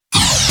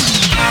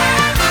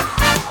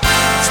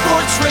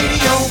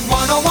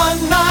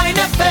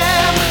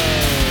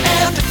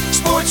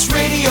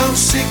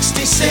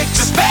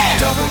66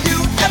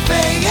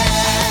 WFAN.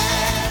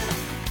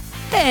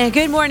 Hey,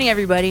 good morning,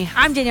 everybody.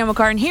 I'm Danielle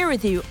McCartan here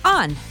with you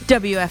on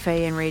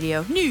WFAN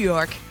Radio, New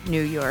York,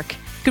 New York.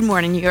 Good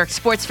morning, New York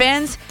sports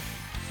fans.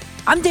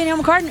 I'm Danielle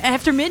McCartan.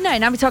 After midnight,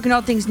 and I'll be talking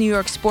all things New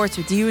York sports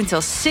with you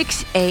until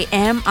 6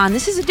 a.m. on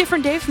This is a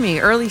different day for me,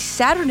 early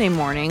Saturday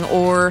morning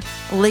or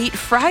late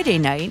Friday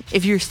night.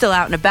 If you're still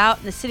out and about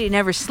and the city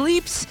never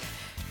sleeps,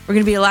 we're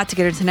going to be a lot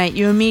together tonight,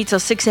 you and me, till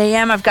 6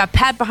 a.m. I've got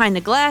Pat behind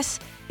the glass.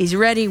 He's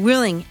ready,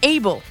 willing,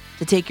 able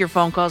to take your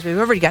phone calls. We've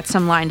already got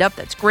some lined up.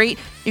 That's great.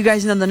 You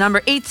guys know the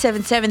number,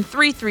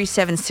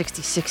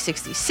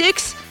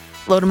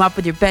 877-337-6666. Load them up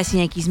with your best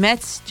Yankees,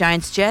 Mets,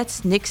 Giants,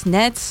 Jets, Knicks,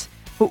 Nets,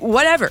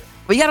 whatever.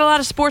 We got a lot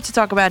of sports to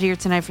talk about here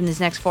tonight from these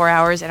next 4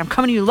 hours, and I'm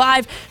coming to you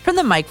live from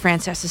the Mike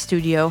Francesa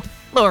studio,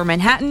 Lower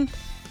Manhattan.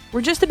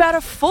 We're just about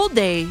a full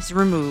day's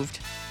removed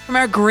from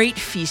our great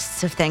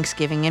feasts of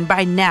Thanksgiving, and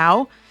by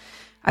now,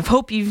 I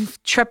hope you've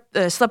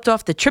slept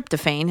off the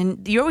tryptophan,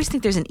 and you always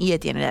think there's an E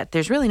at the end of that.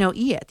 There's really no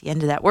E at the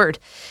end of that word.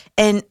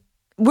 And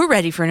we're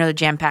ready for another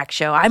jam-packed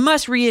show. I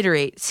must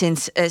reiterate,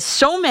 since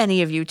so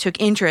many of you took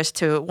interest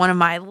to one of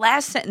my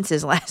last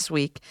sentences last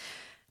week,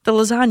 the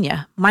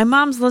lasagna, my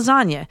mom's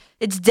lasagna.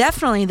 It's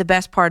definitely the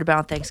best part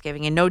about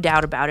Thanksgiving, and no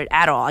doubt about it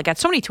at all. I got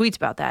so many tweets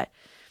about that.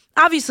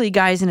 Obviously,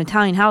 guys, in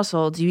Italian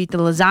households, you eat the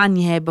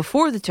lasagna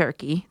before the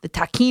turkey, the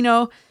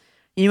tacchino.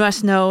 You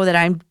must know that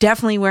I'm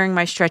definitely wearing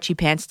my stretchy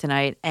pants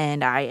tonight,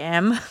 and I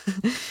am.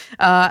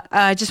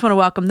 I just want to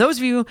welcome those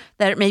of you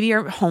that maybe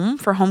are home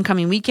for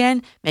homecoming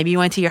weekend. Maybe you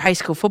went to your high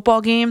school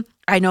football game.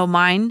 I know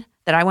mine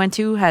that I went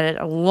to had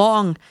a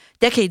long,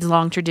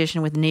 decades-long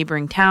tradition with a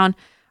neighboring town.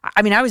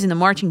 I mean, I was in the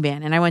marching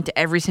band, and I went to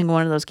every single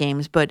one of those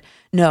games. But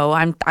no,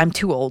 I'm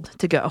too old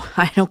to go.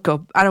 I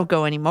don't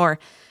go anymore.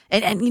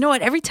 And you know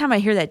what? Every time I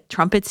hear that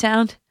trumpet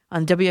sound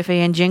on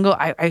WFAN jingle,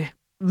 I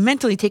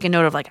mentally take a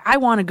note of, like, I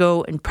want to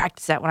go and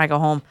practice that when I go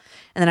home,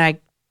 and then I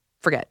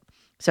forget.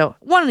 So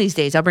one of these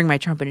days, I'll bring my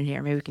trumpet in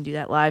here. Maybe we can do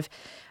that live.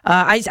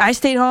 I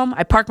stayed home.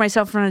 I parked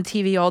myself in front of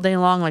the TV all day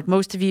long, like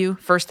most of you.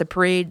 First the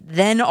parade,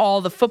 then all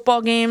the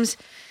football games.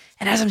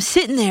 And as I'm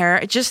sitting there,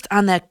 just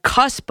on the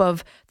cusp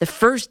of the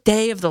first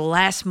day of the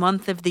last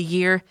month of the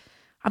year,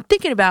 I'm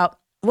thinking about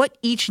what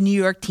each New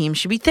York team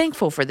should be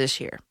thankful for this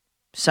year.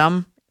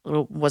 Some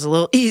was a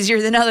little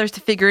easier than others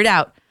to figure it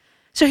out.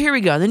 So here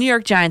we go. The New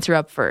York Giants are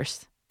up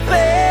first.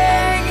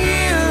 Thank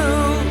you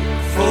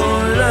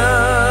for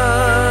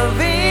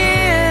loving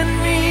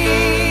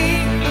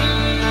me.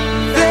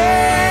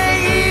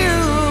 Thank you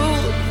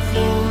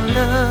for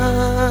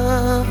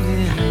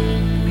loving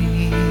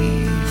me.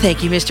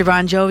 Thank you, Mr.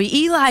 Bon Jovi.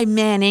 Eli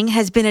Manning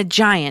has been a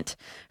Giant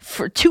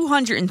for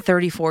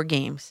 234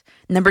 games.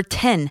 Number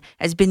 10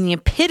 has been the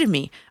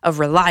epitome of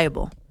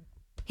reliable.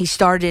 He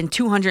started in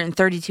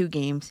 232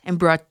 games and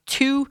brought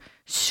 2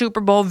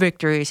 Super Bowl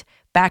victories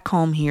back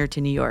home here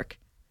to New York.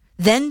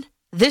 Then,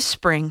 this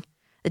spring,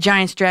 the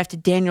Giants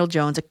drafted Daniel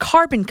Jones, a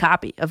carbon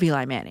copy of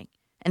Eli Manning.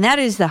 And that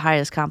is the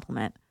highest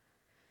compliment.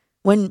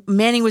 When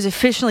Manning was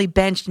officially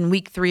benched in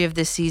week 3 of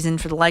this season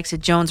for the likes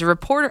of Jones, a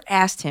reporter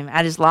asked him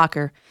at his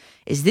locker,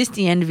 "Is this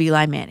the end of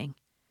Eli Manning?"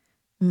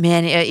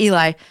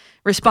 Eli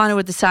responded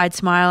with a side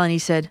smile, and he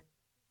said,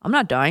 "I'm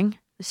not dying.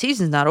 The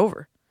season's not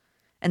over."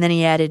 And then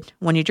he added,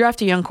 "When you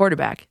draft a young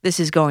quarterback, this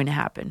is going to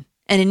happen."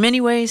 And in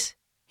many ways,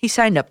 he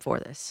signed up for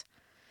this.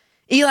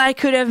 Eli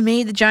could have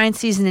made the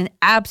Giants season an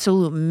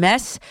absolute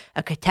mess,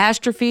 a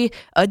catastrophe,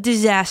 a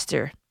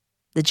disaster.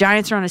 The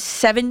Giants are on a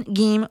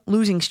 7-game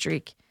losing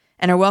streak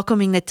and are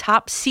welcoming the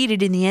top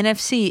seeded in the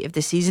NFC, if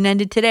the season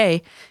ended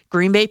today,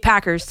 Green Bay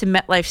Packers, to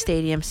MetLife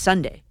Stadium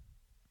Sunday.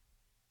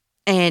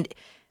 And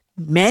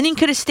Manning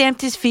could have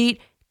stamped his feet,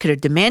 could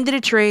have demanded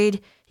a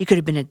trade. He could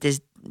have been an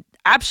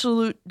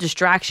absolute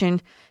distraction.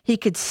 He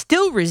could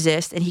still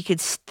resist, and he could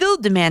still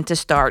demand to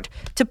start,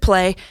 to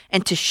play,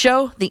 and to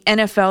show the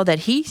NFL that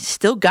he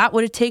still got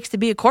what it takes to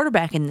be a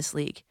quarterback in this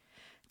league.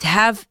 To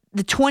have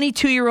the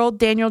 22-year-old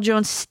Daniel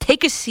Jones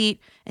take a seat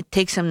and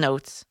take some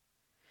notes.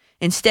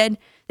 Instead,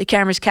 the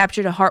cameras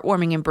captured a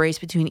heartwarming embrace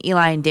between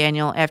Eli and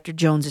Daniel after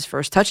Jones'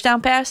 first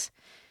touchdown pass.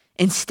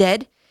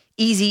 Instead,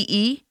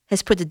 Eazy-E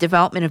has put the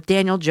development of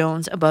Daniel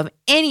Jones above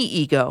any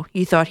ego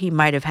you thought he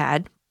might have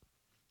had.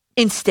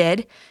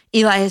 Instead,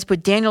 Eli has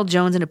put Daniel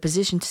Jones in a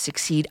position to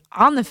succeed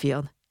on the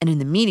field and in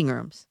the meeting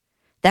rooms.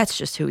 That's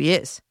just who he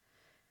is.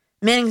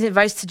 Manning's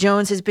advice to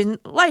Jones has been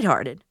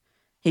lighthearted.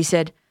 He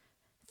said,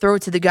 "Throw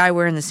it to the guy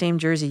wearing the same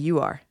jersey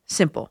you are.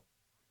 Simple."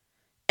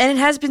 And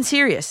it has been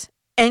serious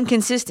and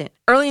consistent.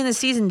 Early in the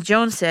season,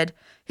 Jones said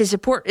his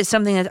support is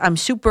something that I'm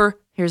super,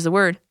 here's the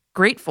word,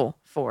 grateful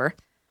for.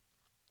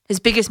 His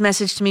biggest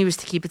message to me was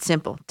to keep it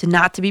simple, to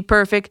not to be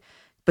perfect,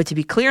 but to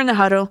be clear in the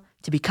huddle,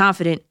 to be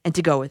confident, and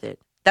to go with it.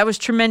 That was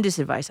tremendous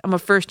advice. I'm a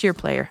first-year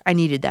player. I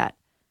needed that.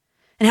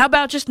 And how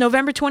about just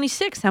November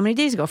 26th? How many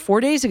days ago? 4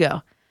 days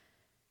ago.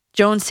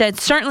 Jones said,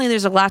 "Certainly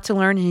there's a lot to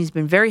learn, and he's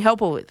been very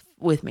helpful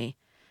with me.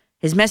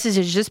 His message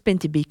has just been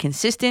to be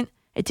consistent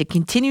and to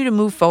continue to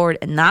move forward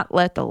and not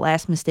let the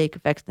last mistake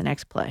affect the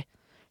next play.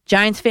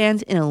 Giants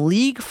fans in a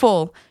league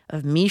full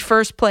of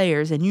me-first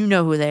players, and you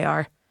know who they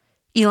are.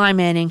 Eli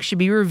Manning should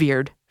be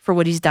revered for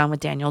what he's done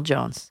with Daniel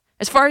Jones.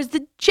 As far as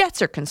the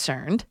Jets are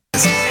concerned,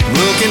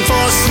 looking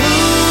for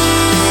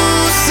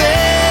smooth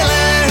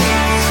sailing,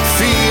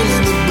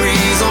 feeling the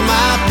breeze on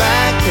my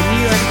back. the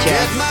New York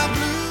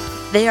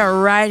Jets, they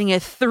are riding a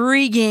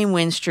 3-game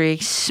win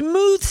streak,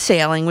 smooth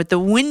sailing with the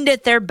wind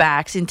at their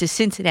backs into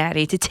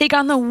Cincinnati to take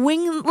on the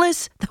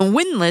winless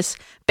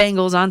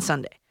Bengals on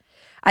Sunday.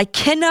 I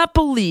cannot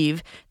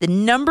believe the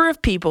number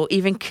of people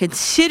even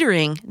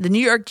considering the New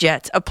York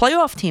Jets a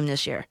playoff team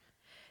this year.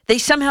 They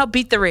somehow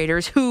beat the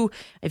Raiders, who,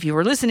 if you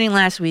were listening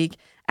last week,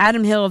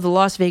 Adam Hill of the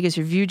Las Vegas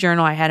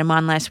Review-Journal, I had him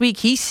on last week,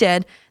 he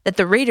said that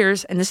the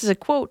Raiders, and this is a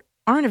quote,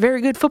 aren't a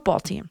very good football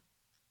team.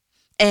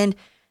 And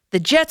the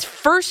Jets'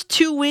 first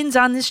 2 wins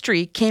on this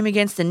streak came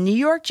against the New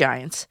York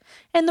Giants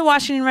and the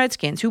Washington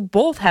Redskins, who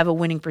both have a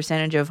winning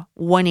percentage of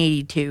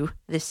 182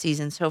 this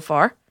season so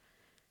far.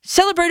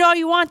 Celebrate all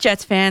you want,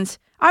 Jets fans.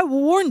 I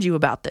warned you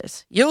about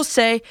this. You'll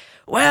say,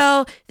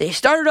 well, they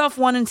started off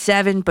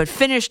 1-7, but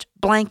finished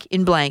blank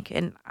in blank.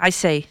 And I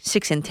say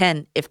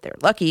 6-10 if they're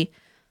lucky.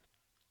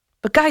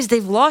 But guys,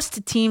 they've lost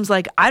to teams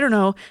like, I don't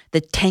know,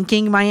 the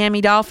tanking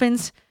Miami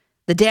Dolphins.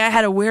 The day I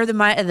had to wear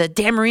the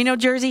Dan Marino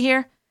jersey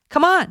here.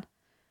 Come on.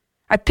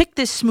 I picked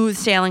this smooth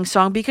sailing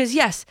song because,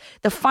 yes,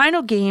 the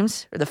final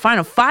games, or the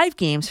final 5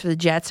 games for the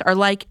Jets are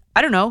like,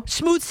 I don't know,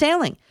 smooth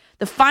sailing.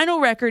 The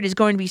final record is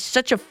going to be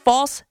such a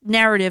false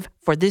narrative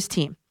for this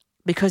team.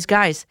 Because,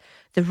 guys,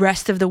 the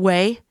rest of the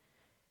way,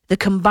 the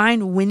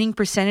combined winning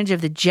percentage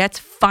of the Jets'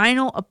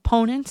 final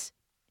opponents,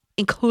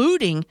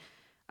 including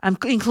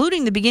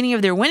the beginning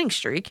of their winning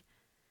streak,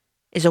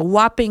 is a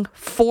whopping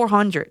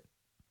 400.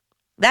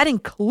 That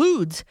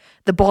includes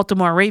the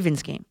Baltimore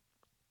Ravens game.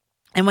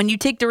 And when you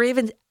take the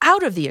Ravens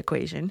out of the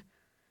equation,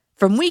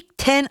 from week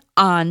 10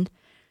 on,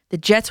 the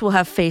Jets will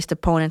have faced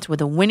opponents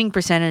with a winning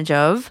percentage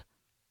of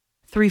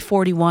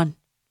 341.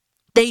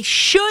 They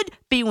should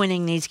be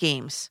winning these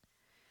games.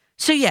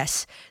 So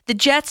yes, the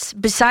Jets,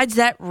 besides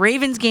that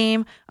Ravens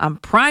game on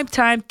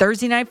primetime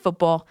Thursday Night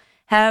Football,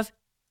 have,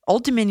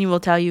 Old Dominion will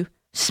tell you,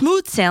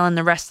 smooth sailing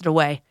the rest of the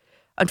way.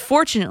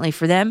 Unfortunately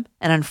for them,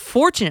 and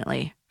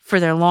unfortunately for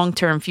their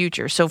long-term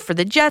future. So for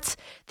the Jets,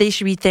 they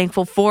should be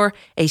thankful for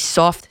a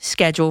soft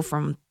schedule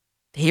from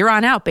here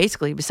on out,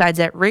 basically, besides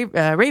that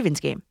Ravens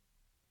game.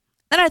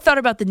 Then I thought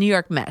about the New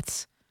York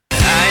Mets. I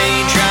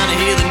ain't trying to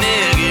hear the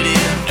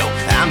negative. No,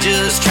 I'm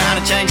just trying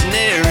to change the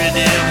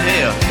narrative.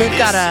 Hell, they've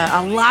got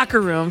a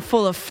locker room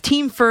full of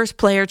team-first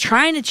player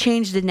trying to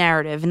change the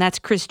narrative, and that's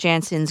Chris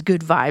Jansen's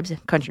Good Vibes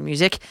country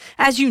music.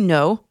 As you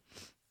know,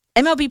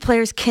 MLB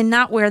players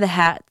cannot wear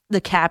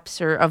the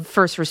caps of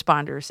first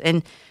responders.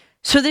 And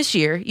so this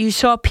year, you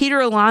saw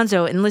Peter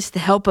Alonso enlist the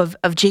help of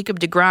Jacob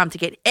deGrom to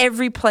get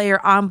every player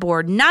on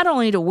board, not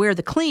only to wear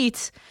the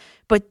cleats,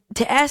 but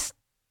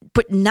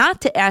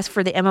not to ask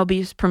for the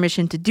MLB's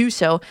permission to do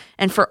so,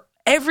 and for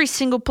every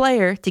single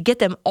player to get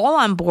them all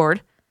on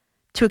board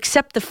to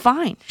accept the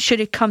fine should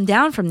it come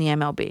down from the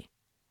MLB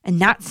and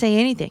not say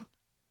anything.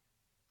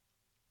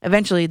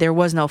 Eventually, there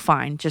was no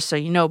fine, just so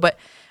you know, but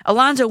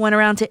Alonso went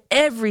around to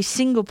every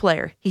single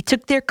player. He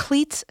took their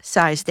cleats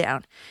size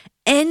down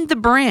and the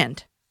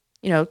brand.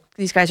 You know,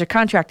 these guys are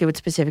contracted with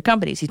specific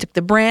companies. He took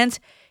the brands.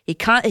 He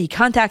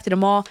contacted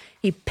them all.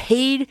 He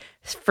paid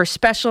for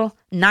special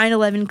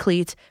 9/11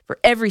 cleats for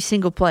every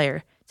single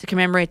player to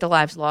commemorate the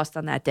lives lost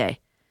on that day.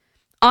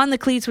 On the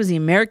cleats was the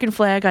American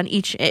flag on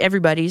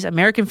everybody's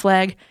American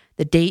flag,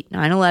 the date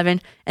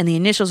 9/11, and the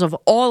initials of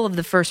all of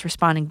the first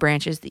responding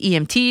branches, the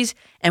EMTs,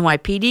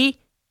 NYPD,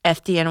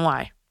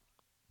 FDNY.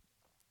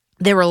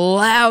 There were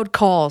loud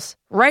calls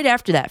right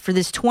after that for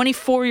this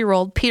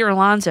 24-year-old Peter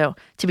Alonso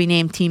to be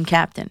named team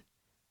captain.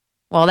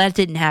 Well, that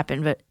didn't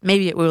happen, but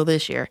maybe it will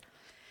this year.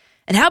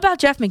 And how about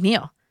Jeff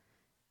McNeil?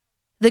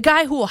 The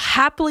guy who will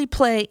happily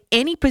play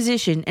any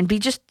position and be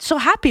just so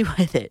happy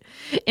with it.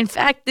 In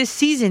fact, this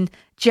season,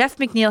 Jeff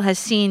McNeil has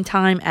seen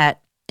time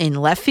in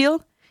left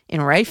field,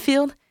 in right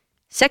field,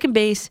 second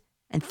base,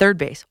 and third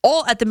base,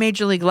 all at the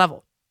major league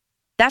level.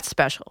 That's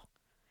special.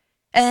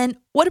 And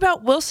what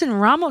about Wilson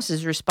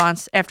Ramos'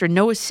 response after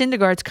Noah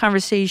Syndergaard's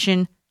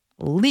conversation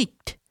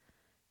leaked?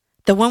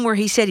 The one where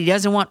he said he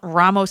doesn't want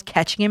Ramos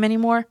catching him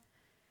anymore?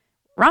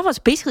 Ramos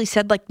basically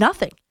said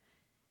nothing.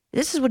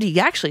 This is what he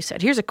actually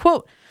said. Here's a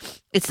quote.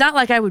 "It's not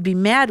like I would be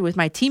mad with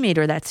my teammate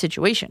or that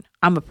situation.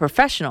 I'm a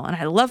professional and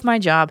I love my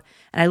job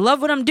and I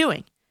love what I'm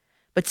doing.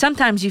 But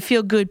sometimes you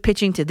feel good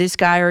pitching to this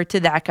guy or to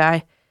that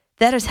guy.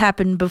 That has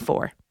happened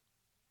before."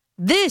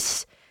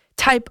 This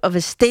type of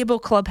a stable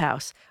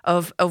clubhouse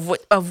of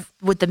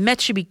what the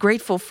Mets should be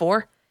grateful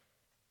for,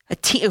 a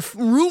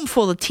room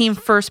full of team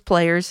first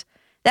players,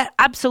 that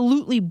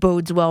absolutely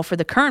bodes well for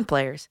the current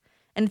players.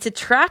 And it's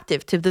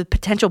attractive to the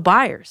potential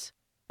buyers,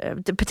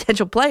 the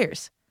potential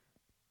players,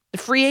 the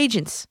free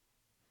agents.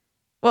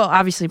 Well,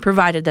 obviously,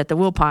 provided that the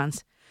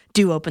Wilpons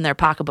do open their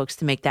pocketbooks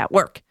to make that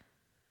work.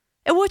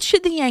 And what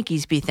should the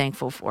Yankees be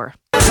thankful for?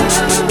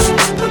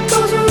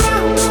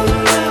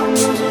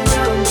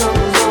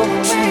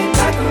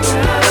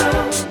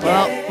 Well,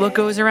 what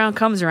goes around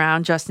comes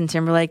around, Justin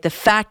Timberlake. The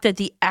fact that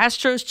the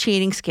Astros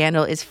cheating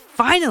scandal is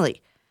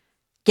finally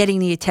getting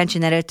the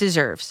attention that it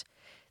deserves.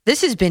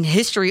 This has been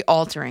history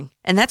altering,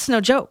 and that's no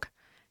joke.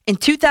 In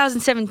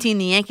 2017,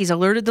 the Yankees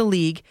alerted the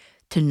league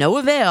to no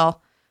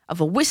avail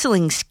of a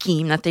whistling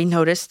scheme that they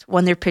noticed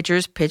when their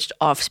pitchers pitched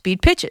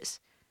off-speed pitches.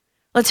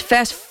 Let's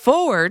fast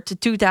forward to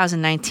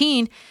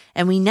 2019,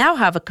 and we now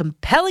have a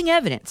compelling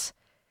evidence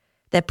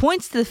that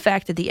points to the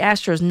fact that the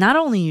Astros not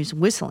only use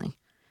whistling,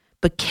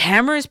 but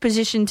cameras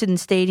positioned in the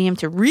stadium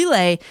to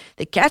relay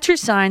the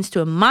catcher's signs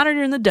to a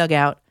monitor in the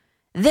dugout.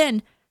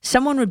 Then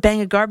someone would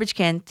bang a garbage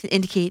can to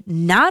indicate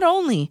not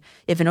only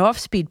if an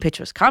off-speed pitch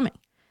was coming,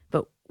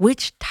 but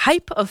which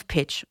type of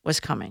pitch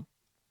was coming.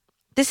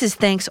 This is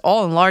thanks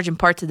all in large in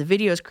part to the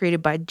videos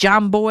created by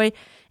John Boyle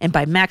and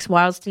by Max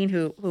Wildstein,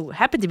 who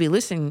happened to be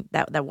listening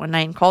that one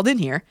night and called in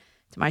here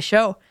to my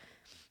show.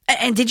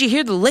 And did you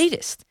hear the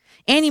latest?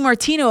 Andy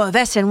Martino of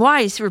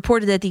SNY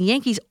reported that the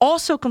Yankees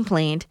also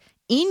complained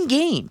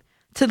in-game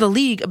to the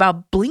league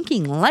about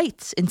blinking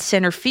lights in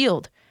center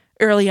field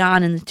early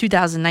on in the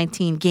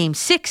 2019 Game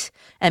 6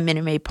 at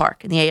Minute Maid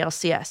Park in the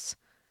ALCS.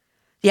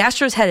 The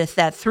Astros had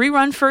that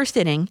 3-run first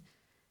inning,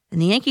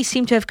 and the Yankees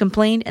seemed to have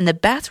complained, and the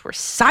bats were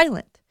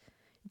silent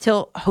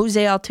until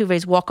Jose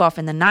Altuve's walk-off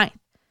in the ninth.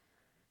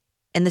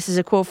 And this is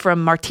a quote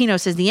from Martino,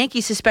 says the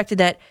Yankees suspected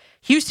that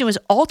Houston was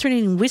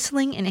alternating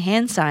whistling and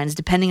hand signs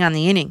depending on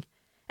the inning,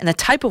 and the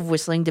type of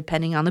whistling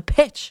depending on the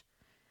pitch.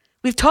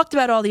 We've talked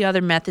about all the other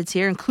methods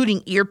here,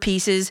 including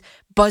earpieces,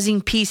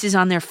 buzzing pieces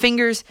on their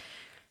fingers.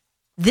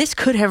 This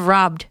could have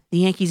robbed the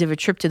Yankees of a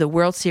trip to the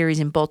World Series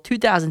in both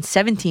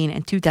 2017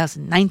 and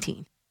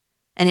 2019.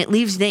 And it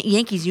leaves the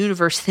Yankees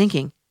universe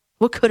thinking,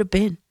 what could have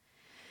been?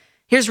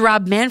 Here's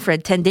Rob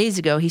Manfred 10 days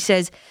ago. He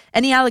says,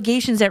 any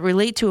allegations that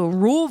relate to a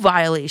rule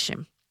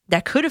violation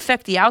that could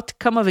affect the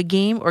outcome of a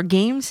game or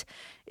games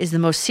is the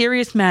most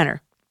serious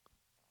matter.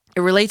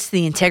 It relates to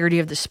the integrity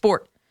of the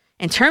sport.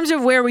 In terms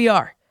of where we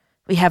are,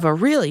 we have a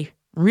really,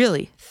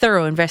 really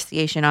thorough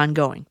investigation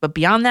ongoing. But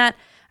beyond that,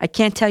 I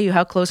can't tell you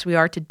how close we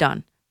are to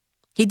done.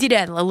 He did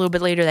add a little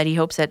bit later that he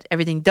hopes that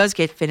everything does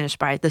get finished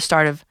by the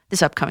start of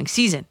this upcoming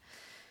season.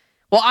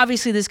 Well,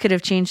 obviously, this could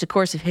have changed the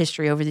course of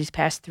history over these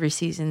past 3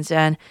 seasons,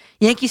 and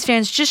Yankees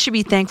fans just should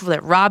be thankful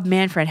that Rob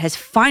Manfred has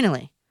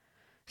finally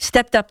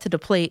stepped up to the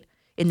plate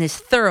in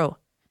this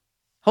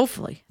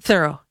hopefully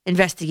thorough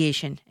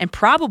investigation and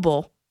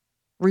probable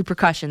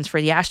repercussions for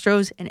the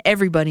Astros and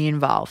everybody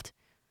involved.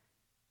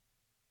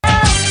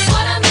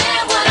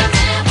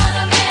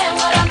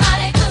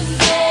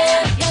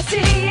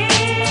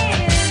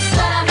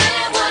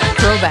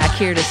 Throwback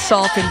here to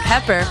Salt and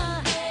Pepper.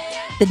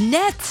 The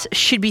Nets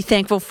should be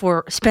thankful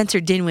for Spencer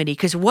Dinwiddie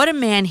because what a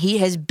man he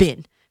has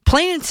been.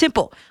 Plain and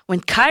simple, when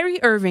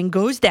Kyrie Irving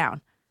goes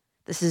down,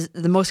 this is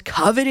the most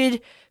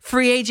coveted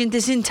free agent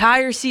this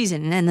entire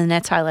season, and the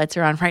Nets highlights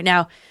are on right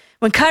now.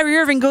 When Kyrie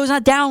Irving goes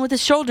down with a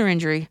shoulder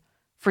injury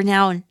for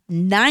now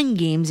 9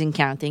 games and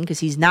counting because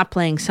he's not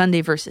playing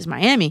Sunday versus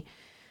Miami,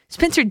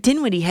 Spencer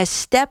Dinwiddie has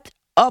stepped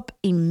up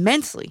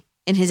immensely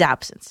in his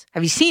absence.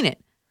 Have you seen it?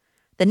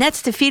 The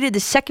Nets defeated the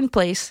second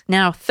place,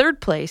 now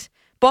third place,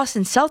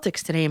 Boston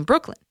Celtics today in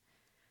Brooklyn.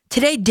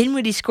 Today,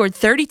 Dinwiddie scored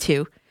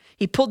 32.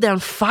 He pulled down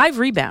 5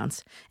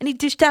 rebounds, and he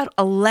dished out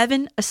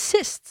 11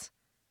 assists.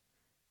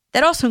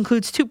 That also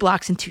includes 2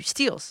 blocks and 2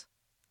 steals.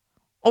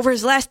 Over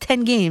his last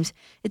 10 games,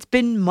 it's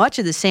been much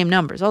of the same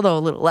numbers, although a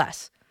little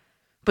less.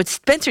 But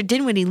Spencer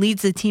Dinwiddie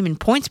leads the team in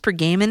points per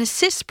game and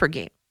assists per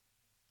game.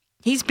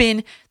 He's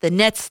been the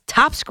Nets'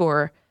 top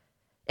scorer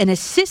and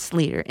assist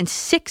leader in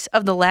 6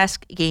 of the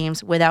last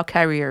games without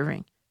Kyrie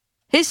Irving.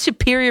 His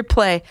superior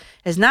play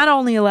has not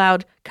only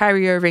allowed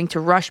Kyrie Irving to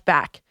rush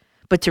back,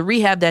 but to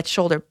rehab that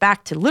shoulder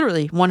back to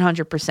literally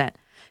 100%.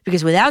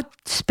 Because without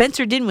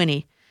Spencer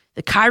Dinwiddie,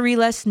 the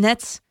Kyrie-less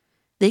Nets,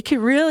 they could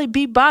really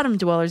be bottom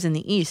dwellers in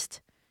the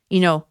East. You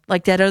know,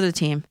 like that other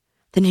team,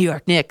 the New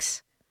York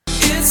Knicks.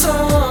 It's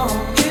all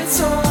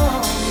because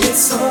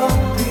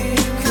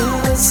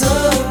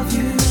of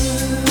you.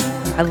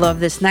 I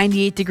love this.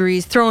 98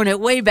 degrees, throwing it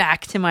way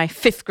back to my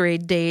 5th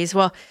grade days.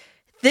 Well,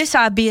 this,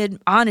 I'll be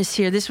honest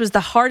here, this was the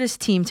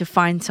hardest team to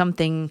find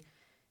something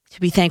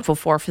to be thankful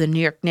for the New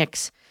York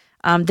Knicks.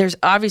 There's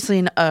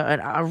obviously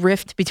a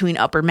rift between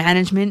upper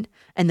management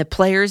and the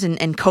players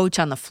and coach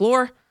on the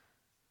floor.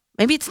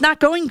 Maybe it's not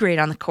going great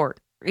on the court,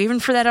 or even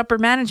for that upper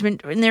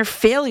management in their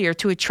failure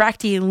to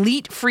attract the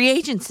elite free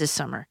agents this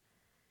summer.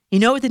 You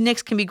know what the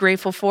Knicks can be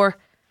grateful for?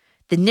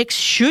 The Knicks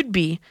should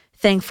be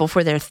thankful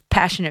for their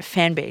passionate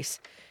fan base.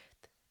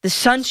 The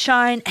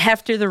sunshine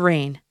after the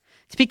rain.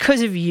 It's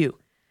because of you.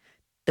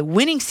 The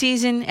winning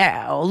season,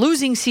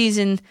 losing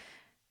season,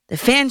 the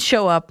fans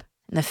show up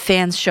and the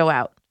fans show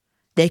out.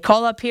 They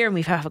call up here and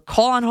we have a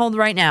call on hold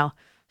right now.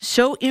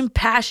 So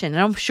impassioned,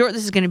 and I'm sure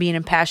this is going to be an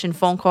impassioned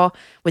phone call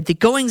with the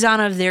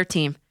goings-on of their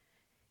team.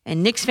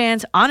 And Knicks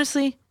fans,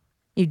 honestly,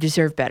 you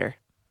deserve better.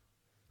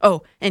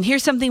 Oh, and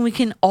here's something we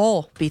can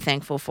all be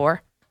thankful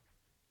for.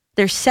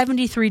 There's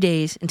 73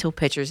 days until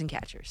pitchers and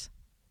catchers.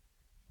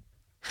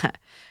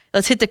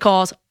 Let's hit the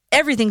calls.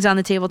 Everything's on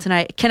the table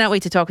tonight. Cannot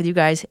wait to talk with you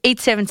guys.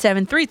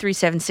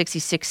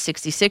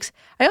 877-337-6666.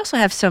 I also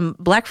have some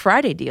Black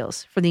Friday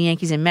deals for the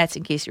Yankees and Mets,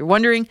 in case you're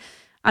wondering.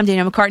 I'm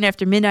Danielle McCartan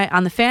after midnight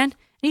on The Fan, and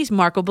he's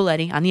Marco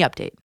Belletti on The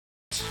Update.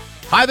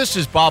 Hi, this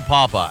is Bob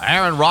Papa.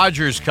 Aaron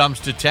Rodgers comes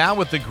to town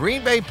with the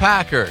Green Bay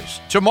Packers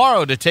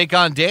tomorrow to take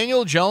on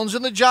Daniel Jones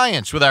and the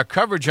Giants, with our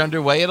coverage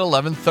underway at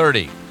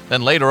 11:30.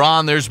 Then later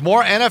on, there's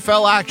more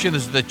NFL action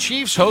as the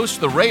Chiefs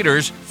host the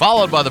Raiders,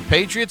 followed by the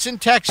Patriots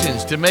and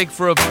Texans to make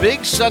for a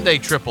big Sunday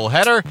triple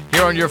header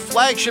here on your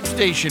flagship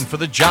station for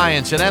the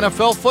Giants and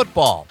NFL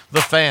football.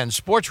 The Fan,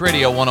 Sports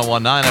Radio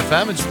 101.9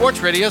 FM and Sports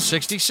Radio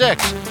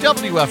 66,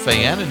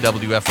 WFAN and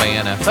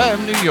WFAN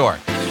FM, New York.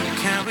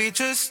 Can we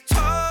just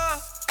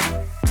talk?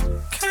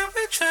 Can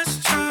we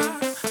just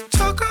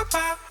talk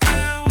about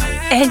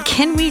And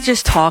can we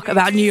just talk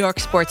about New York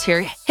sports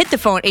here? Hit the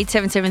phone,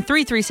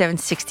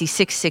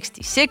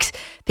 877-337-6666.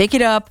 Pick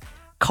it up.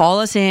 Call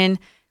us in.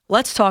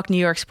 Let's talk New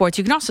York sports.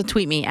 You can also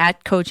tweet me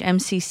at Coach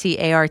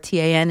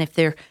MCCARTAN. If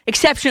they're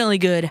exceptionally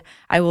good,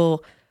 I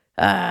will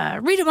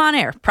read them on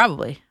air,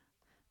 probably.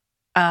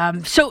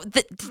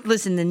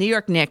 Listen, the New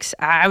York Knicks,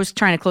 I was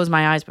trying to close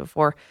my eyes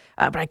before,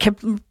 but I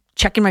kept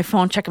checking my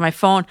phone.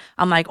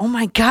 I'm like, oh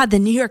my God, the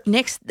New York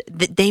Knicks,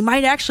 they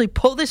might actually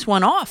pull this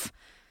one off.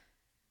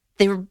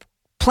 They were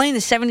playing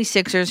the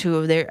 76ers,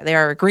 who they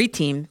are a great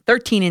team,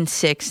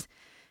 13-6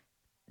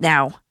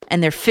 now,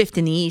 and they're 5th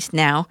in the East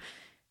now.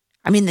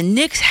 I mean, the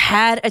Knicks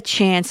had a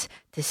chance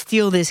to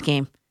steal this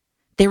game.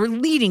 They were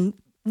leading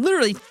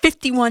literally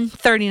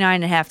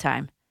 51-39 at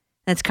halftime.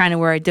 That's kind of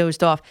where I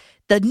dozed off.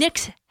 The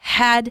Knicks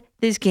had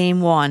this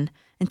game won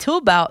until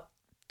about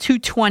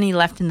 2:20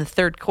 left in the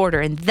third quarter,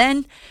 and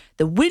then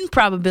the win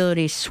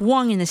probability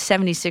swung in the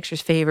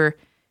 76ers' favor,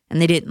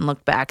 and they didn't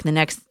look back. The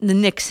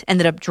Knicks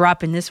ended up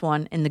dropping this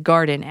one in the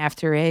Garden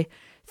after a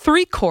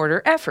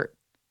 3-quarter effort.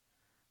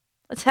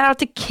 Let's head out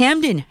to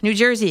Camden, New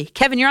Jersey.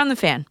 Kevin, you're on The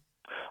Fan.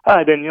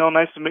 Hi, Danielle.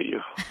 Nice to meet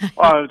you.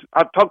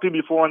 I've talked to you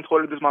before on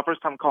Twitter. This is my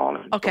first time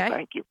calling. Okay. So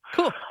thank you.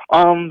 Cool.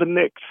 The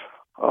Knicks.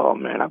 Oh,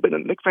 man. I've been a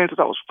Knicks fan since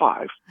I was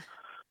 5.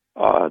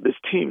 This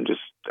team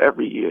just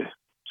every year,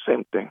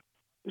 same thing.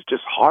 It's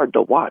just hard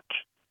to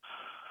watch.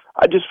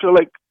 I just feel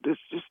like they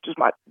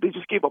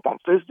just gave up on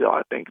Fizdale,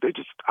 I think.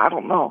 I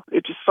don't know.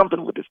 It's just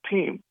something with this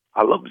team.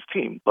 I love this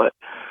team, but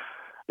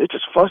it's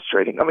just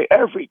frustrating. I mean,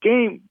 every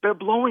game, they're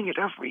blowing it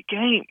every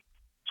game.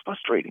 It's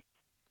frustrating.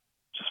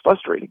 Just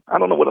frustrating. I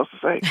don't know what else to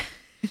say.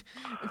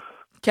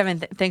 Kevin,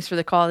 thanks for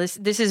the call.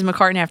 This is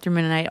McCartan after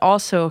midnight.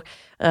 Also,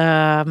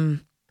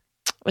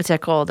 what's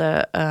that called?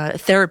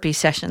 Therapy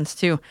sessions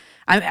too.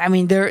 I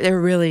mean, there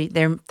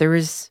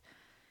is.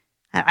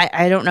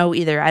 I don't know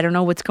either. I don't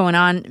know what's going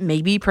on.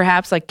 Maybe,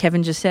 perhaps, like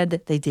Kevin just said,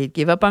 that they did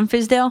give up on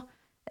Fizdale.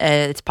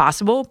 It's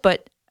possible,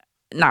 but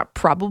not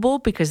probable,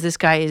 because this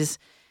guy is,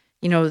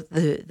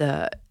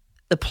 the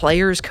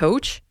player's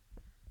coach.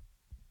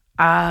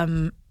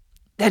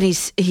 That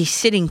he's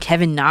sitting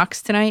Kevin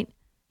Knox tonight.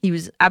 He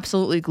was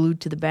absolutely glued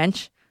to the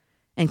bench.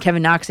 And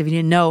Kevin Knox, if you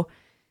didn't know,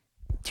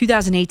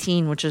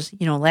 2018, which is,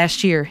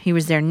 last year, he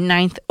was their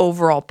 9th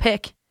overall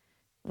pick.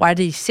 Why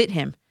did he sit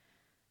him?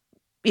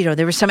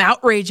 There was some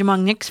outrage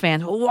among Knicks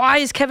fans. Well, why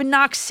is Kevin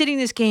Knox sitting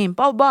this game?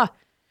 Blah, blah.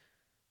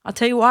 I'll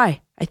tell you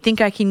why. I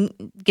think I can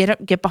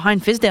get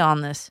behind Fizdale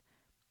on this.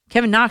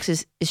 Kevin Knox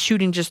is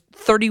shooting just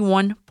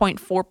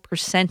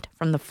 31.4%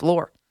 from the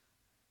floor.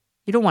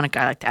 You don't want a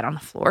guy like that on the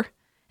floor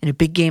in a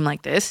big game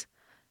like this.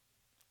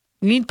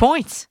 You need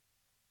points.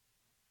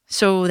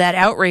 So that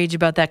outrage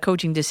about that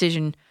coaching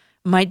decision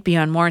might be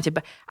unwarranted,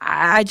 but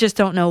I just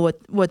don't know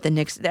what the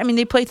Knicks... I mean,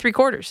 they play 3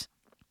 quarters.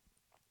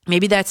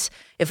 Maybe that's,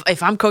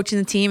 if I'm coaching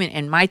the team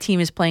and my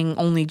team is playing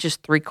only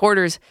just 3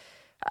 quarters,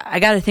 I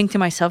got to think to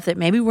myself that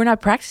maybe we're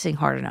not practicing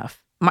hard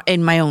enough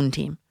in my own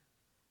team.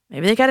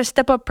 Maybe they got to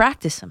step up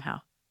practice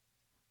somehow.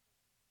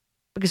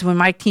 Because when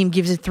my team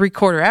gives a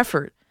 3-quarter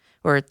effort,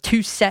 or a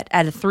 2-set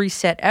out of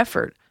 3-set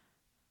effort,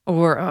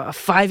 or a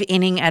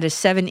 5-inning out of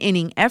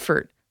 7-inning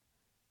effort,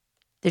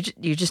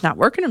 you're just not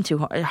working them too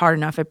hard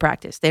enough at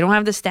practice. They don't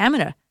have the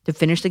stamina to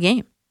finish the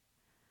game.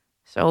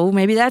 So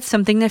maybe that's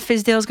something that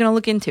Fizdale's going to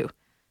look into.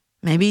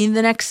 Maybe in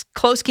the next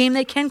close game,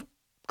 they can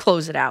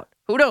close it out.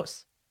 Who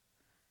knows?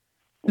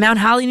 Mount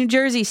Holly, New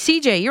Jersey.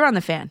 CJ, you're on The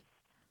Fan.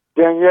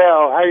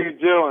 Danielle, how you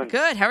doing?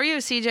 Good. How are you,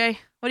 CJ?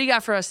 What do you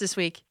got for us this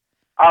week?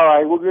 All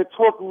right, we're going to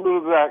talk a little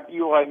about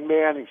Eli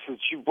Manning since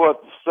you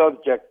brought the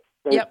subject.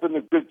 That He's been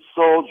a good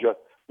soldier.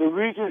 The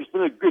reason he's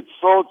been a good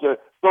soldier,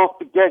 don't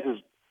forget,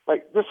 is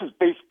this is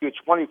basically a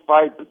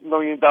 $25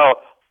 million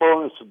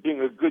bonus for being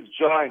a good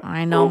Giant.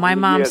 I know. My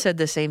mom said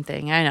the same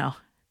thing. I know.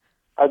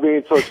 I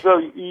mean, so it's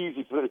very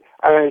easy and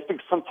I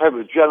think some type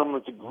of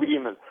gentleman's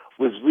agreement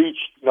was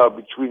reached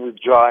between the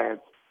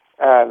Giants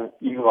and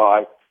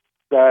Eli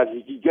that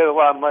he can get a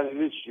lot of money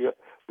this year,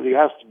 but he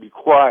has to be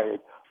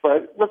quiet.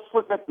 But let's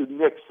look at the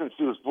Knicks since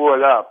he was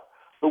brought up.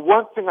 The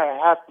one thing I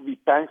have to be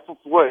thankful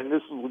for, and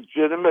this is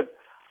legitimate,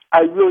 I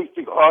really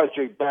think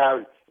R.J.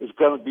 Barrett is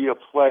going to be a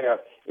player.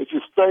 If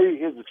you study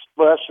his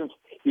expressions,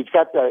 he's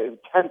got that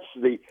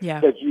intensity Yeah.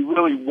 that you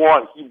really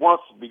want. He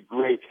wants to be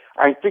great.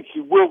 I think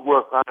he will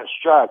work on his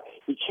shot.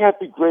 He can't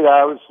be great,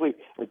 obviously,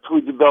 until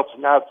he develops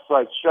an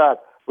outside shot.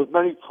 But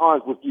many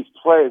times with these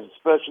players,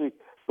 especially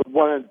the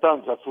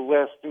one-and-dones, that's the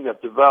last thing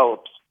that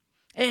develops.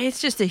 It's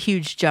just a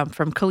huge jump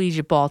from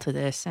collegiate ball to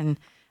this. And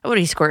what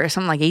did he score?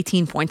 Something like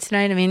 18 points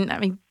tonight? I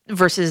mean,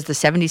 versus the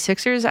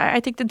 76ers, I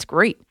think that's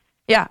great.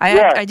 Yeah,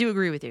 I do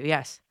agree with you,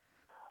 yes.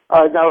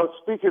 Now,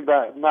 speaking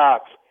about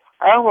Knox,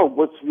 I don't know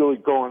what's really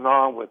going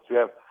on with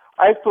him.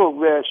 I thought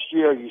last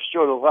year he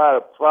showed a lot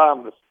of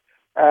promise,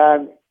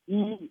 and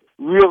he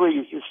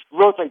really, his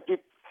growth, I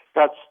think,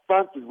 got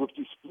stunted with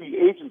these free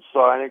agent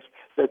signings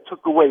that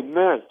took away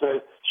minutes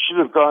that should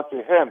have gone to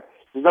him.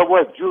 You know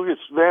what? Julius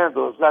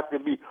Randle is not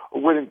going to be a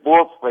winning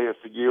ball player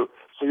for you,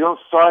 so you don't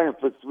sign him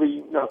for a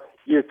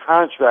 3-year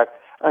contract.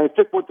 And I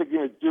think what they're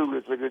going to do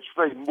is they're going to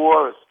trade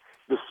Morris,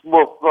 the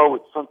small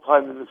forward,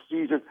 sometime in the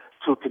season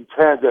to a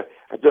contender,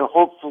 and then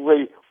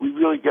hopefully we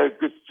really get a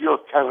good feel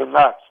of Kevin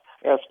Knox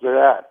after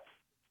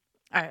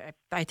that.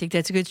 I think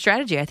that's a good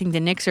strategy. I think the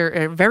Knicks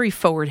are very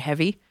forward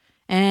heavy,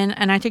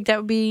 and I think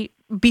that would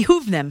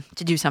behoove them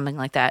to do something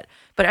like that.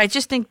 But I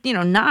just think,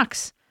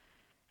 Knox,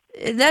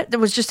 that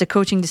was just a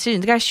coaching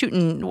decision. The guy's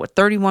shooting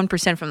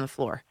 31% from the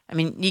floor. I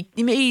mean,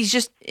 he's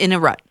just in a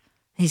rut.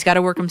 He's got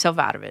to work himself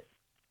out of it.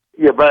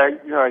 Yeah, but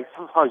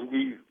sometimes you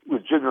need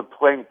legitimate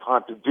playing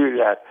time to do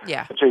that,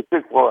 Yeah. which I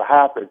think will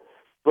happen.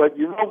 But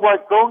you know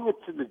what? Going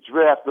into the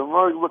draft, I'm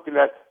already looking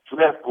at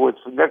draft boards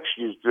for next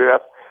year's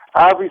draft.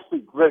 Obviously,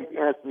 Greg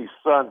Anthony's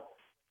son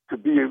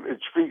could be an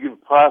intriguing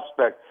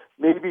prospect.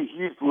 Maybe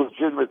he's the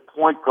legitimate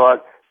point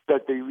guard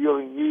that they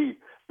really need.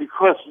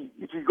 Because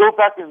if you go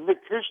back in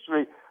Knicks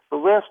history, the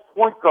last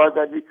point guard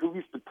that you can at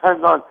least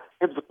depend on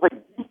him to play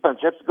defense,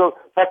 you have to go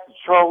back to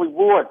Charlie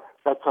Ward.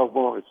 That's how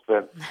long it's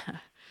been.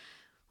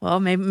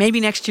 Well, maybe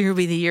next year will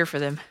be the year for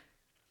them.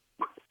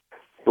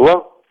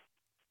 Hello?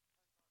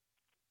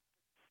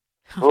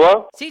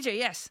 Hello? CJ,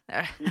 yes.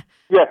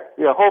 Yeah.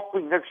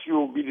 Hopefully next year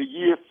will be the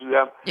year for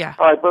them. Yeah.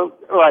 All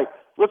right.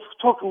 Let's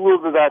talk a little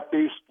bit about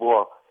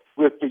baseball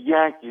with the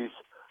Yankees.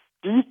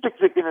 Do you think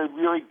they're going to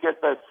really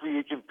get that free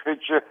agent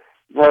pitcher?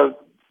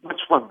 Which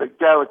one? The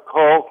Garrett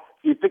Cole?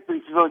 Do you think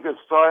they're really going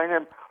to sign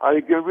him? Are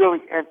they going to really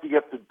empty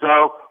up the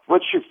dough?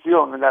 What's your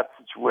feeling in that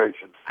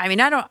situation? I mean,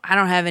 I don't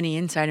have any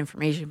inside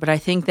information, but I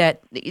think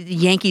that the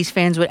Yankees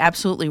fans would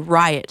absolutely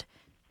riot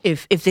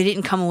if they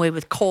didn't come away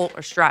with Cole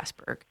or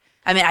Strasburg.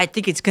 I mean, I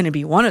think it's going to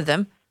be one of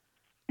them.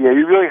 Yeah,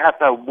 you really have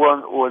to have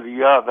one or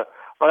the other.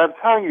 But I'm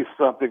telling you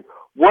something.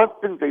 One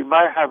thing they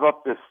might have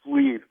up their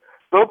sleeve,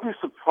 don't be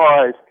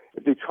surprised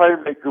if they try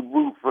to make a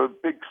move for a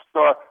big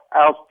star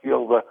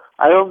outfielder.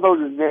 I don't know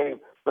the name,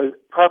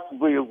 but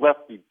probably a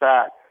lefty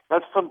bat.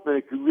 That's something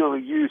they could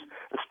really use,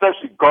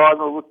 especially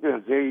Gardner looking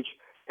at his age.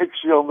 Hicks,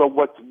 you don't know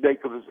what to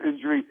make of his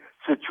injury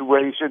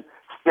situation.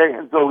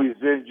 Stanton's always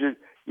injured.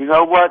 You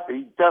know what?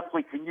 He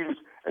definitely can use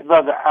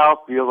another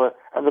outfielder.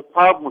 And the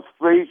problem with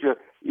Frazier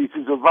is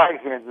he's a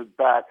right-handed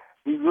bat.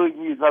 He really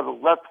needs another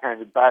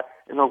left-handed bat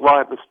in the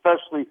lineup,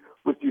 especially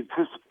with the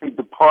anticipated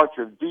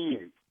departure of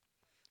Dean.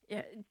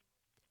 Yeah.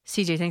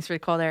 CJ, thanks for the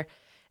call there.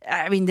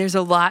 I mean, there's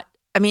a lot.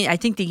 I mean, I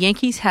think the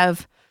Yankees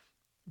have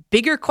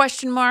bigger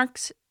question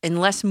marks and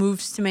less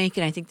moves to make,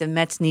 and I think the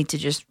Mets need to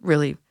just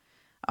really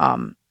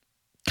kind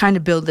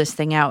of build this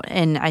thing out.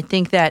 And I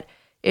think that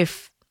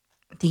if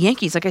the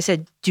Yankees, like I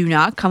said, do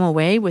not come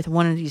away with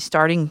one of these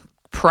starting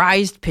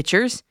prized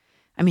pitchers,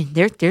 I mean,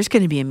 there's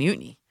going to be a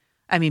mutiny.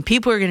 I mean,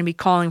 people are going to be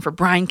calling for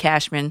Brian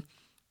Cashman,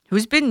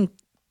 who's been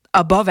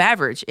above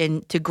average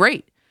and to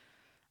great.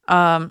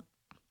 They're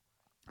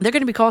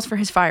going to be calls for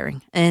his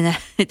firing, and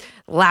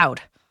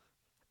loud,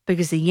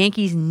 because the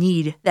Yankees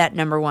need that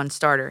number one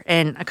starter.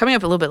 And coming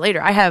up a little bit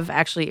later, I have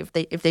actually,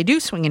 if they do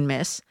swing and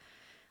miss,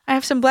 I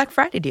have some Black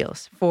Friday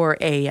deals for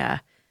a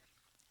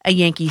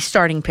Yankee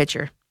starting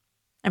pitcher.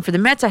 And for the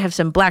Mets, I have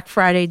some Black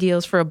Friday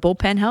deals for a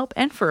bullpen help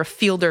and for a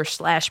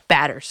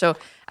fielder/batter. So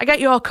I got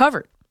you all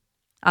covered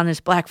on this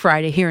Black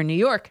Friday here in New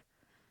York.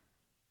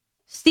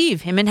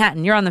 Steve in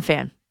Manhattan, you're on the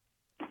fan.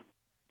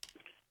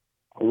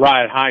 All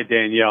right. Hi,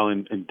 Danielle.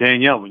 And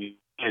Danielle, when you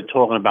started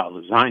talking about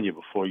lasagna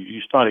before, you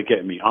started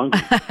getting me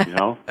hungry, you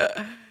know?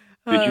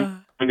 Did you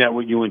bring that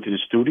with you into the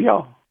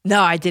studio?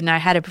 No, I didn't. I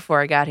had it before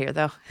I got here,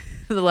 though.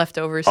 The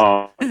leftovers.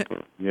 Oh,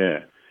 yeah.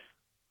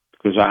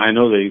 Because I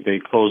know they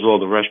close all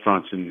the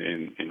restaurants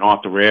in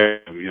Arthur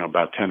area,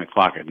 about 10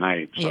 o'clock at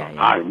night. So yeah.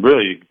 I'm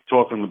really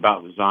talking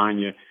about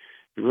lasagna.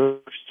 It really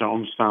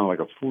almost sounded like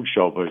a food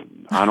show, but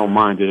I don't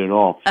mind it at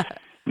all.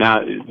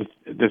 Now,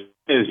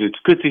 it's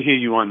good to hear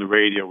you on the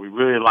radio. We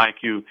really like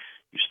you.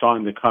 You're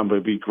starting to come, but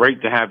it'd be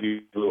great to have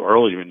you a little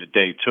earlier in the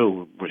day,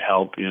 too. It would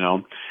help,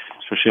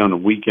 especially on the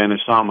weekend or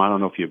something. I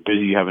don't know if you're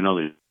busy. You have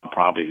another job,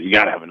 probably. You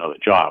got to have another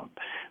job.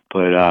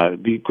 But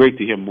it'd be great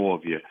to hear more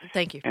of you.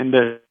 Thank you. And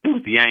the thing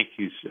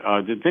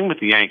with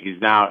the Yankees,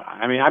 now,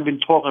 I mean, I've been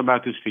talking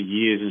about this for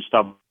years and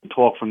stuff,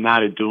 talk from now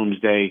to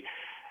doomsday.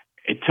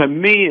 To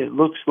me, it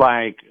looks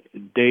like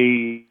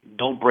they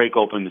don't break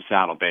open the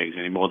saddlebags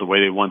anymore the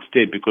way they once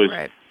did, because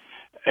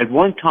at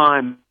one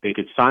time, they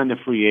could sign the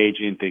free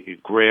agent, they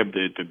could grab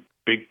the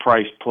big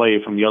price player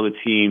from the other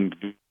team,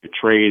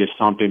 trade or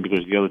something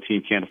because the other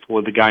team can't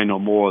afford the guy no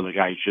more. The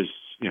guy's just,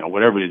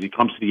 whatever it is. He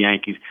comes to the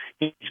Yankees.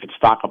 He could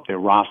stock up their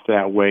roster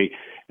that way,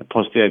 and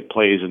plus they had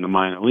players in the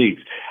minor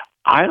leagues.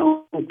 I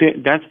don't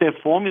think that's their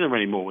formula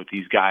anymore with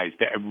these guys.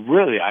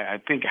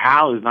 I think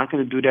Hal is not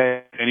going to do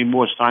that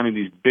anymore, signing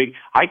these big.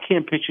 I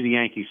can't picture the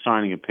Yankees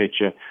signing a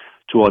pitcher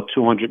to a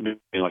 $200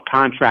 million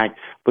contract,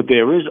 but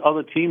there is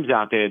other teams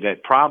out there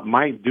that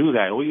might do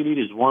that. All you need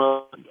is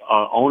one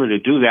owner to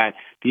do that.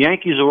 The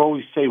Yankees will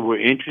always say we're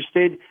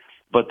interested,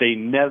 but they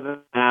never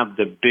have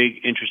the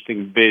big,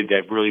 interesting bid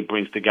that really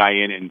brings the guy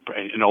in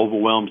and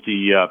overwhelms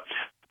the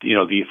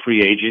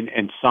free agent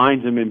and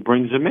signs him and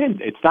brings him in.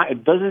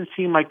 It doesn't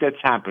seem like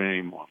that's happening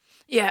anymore.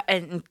 Yeah,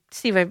 and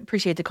Steve, I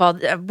appreciate the call.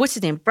 What's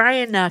his name?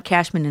 Brian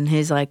Cashman in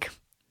his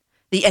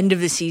the end of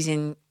the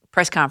season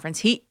press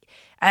conference.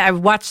 I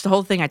watched the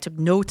whole thing. I took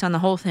notes on the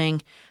whole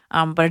thing,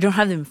 but I don't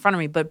have them in front of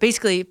me. But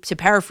basically, to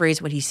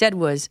paraphrase what he said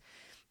was,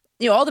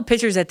 all the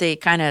pitchers that they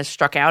kind of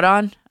struck out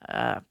on,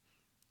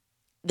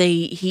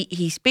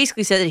 he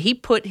basically said that he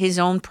put his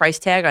own price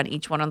tag on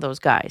each one of those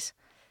guys.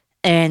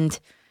 And,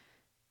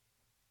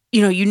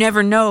 you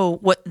never know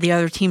what the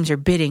other teams are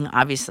bidding,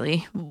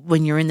 obviously,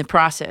 when you're in the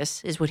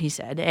process, is what he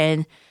said.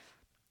 And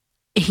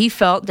he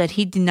felt that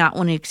he did not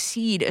want to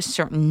exceed a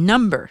certain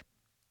number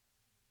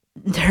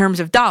in terms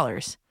of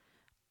dollars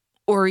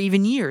or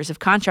even years of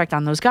contract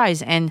on those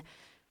guys. And,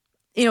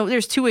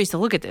 there's two ways to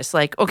look at this.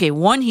 Like, okay,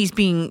 one, he's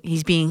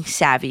being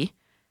savvy,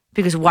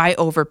 because why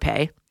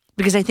overpay?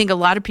 Because I think a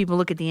lot of people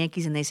look at the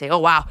Yankees and they say, oh,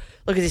 wow,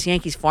 look at this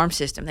Yankees farm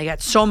system. They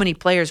got so many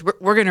players.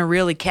 We're going to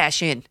really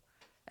cash in.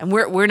 And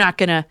we're not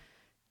going to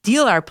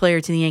deal our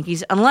player to the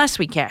Yankees unless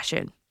we cash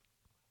in.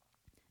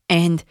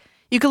 And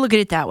you can look at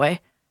it that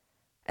way.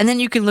 And then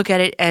you can look at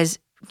it as,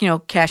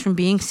 Cashman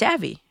being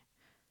savvy.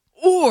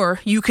 Or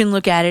you can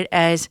look at it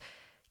as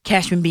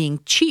Cashman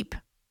being cheap.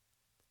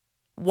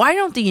 Why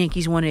don't the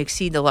Yankees want to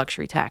exceed the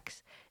luxury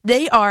tax?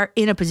 They are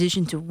in a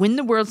position to win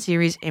the World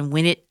Series and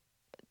win it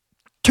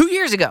 2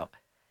 years ago.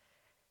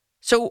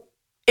 So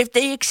if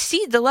they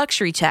exceed the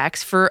luxury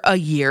tax for a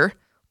year,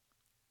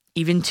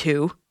 even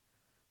two,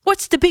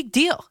 what's the big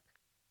deal?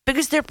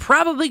 Because they're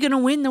probably going to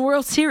win the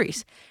World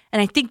Series.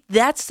 And I think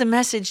that's the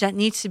message that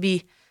needs to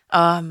be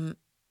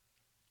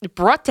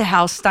brought to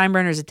Hal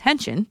Steinbrenner's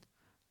attention.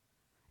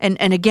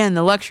 And again,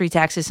 the luxury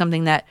tax is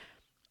something that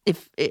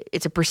if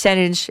it's a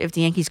percentage, if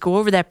the Yankees go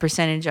over that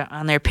percentage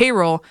on their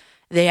payroll,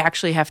 they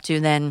actually have to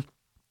then,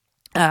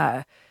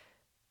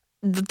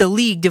 the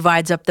league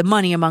divides up the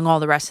money among all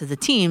the rest of the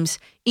teams,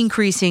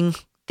 increasing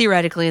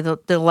theoretically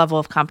the level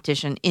of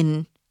competition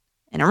in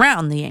and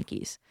around the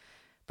Yankees.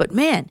 But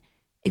man,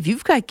 if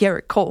you've got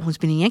Garrett Cole, who's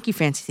been a Yankee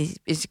fan since he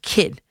was a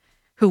kid,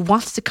 who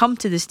wants to come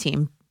to this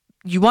team,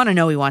 you want to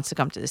know he wants to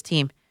come to this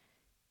team.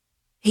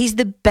 He's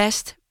the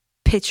best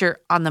pitcher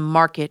on the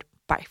market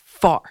by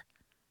far.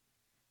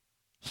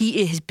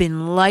 He has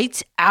been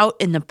lights out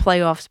in the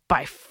playoffs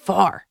by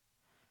far.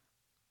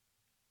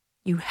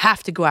 You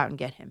have to go out and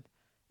get him.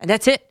 And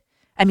that's it.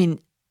 I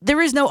mean,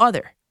 there is no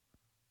other.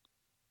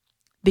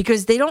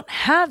 Because they don't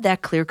have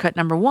that clear-cut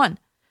number one.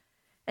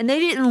 And they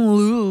didn't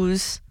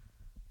lose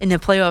in the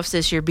playoffs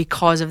this year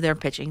because of their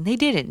pitching. They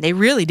didn't. They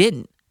really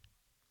didn't.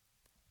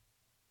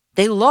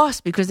 They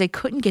lost because they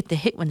couldn't get the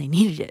hit when they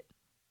needed it.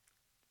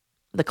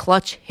 The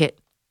clutch hit.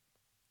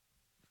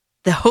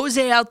 The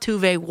Jose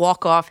Altuve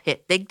walk-off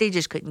hit. They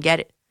just couldn't get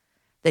it.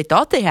 They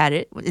thought they had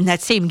it in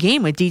that same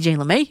game with DJ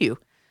LeMahieu.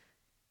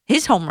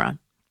 His home run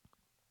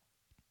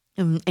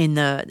in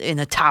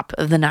the top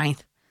of the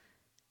ninth.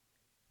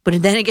 But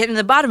then again, in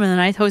the bottom of the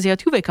ninth, Jose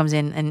Altuve comes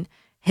in and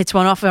hits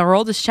one off of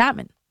Aroldis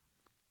Chapman.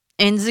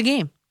 Ends the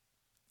game.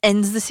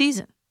 Ends the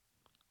season.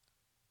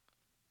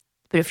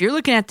 But if you're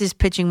looking at this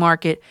pitching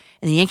market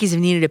and the Yankees have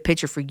needed a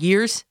pitcher for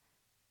years,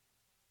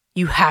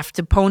 you have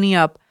to pony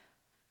up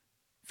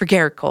for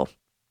Garrett Cole.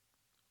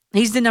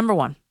 He's the number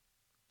one.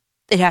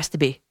 It has to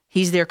be.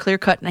 He's their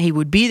clear-cut. He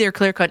would be their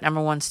clear-cut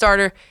number one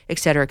starter, et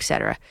cetera, et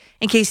cetera.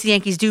 In case the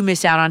Yankees do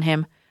miss out on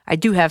him, I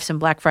do have some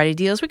Black Friday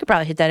deals. We could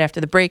probably hit that after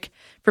the break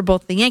for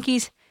both the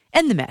Yankees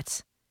and the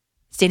Mets.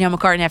 It's Danielle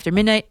McCartan after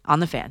midnight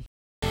on The Fan.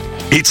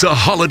 It's a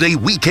holiday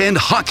weekend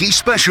hockey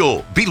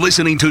special. Be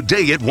listening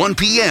today at 1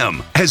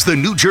 p.m. as the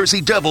New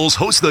Jersey Devils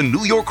host the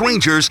New York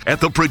Rangers at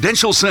the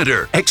Prudential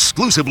Center,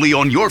 exclusively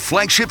on your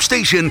flagship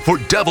station for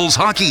Devils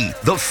hockey.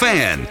 The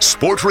Fan,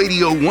 Sports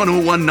Radio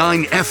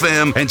 1019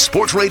 FM and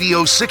Sports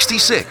Radio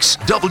 66,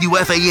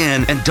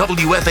 WFAN and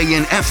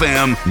WFAN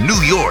FM,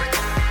 New York.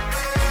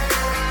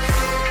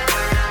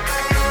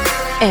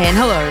 And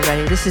hello,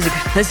 everybody. This is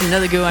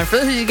another good one. For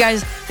those of you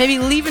guys maybe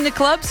leaving the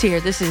clubs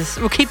here,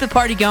 we'll keep the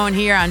party going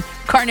here on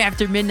Carton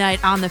After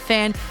Midnight on The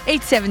Fan,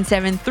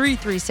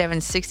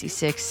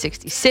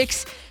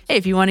 877-337-6666. Hey,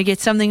 if you want to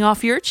get something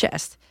off your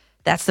chest,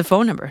 that's the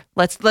phone number.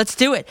 Let's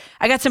do it.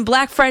 I got some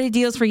Black Friday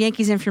deals for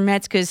Yankees and for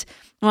Mets because,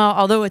 well,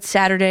 although it's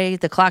Saturday,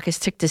 the clock has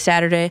ticked to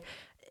Saturday,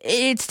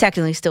 it's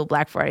technically still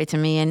Black Friday to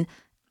me. And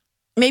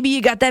maybe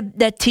you got that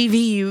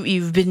TV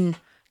you've been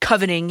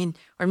coveting,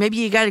 or maybe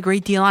you got a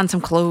great deal on some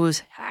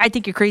clothes. I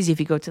think you're crazy if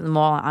you go to the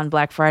mall on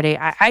Black Friday.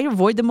 I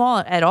avoid the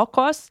mall at all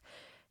costs,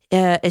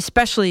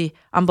 especially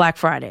on Black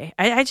Friday.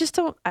 I just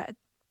don't.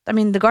 I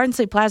mean, the Garden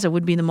State Plaza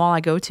would be the mall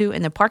I go to,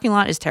 and the parking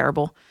lot is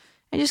terrible.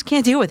 I just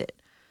can't deal with it.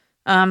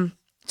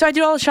 So I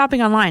do all the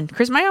shopping online.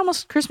 My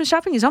Christmas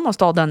shopping is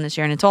almost all done this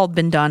year, and it's all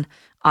been done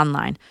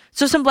online.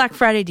 So some Black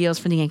Friday deals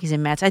for the Yankees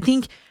and Mets. I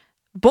think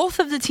both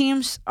of the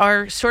teams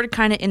are sort of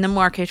kind of in the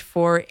market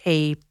for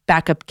a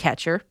backup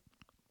catcher.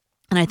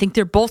 And I think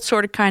they're both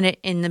sort of kind of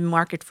in the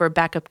market for a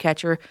backup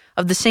catcher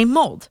of the same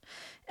mold.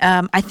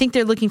 I think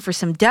they're looking for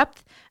some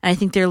depth, and I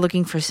think they're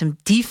looking for some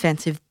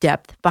defensive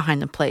depth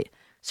behind the plate.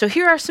 So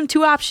here are some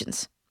two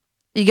options.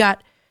 You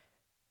got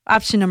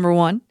option number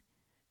one,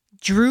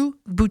 Drew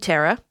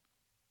Butera.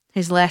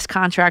 His last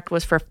contract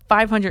was for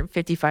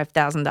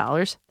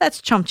 $555,000.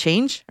 That's chump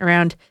change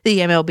around the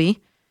MLB.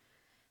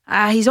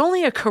 He's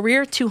only a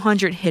career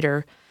 200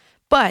 hitter,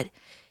 but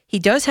he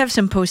does have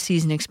some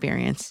postseason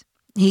experience.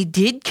 He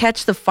did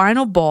catch the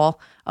final ball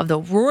of the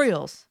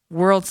Royals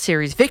World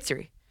Series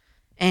victory,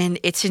 and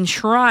it's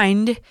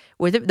enshrined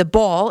with the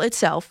ball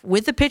itself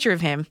with a picture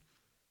of him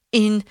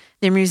in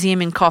the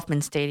museum in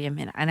Kauffman Stadium,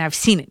 and I've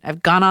seen it.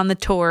 I've gone on the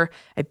tour.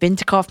 I've been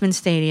to Kauffman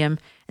Stadium,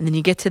 and then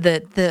you get to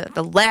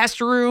the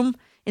last room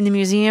in the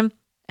museum,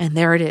 and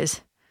there it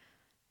is.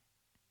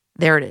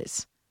 There it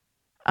is.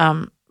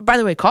 By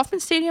the way,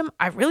 Kauffman Stadium,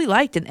 I really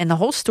liked it, and the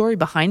whole story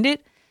behind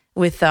it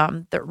with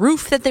the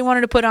roof that they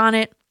wanted to put on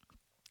it.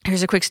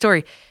 Here's a quick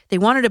story. They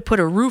wanted to put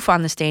a roof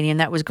on the stadium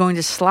that was going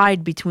to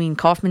slide between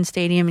Kauffman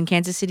Stadium in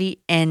Kansas City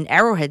and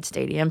Arrowhead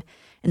Stadium,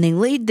 and they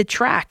laid the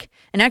track.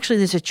 And actually,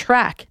 there's a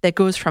track that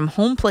goes from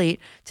home plate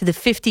to the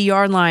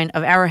 50-yard line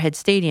of Arrowhead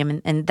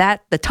Stadium, and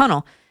that the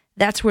tunnel,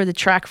 that's where the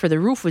track for the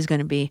roof was going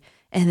to be.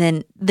 And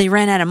then they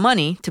ran out of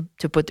money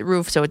to put the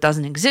roof, so it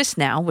doesn't exist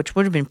now, which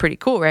would have been pretty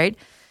cool, right?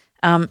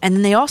 And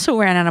then they also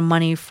ran out of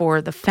money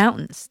for the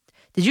fountains.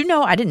 Did you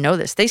know? I didn't know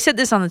this. They said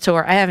this on the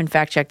tour. I haven't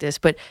fact-checked this,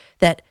 but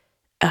that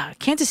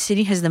Kansas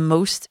City has the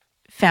most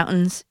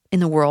fountains in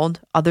the world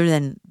other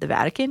than the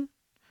Vatican.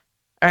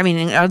 I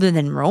mean, other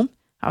than Rome.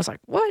 I was like,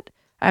 what?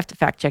 I have to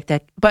fact-check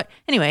that. But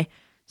anyway,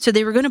 so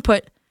they were going to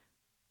put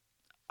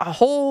a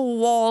whole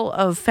wall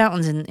of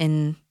fountains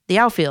in the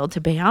outfield to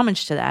pay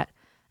homage to that.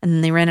 And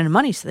then they ran out of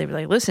money. So they were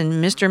like,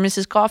 listen, Mr. and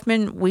Mrs.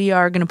 Kauffman, we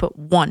are going to put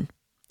one.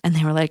 And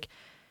they were like,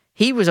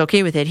 he was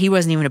okay with it. He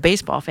wasn't even a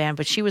baseball fan,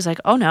 but she was like,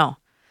 oh no.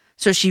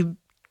 So she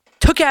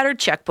took out her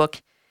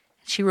checkbook.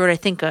 She wrote, I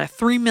think, a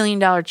 $3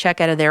 million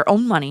check out of their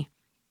own money.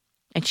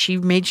 And she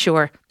made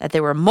sure that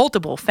there were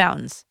multiple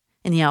fountains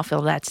in the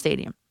outfield of that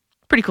stadium.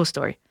 Pretty cool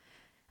story.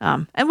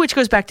 And which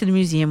goes back to the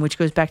museum, which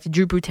goes back to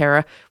Drew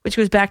Butera, which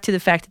goes back to the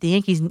fact that the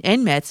Yankees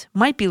and Mets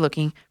might be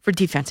looking for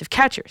defensive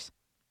catchers.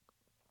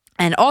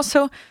 And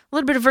also a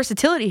little bit of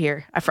versatility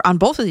here on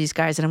both of these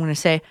guys. And I'm going to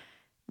say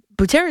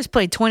Butera's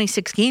played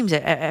 26 games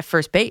at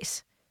first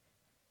base.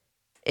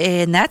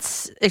 And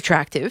that's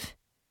attractive.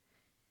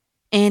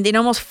 And in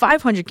almost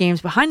 500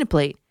 games behind the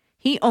plate,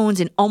 he owns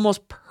an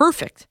almost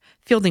perfect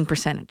fielding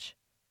percentage,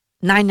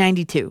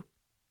 .992.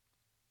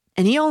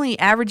 And he only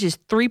averages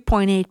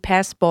 3.8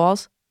 pass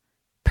balls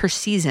per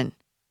season.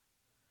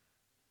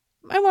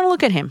 I want to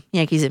look at him,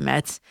 Yankees and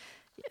Mets.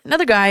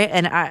 Another guy,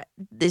 and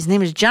his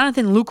name is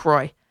Jonathan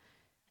Lucroy.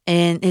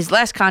 And his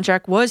last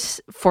contract was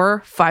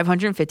for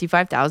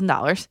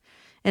 $555,000.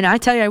 And I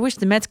tell you, I wish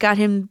the Mets got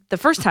him the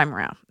first time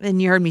around.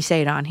 And you heard me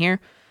say it on here.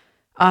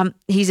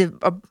 He's a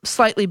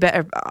slightly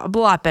better, a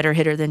lot better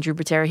hitter than Drew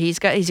Butera. He's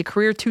a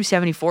career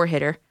 274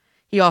 hitter.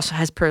 He also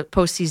has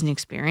postseason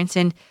experience,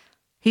 and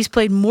he's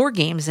played more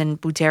games than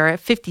Butera,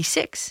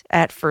 56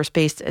 at first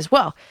base as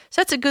well. So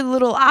that's a good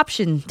little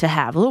option to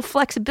have, a little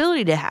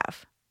flexibility to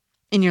have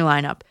in your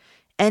lineup.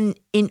 And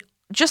in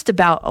just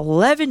about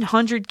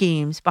 1,100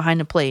 games behind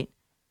the plate,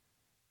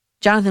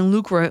 Jonathan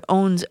Lucroy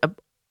owns a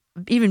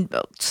even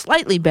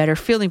slightly better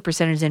fielding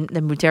percentage than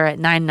Butera at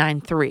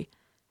 .993.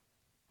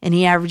 And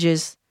he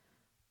averages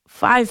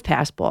 5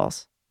 pass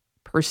balls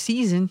per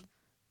season.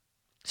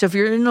 So if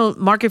you're in the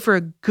market for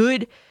a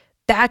good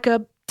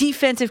backup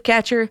defensive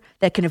catcher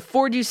that can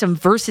afford you some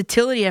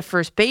versatility at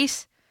first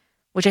base,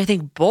 which I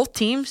think both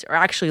teams are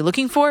actually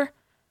looking for,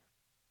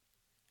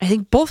 I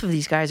think both of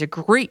these guys are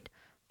great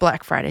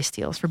Black Friday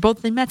steals for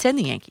both the Mets and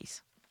the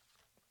Yankees.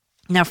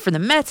 Now for the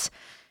Mets,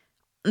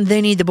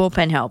 they need the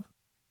bullpen help.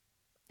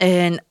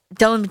 And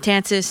Dellin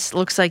Betances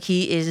looks like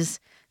he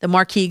is the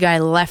marquee guy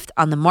left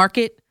on the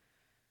market.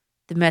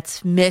 The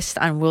Mets missed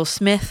on Will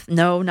Smith.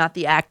 No, not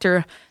the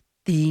actor,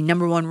 the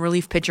number one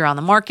relief pitcher on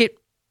the market.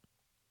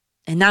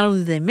 And not only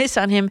did they miss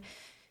on him,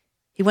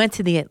 he went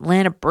to the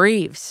Atlanta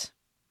Braves,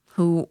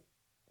 who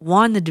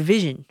won the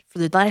division for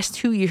the last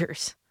 2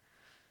 years.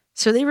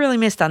 So they really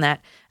missed on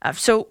that.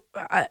 So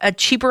a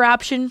cheaper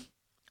option,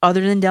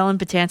 other than Dellin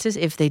Betances,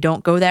 if they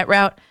don't go that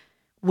route,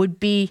 would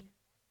be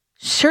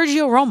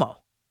Sergio Romo.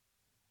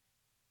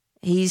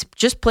 He's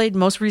just played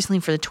most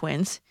recently for the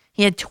Twins.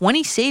 He had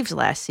 20 saves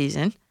last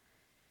season.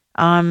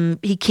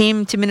 He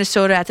came to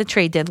Minnesota at the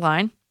trade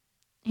deadline.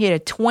 He had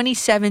a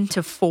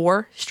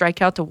 27-4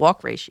 strikeout to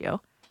walk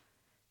ratio,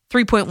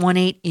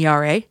 3.18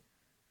 ERA.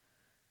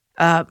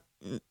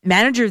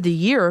 Manager of the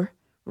year,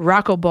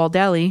 Rocco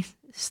Baldelli,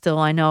 still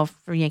I know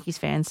for Yankees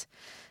fans,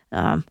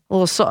 a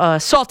little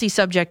salty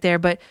subject there,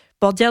 but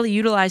Baldelli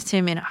utilized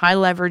him in high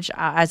leverage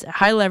as a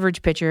high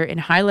leverage pitcher in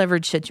high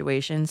leverage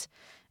situations,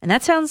 and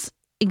that sounds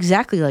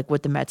exactly like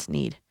what the Mets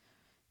need.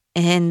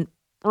 And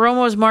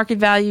Romo's market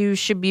value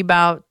should be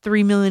about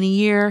 $3 million a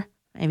year,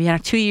 maybe on a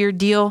 2-year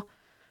deal.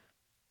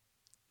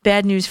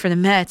 Bad news for the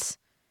Mets.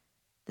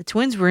 The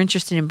Twins were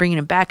interested in bringing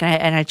him back,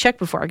 and I checked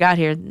before I got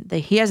here.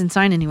 He hasn't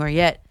signed anywhere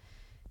yet,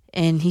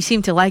 and he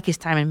seemed to like his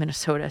time in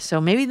Minnesota.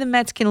 So maybe the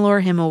Mets can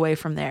lure him away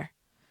from there.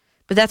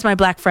 But that's my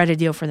Black Friday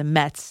deal for the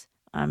Mets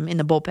in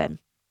the bullpen.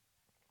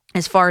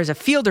 As far as a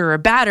fielder or a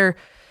batter,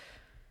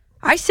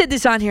 I said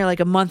this on here like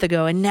a month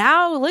ago, and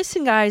now,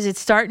 listen, guys, it's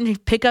starting to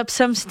pick up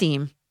some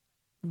steam.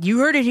 You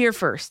heard it here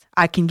first.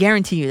 I can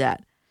guarantee you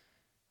that.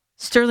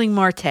 Sterling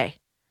Marte.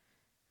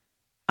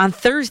 On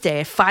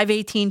Thursday at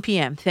 5:18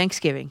 p.m.,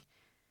 Thanksgiving,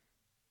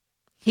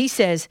 he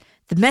says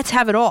the Mets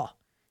have it all.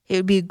 It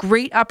would be a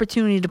great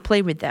opportunity to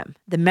play with them.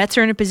 The Mets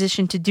are in a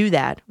position to do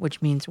that, which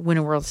means win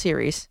a World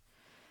Series.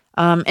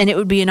 And it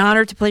would be an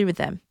honor to play with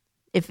them.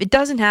 If it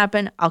doesn't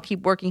happen, I'll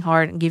keep working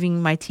hard and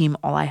giving my team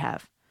all I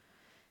have.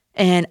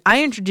 And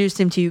I introduced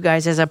him to you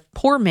guys as a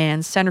poor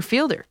man's center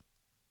fielder.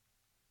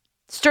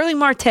 Sterling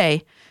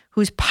Marte,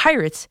 whose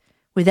Pirates,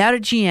 without a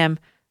GM,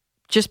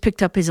 just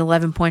picked up his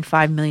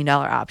 $11.5 million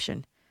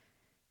option.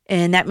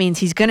 And that means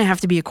he's going to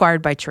have to be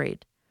acquired by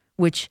trade,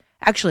 which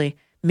actually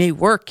may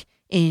work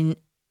in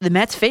the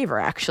Mets' favor,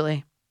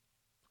 actually.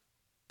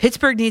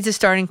 Pittsburgh needs a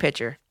starting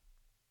pitcher.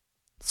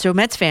 So,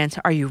 Mets fans,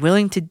 are you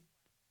willing to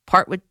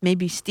part with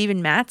maybe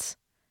Steven Matz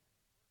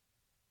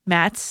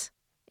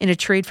in a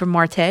trade for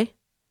Marte?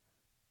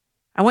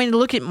 I want you to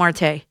look at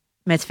Marte,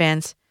 Mets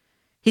fans.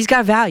 He's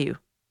got value.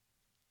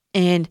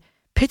 And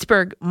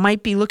Pittsburgh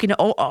might be looking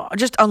to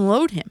just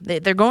unload him.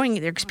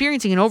 They're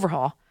experiencing an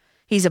overhaul.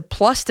 He's a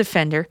plus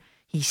defender.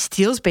 He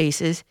steals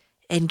bases.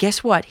 And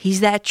guess what?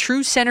 He's that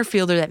true center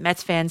fielder that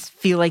Mets fans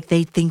feel like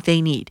they think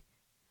they need.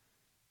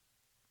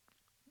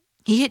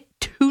 He hit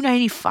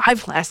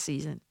 .295 last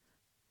season.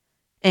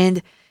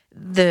 And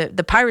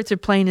the Pirates are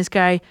playing this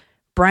guy,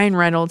 Brian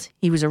Reynolds.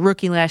 He was a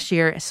rookie last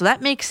year. So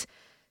that makes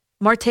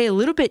Marte a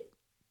little bit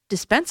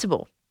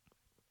dispensable.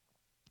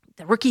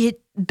 The rookie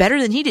hit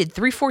better than he did,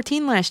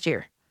 .314 last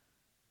year.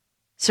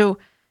 So,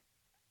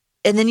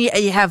 and then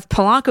you have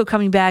Polanco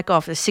coming back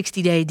off a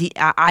 60-day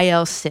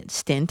IL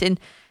stint. And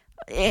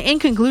in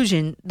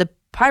conclusion, the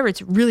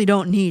Pirates really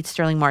don't need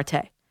Sterling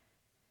Marte.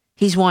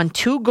 He's won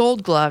 2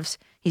 Gold Gloves.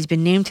 He's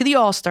been named to the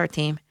All-Star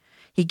team.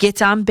 He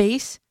gets on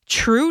base,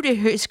 true to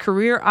his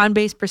career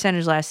on-base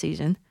percentage last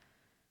season.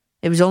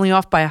 It was only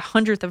off by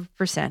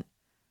 0.1%,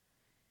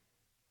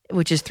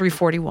 which is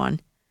 .341.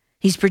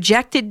 He's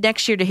projected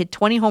next year to hit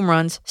 20 home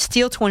runs,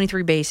 steal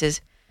 23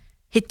 bases,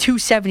 hit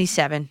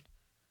 .277.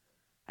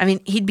 I mean,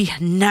 he'd be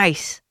a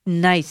nice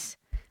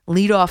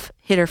leadoff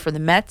hitter for the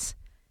Mets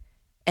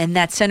and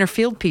that center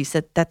field piece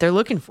that they're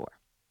looking for.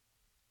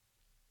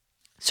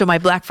 So my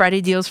Black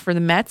Friday deals for the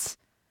Mets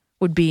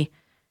would be,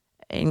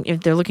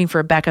 if they're looking for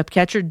a backup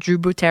catcher, Drew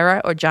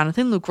Butera or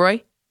Jonathan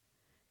Lucroy.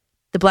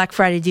 The Black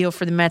Friday deal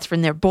for the Mets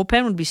from their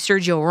bullpen would be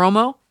Sergio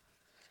Romo.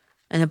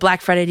 And the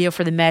Black Friday deal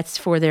for the Mets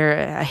for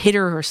their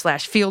hitter or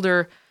slash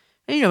fielder,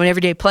 an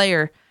everyday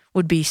player,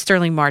 would be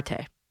Sterling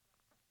Marte.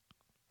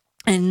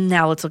 And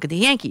now let's look at the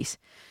Yankees.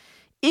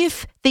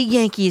 If the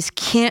Yankees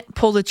can't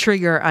pull the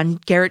trigger on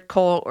Garrett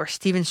Cole or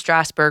Steven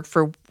Strasburg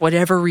for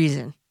whatever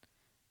reason,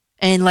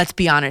 and let's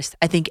be honest,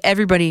 I think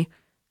everybody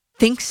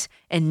thinks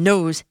and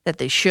knows that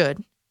they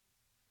should,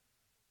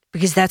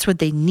 because that's what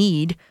they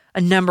need,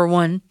 a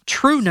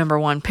true number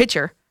one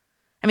pitcher.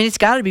 I mean, it's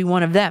got to be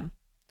one of them.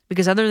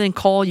 Because other than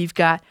Cole, you've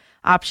got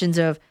options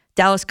of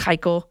Dallas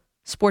Keuchel,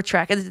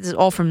 SportTrack. This is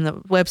all from the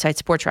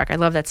website SportTrack. I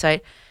love that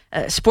site.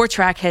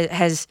 SportTrack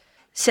has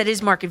set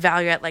his market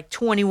value at like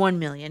 $21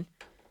 million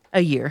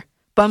a year.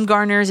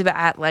 Bumgarner is about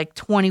at like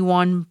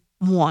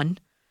 $21.1.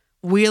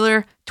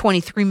 Wheeler,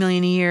 $23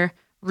 million a year.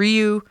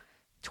 Ryu,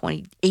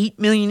 $28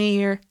 million a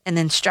year. And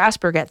then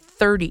Strasburg at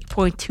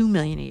 $30.2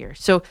 million a year.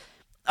 So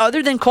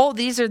other than Cole,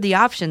 these are the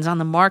options on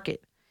the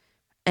market.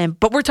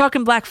 But we're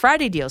talking Black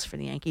Friday deals for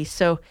the Yankees.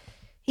 So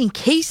in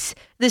case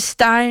the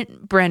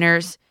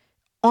Steinbrenners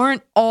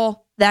aren't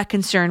all that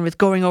concerned with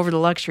going over the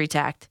luxury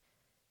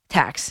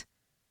tax,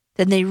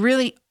 then they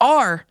really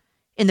are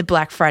in the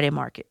Black Friday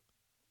market.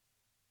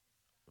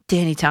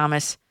 Danny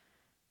Thomas.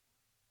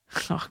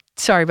 Oh,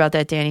 sorry about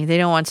that, Danny. They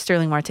don't want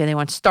Sterling Marte. They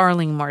want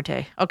Starling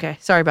Marte. Okay,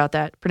 sorry about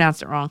that.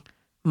 Pronounced it wrong.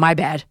 My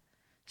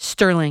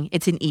Sterling.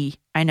 It's an E.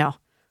 I know.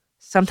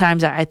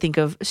 Sometimes I think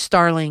of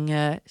Starling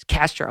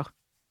Castro.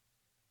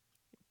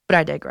 But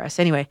I digress.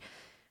 Anyway,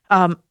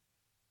 the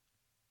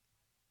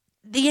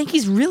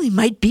Yankees really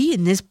might be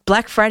in this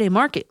Black Friday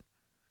market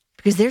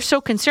because they're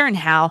so concerned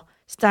how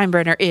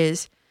Steinbrenner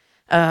is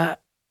going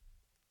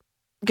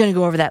to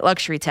go over that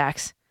luxury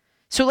tax.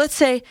 So let's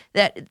say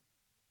that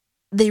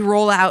they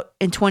roll out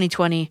in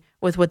 2020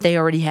 with what they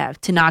already have.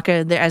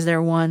 Tanaka as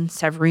their 1,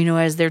 Severino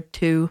as their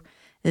 2.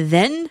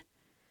 Then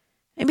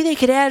maybe they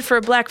could add for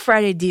a Black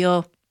Friday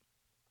deal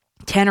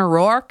Tanner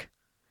Roark.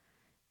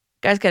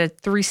 Guy's got a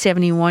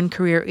 3.71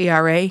 career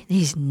ERA.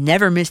 He's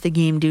never missed a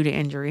game due to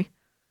injury.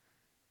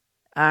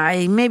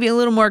 Maybe a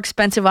little more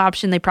expensive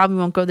option. They probably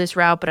won't go this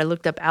route, but I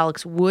looked up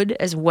Alex Wood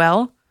as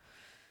well.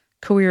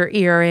 Career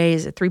ERA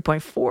is at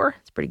 3.4.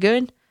 It's pretty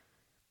good.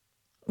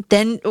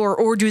 Then,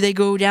 or do they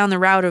go down the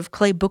route of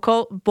Clay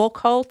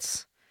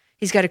Buchholz?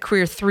 He's got a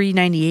career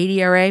 3.98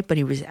 ERA, but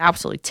he was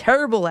absolutely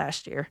terrible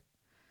last year.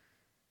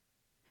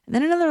 And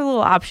then another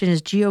little option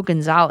is Gio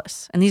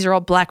Gonzalez. And these are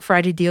all Black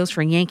Friday deals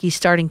for Yankees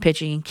starting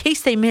pitching in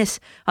case they miss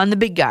on the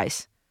big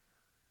guys.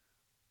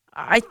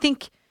 I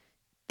think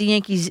the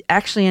Yankees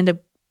actually end up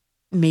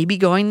maybe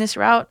going this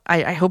route.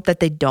 I hope that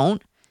they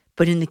don't.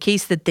 But in the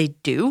case that they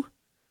do,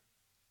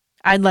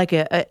 I'd like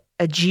a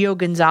Gio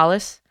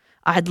Gonzalez.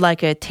 I'd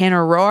like a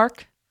Tanner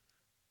Roark,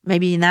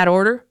 maybe in that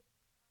order.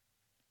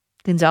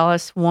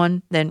 Gonzalez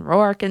 1, then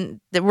Roark. And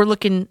we're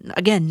looking,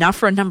 again, not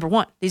for a number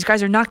 1. These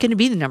guys are not going to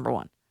be the number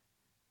 1.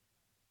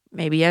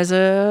 Maybe as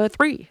a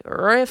 3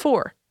 or a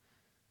 4.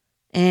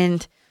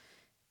 And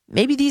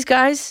maybe these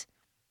guys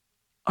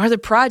are the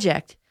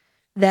project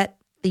that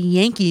the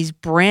Yankees'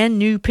 brand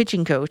new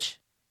pitching coach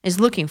is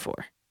looking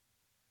for.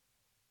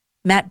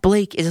 Matt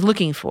Blake is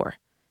looking for.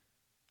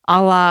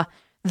 A la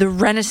the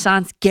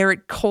Renaissance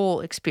Garrett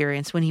Cole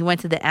experience when he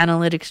went to the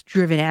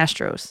analytics-driven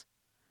Astros,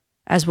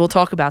 as we'll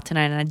talk about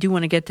tonight. And I do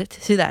want to get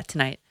to that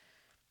tonight.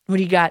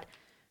 When you got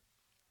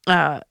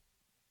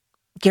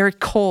Garrett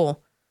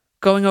Cole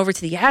going over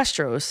to the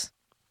Astros,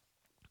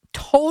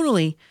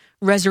 totally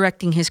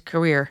resurrecting his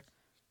career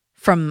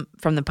from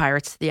the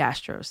Pirates to the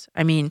Astros.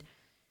 I mean,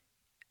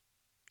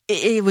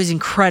 it was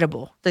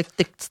incredible,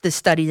 the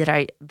study that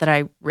I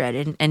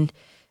read, and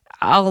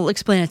I'll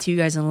explain it to you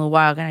guys in a little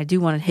while, and I do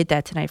want to hit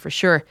that tonight for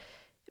sure.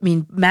 I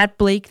mean, Matt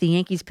Blake, the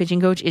Yankees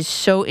pitching coach, is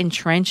so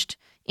entrenched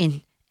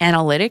in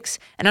analytics,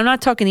 and I'm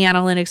not talking the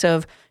analytics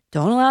of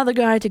don't allow the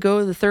guy to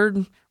go the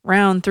third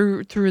round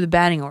through the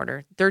batting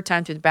order, third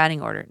time through the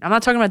batting order. I'm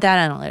not talking about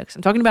that analytics.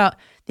 I'm talking about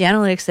the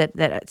analytics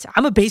that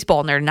I'm a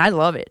baseball nerd and I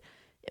love it.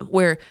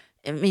 Where,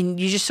 I mean,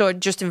 you just saw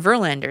Justin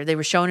Verlander. They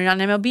were showing it on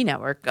MLB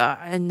Network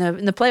in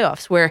the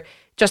playoffs, where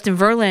Justin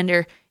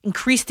Verlander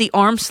increased the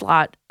arm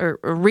slot or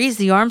raised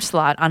the arm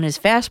slot on his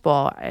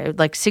fastball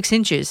like 6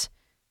 inches,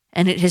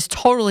 and it has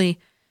totally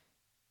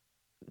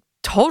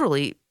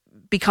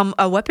become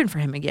a weapon for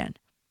him again.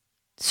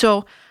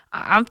 So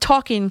I'm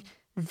talking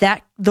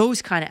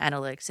those kind of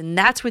analytics, and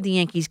that's what the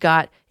Yankees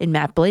got in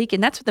Matt Blake,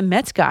 and that's what the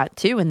Mets got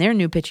too in their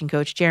new pitching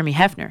coach, Jeremy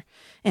Hefner.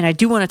 And I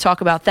do want to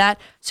talk about that.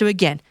 So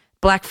again,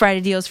 Black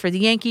Friday deals for the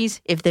Yankees.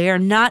 If they are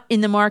not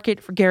in the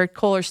market for Garrett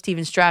Cole or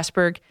Steven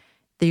Strasburg,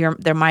 they're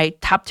my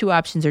top 2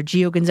 options are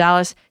Gio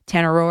Gonzalez,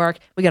 Tanner Roark.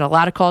 We got a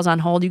lot of calls on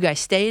hold. You guys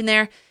stay in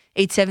there.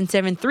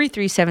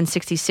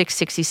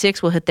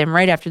 877-337-6666. We'll hit them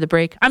right after the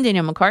break. I'm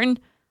Danielle McCartan.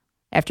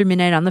 After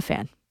midnight on the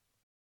Fan.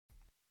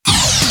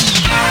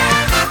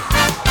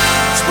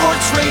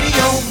 Sports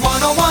Radio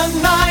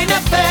 101.9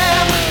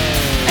 FM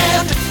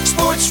and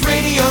Sports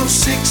Radio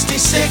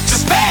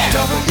 66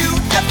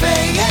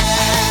 WFAN.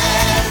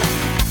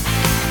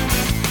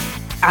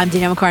 I'm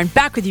Danielle McCartan,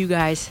 back with you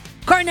guys.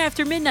 Carton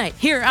After Midnight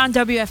here on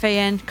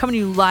WFAN, coming to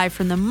you live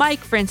from the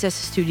Mike Francesa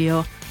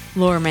studio,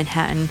 Lower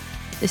Manhattan.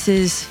 This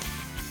is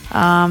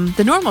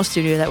the normal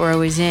studio that we're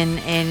always in,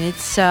 and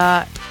it's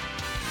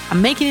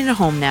I'm making it a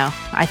home now,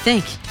 I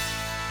think.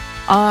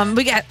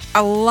 We got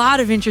a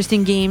lot of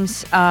interesting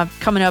games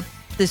coming up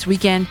this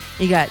weekend.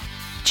 You got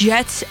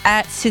Jets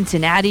at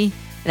Cincinnati.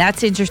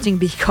 That's interesting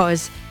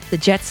because the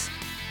Jets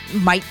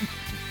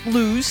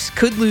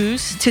could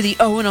lose to the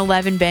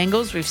 0-11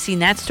 Bengals. We've seen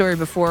that story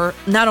before,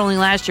 not only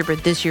last year,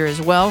 but this year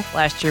as well.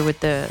 Last year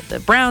with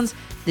the Browns,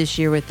 this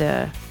year with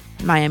the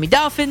Miami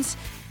Dolphins.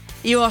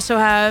 You also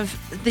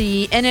have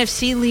the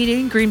NFC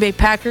leading Green Bay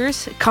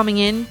Packers coming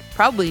in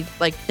probably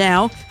like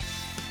now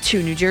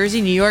to New Jersey,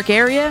 New York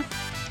area,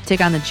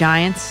 take on the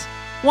Giants,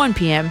 1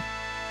 p.m.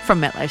 from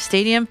MetLife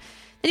Stadium.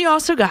 Then you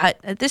also got,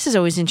 this is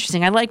always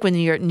interesting. I like when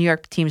New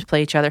York teams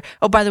play each other.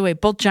 Oh, by the way,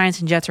 both Giants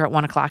and Jets are at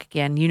 1 o'clock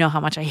again. You know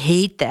how much I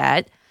hate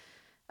that.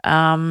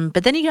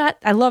 But then you got,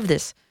 I love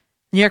this,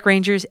 New York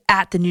Rangers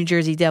at the New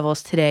Jersey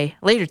Devils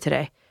later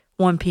today,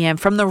 1 p.m.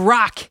 from The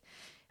Rock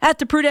at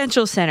the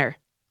Prudential Center.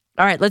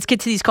 All right, let's get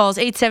to these calls.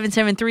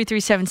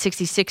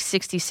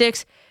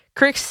 877-337-6666.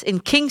 Chris in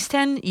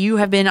Kingston, you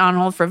have been on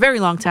hold for a very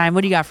long time.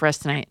 What do you got for us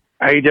tonight?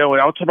 How you doing?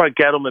 I'll talk about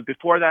Gettleman.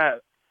 Before that,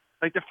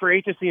 like the free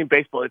agency in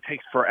baseball, it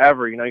takes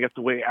forever. You know, you have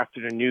to wait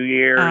after the new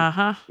year.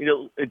 Uh-huh. You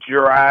know, it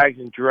drags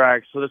and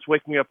drags. So let's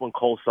wake me up when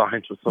Cole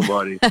signs with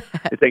somebody.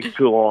 It takes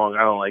too long.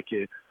 I don't like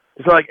it.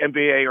 It's not like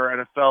NBA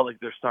or NFL, like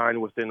they're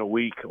signed within a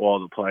week, all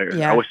the players.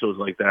 Yeah. I wish it was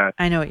like that.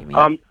 I know what you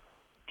mean.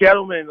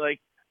 Gettleman, like,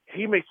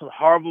 he made some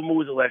horrible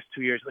moves the last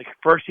 2 years. Like,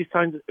 first he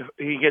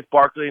gets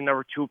Barkley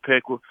number 2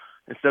 pick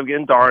instead of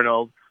getting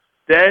Darnold.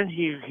 Then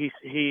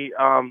he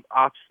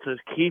opts to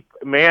keep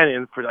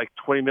Manning for like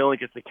 $20 million,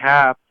 gets the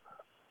cap,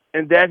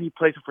 and then he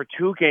plays it for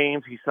 2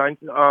 games. He signs.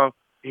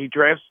 He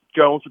drafts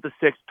Jones with the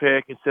 6th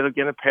pick instead of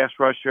getting a pass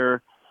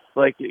rusher.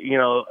 Like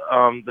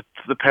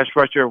the pass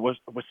rusher was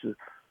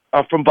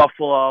from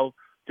Buffalo.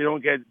 They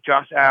don't get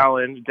Josh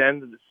Allen. Then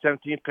the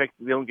 17th pick,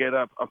 they don't get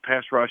a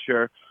pass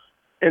rusher.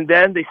 And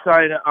then they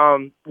sign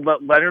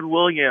Leonard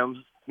Williams,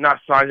 not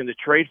signing the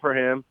trade for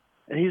him,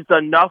 and he's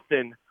done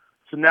nothing.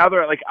 So now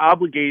they're like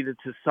obligated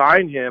to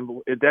sign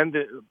him.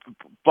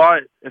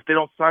 But if they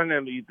don't sign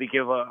him, they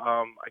give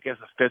a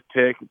 5th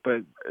pick,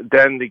 but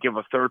then they give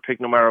a 3rd pick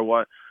no matter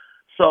what.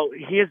 So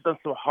he has done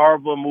some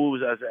horrible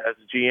moves as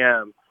a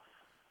GM,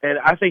 and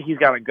I think he's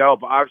got to go.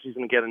 But obviously he's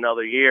going to get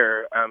another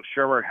year.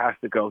 Shermer has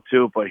to go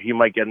too, but he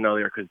might get another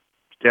year because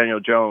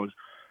Daniel Jones.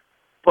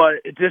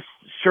 But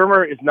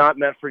Shermer is not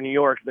meant for New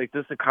York. Like,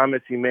 this is the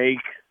comments he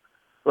makes.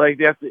 Like,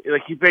 they have to,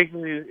 like, he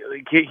basically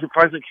he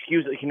finds an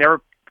excuse. Like, he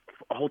never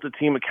holds the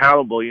team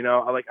accountable. You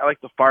know, I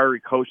like the fiery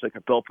coach like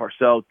a Bill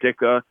Parcells,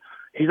 Ditka.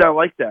 He's not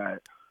like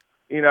that.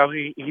 You know,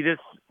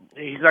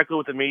 he's not good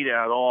with the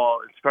media at all.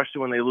 Especially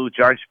when they lose.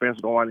 Giants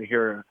fans don't want to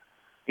hear,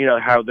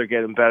 how they're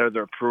getting better,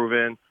 they're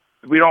improving.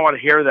 We don't want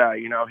to hear that.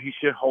 He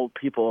should hold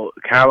people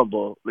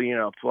accountable. But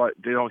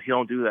he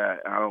don't do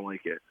that. I don't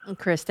like it.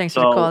 Chris, thanks for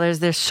the call.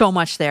 There's so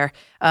much there.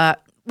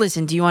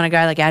 Listen, do you want a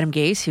guy like Adam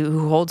Gase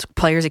who holds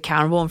players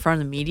accountable in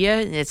front of the media?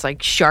 It's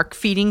like shark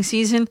feeding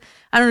season.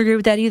 I don't agree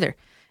with that either.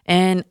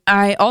 And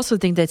I also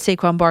think that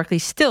Saquon Barkley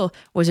still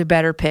was a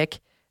better pick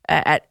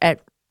at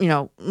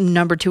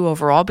number 2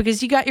 overall,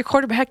 because you got your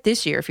quarterback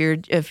this year. If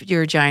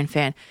you're a Giant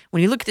fan,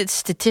 when you look at the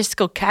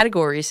statistical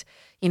categories,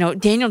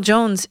 Daniel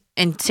Jones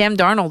and Sam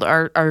Darnold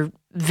are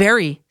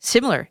very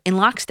similar in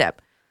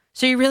lockstep.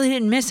 So you really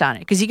didn't miss on it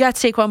because you got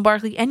Saquon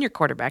Barkley and your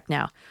quarterback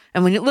now.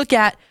 And when you look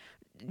at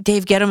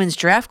Dave Gettleman's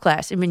draft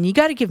class, I mean, you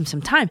got to give him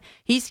some time.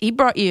 He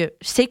brought you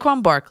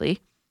Saquon Barkley.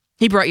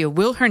 He brought you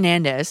Will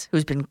Hernandez,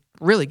 who's been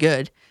really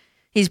good.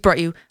 He's brought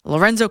you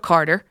Lorenzo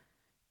Carter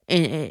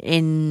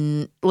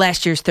in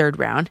last year's 3rd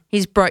round.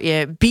 He's brought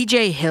you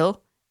B.J.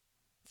 Hill,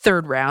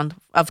 3rd round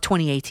of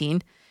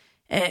 2018.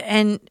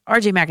 And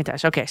R.J.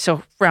 McIntosh. Okay,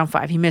 so round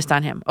 5, he missed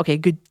on him. Okay,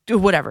 good,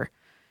 whatever.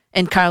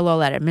 And Kyle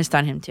Lauletta missed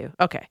on him too.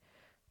 Okay.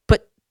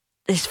 But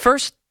his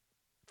first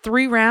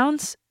 3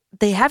 rounds,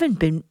 they haven't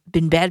been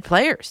bad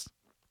players.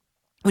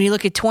 When you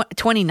look at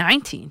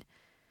 2019,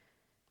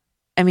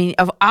 I mean,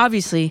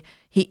 obviously,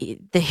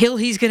 the hill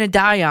he's going to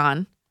die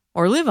on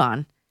or live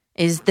on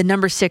is the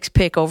number 6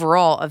 pick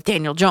overall of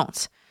Daniel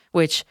Jones,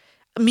 which,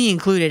 me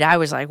included, I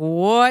was like,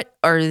 what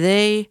are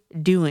they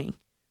doing?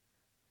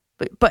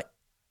 But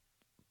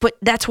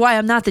that's why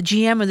I'm not the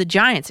GM of the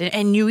Giants,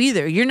 and you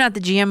either. You're not the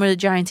GM of the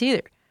Giants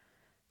either.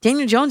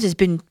 Daniel Jones has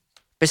been,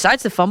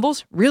 besides the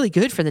fumbles, really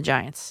good for the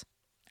Giants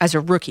as a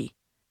rookie.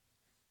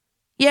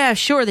 Yeah,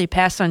 sure, they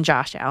passed on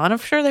Josh Allen. I'm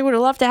sure they would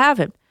have loved to have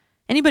him.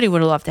 Anybody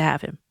would have loved to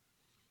have him.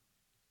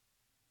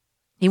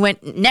 He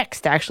went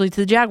next, actually,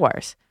 to the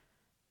Jaguars.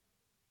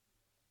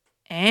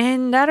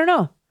 And I don't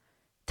know.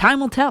 Time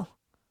will tell.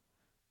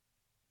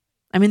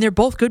 I mean, they're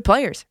both good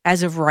players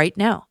as of right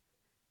now.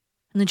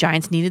 And the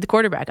Giants needed the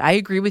quarterback. I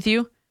agree with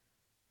you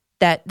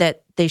that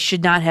they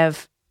should not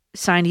have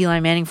signed Eli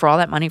Manning for all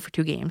that money for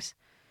 2 games.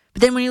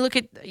 But then when you look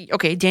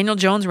at, Daniel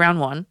Jones, round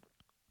 1.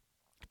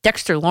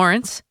 Dexter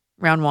Lawrence,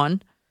 round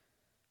 1.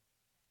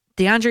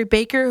 DeAndre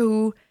Baker,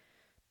 who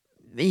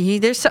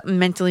there's something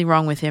mentally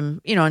wrong with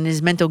him, in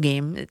his mental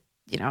game.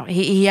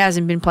 He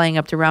hasn't been playing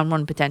up to round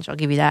 1 potential. I'll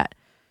give you that.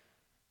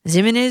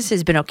 Zimenez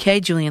has been okay.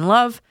 Julian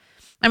Love.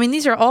 I mean,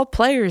 these are all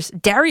players.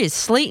 Darius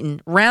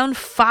Slayton, round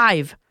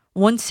 5,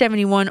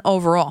 171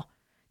 overall.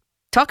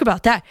 Talk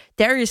about that.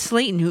 Darius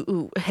Slayton,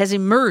 who has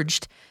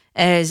emerged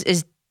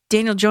as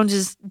Daniel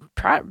Jones's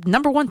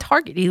number 1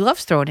 target. He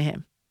loves throwing to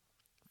him.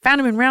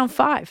 Found him in round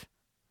 5.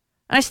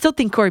 And I still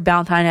think Corey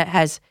Ballantyne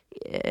has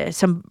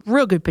some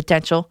real good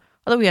potential,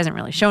 although he hasn't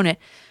really shown it.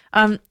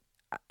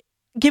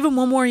 Give him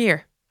one more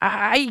year.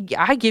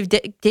 I give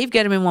Dave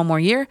Gettleman one more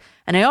year,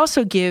 and I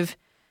also give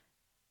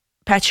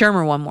Pat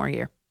Shurmur one more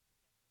year.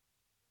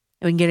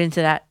 We can get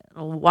into that in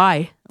a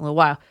little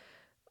while.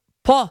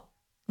 Paul,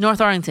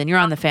 North Arlington, you're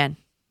on the fan.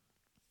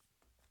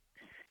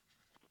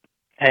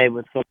 Hey,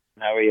 what's going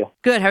on? How are you?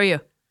 Good, how are you?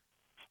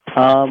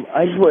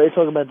 I just wanted to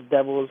talk about the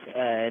Devils,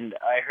 and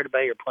I heard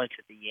about your points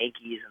with the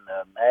Yankees and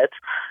the Mets.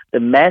 The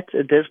Mets,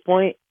 at this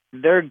point,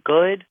 they're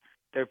good.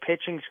 Their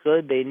pitching's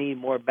good. They need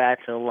more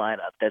bats in the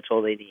lineup. That's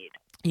all they need.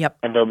 Yep.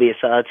 And they'll be a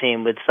solid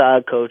team with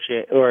solid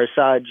coaching, or a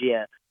solid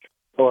GM,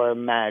 or a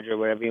manager,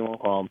 whatever you want to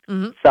call them.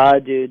 Mm-hmm.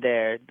 Solid dude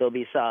there. They'll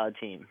be a solid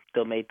team.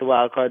 They'll make the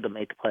wild card. They'll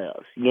make the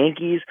playoffs.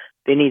 Yankees,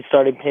 they need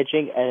starting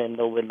pitching, and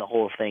they'll win the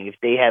whole thing. If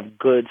they have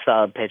good,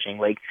 solid pitching,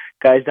 like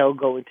guys that will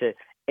go into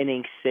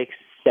inning 6,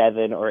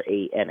 7, or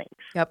 8 innings.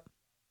 Yep.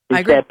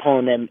 Instead of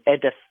pulling them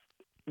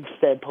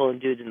instead of pulling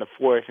dudes in the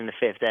 4th and the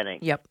 5th inning.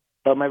 Yep.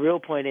 But my real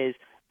point is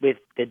with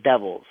the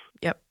Devils.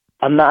 Yep.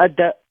 I'm not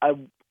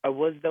I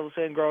was a Devils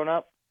fan growing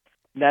up.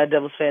 Not a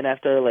Devils fan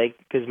after,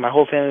 because my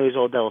whole family was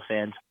all Devils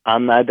fans.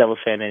 I'm not a Devils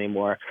fan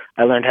anymore.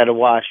 I learned how to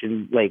watch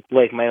and like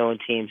my own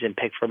teams and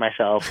pick for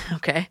myself.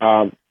 Okay.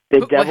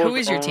 Devils who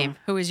is your own- team?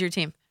 Who is your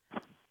team?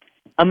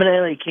 I'm an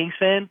LA Kings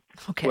fan.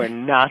 Okay. We're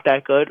not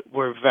that good.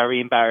 We're very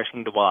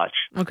embarrassing to watch.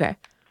 Okay.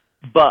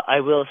 But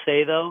I will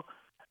say, though,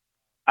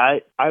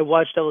 I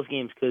watch Devils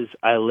games because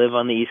I live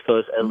on the East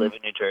Coast. I live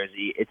in New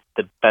Jersey. It's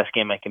the best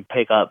game I can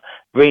pick up.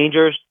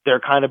 Rangers,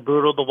 they're kind of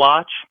brutal to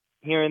watch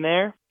here and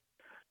there.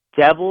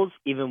 Devils,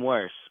 even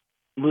worse.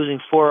 Losing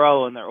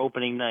 4-0 on their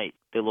opening night.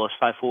 They lost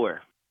 5-4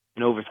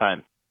 in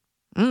overtime.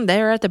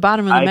 They're at the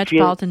bottom of the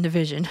Metropolitan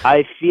Division.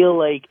 I feel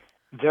like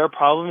their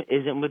problem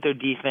isn't with their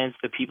defense,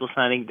 the people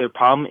signing. Their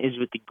problem is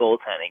with the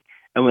goaltending.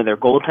 And when their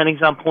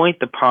goaltending's on point,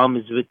 the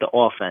problem is with the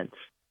offense.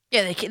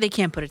 Yeah, they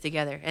can't put it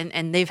together.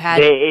 And they've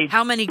had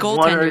how many goaltenders?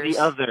 One or the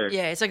other.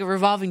 Yeah, it's like a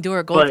revolving door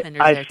of goaltenders.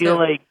 But I feel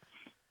like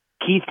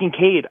Keith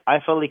Kincaid, I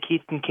felt like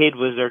Keith Kincaid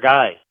was their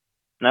guy.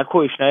 Not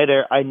Corey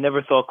Schneider. I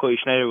never thought Corey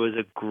Schneider was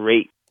a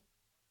great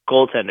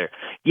goaltender.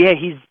 Yeah,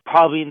 he's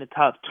probably in the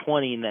top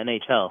 20 in the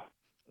NHL.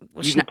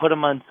 You can put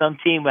him on some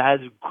team that has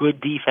good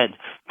defense.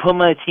 Put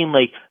him on a team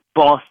like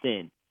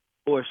Boston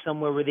or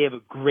somewhere where they have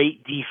a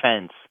great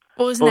defense.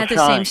 Well, isn't that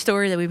the same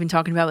story that we've been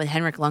talking about with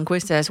Henrik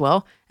Lundqvist as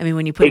well? I mean,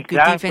 when you put good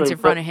defense in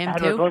front of him,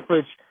 Henrik too.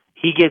 Lundqvist,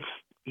 he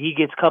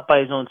gets cut by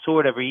his own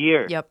sword every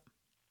year. Yep.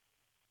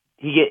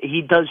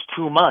 He does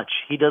too much.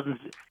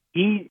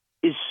 He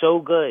is so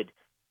good.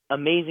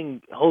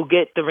 Amazing. He'll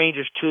get the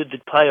Rangers to the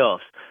playoffs,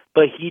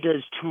 but he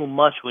does too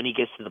much when he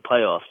gets to the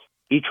playoffs.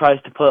 He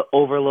tries to put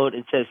overload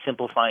instead of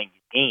simplifying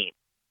the game.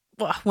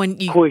 Well,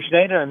 Corey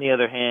Schneider, on the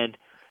other hand,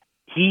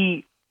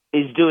 he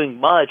is doing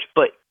much,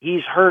 but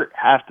he's hurt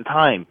half the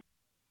time.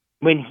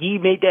 When he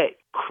made that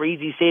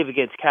crazy save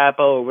against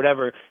Capo or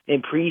whatever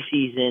in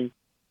preseason,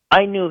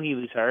 I knew he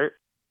was hurt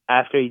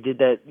after he did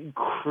that,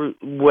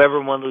 whoever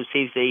one of those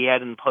saves that he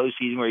had in the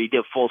postseason where he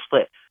did full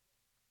split.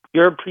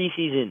 You're in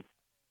preseason.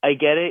 I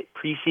get it.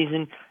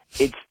 Preseason,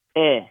 it's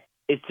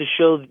It's to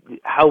show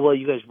how well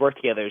you guys work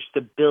together. It's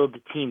to build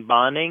the team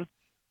bonding.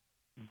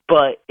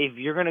 But if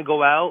you're going to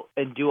go out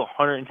and do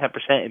 110%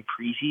 in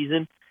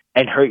preseason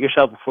and hurt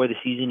yourself before the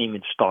season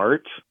even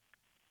starts,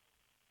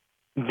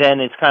 then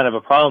it's kind of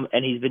a problem.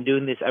 And he's been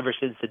doing this ever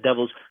since the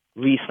Devils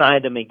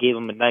re-signed him and gave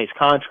him a nice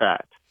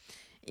contract.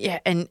 Yeah,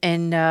 and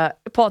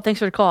Paul, thanks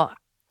for the call.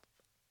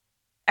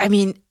 I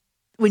mean,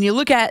 when you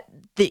look at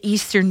the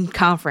Eastern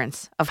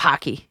Conference of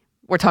hockey,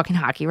 we're talking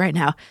hockey right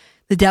now,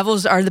 the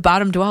Devils are the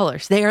bottom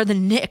dwellers. They are the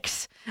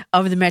Knicks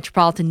of the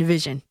Metropolitan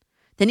Division.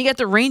 Then you got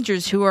the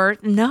Rangers, who are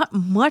not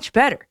much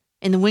better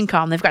in the win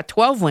column. They've got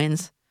 12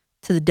 wins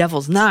to the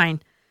Devils'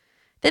 9.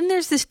 Then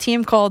there's this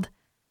team called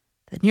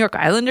the New York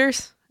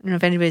Islanders. I don't know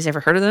if anybody's ever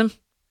heard of them.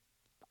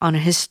 On a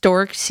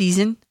historic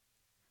season,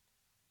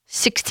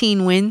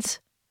 16 wins,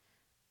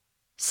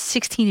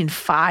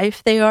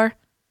 16-5 they are.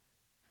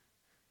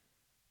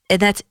 And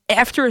that's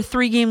after a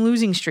 3-game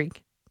losing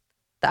streak.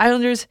 The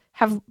Islanders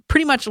have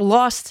pretty much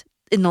lost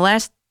in the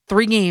last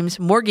 3 games,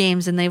 more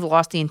games than they've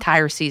lost the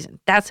entire season.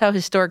 That's how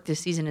historic this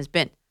season has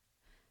been.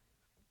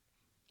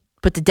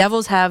 But the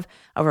Devils have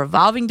a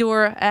revolving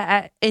door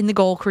in the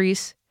goal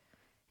crease.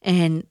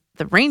 And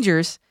the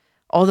Rangers,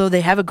 although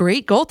they have a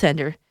great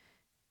goaltender,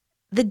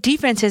 the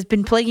defense has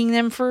been plaguing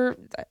them for,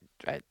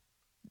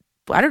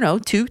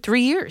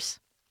 2-3 years.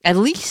 At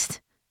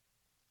least.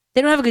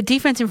 They don't have a good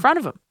defense in front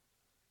of them.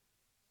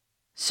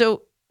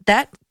 So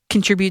that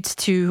contributes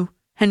to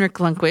Henrik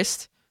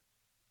Lundqvist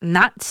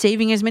not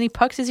saving as many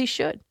pucks as he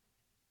should.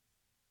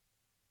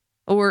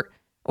 Or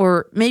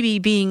maybe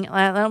being,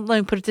 let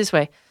me put it this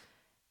way,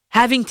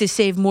 having to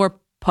save more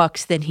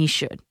pucks than he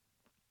should.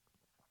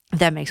 If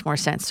that makes more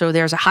sense. So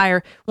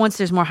once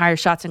there's more higher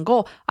shots in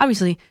goal,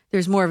 obviously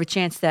there's more of a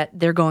chance that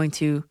they're going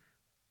to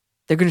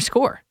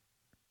score.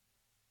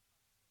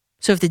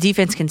 So if the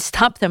defense can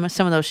stop them with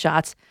some of those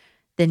shots,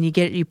 then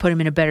you put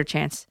them in a better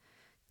chance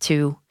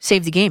to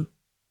save the game.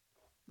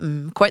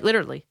 Quite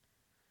literally.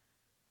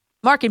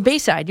 Mark in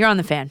Bayside, you're on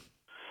the Fan.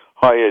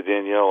 Hi,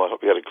 Danielle. I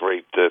hope you had a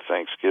great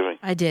Thanksgiving.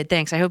 I did,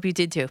 thanks. I hope you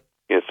did too.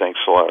 Yeah, thanks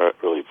a lot. I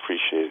really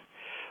appreciate it.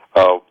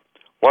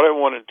 What I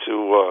wanted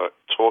to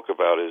talk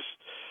about is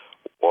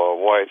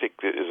why I think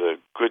there is a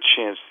good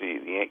chance the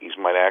Yankees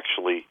might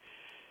actually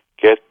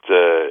get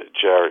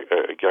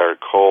Garrett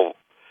Cole.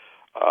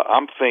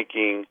 I'm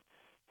thinking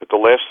that the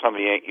last time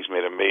the Yankees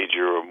made a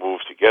major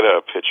move to get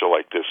a pitcher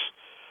like this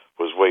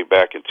was way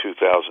back in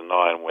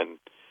 2009 when,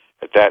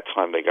 at that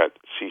time, they got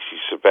CC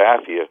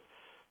Sabathia,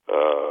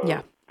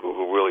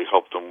 who really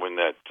helped them win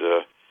that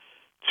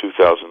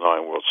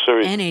 2009 World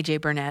Series. And A.J.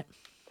 Burnett.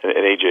 And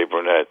A.J.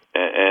 Burnett.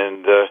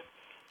 And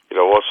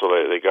also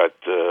they got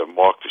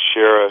Mark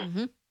Teixeira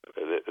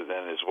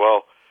then as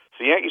well.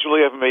 So the Yankees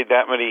really haven't made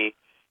that many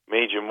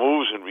major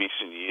moves in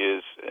recent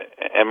years.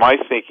 And my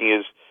thinking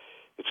is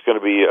it's going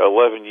to be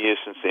 11 years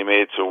since they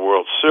made it to a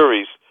World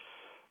Series.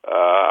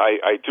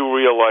 I do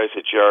realize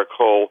that Garrett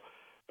Cole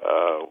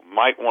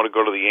might want to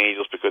go to the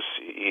Angels because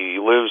he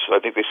lives, I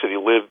think they said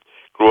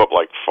grew up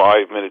like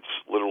 5 minutes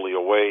literally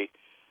away.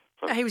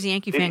 He was a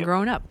Yankee fan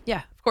growing up.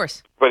 Yeah, of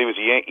course. But he was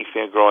a Yankee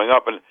fan growing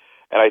up. And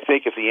I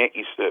think if the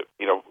Yankees,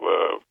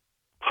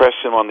 press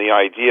him on the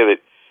idea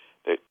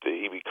that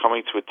he become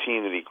coming to a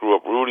team that he grew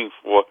up rooting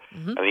for,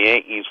 and the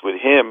Yankees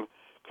with him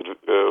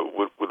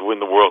would win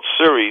the World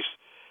Series,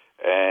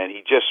 and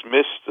he just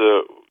missed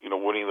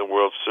winning the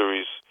World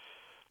Series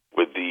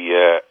with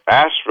the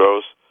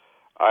Astros.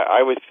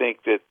 I would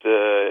think that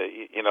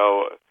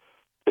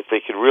if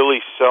they could really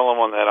sell him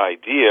on that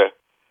idea,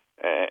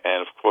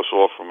 and of course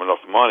offer him enough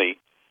money,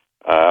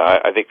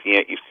 I think the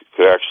Yankees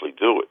could actually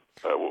do it.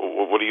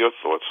 What are your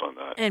thoughts on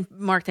that? And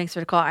Mark, thanks for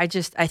the call. I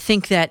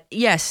think that,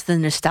 yes, the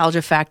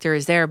nostalgia factor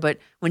is there, but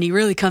when you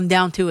really come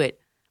down to it,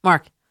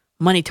 Mark,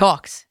 money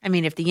talks. I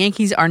mean, if the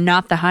Yankees are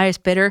not the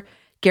highest bidder,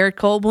 Garrett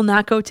Cole will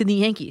not go to the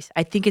Yankees.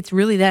 I think it's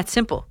really that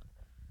simple.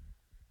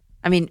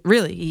 I mean,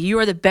 really, you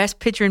are the best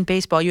pitcher in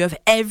baseball. You have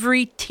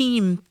every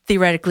team,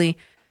 theoretically,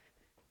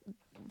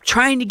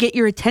 trying to get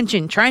your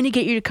attention, trying to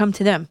get you to come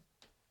to them.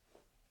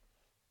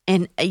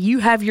 And you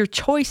have your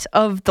choice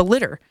of the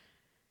litter.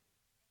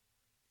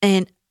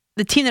 And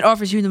the team that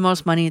offers you the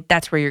most money,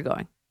 that's where you're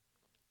going.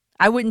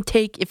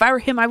 If I were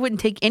him, I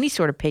wouldn't take any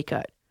sort of pay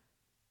cut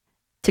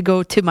to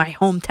go to my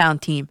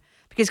hometown team.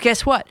 Because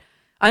guess what?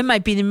 I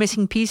might be the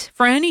missing piece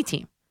for any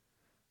team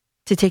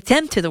to take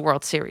them to the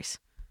World Series.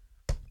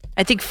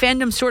 I think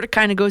fandom sort of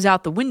kind of goes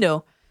out the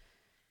window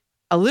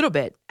a little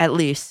bit, at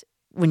least,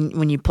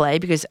 when you play.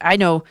 Because I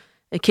know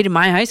a kid in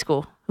my high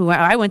school, who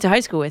I went to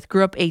high school with,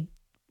 grew up a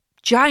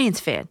Giants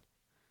fan.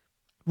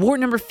 Wore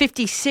number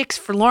 56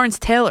 for Lawrence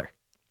Taylor.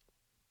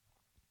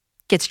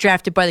 Gets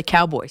drafted by the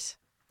Cowboys.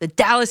 The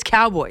Dallas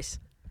Cowboys.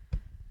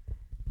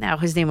 Now,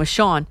 his name was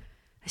Sean.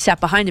 I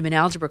sat behind him in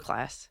algebra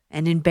class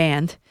and in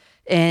band.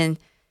 And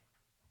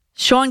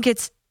Sean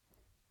gets,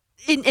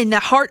 in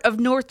the heart of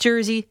North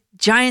Jersey,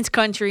 Giants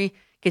country,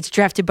 gets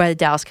drafted by the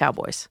Dallas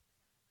Cowboys.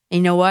 And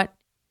you know what?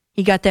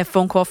 He got that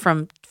phone call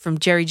from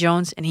Jerry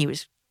Jones, and he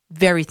was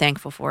very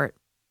thankful for it.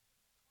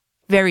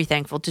 Very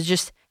thankful to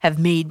just have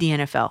made the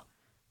NFL.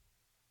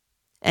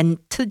 And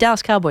to the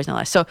Dallas Cowboys, no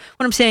less. So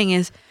what I'm saying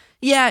is,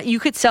 yeah, you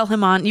could sell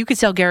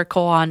Garrett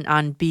Cole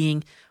on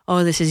being,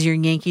 oh, this is your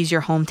Yankees,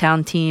 your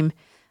hometown team.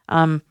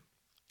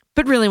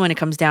 But really, when it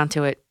comes down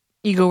to it,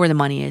 you go where the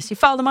money is. You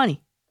follow the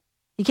money.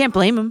 You can't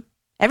blame them.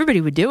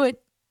 Everybody would do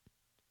it.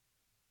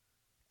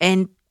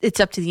 And it's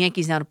up to the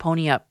Yankees now to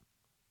pony up.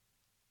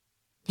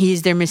 He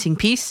is their missing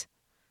piece.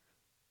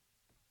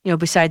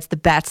 Besides the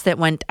bats that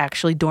went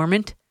actually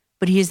dormant.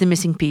 But he is the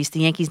missing piece. The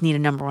Yankees need a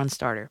number one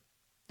starter.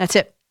 That's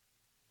it.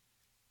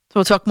 So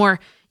we'll talk more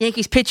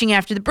Yankees pitching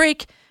after the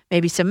break.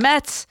 Maybe some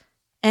Mets.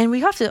 And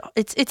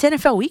it's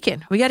NFL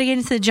weekend. We got to get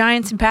into the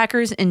Giants and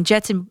Packers and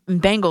Jets and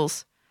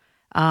Bengals.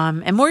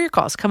 And more of your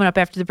calls coming up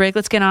after the break.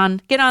 Let's get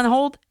on the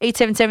hold.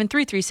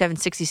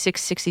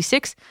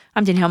 877-337-6666.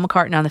 I'm Danielle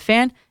McCartan on The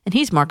Fan, and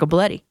he's Marco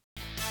Belletti.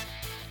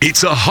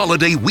 It's a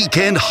holiday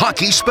weekend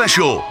hockey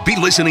special. Be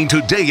listening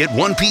today at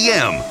 1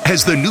 p.m.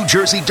 as the New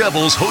Jersey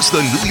Devils host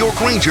the New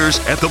York Rangers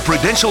at the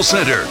Prudential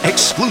Center,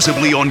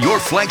 exclusively on your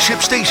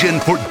flagship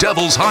station for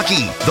Devils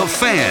hockey. The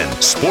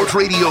Fan, Sports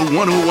Radio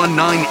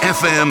 101.9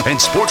 FM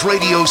and Sports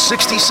Radio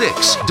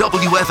 66,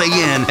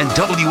 WFAN and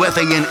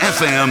WFAN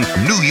FM,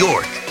 New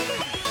York.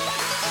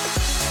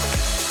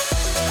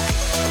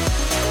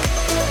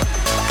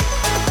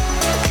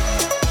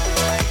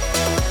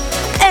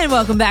 And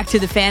welcome back to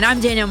The Fan.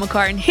 I'm Danielle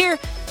McCartan here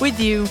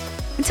with you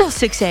until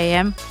 6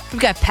 a.m.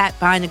 We've got Pat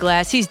behind the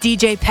glass. He's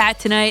DJ Pat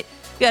tonight.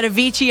 We got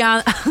Avicii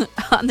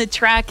on the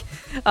track.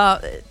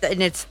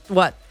 And it's,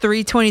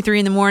 3:23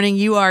 in the morning.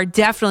 You are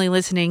definitely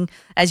listening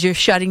as you're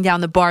shutting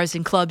down the bars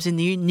and clubs in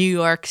New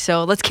York.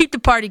 So let's keep the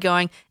party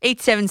going.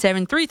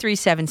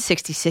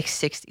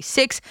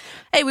 877-337-6666.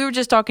 Hey, we were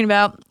just talking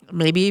about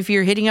maybe if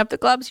you're hitting up the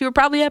clubs, you were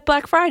probably at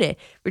Black Friday.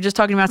 We're just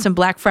talking about some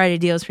Black Friday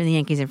deals for the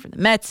Yankees and for the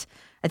Mets.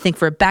 I think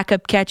for a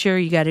backup catcher,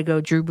 you got to go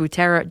Drew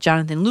Butera,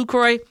 Jonathan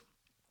Lucroy.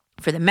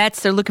 For the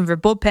Mets, they're looking for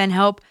bullpen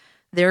help.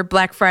 Their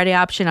Black Friday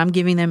option I'm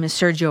giving them is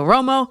Sergio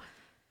Romo.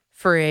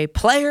 For a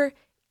player,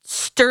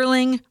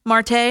 Starling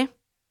Marte.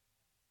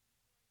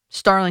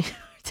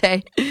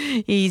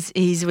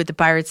 He's with the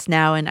Pirates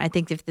now, and I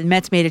think if the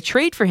Mets made a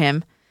trade for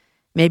him,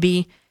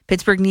 maybe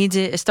Pittsburgh needs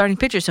a starting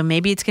pitcher, so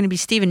maybe it's going to be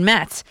Steven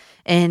Matz.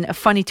 And a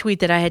funny tweet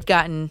that I had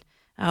gotten,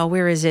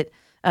 where is it?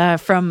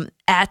 From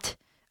at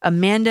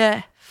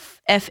Amanda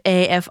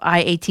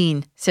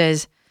FAFI18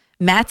 says,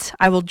 Matz,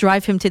 I will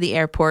drive him to the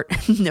airport,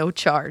 no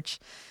charge.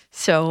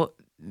 So,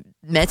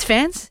 Mets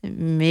fans,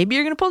 maybe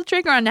you're going to pull the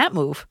trigger on that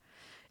move.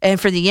 And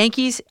for the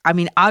Yankees, I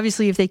mean,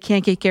 obviously, if they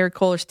can't get Garrett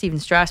Cole or Steven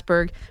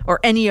Strasburg or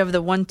any of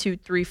the 1, 2,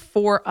 3,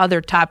 4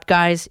 other top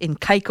guys in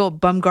Keuchel,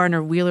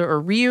 Bumgarner, Wheeler, or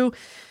Ryu,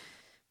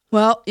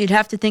 well, you'd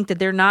have to think that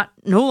they're no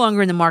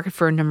longer in the market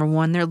for a number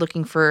one. They're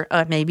looking for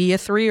maybe a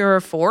 3 or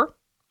a 4.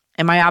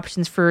 And my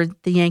options for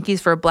the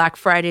Yankees for a Black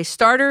Friday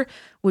starter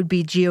would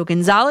be Gio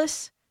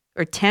Gonzalez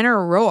or Tanner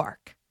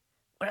Roark.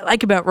 What I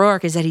like about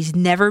Roark is that he's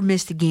never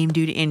missed a game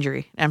due to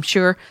injury.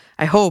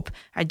 I hope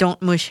I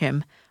don't mush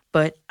him,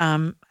 but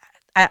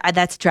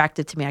that's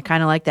attractive to me. I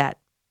kind of like that.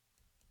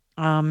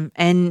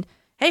 And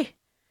hey,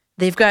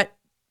 they've got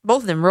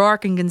both of them,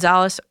 Roark and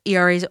Gonzalez,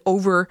 ERAs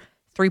over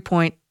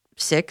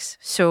 3.6.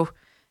 So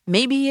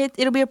maybe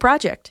it'll be a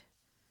project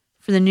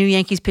for the new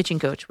Yankees pitching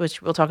coach,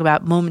 which we'll talk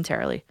about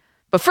momentarily.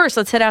 But first,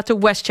 let's head out to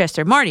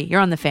Westchester. Marty, you're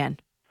on the Fan.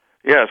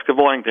 Yes, good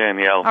morning,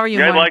 Danielle. How are you,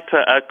 I'd Marty? like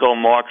to echo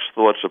Mark's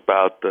thoughts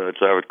about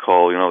Jared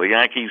Cole. You know, the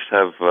Yankees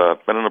have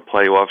been in the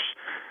playoffs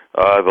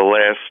the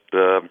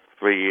last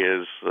 3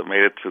 years,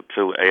 made it to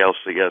 2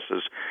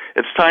 ALCSs.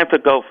 It's time to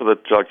go for the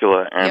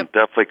jugular and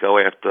definitely go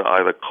after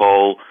either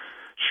Cole,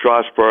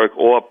 Strasburg,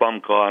 or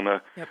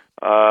Bumgarner.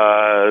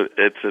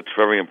 It's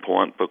very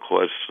important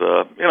because,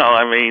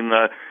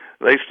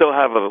 they still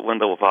have a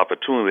window of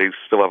opportunity,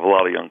 still have a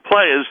lot of young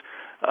players,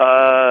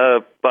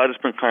 but it's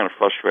been kind of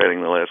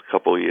frustrating the last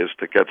couple of years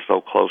to get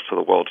so close to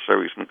the World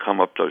Series and come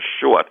up just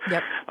short.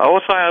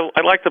 Also,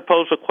 I'd like to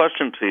pose a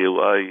question to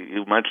you.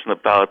 You mentioned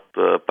about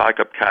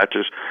backup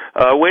catchers.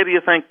 Where do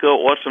you think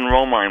Austin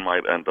Romine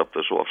might end up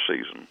this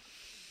offseason?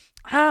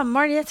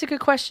 Marty, that's a good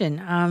question.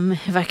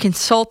 If I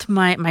consult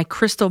my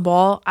crystal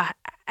ball,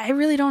 I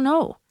really don't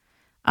know.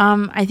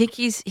 I think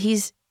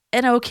he's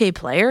an okay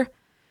player.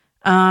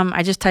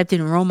 I just typed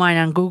in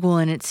Romine on Google,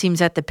 and it seems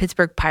that the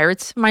Pittsburgh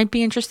Pirates might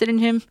be interested in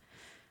him.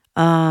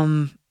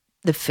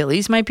 The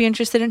Phillies might be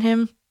interested in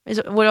him.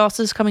 What else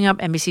is coming up?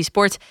 NBC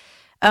Sports.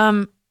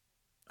 I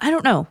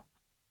don't know.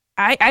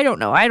 I don't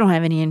know. I don't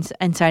have any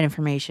inside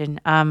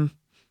information. I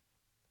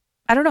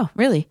don't know,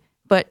 really.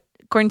 But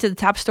according to the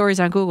top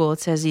stories on Google, it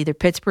says either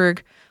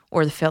Pittsburgh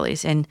or the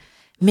Phillies. And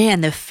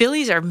man, the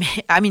Phillies are,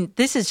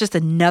 this is just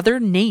another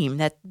name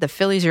that the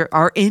Phillies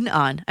are in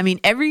on. I mean,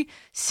 every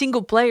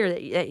single player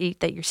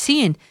that you're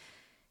seeing,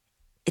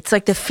 it's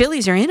like the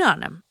Phillies are in on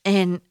them.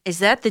 And is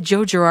that the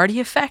Joe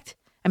Girardi effect?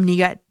 I mean, you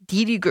got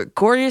Didi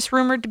Gregorius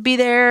rumored to be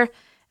there. I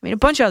mean, a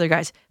bunch of other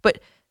guys. But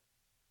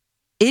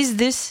is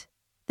this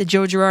the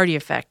Joe Girardi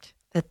effect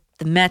that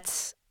the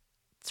Mets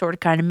sort of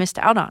kind of missed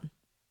out on?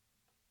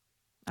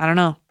 I don't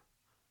know.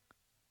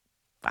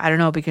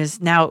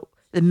 Because now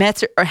the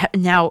Mets are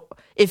now,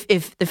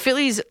 if the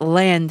Phillies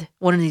land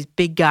one of these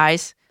big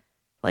guys,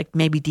 like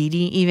maybe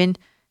Didi even,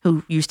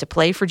 who used to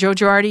play for Joe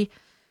Girardi,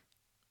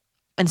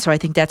 and so I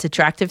think that's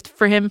attractive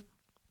for him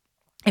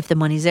if the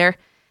money's there.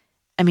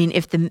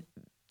 The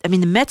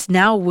Mets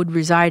now would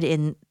reside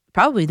in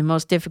probably the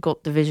most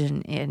difficult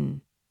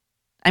division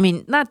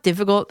not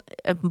difficult,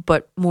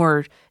 but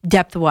more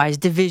depth-wise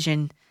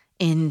division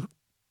in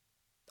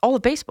all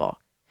of baseball.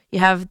 You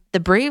have the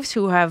Braves,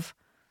 who have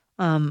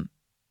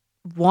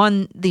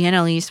won the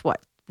NL East,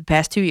 the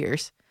past 2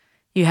 years.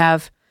 You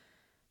have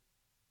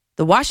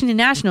the Washington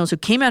Nationals, who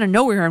came out of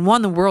nowhere and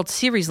won the World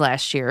Series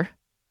last year.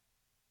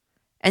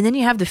 And then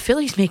you have the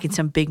Phillies making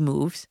some big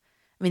moves.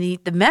 I mean,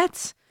 the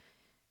Mets,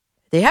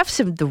 they have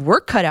the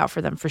work cut out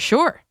for them, for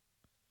sure.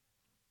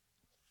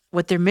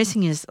 What they're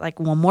missing is like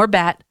one more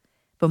bat,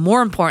 but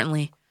more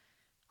importantly,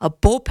 a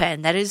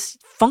bullpen that is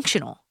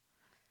functional.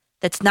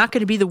 That's not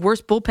going to be the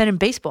worst bullpen in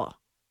baseball.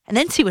 And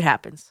then see what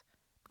happens.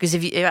 Because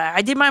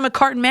I did my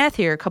McCartan math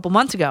here a couple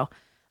months ago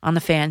on the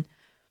Fan.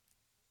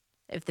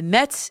 If the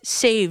Mets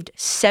saved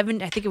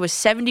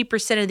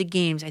 70% of the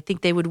games, I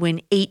think they would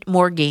win 8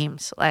 more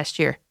games last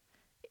year.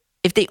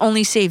 If they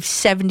only saved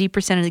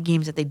 70% of the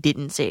games that they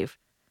didn't save.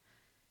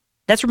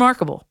 That's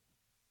remarkable.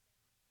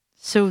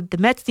 So the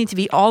Mets need to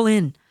be all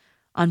in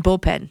on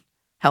bullpen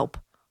help.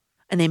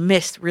 And they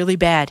missed really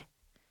bad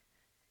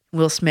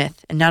Will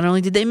Smith. And not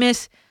only did they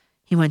miss,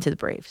 he went to the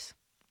Braves.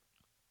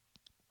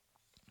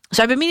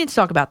 So I've been meaning to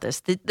talk about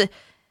this. The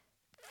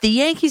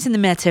Yankees and the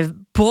Mets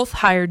have both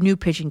hired new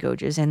pitching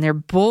coaches, and they're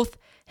both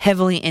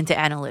heavily into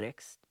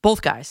analytics.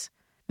 Both guys.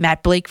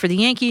 Matt Blake for the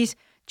Yankees,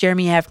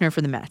 Jeremy Hefner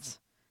for the Mets.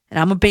 And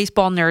I'm a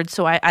baseball nerd,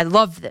 so I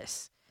love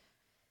this.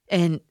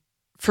 And,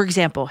 for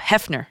example,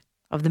 Hefner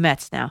of the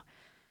Mets now.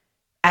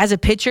 As a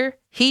pitcher,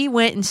 he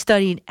went and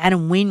studied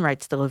Adam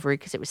Wainwright's delivery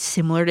because it was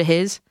similar to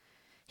his.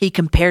 He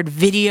compared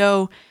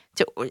video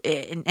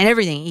and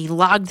everything. He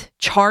logged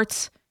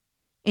charts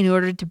in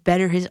order to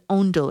better his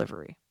own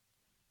delivery.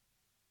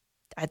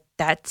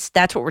 That's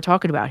what we're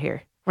talking about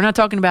here. We're not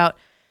talking about,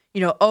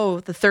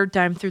 the third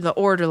time through the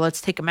order,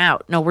 let's take him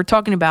out. No, we're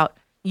talking about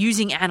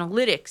using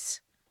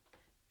analytics,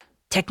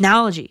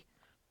 technology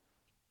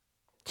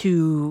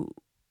to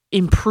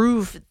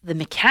improve the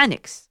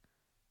mechanics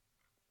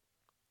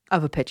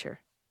of a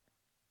pitcher.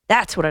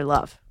 That's what I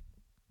love.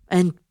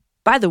 And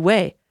by the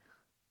way,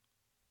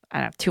 I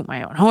don't toot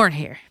my own horn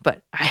here,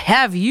 but I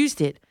have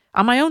used it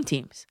on my own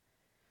teams.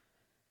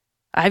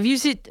 I've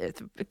used it.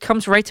 It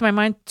comes right to my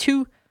mind.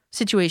 2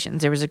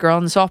 situations. There was a girl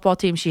on the softball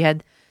team. She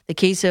had the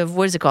case of,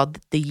 what is it called?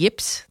 The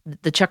yips,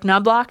 the Chuck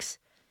Knobblocks.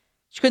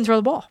 She couldn't throw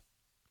the ball.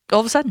 All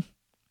of a sudden.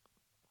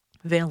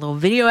 We had a little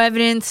video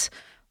evidence,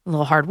 a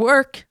little hard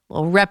work, a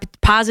little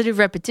positive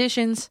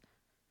repetitions.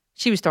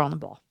 She was throwing the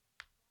ball.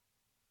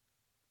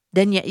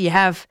 Then you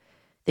have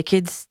the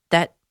kids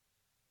that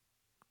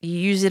you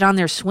use it on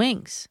their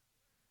swings.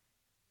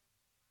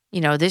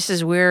 This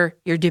is where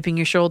you're dipping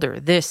your shoulder.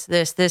 This.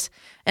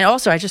 And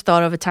also, I just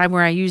thought of a time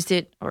where I used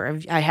it, or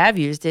I have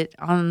used it,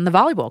 on the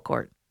volleyball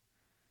court.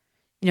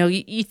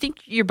 You think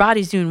your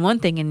body's doing one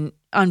thing, and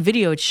on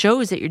video, it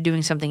shows that you're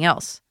doing something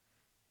else.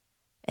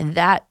 And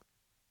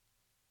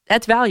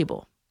that's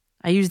valuable.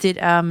 I used it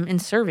in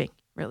serving,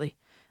 really.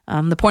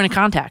 The point of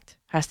contact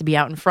has to be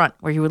out in front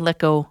where you would let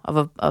go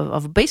of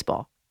a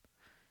baseball.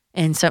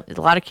 And so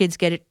a lot of kids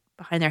get it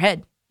behind their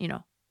head,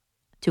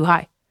 too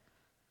high.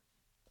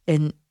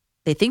 And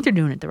they think they're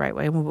doing it the right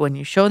way. When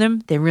you show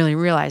them, they really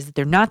realize that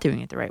they're not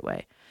doing it the right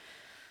way.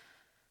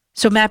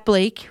 So Matt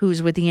Blake,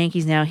 who's with the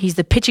Yankees now, he's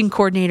the pitching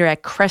coordinator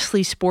at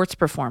Cressley Sports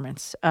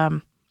Performance.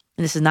 And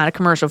this is not a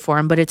commercial for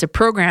him, but it's a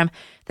program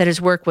that has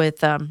worked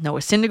with Noah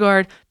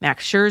Syndergaard,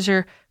 Max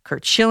Scherzer,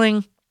 Curt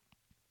Schilling.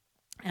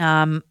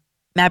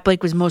 Matt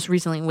Blake was most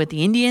recently with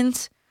the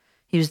Indians.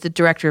 He was the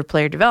director of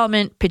player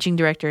development, pitching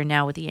director, and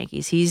now with the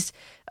Yankees. He's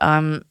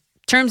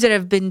terms that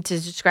have been to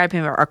describe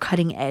him are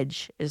cutting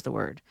edge is the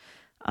word.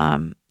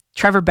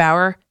 Trevor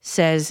Bauer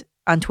says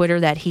on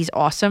Twitter that he's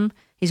awesome.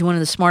 He's one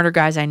of the smarter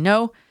guys I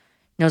know.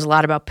 Knows a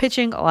lot about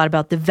pitching, a lot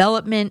about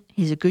development.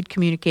 He's a good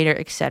communicator,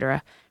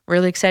 etc.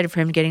 Really excited for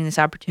him getting this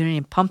opportunity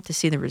and pumped to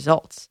see the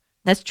results.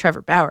 That's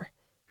Trevor Bauer,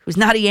 who's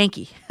not a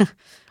Yankee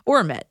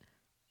or a Met.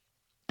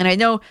 And I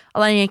know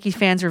a lot of Yankees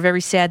fans were very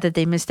sad that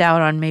they missed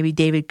out on maybe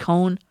David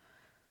Cone.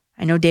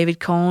 I know David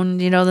Cone,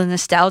 the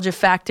nostalgia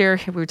factor.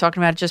 We were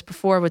talking about it just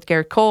before with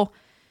Garrett Cole.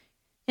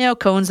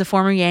 Cone's the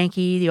former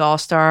Yankee, the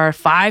All-Star,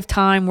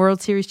 5-time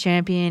World Series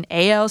champion,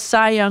 AL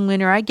Cy Young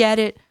winner. I get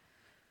it.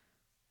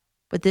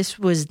 But this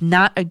was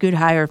not a good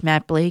hire of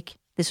Matt Blake.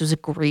 This was a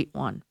great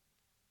one.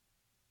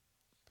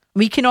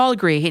 We can all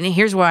agree, and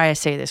here's why I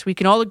say this. We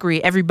can all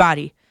agree,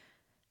 everybody,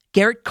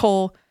 Garrett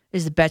Cole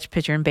is the best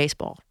pitcher in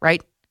baseball,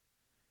 right?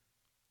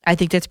 I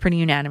think that's pretty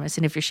unanimous.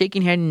 And if you're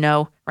shaking your head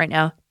no right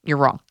now, you're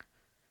wrong.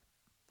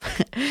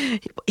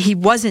 He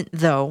wasn't,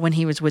 though, when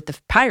he was with the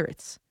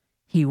Pirates.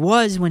 He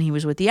was when he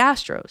was with the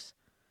Astros.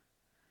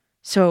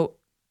 So,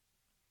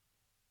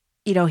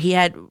 he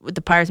had with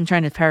the Pirates, I'm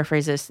trying to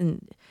paraphrase this,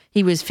 and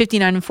he was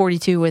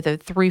 59-42 with a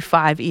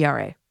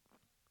 3.5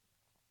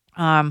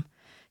 ERA.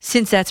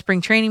 Since that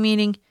spring training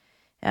meeting,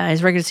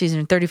 his regular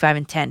season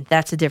 35-10.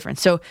 That's the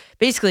difference. So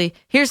basically,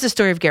 here's the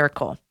story of Garrett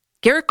Cole.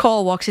 Garrett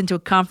Cole walks into a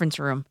conference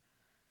room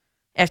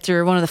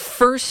after one of the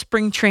first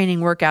spring training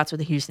workouts with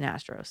the Houston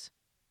Astros.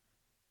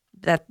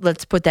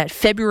 Let's put that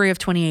February of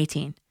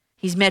 2018.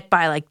 He's met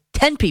by like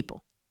 10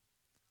 people.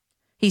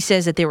 He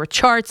says that there were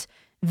charts,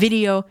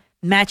 video,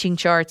 matching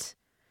charts,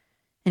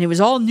 and it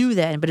was all new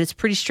then, but it's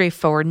pretty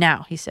straightforward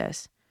now, he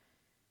says.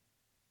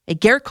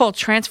 Garrett Cole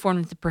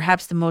transformed into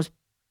perhaps the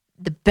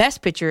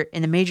best pitcher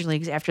in the major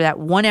leagues after that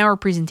 1-hour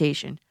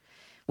presentation,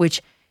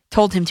 which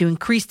told him to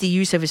increase the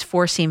use of his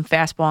four-seam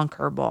fastball and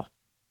curveball,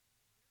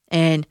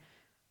 and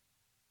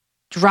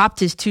dropped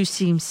his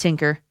two-seam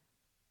sinker,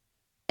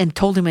 and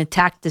told him to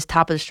attack this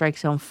top of the strike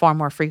zone far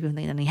more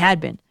frequently than he had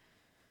been.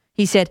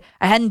 He said,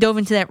 I hadn't dove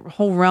into that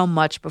whole realm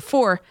much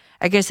before.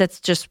 I guess that's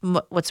just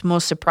what's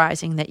most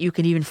surprising, that you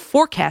could even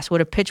forecast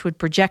what a pitch would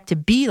project to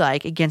be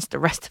like against the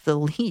rest of the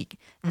league.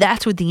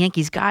 That's what the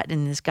Yankees got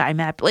in this guy,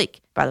 Matt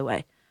Blake, by the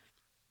way.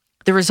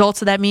 The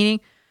results of that meeting,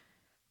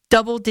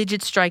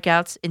 double-digit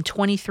strikeouts in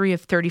 23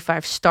 of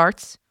 35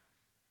 starts,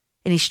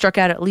 and he struck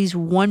out at least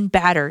one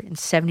batter in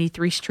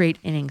 73 straight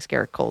innings,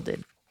 Garrett Cole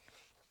did.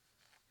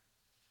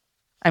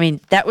 I mean,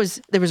 there was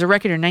a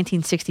record in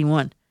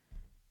 1961.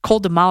 Cole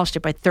demolished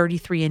it by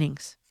 33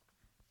 innings,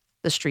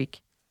 the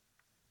streak.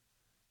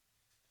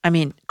 I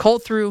mean, Cole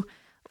threw,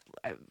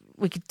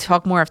 we could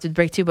talk more after the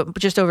break too, but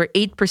just over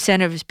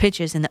 8% of his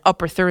pitches in the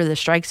upper third of the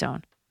strike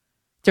zone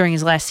during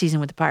his last season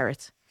with the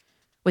Pirates.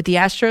 With the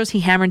Astros, he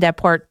hammered that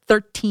part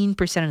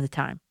 13% of the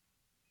time.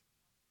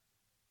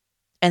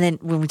 And then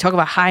when we talk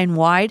about high and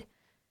wide,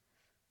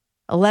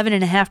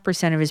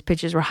 11.5% of his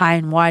pitches were high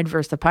and wide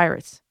versus the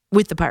Pirates.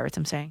 With the Pirates,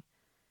 I'm saying.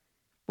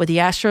 With the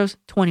Astros,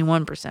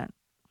 21%.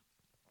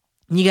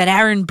 And you got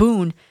Aaron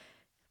Boone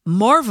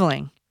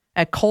marveling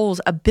at Cole's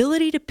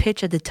ability to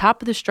pitch at the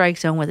top of the strike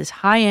zone with his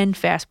high-end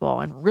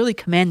fastball and really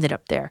command it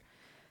up there.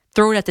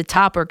 Throw it at the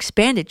top or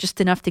expand it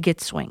just enough to get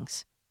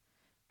swings.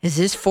 Is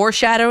this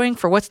foreshadowing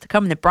for what's to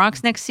come in the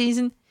Bronx next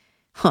season?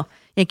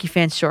 Yankee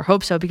fans sure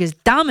hope so, because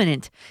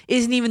dominant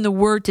isn't even the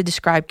word to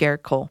describe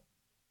Garrett Cole.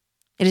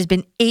 It has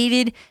been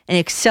aided and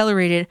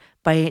accelerated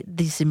by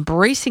this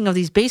embracing of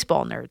these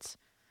baseball nerds.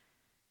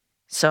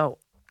 So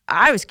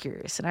I was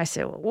curious, and I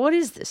said, well, what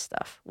is this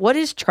stuff? What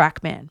is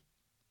TrackMan?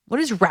 What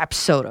is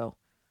Rapsodo?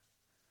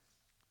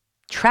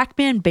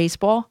 TrackMan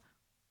Baseball?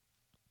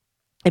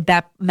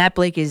 Matt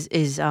Blake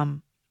is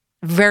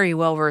very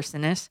well-versed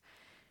in this.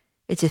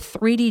 It's a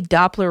 3D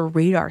Doppler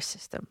radar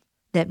system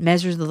that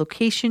measures the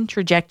location,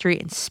 trajectory,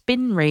 and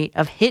spin rate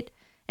of hit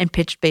and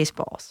pitched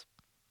baseballs.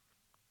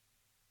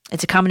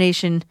 It's a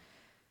combination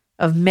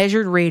of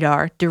measured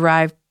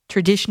radar-derived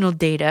traditional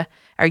data.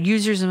 Our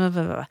users,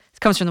 it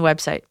comes from the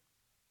website,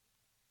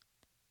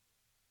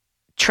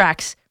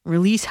 tracks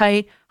release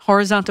height,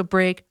 horizontal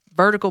break,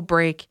 vertical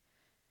break.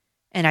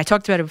 And I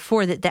talked about it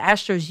before, that the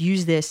Astros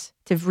use this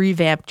to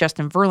revamp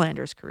Justin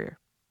Verlander's career.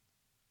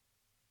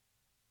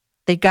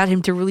 They got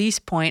him to release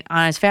point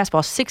on his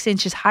fastball 6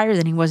 inches higher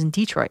than he was in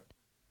Detroit.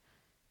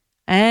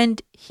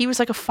 And he was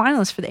like a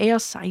finalist for the AL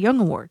Cy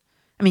Young Award.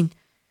 I mean,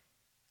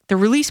 the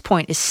release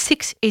point is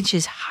 6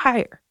 inches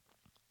higher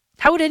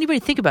How would anybody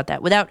think about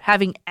that without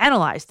having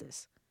analyzed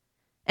this?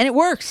 And it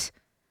works.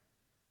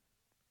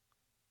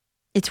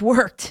 It's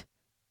worked.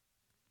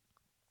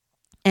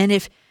 And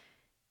if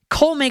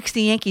Cole makes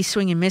the Yankees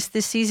swing and miss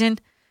this season,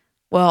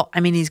 well, I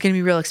mean, he's going to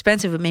be real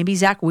expensive, but maybe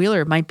Zach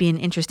Wheeler might be an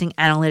interesting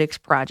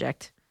analytics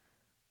project.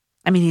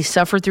 I mean, he's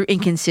suffered through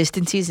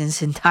inconsistencies in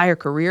his entire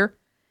career.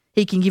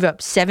 He can give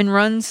up 7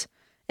 runs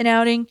an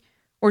outing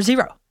or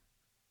 0.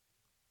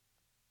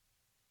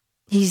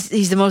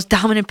 He's the most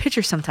dominant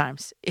pitcher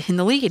sometimes in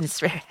the league, and it's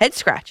head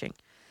scratching.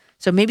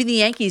 So maybe the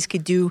Yankees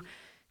could do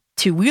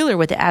to Wheeler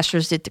what the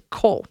Astros did to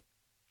Cole.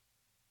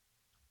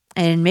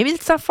 And maybe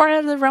it's not far out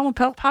of the realm of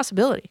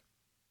possibility.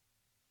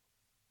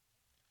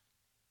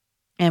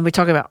 And we're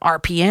talking about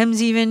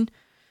RPMs even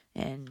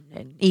and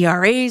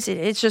ERAs.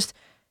 It's just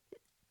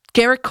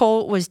Garrett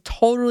Cole was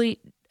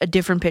totally a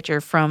different pitcher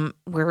from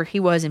where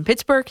he was in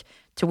Pittsburgh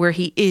to where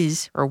he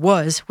is or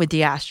was with the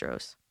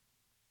Astros.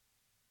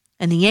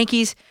 And the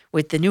Yankees,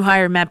 with the new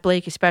hire Matt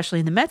Blake, especially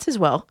in the Mets as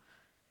well,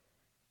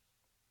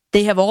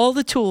 they have all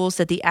the tools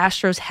that the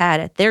Astros had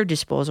at their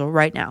disposal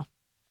right now.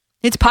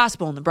 It's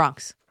possible in the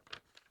Bronx.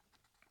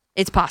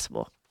 It's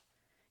possible.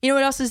 You know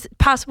what else is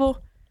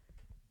possible?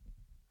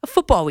 A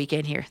football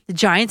weekend here. The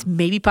Giants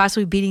maybe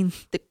possibly beating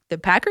the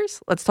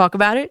Packers. Let's talk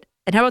about it.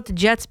 And how about the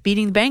Jets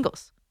beating the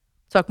Bengals?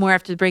 Talk more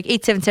after the break.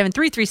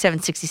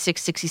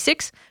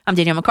 877-337-6666. I'm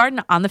Danielle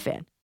McCartan on The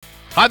Fan.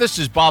 Hi, this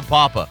is Bob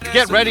Papa.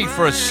 Get ready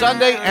for a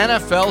Sunday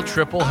NFL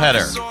triple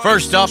header.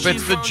 First up,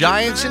 it's the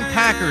Giants and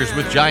Packers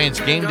with Giants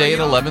game day at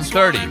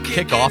 11:30.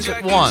 Kickoff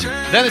at 1.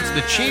 Then it's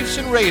the Chiefs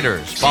and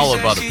Raiders,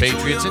 followed by the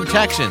Patriots and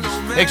Texans.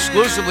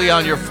 Exclusively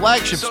on your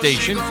flagship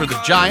station for the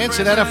Giants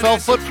and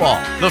NFL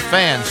football. The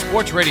Fan,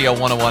 Sports Radio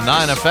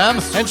 101.9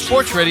 FM and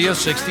Sports Radio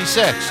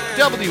 66.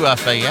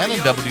 WFAN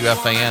and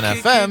WFAN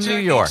FM, New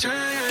York.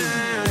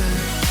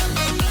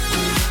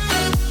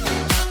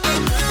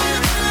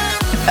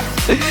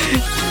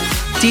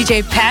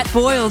 DJ Pat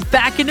Boyle's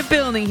back in the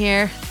building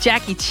here.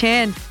 Jackie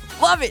Chan.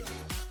 Love it.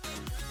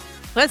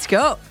 Let's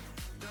go.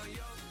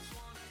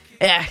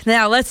 Yeah,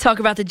 now let's talk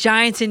about the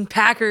Giants and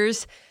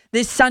Packers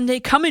this Sunday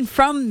coming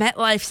from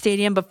MetLife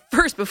Stadium. But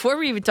first, before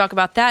we even talk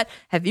about that,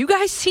 have you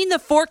guys seen the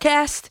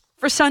forecast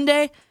for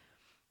Sunday?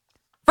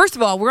 First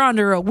of all, we're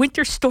under a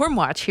winter storm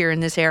watch here in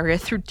this area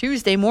through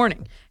Tuesday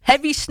morning.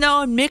 Heavy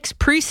snow and mixed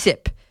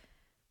precip.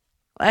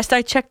 Last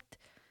I checked,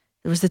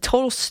 there was the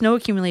total snow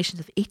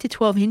accumulations of 8 to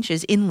 12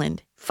 inches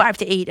inland, 5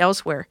 to 8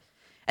 elsewhere.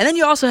 And then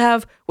you also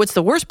have, what's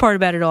the worst part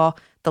about it all,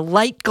 the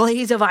light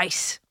glaze of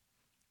ice.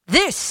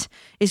 This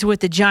is what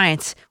the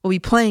Giants will be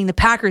playing the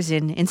Packers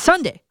on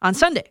Sunday.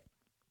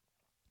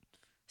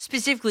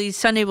 Specifically,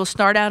 Sunday will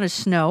start out as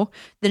snow,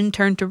 then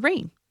turn to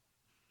rain.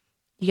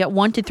 You got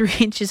 1 to 3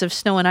 inches of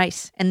snow and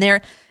ice, and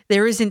there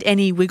isn't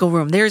any wiggle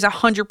room. There's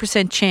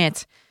 100%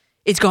 chance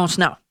it's going to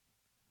snow.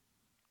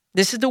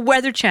 This is the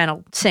Weather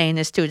Channel saying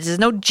this too. This is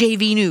no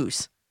JV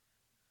news.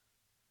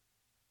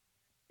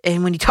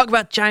 And when you talk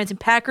about Giants and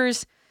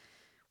Packers,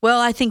 well,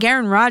 I think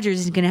Aaron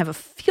Rodgers is going to have a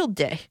field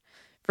day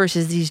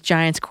versus these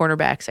Giants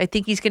quarterbacks. I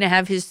think he's going to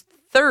have his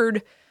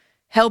third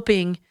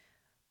helping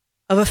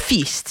of a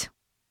feast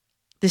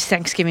this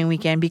Thanksgiving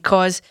weekend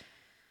because,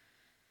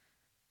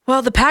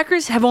 well, the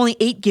Packers have only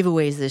 8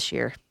 giveaways this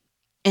year.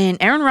 And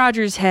Aaron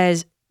Rodgers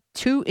has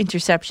 2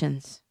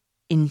 interceptions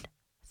in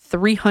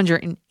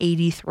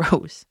 380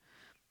 throws.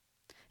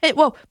 Hey,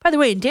 well, by the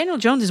way, Daniel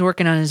Jones is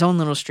working on his own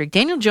little streak.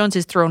 Daniel Jones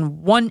has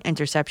thrown 1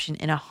 interception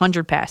in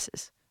 100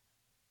 passes.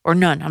 Or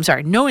none. I'm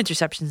sorry. No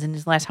interceptions in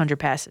his last 100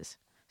 passes.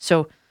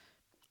 So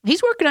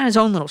he's working on his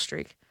own little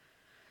streak.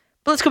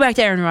 But let's go back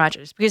to Aaron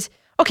Rodgers. Because,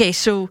 okay,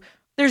 so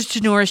there's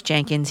Janoris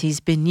Jenkins.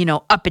 He's been,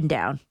 up and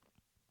down.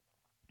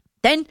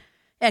 Then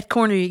at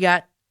corner, you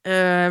got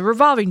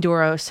revolving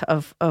doors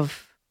of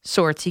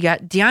sorts. You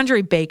got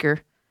DeAndre Baker,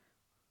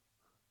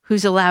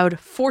 who's allowed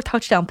 4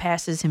 touchdown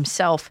passes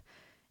himself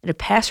at a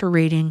passer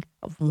rating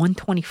of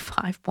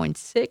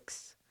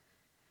 125.6.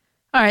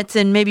 All right,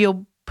 then maybe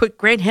you'll put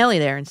Grant Haley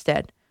there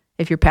instead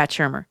if you're Pat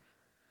Shurmur.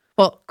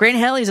 Well, Grant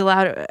Haley's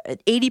allowed an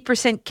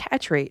 80%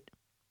 catch rate,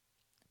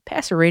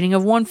 passer rating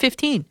of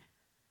 115.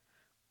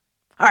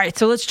 All right,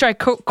 so let's try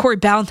Corey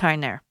Ballantyne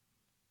there.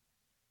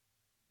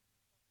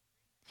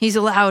 He's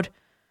allowed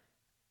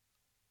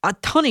a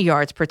ton of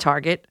yards per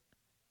target,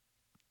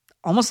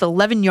 almost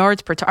 11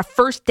 yards per target, a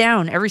first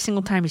down every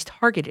single time he's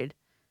targeted.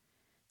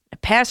 A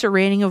passer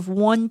rating of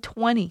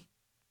 120.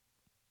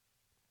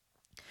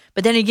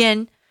 But then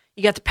again,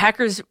 you got the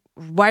Packers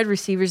wide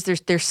receivers.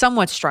 They're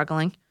somewhat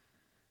struggling.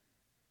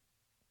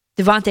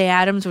 Devontae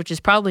Adams, which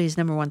is probably his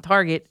number 1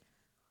 target,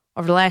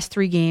 over the last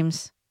 3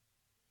 games,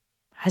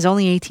 has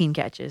only 18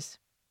 catches.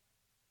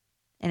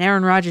 And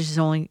Aaron Rodgers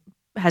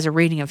has a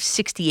rating of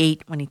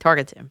 68 when he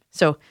targets him.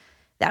 So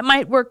that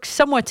might work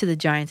somewhat to the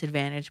Giants'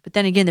 advantage. But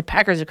then again, the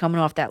Packers are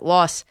coming off that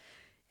loss,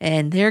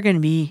 and they're going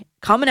to be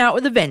coming out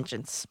with a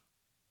vengeance.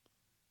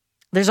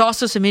 There's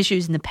also some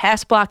issues in the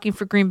pass blocking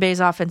for Green Bay's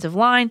offensive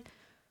line.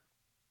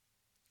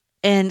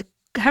 And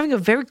having a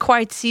very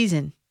quiet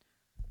season,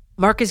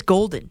 Marcus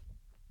Golden.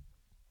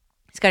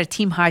 He's got a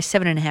team-high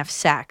 7.5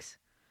 sacks.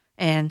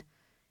 And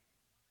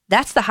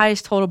that's the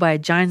highest total by a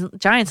Giants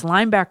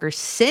linebacker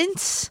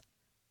since,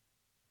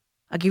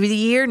 I'll give you the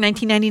year,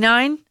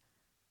 1999,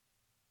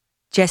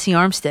 Jesse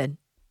Armstead.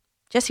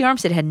 Jesse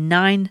Armstead had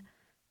 9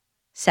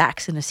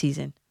 sacks in a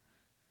season.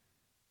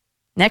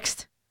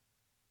 Next,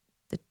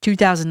 the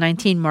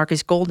 2019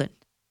 Marcus Golden.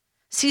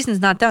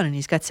 Season's not done, and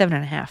he's got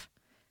 7.5.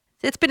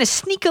 It's been a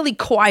sneakily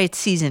quiet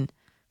season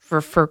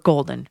for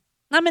Golden.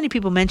 Not many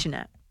people mention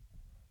that.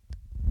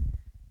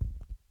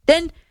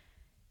 Then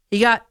you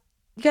got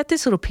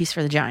this little piece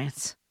for the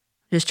Giants.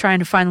 Just trying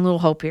to find a little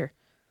hope here.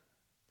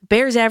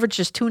 Bears average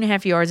just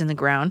 2.5 yards on the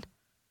ground.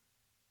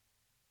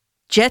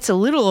 Jets a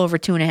little over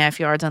 2.5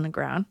 yards on the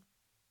ground.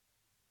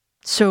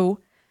 So,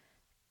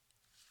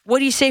 what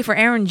do you say for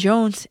Aaron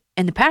Jones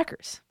and the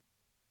Packers?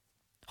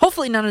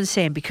 Hopefully none of the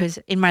same, because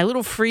in my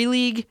little free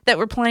league that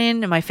we're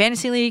playing, in my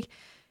fantasy league,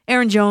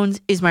 Aaron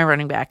Jones is my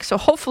running back. So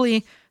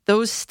hopefully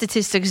those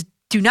statistics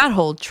do not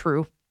hold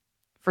true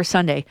for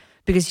Sunday,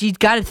 because you've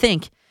got to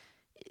think,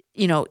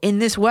 in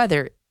this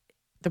weather,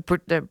 the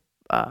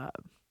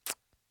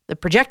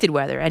projected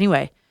weather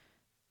anyway,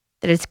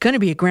 that it's going to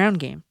be a ground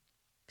game.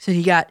 So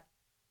you got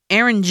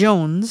Aaron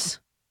Jones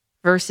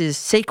versus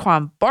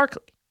Saquon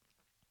Barkley.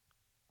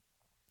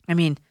 I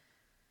mean,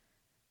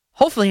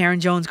 hopefully Aaron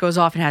Jones goes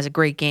off and has a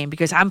great game,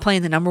 because I'm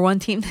playing the number 1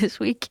 team this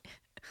week.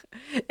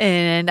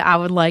 And I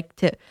would like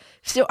to.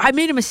 So I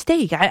made a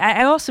mistake.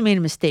 I also made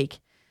a mistake.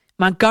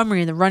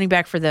 Montgomery, the running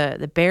back for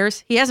the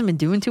Bears, he hasn't been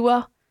doing too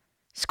well.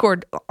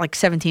 Scored like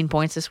 17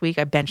 points this week.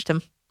 I benched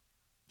him.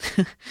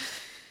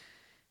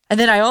 And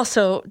then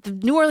the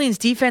New Orleans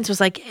defense was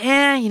like,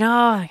 I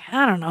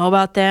don't know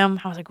about them.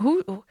 I was like,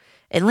 who?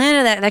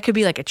 Atlanta, that could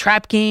be like a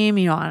trap game,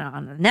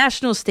 on a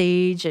national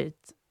stage, a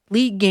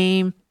league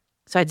game.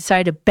 So I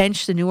decided to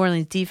bench the New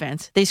Orleans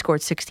defense. They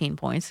scored 16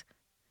 points.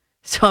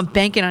 So I'm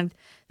banking on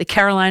the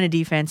Carolina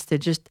defense to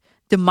just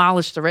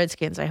demolish the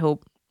Redskins, I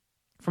hope,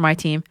 for my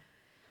team.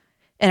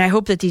 And I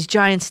hope that these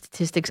Giants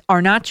statistics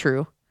are not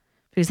true,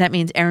 because that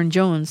means Aaron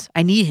Jones,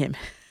 I need him.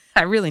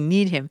 I really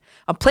need him.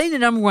 I'm playing the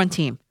number 1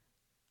 team.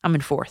 I'm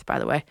in 4th, by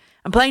the way.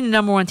 I'm playing the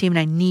number 1 team, and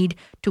I need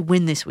to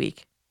win this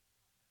week.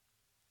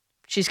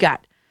 She's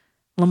got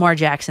Lamar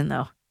Jackson,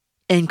 though,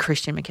 and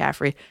Christian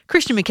McCaffrey.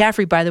 Christian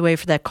McCaffrey, by the way,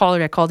 for that caller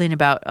that called in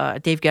about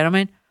Dave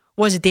Gettleman,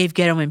 was a Dave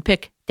Gettleman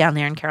pick down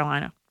there in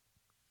Carolina.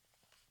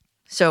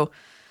 So,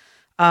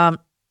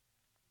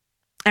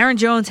 Aaron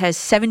Jones has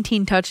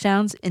 17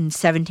 touchdowns in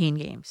 17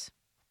 games.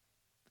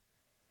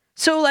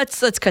 So let's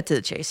cut to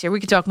the chase here. We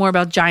can talk more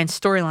about Giants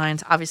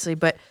storylines, obviously,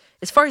 but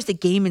as far as the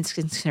game is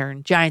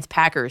concerned, Giants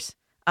Packers,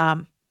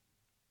 I'm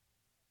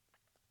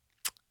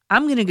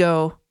going to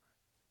go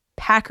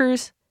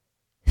Packers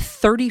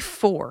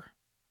 34,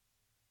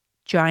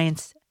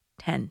 Giants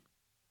 10.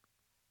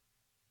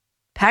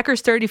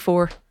 Packers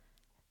 34,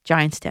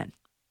 Giants 10.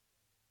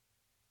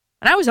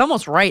 And I was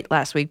almost right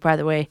last week, by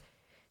the way.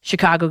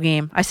 Chicago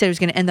game. I said it was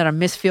going to end on a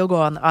missed field goal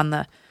on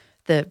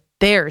the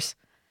Bears.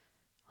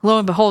 Lo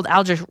and behold,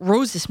 Aldrich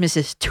Roses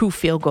misses 2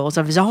 field goals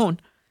of his own.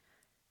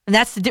 And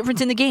that's the difference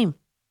in the game.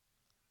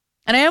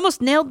 And I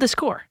almost nailed the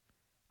score,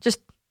 just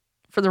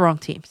for the wrong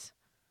teams.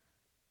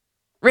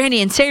 Randy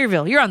in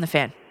Sayreville, you're on the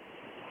fan.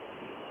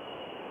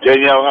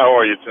 Danielle, how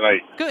are you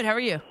tonight? Good, how are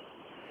you?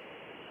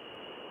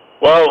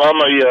 Well, I'm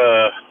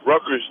a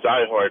Rutgers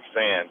diehard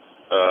fan.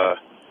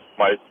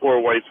 My poor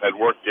wife had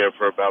worked there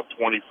for about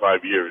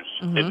 25 years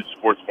in the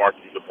sports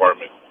marketing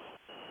department.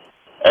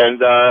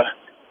 And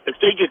if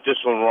they get this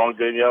one wrong,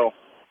 Danielle,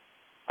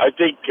 I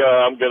think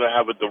I'm going to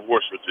have a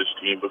divorce with this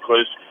team,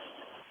 because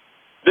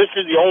this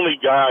is the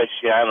only guy,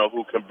 Shiano,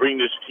 who can bring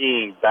this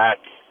team back,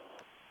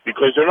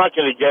 because they're not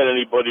going to get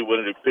anybody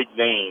with a big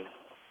name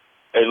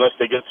unless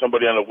they get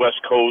somebody on the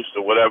West Coast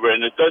or whatever.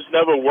 And it does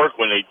never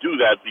work when they do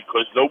that,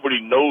 because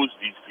nobody knows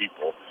these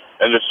people,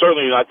 and they're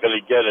certainly not going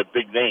to get a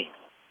big name.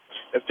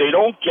 If they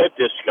don't get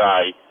this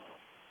guy,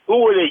 who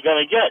are they going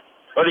to get?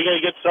 Are they going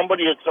to get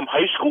somebody at some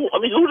high school? I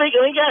mean, who are they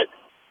going to get?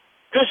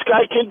 This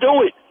guy can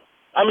do it.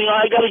 I mean,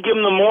 I got to give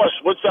him the Morse.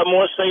 What's that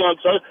Morse saying on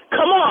Sunday?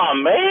 Come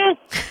on, man.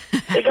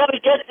 They got to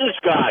get this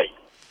guy,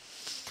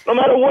 no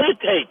matter what it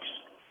takes.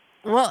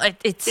 Well,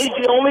 he's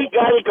the only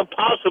guy that could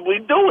possibly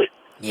do it.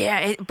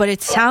 Yeah, but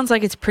it sounds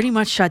like it's pretty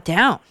much shut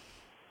down.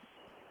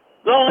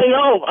 No,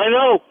 I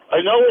know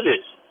it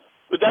is.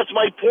 But that's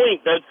my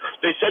point, that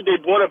they said they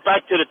brought it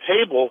back to the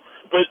table,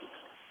 but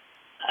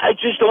I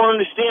just don't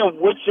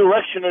understand which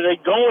direction are they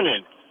going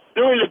in.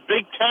 They're in the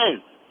Big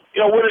Ten.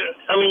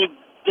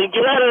 They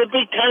get out of the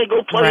Big Ten and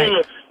go play in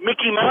the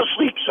Mickey Mouse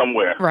League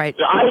somewhere. Right.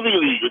 The Ivy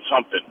League or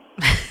something.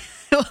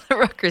 Well, the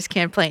Rutgers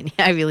can't play in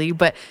the Ivy League,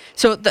 but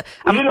you know what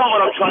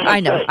I'm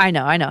trying to say. I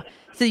know.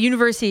 So the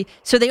university,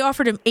 they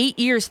offered him 8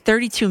 years,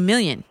 $32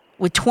 million,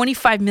 with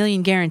 $25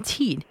 million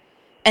guaranteed,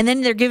 and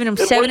then they're giving him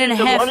 $7.5 million.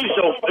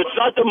 It's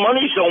not the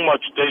money so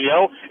much,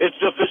 Danielle. It's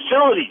the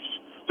facilities.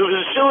 The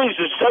facilities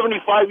are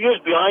 75 years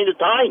behind the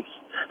times.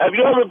 Have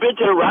you ever been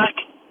to the RAC?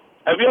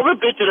 Have you ever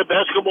been to the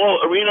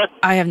basketball arena?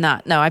 I have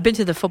not. No, I've been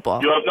to the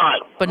football. You have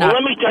not. But well, not.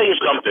 Let me tell you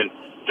something.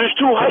 There's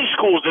 2 high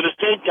schools in the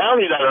same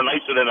county that are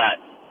nicer than that.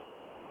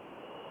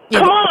 Yeah,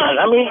 Come on,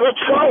 I mean, let's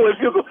go.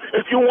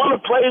 If you want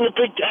to play in the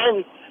Big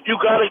Ten, you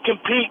got to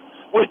compete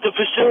with the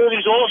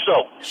facilities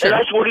also, Sure. and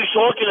that's what he's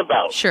talking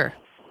about. Sure.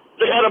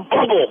 They had a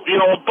bubble,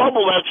 a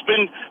bubble that's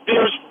been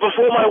there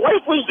before my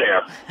wife was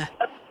there.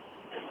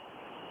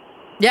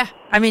 Yeah,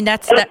 I mean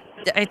that's what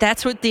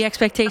the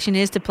expectation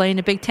is to play in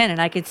the Big Ten,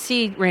 and I could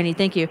see, Randy,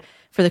 thank you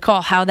for the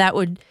call, how that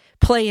would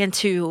play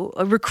into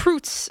a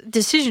recruit's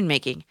decision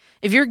making.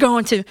 If you're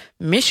going to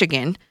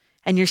Michigan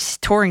and you're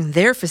touring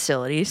their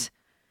facilities,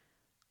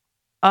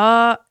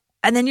 and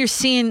then you're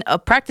seeing a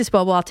practice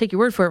bubble, I'll take your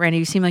word for it, Randy.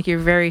 You seem like you're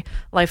very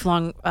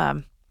lifelong,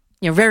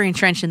 very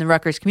entrenched in the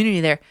Rutgers community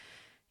there.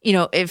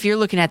 If you're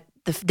looking at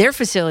their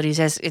facilities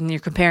and you're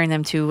comparing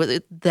them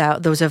to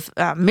those of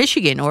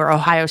Michigan or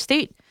Ohio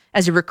State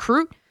as a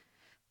recruit,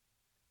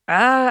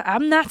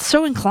 I'm not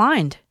so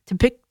inclined to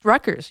pick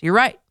Rutgers. You're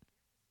right,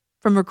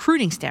 from a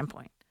recruiting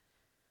standpoint.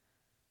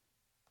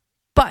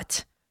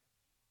 But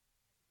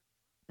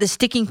the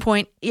sticking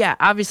point,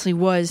 obviously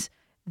was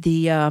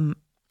the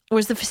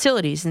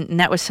facilities,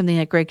 and that was something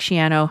that Greg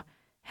Schiano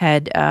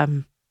had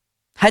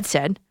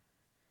said.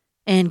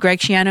 And Greg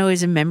Schiano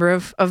is a member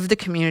of the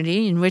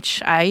community in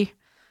which I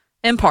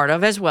am part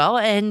of as well.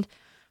 And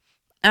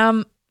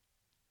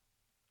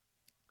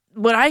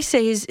what I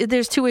say is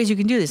there's 2 ways you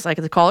can do this. Like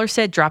the caller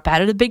said, drop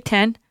out of the Big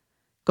Ten,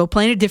 go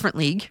play in a different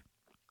league,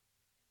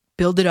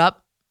 build it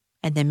up,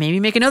 and then maybe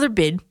make another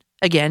bid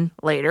again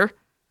later.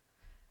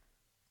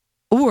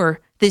 Or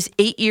this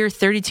 8-year,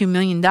 $32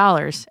 million,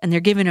 and they're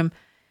giving him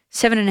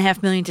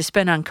 $7.5 million to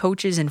spend on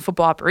coaches and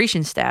football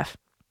operations staff.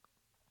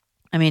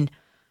 I mean,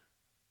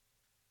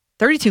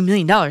 $32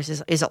 million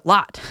is a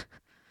lot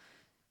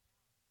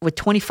with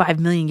 $25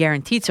 million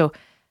guaranteed. So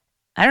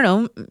I don't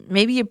know.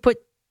 Maybe you put,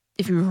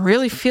 if you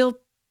really feel,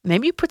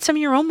 maybe you put some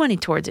of your own money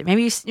towards it.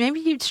 Maybe you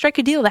strike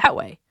a deal that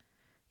way.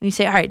 And you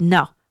say, all right,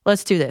 no,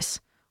 let's do this.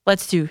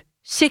 Let's do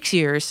 6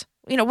 years.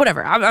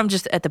 Whatever. I'm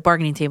just at the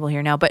bargaining table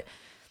here now, but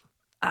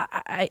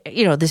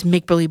this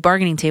make-believe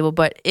bargaining table.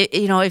 But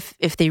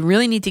if they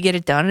really need to get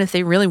it done, and if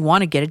they really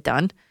want to get it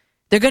done,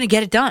 they're going to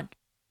get it done.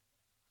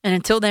 And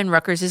until then,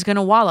 Rutgers is going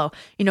to wallow.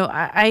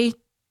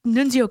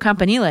 Nunzio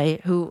Campanile,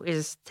 who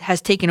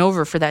has taken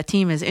over for that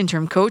team as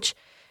interim coach,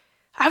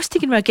 I was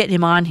thinking about getting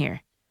him on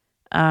here,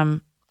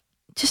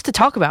 just to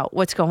talk about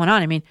what's going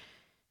on. I mean,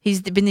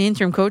 he's been the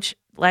interim coach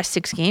last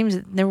 6 games.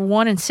 They were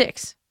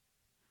 1-6,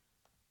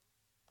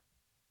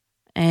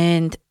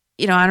 and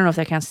I don't know if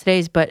that counts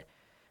today's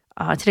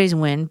a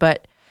win,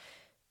 but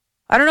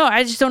I don't know.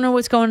 I just don't know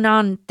what's going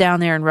on down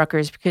there in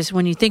Rutgers, because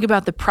when you think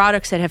about the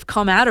products that have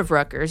come out of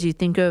Rutgers, you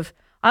think of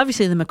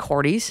obviously the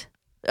McCourtys.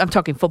 I'm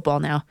talking football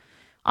now.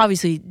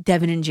 Obviously,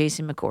 Devin and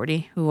Jason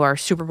McCourty, who are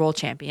Super Bowl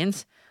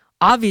champions.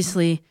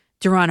 Obviously,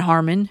 Duron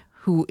Harmon,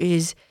 who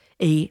is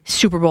a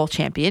Super Bowl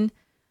champion.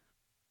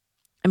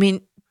 I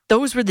mean,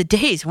 those were the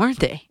days, weren't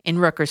they, in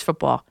Rutgers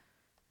football?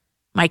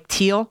 Mike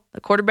Teal,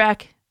 the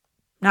quarterback,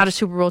 not a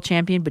Super Bowl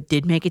champion, but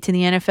did make it to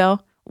the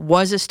NFL,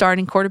 was a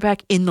starting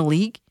quarterback in the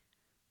league.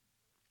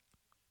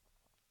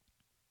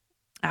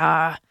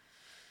 I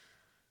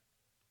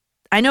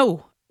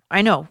know.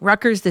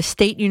 Rutgers, the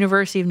State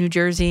University of New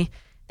Jersey,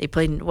 they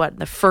played in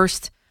the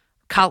first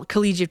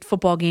collegiate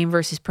football game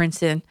versus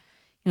Princeton.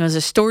 There's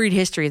a storied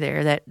history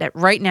there that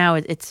right now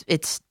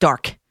it's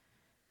dark.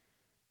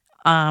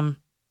 And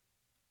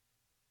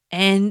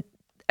I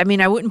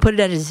mean, I wouldn't put it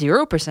at a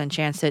 0%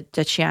 chance that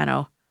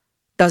Schiano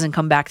doesn't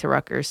come back to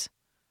Rutgers.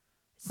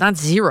 It's not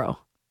 0.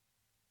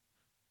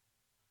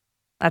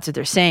 That's what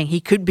they're saying.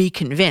 He could be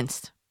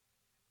convinced.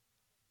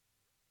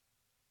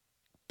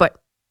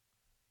 But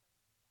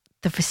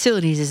the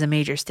facilities is a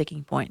major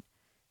sticking point.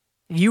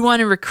 If you want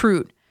to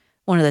recruit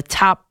one of the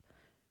top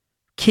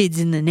kids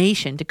in the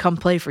nation to come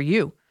play for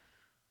you,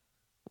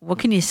 what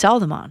can you sell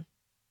them on?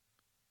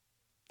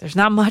 There's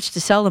not much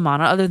to sell them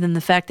on other than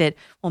the fact that,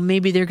 well,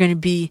 maybe they're going to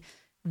be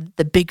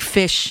the big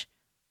fish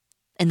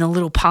in the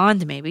little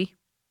pond, maybe.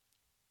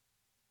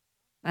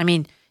 I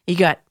mean, you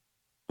got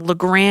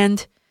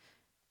LeGrand.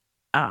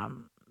 All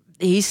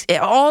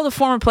the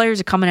former players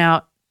are coming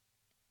out.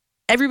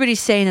 Everybody's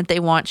saying that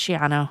they want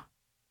Schiano.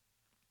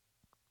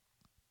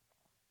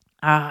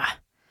 I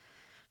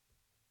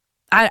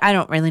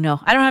don't really know.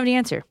 I don't have the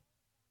answer.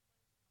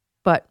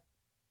 But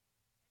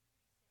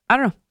I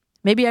don't know.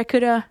 Maybe I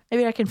can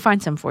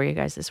find some for you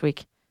guys this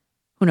week.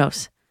 Who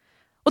knows?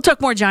 We'll talk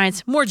more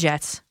Giants, more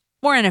Jets,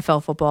 more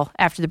NFL football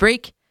after the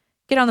break.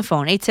 Get on the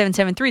phone,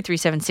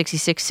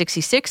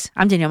 877-337-6666.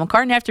 I'm Danielle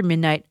McCartan after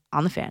midnight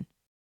on The Fan.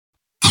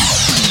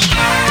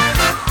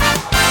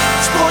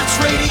 Sports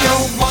Radio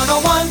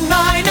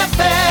 101.9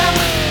 FM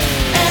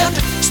and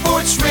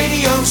Sports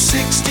Radio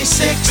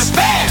 66 The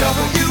Fan.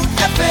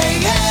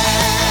 WFAN.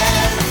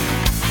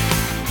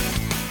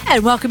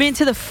 And welcome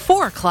into the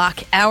 4 o'clock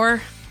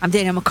hour. I'm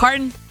Danielle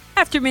McCartan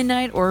after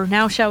midnight, or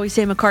now shall we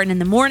say McCartan in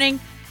the morning.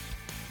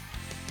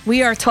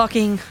 We are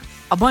talking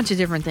a bunch of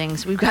different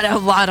things. We've got a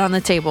lot on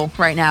the table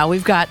right now.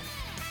 We've got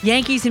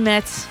Yankees and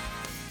Mets,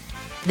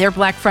 their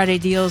Black Friday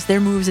deals, their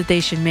moves that they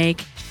should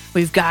make.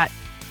 We've got,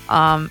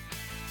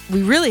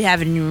 we really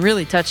haven't even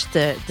really touched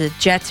the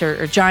Jets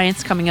or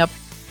Giants coming up,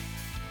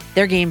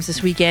 their games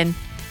this weekend.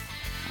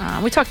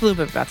 We talked a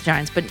little bit about the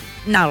Giants, but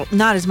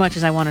not as much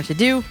as I wanted to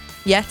do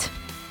yet.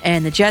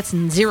 And the Jets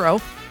and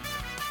 0.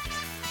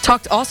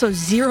 Talked also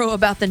 0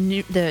 about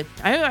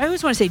I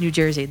always want to say New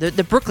Jersey,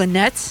 the Brooklyn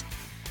Nets,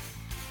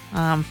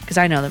 because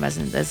I know them as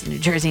the New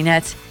Jersey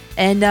Nets.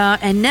 And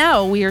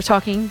now we are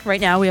talking,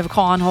 right now we have a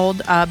call on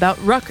hold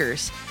about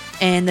Rutgers.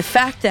 And the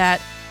fact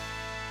that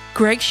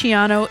Greg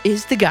Schiano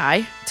is the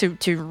guy to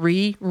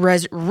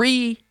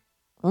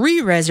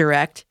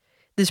re-resurrect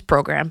this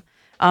program.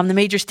 The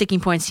major sticking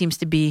point seems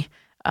to be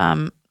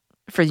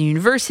for the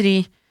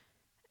university.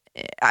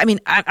 I mean,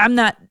 I'm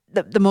not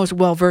the most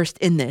well-versed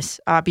in this,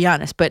 I'll be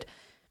honest, but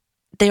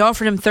they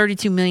offered him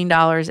 $32 million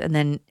and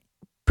then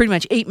pretty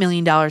much $8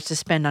 million to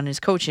spend on his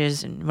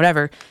coaches and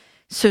whatever.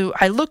 So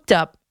I looked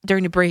up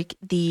during the break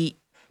the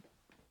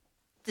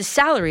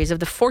salaries of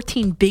the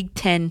 14 Big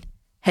Ten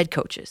head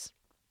coaches.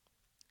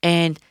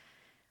 And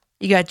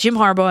you got Jim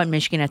Harbaugh at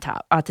Michigan at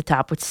the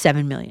top with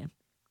 $7 million.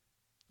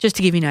 Just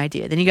to give you an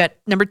idea. Then you got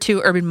number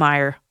 2, Urban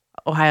Meyer,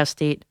 Ohio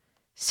State,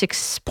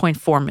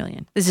 $6.4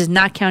 million. This is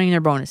not counting their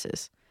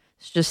bonuses.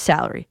 It's just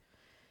salary.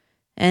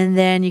 And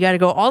then you got to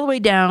go all the way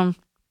down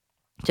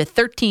to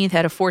 13th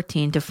out of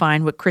 14 to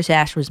find what Chris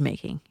Ash was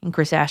making. And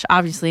Chris Ash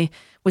obviously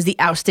was the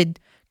ousted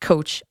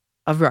coach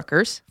of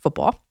Rutgers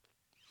football.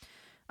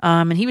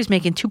 And he was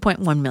making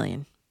 $2.1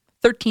 million.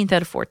 13th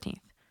out of 14th.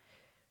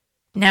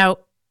 Now,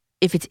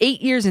 if it's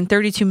 8 years and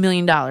 $32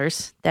 million,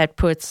 that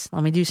puts,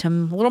 let me do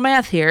some little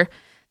math here,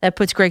 that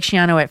puts Greg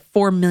Schiano at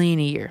 $4 million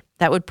a year.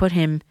 That would put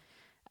him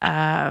in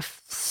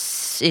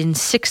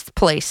 6th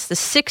place, the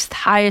 6th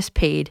highest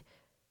paid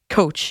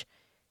coach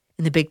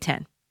in the Big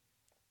Ten.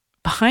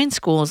 Behind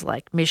schools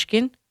like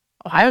Michigan,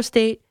 Ohio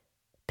State,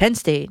 Penn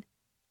State,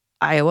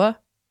 Iowa,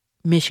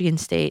 Michigan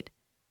State,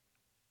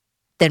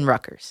 then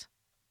Rutgers.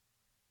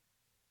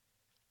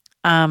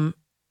 That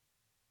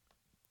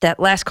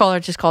last caller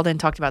just called in and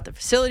talked about the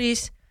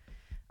facilities.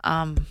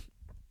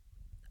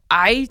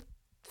 I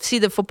see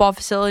the football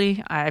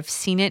facility. I've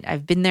seen it.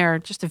 I've been there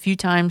just a few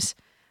times.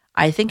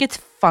 I think it's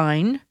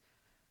fine.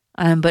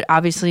 But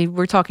obviously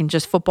we're talking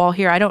just football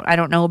here. I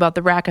don't know about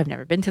the RAC. I've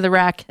never been to the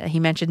RAC. He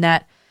mentioned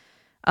that.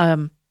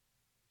 I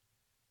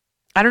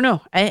don't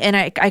know.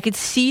 I could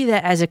see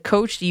that as a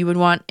coach, you would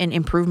want an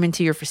improvement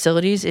to your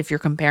facilities if you're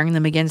comparing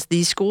them against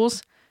these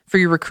schools for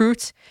your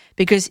recruits.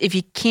 Because if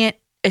you can't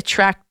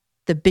attract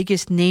the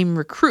biggest name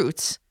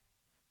recruits,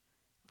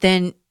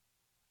 then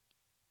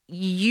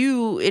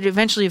it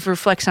eventually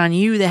reflects on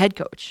you, the head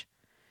coach.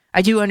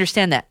 I do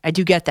understand that. I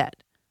do get that.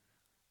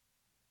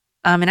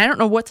 And I don't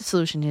know what the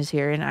solution is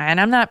here. And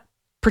I'm not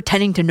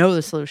pretending to know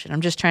the solution.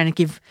 I'm just trying to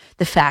give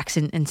the facts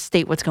and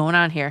state what's going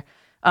on here.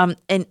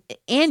 And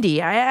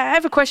Andy, I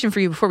have a question for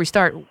you before we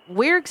start.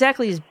 Where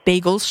exactly is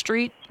Bagel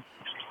Street?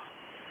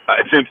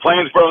 It's in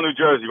Plainsboro, New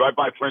Jersey, right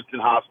by Princeton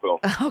Hospital.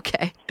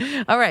 Okay.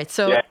 All right.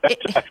 So yeah,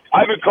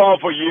 I've been calling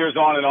for years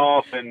on and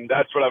off, and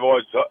that's what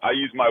I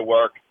use my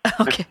work.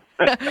 Okay.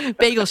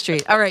 Bagel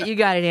Street. All right. You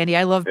got it, Andy.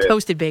 I love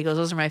toasted bagels.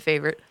 Those are my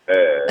favorite.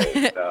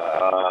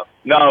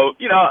 No,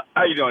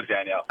 how you doing,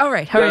 Danielle? All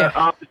right. How are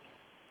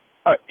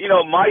you?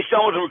 My son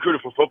was recruited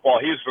for football.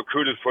 He was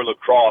recruited for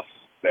lacrosse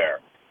there.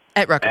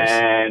 At Rutgers.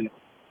 And,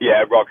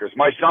 yeah, at Rutgers.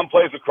 My son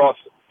plays lacrosse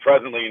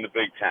presently in the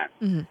Big Ten.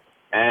 Mm-hmm.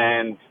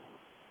 And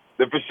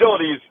the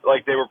facilities,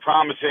 like they were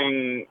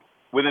promising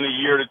within a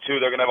year to two,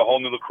 they're going to have a whole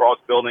new lacrosse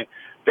building.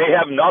 They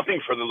have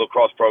nothing for the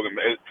lacrosse program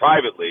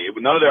privately.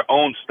 None of their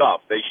own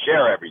stuff. They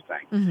share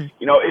everything. Mm-hmm.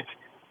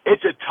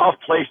 It's a tough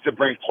place to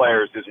bring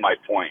players is my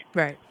point.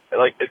 Right.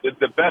 Like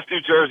the best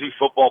New Jersey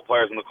football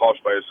players and lacrosse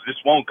players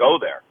just won't go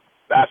there.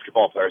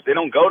 Basketball players, they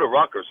don't go to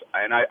Rutgers.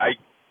 And I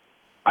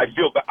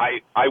feel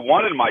I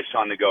wanted my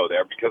son to go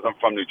there because I'm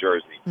from New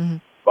Jersey.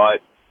 Mm-hmm.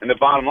 But in the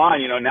bottom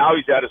line, now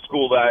he's at a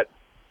school that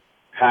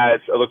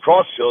has a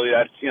lacrosse facility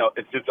that's,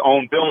 it's its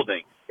own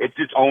building. It's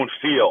its own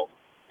field.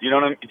 Do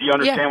you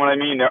understand what I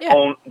mean? Their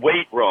own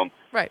weight room.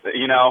 Right.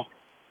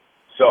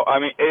 So, I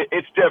mean,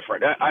 it's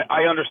different.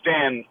 I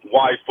understand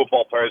why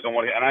football players don't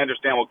want to, and I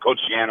understand what Coach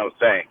Schiano is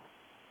saying,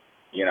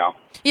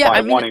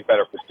 wanting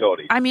better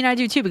facilities. I mean, I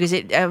do too, because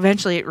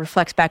eventually it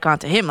reflects back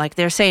onto him. Like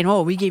they're saying,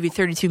 oh, we gave you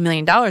 $32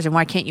 million, and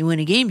why can't you win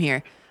a game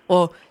here?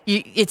 Well,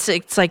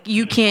 it's like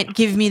you can't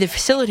give me the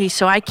facility,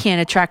 so I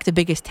can't attract the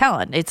biggest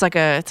talent. It's like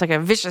a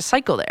vicious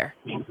cycle there.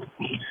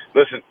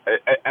 Listen,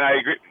 and I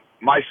agree.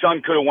 My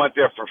son could have went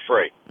there for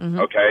free,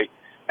 okay?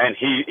 And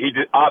he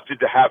opted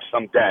to have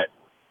some debt.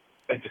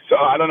 So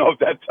I don't know if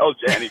that tells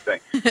you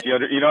anything.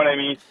 You know what I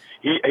mean?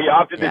 He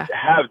opted to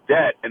have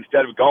debt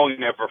instead of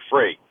going there for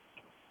free.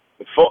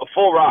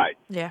 Full ride.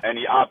 Yeah. And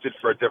he opted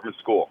for a different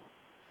school.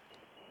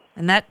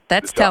 And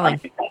that's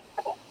telling.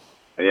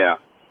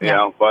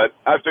 But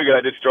I figured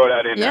I'd just throw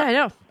that in there. Yeah, I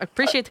know. I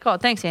appreciate the call.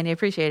 Thanks, Andy. I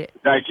appreciate it.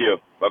 Thank you.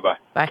 Bye-bye.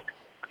 Bye.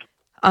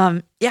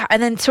 And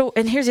then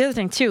and here's the other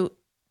thing too.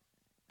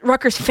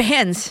 Rutgers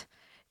fans,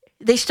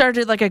 they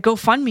started like a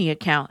GoFundMe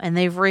account, and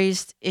they've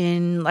raised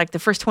in like the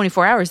first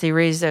 24 hours, they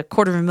raised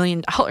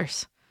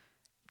 $250,000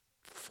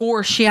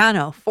 for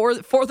Schiano,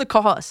 for the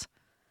cause.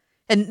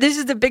 And this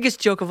is the biggest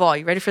joke of all.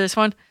 You ready for this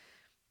one?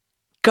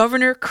 Former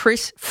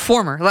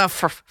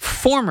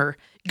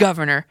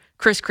Governor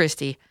Chris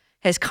Christie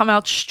has come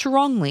out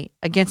strongly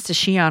against the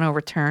Schiano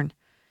return.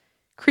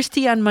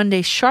 Christie on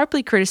Monday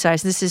sharply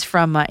criticized, this is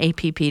from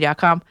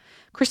APP.com,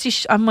 Christie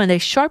on Monday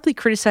sharply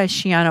criticized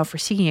Schiano for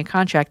seeking a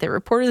contract that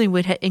reportedly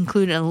would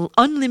include an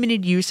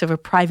unlimited use of a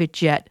private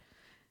jet.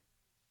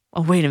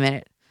 Oh, wait a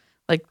minute.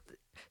 Like,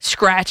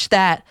 scratch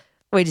that.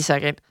 Wait a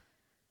second.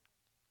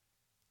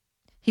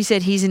 He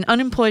said he's an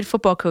unemployed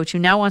football coach who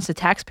now wants the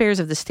taxpayers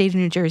of the state of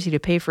New Jersey to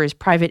pay for his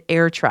private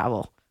air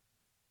travel.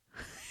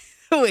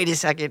 Wait a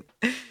second.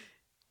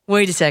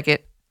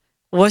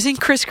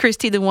 Wasn't Chris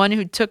Christie the one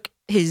who took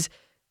his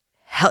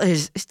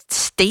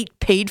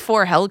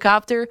state-paid-for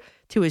helicopter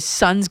to his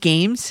son's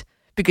games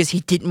because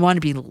he didn't want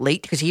to be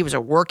late, because he was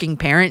a working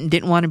parent and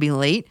didn't want to be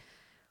late?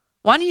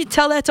 Why don't you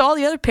tell that to all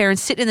the other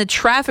parents sitting in the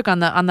traffic on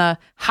the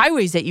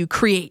highways that you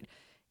create,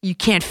 you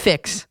can't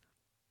fix?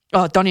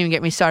 Oh, don't even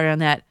get me started on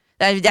that.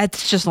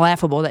 That's just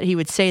laughable that he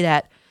would say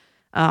that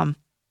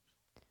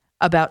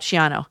about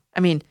Schiano. I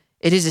mean,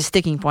 it is a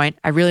sticking point.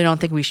 I really don't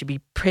think we should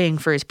be paying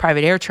for his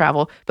private air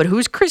travel, but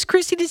who's Chris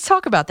Christie to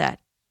talk about that?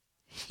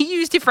 He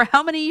used it for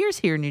how many years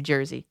here in New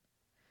Jersey?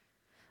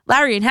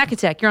 Larry in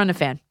Hackensack, you're on the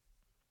fan.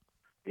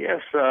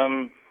 Yes,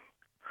 I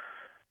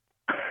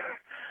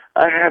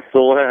have to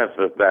laugh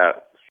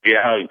about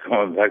Schiano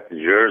coming back to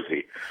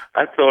Jersey.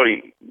 I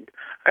think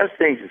the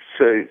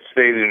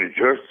state of New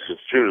Jersey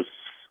should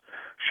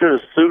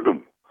have sued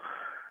him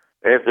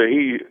after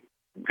he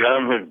got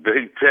him in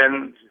Big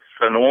Ten,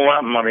 spent all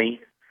that money,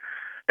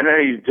 and then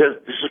he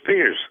just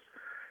disappears.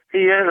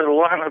 He had a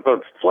lineup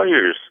of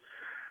players.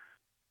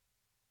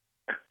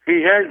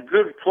 He had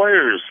good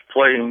players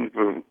playing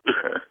for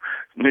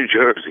New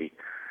Jersey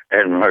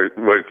and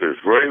Rutgers.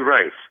 Ray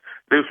Rice,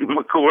 the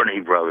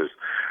McCourty brothers.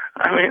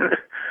 I mean,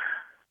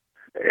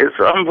 it's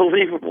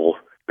unbelievable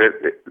that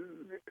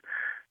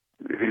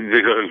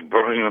they're going to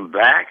bring him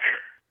back.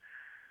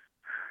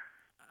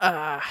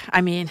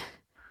 I mean,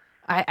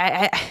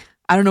 I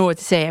don't know what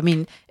to say. I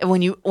mean,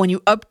 when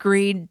you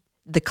upgrade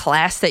the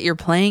class that you're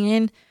playing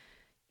in,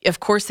 of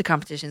course the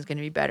competition is going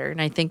to be better.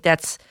 And I think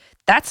that's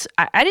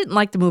I didn't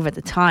like the move at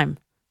the time,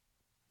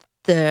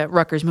 the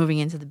Rutgers moving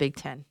into the Big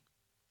Ten.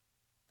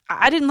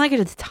 I didn't like it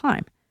at the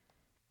time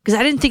because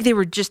I didn't think they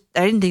were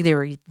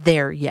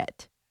there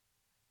yet.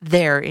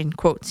 There in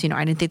quotes,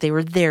 I didn't think they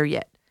were there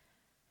yet.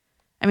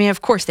 I mean, of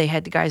course they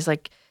had the guys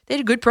they had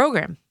a good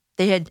program.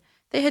 They had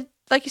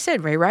like you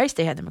said, Ray Rice,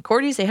 they had the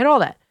McCourtys, they had all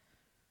that.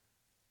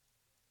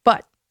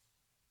 But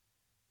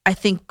I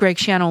think Greg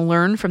Schiano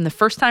learned from the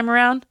first time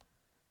around,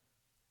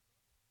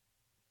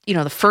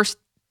 the first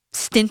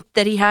stint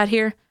that he had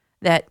here,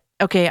 that,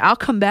 okay, I'll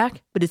come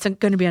back, but it's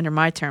going to be under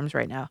my terms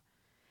right now.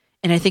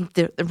 And I think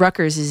the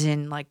Rutgers is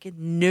in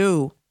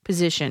no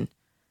position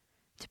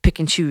to pick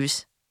and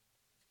choose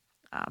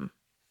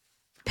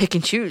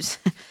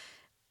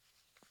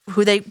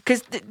who they,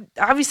 because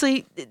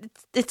obviously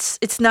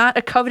it's not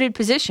a coveted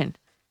position.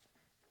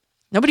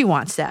 Nobody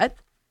wants that.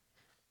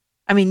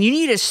 I mean, you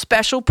need a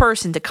special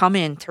person to come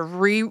in to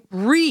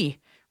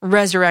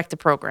resurrect the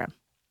program.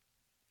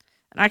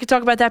 And I could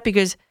talk about that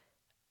because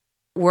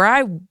where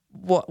I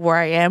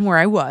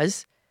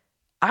was,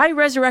 I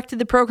resurrected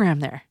the program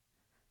there.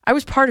 I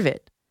was part of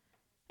it.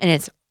 And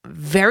it's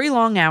very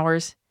long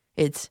hours.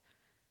 It's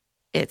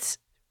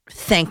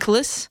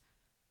thankless.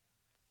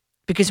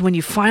 Because when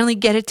you finally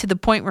get it to the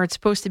point where it's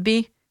supposed to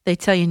be, they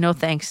tell you no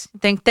thanks.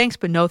 Thanks,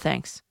 but no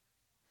thanks.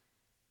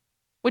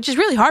 Which is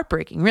really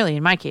heartbreaking, really,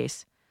 in my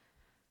case.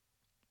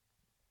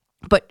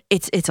 But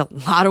it's a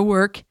lot of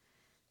work.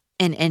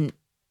 And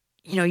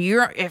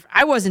if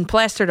I wasn't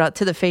plastered out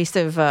to the face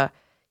of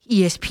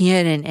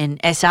ESPN and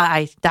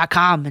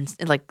SI.com and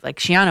like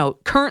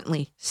Schiano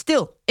currently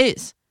still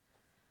is,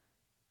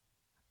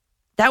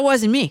 that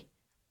wasn't me.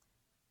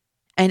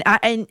 And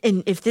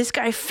if this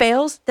guy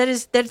fails,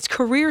 that's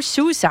career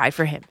suicide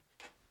for him.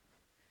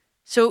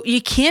 So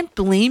you can't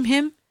blame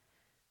him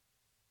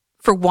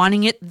for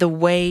wanting it the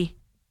way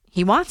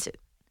he wants it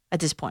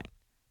at this point.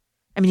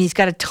 I mean, he's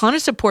got a ton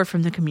of support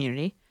from the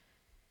community,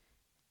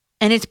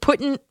 and it's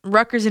putting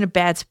Rutgers in a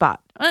bad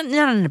spot. Not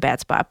in a bad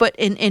spot, but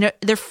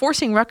they're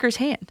forcing Rutgers'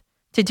 hand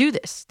to do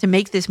this, to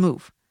make this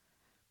move.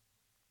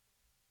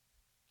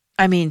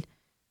 I mean,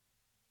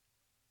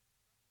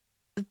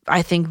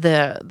 I think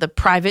the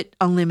private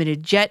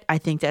unlimited jet, I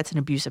think that's an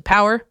abuse of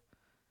power.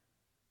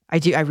 I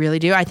really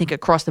do. I think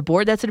across the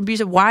board, that's an abuse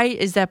of. Why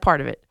is that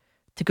part of it?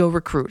 To go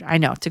recruit. I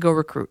know, to go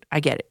recruit. I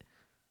get it.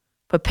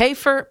 But pay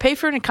for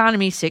an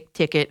economy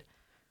ticket,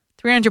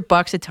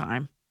 $300 a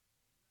time.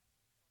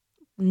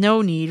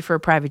 No need for a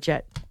private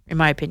jet, in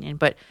my opinion.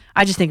 But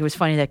I just think it was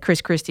funny that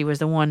Chris Christie was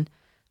the one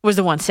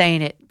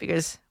saying it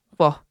because,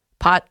 well,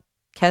 pot,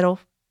 kettle,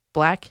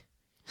 black.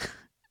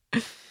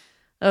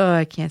 Oh,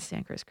 I can't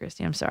stand Chris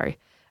Christie. I'm sorry.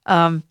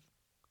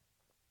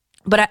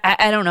 But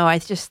I don't know. I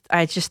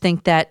just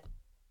think that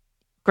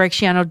Greg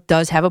Schiano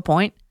does have a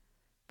point.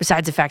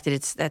 Besides the fact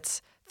that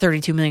that's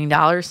 $32 million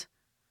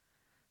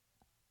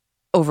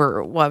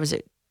over, what was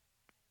it,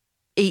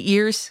 8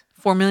 years,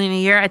 $4 million a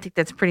year. I think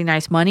that's pretty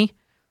nice money.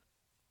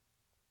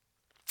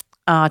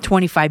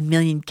 $25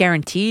 million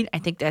guaranteed. I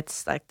think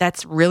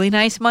that's really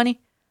nice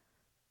money.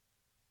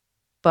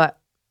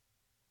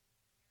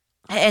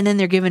 And then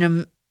they're giving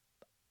him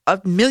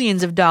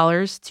millions of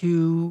dollars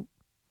to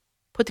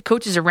put the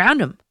coaches around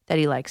him that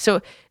he likes.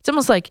 So it's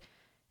almost like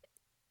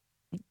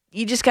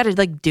you just got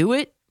to do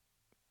it.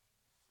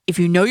 If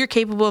you know you're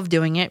capable of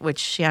doing it,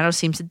 which Schiano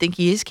seems to think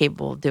he is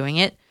capable of doing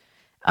it,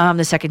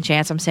 the second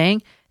chance I'm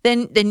saying,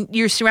 then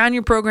you surround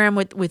your program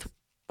with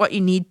what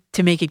you need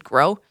to make it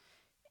grow.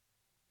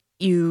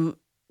 You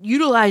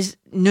utilize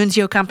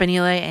Nunzio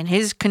Campanile and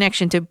his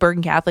connection to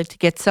Bergen Catholic to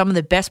get some of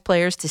the best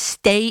players to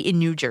stay in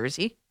New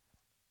Jersey.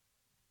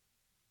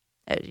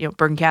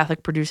 Bergen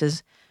Catholic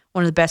produces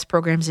one of the best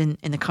programs in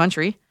the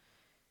country.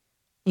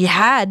 You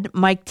had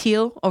Mike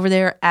Teal over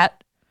there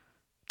at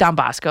Don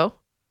Bosco.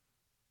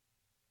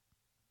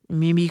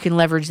 Maybe you can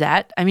leverage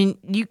that. I mean,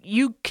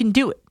 you can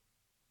do it.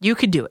 You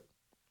could do it.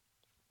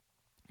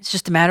 It's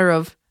just a matter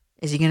of,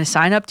 is he going to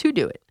sign up to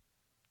do it?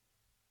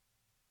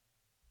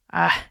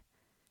 I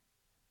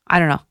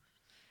don't know.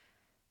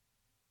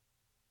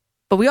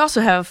 But we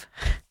also have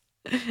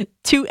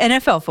 2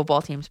 NFL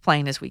football teams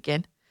playing this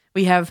weekend.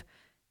 We have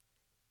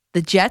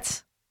the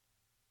Jets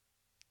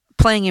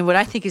playing in what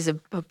I think is a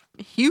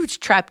huge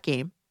trap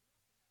game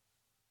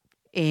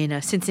in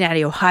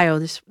Cincinnati, Ohio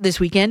this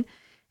weekend.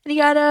 And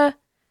you got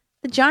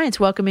the Giants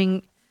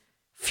welcoming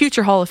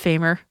future Hall of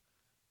Famer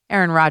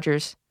Aaron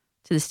Rodgers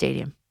to the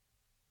stadium.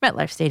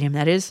 MetLife Stadium,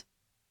 that is.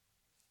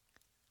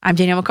 I'm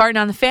Danielle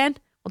McCartan on The Fan.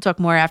 We'll talk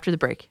more after the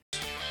break.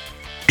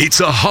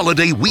 It's a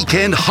holiday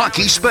weekend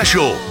hockey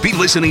special. Be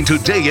listening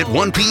today at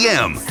 1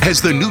 p.m.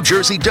 as the New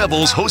Jersey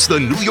Devils host the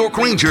New York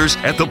Rangers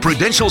at the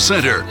Prudential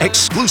Center,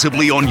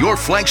 exclusively on your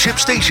flagship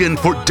station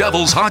for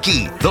Devils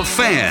hockey. The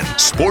Fan,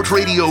 Sports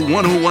Radio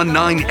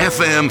 101.9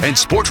 FM and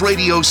Sports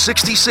Radio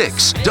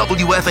 66,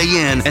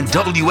 WFAN and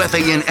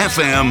WFAN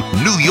FM,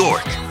 New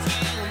York.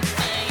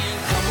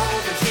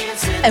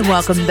 And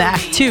welcome back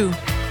to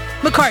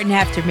McCartan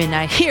After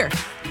Midnight here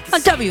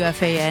on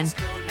WFAN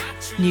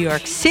New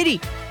York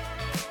City.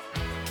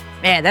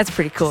 Man, that's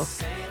pretty cool.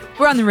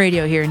 We're on the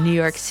radio here in New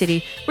York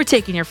City. We're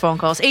taking your phone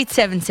calls,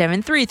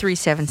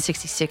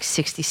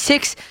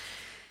 877-337-6666.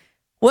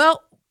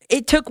 Well,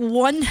 it took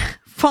one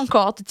phone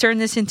call to turn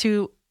this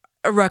into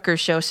a Rutgers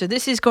show. So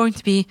this is going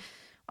to be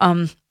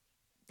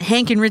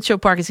Hank and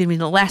Ridgeo Park is going to be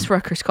the last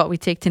Rutgers call we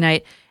take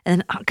tonight.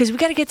 And because we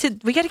got to get to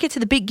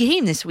the big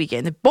game this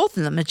weekend. Both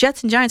of them, the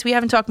Jets and Giants, we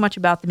haven't talked much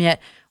about them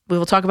yet. We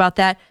will talk about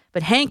that.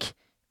 But Hank,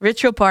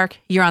 Ridgeo Park,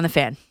 you're on The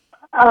Fan.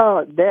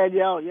 Oh,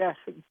 Danielle, yes.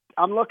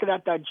 I'm looking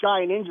at that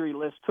Giant injury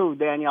list too,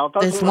 Danielle. It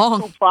doesn't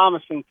look too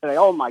promising today.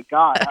 Oh my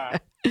God,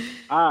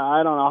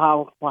 I don't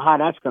know how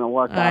that's going to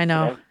work out. I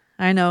know. Today.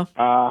 I know.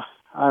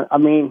 I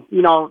mean,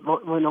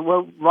 when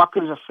we're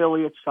Rutgers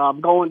affiliates,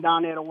 I'm going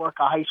down there to work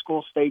a high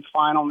school state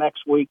final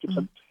next week. It's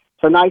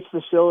a nice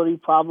facility,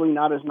 probably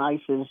not as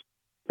nice as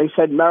they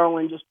said.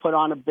 Maryland just put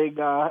on a big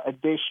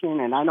addition,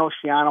 and I know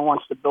Schiano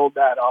wants to build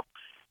that up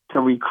to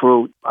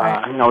recruit.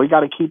 Right. We got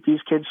to keep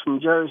these kids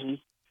from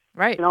Jersey.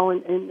 Right.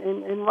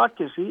 In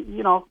Rutgers,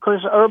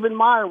 because Urban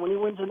Meyer, when he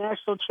wins a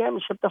national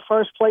championship, the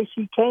first place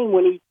he came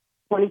when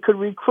he could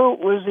recruit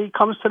was he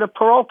comes to the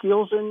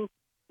parochials in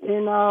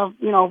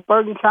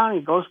Bergen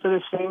County, goes to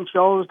the St.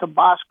 Joe's, the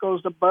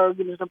Boscos, the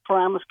Bergens, the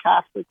Paramus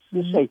Catholics,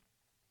 St.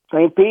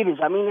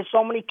 Peter's. I mean, there's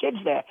so many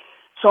kids there.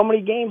 So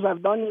many games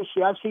I've done this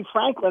year. I've seen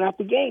Franklin at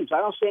the games. I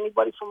don't see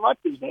anybody from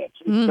Rutgers there.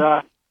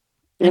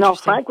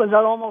 Franklin's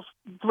at almost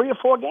 3 or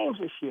 4 games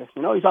this year.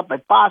 He's up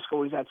at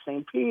Bosco. He's at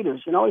St.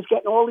 Peter's. He's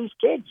getting all these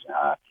kids.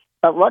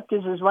 But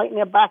Rutgers is right in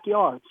their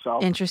backyard.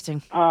 So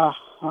interesting.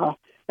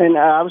 And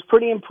I was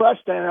pretty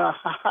impressed. And I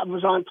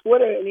was on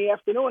Twitter in the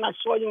afternoon. I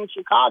saw you in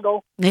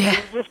Chicago. Yeah.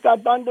 You just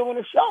got done doing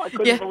a show. I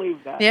couldn't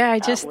believe that. Yeah, I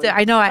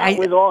know. That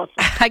was awesome.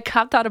 I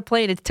copped out a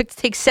plane. It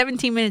takes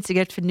 17 minutes to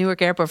get to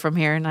Newark Airport from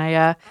here, and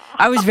I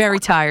was very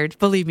tired,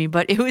 believe me,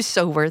 but it was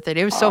so worth it.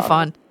 It was so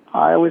fun.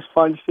 It was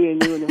fun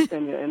seeing you and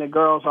the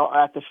girls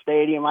at the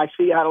stadium. I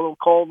see you had a little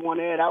cold one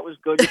there. That was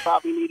good. You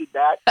probably needed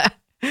that.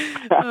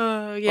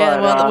 Oh, yeah.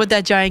 But, with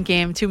that Giant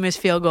game, 2 missed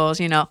field goals,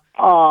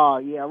 Oh,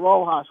 yeah.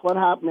 Rojas, what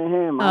happened to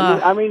him?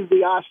 I mean,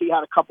 Biasi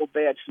had a couple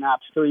bad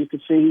snaps, too. You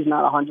could see he's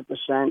not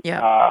 100%.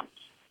 Yeah.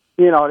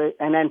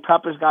 And then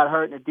Peppers got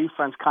hurt, and the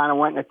defense kind of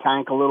went in the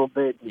tank a little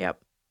bit. Yep.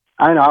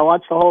 I know. I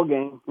watched the whole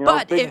game.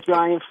 But big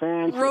Giant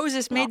fans.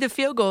 Roses made the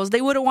field goals.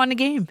 They would have won the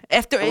game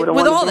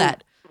with all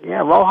that.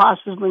 Yeah, Rojas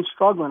has been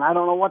struggling. I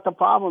don't know what the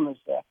problem is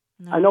there.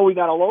 No. I know we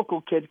got a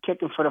local kid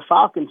kicking for the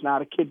Falcons now,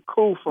 the kid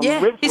Koo from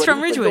Ridgewood. He's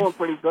from Ridgewood. He's doing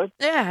pretty good.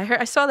 Yeah,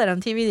 I saw that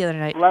on TV the other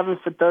night. 11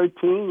 for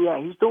 13. Yeah,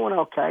 he's doing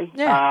okay.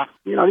 Yeah.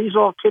 These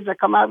all kids that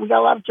come out. We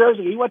got a lot of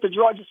Jersey. He went to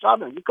Georgia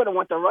Southern. He could have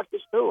went to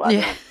Rutgers, too.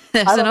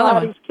 That's I don't know another how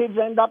one. these kids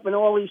end up in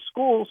all these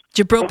schools.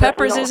 Jabril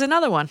Peppers is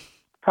another one.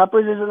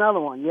 Peppers is another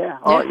one, yeah.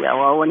 Oh, yeah.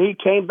 Well, when he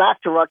came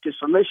back to Rutgers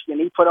from Michigan,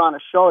 he put on a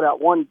show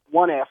that one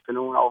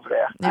afternoon over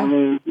there. Yeah. I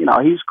mean, he's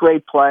a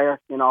great player,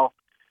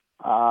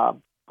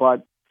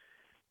 but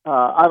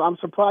I'm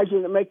surprised he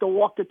didn't make the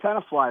walk to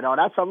Tenafly, though.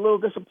 That's a little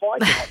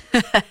disappointing.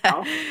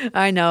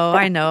 I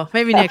know.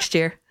 Maybe next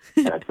year.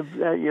 That's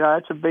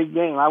a big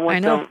game. I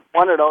went to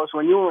one of those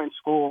when you were in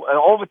school,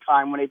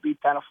 overtime when they beat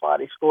Tenafly.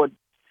 They scored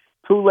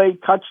 2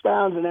 late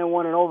touchdowns and then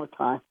one in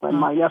overtime when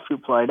my nephew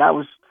played. That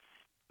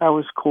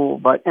was cool.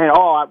 But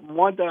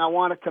one thing I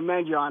want to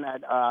commend you on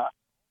that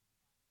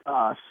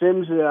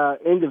Sims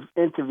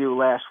interview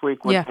last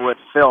week with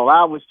Phil.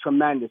 That was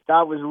tremendous.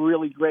 That was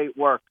really great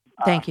work.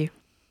 Thank you.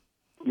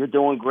 You're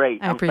doing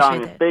great. I I'm appreciate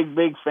telling you, that.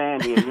 big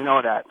fan here. You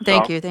know that.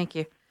 Thank So,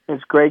 you.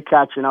 It's great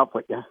catching up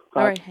with you.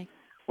 All right, Hank.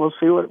 We'll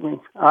see what it means.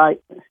 All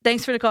right.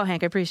 Thanks for the call,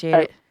 Hank. I appreciate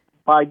it.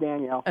 Bye,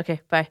 Danielle.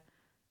 Okay, bye.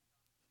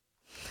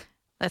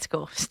 That's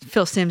cool.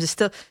 Phil Sims is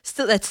still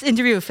that's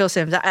interview with Phil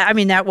Sims. I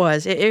mean, it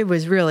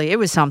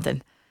was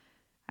something.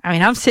 I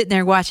mean, I'm sitting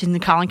there watching the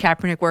Colin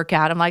Kaepernick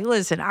workout. I'm like,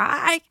 listen,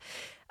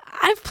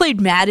 I've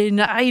played Madden.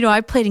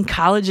 I played in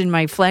college in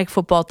my flag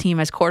football team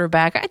as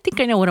quarterback. I think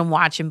I know what I'm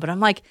watching, but I'm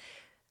like,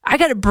 I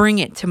got to bring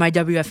it to my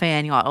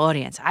WFAN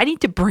audience. I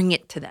need to bring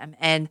it to them.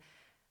 And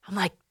I'm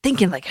like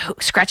thinking,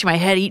 scratching my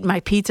head, eating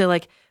my pizza,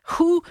 like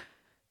who,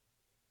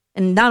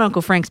 and not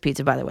Uncle Frank's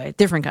pizza, by the way,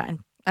 different kind.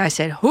 I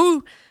said,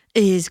 who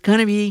is going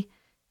to be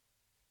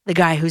the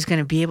guy who's going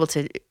to be able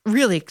to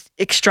really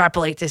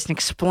extrapolate this and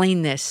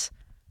explain this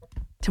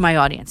to my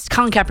audience?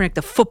 Colin Kaepernick,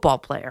 the football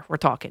player, we're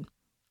talking.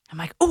 I'm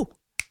like, oh,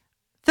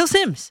 Phil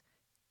Sims.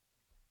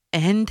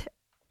 And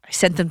I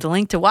sent them the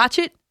link to watch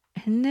it,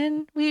 and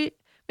then we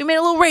made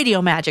a little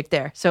radio magic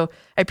there. So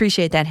I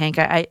appreciate that, Hank.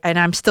 And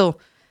I'm still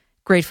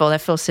grateful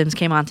that Phil Sims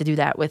came on to do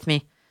that with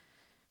me.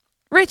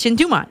 Rich in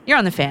Dumont, you're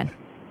on the fan.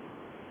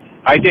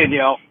 Hi,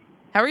 Danielle.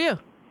 How are you?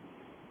 Do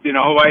you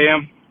know who I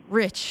am?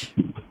 Rich.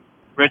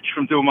 Rich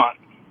from Dumont.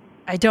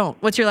 I don't.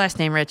 What's your last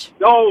name, Rich?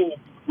 No,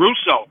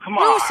 Russo. Come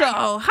on.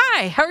 Russo.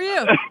 Hi. How are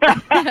you?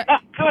 Good.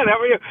 How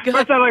are you? Good.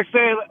 First, I'd like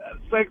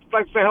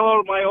to say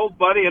hello to my old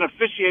buddy and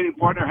officiating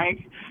partner,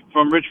 Hank,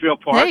 from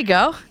Ridgefield Park. There you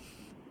go.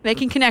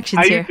 Making connections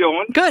How here. you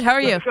doing? Good. How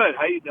are you? Good.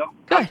 How you doing?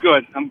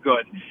 Good. I'm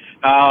good.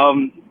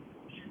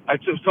 I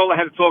just told I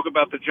had to talk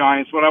about the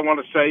Giants. What I want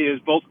to say is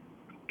both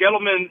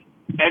Gettleman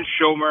and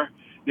Schomer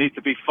need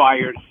to be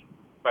fired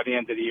by the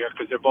end of the year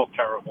because they're both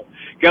terrible.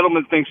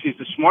 Gettleman thinks he's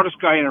the smartest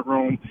guy in the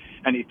room,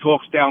 and he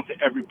talks down to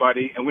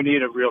everybody, and we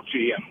need a real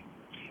GM.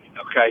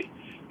 Okay?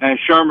 And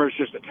Shermer's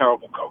just a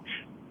terrible coach.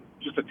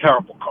 Just a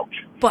terrible coach.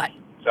 But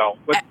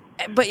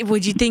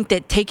would you think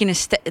that taking a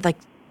step, like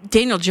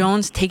Daniel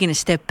Jones taking a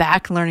step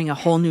back, learning a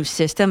whole new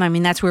system, I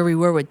mean, that's where we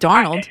were with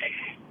Darnold.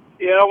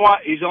 You know what?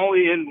 He's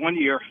only in 1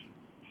 year.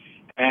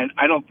 And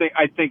I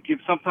think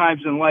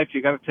sometimes in life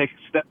you got to take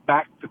a step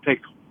back to take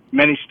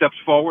many steps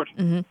forward.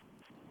 Mm-hmm.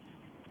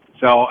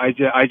 So I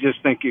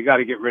just think you got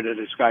to get rid of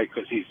this guy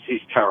because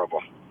he's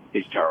terrible.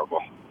 He's terrible.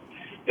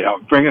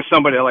 Bring in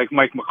somebody like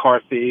Mike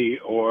McCarthy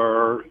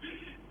or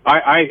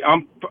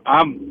I'm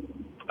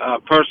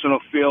personal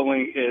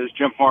feeling is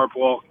Jim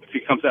Harbaugh if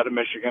he comes out of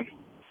Michigan.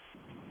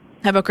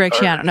 How about Greg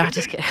Schiano? No,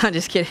 just kidding. I'm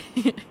just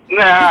kidding.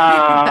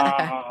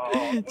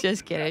 No.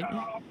 Just kidding.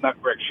 No, not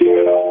Greg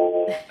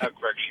Schiano. Not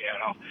Greg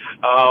Schiano.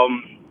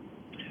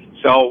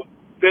 So,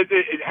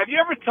 have you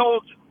ever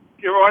told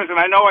your audience, and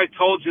I know I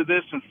told you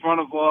this in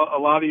front of a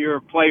lot of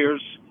your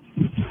players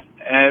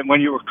and when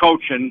you were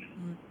coaching,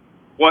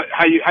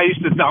 how you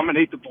used to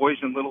dominate the boys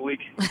in Little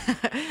League?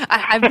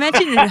 I've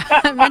mentioned it.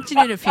 I've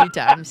mentioned it a few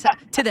times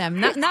to them.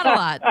 Not a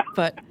lot,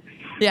 but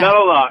yeah. Not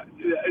a lot.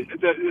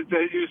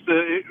 They used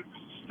to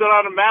stood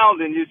on a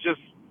mound and it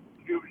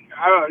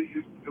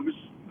was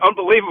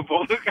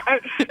unbelievable.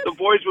 The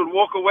boys would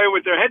walk away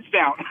with their heads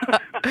down.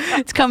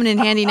 It's coming in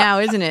handy now,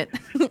 isn't it?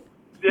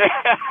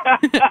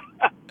 Yeah.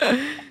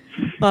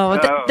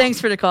 Well,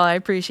 thanks for the call. I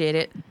appreciate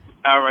it.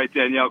 All right,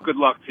 Danielle. Good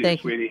luck to you,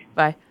 sweetie.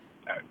 Bye.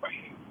 All right, bye.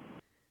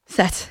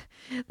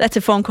 That's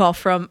a phone call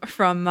from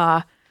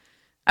I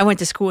went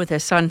to school with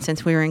his son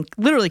since we were in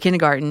literally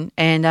kindergarten,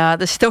 and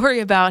the story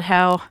about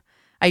how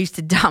I used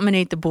to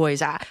dominate the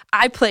boys.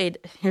 I played.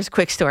 Here's a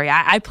quick story.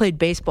 I played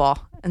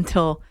baseball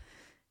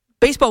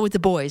with the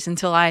boys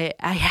until I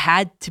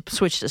had to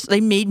switch this.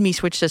 They made me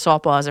switch to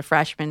softball as a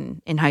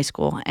freshman in high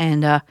school,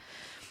 and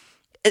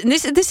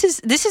this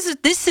is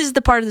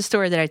the part of the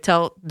story that I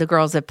tell the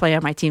girls that play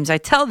on my teams. I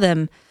tell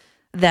them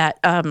that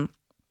when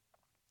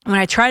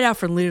I tried out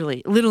for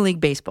Little League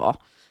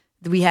baseball,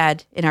 we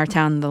had in our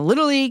town the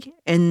Little League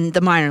and the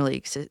minor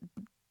leagues,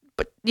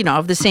 but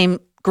of the same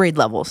grade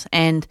levels.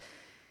 And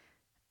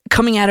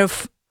coming out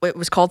of what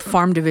was called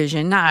Farm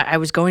Division, I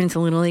was going into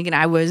Little League, and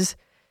I was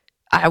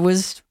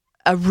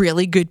a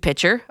really good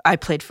pitcher. I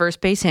played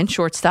first base and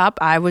shortstop.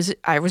 I was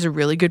a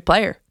really good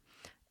player,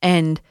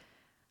 and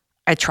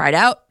I tried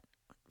out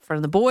in front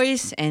of the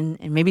boys, and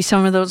maybe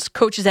some of those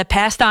coaches that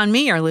passed on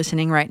me are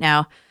listening right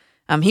now.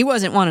 He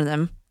wasn't one of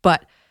them,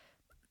 but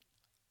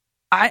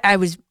I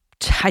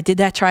did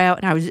that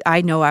tryout, and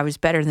I know I was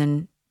better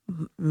than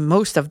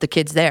most of the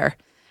kids there.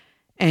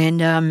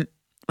 And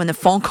when the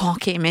phone call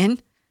came in,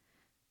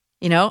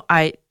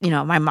 my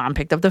mom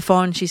picked up the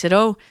phone. She said,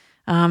 "Oh,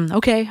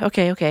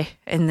 okay,"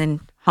 and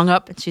then hung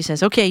up. And she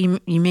says, "Okay,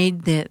 you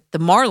made the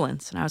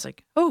Marlins." And I was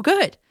like, "Oh,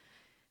 good,"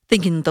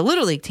 thinking the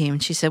Little League team.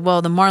 And she said,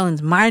 "Well, the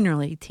Marlins minor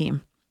league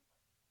team."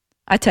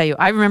 I tell you,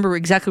 I remember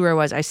exactly where I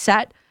was. I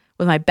sat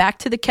with my back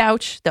to the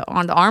couch,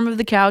 on the arm of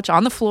the couch,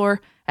 on the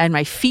floor, and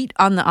my feet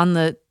on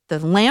the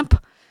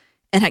lamp.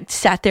 And I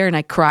sat there and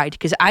I cried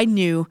because I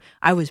knew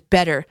I was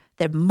better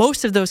than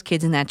most of those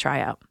kids in that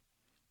tryout.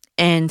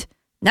 And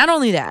not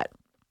only that,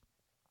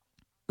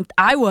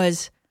 I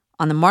was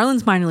on the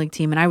Marlins minor league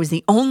team, and I was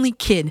the only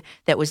kid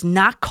that was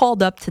not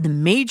called up to the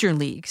major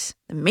leagues,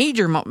 the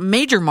major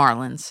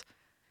Marlins,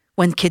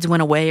 when kids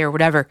went away or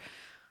whatever.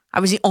 I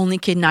was the only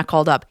kid not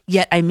called up.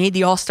 Yet I made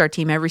the all-star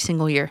team every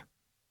single year.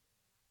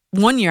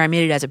 One year I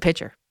made it as a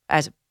pitcher,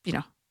 and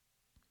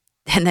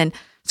then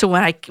so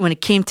when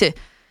it came to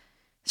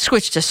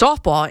switch to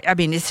softball, I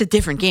mean, it's a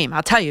different game.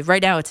 I'll tell you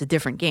right now, it's a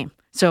different game.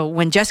 So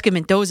when Jessica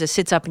Mendoza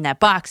sits up in that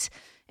box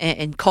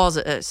and calls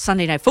a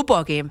Sunday night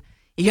football game,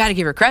 you got to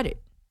give her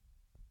credit.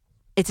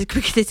 It's a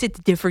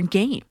different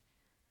game,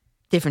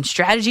 different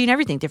strategy and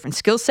everything, different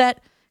skill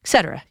set,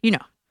 etc.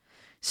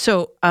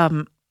 So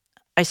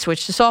I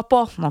switched to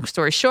softball. Long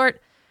story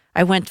short,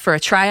 I went for a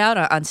tryout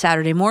on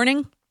Saturday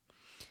morning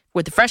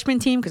with the freshman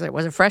team because I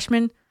was a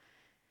freshman.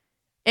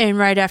 And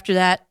right after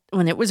that,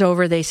 when it was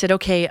over, they said,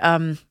 "Okay,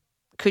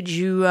 could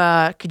you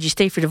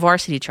stay for the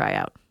varsity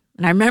tryout?"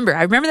 And I remember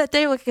that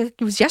day like it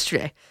was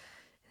yesterday.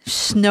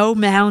 Snow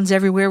mounds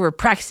everywhere. We're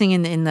practicing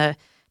in the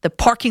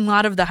parking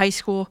lot of the high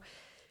school.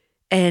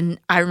 And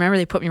I remember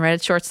they put me right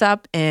at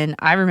shortstop. And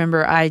I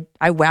remember I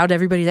wowed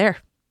everybody there.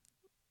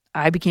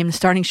 I became the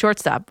starting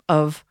shortstop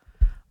of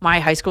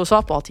my high school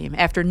softball team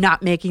after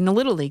not making the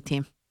Little League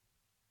team,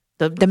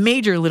 the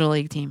major Little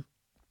League team.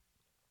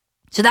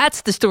 So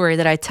that's the story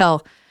that I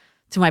tell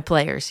to my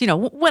players,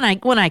 when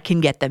I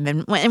can get them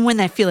and when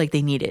I feel like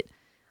they need it.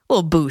 A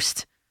little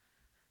boost.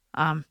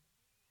 But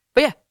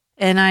yeah,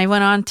 and I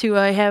went on to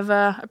have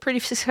a pretty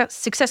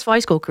successful high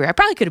school career. I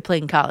probably could have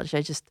played in college.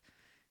 I just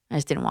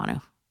didn't want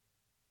to.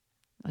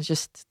 I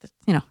just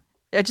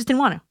didn't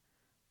want to.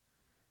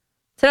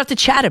 Set out to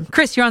Chatham.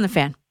 Chris, you're on the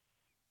fan.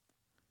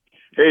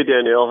 Hey,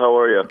 Danielle, how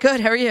are you?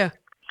 Good, how are you?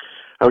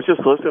 I was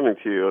just listening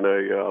to you, and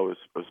I was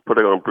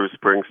putting on Bruce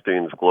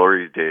Springsteen's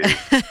Glory Days.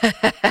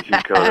 You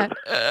kind of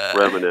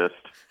reminisced.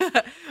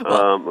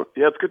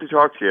 Yeah, it's good to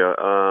talk to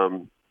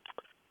you.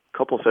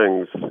 Couple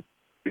things.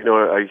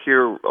 I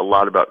hear a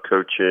lot about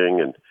coaching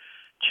and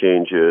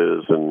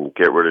changes and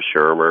get rid of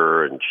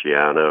Shermer and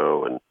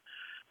Chiano and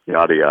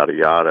yada, yada,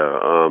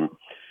 yada.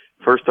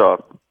 First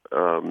off,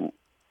 the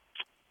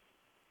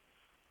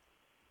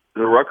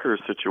Rutgers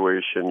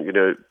situation,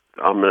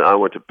 I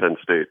went to Penn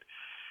State.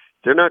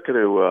 They're not going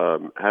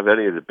to have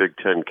any of the Big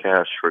Ten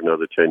cash for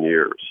another 10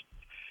 years.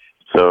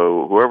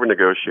 So whoever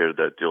negotiated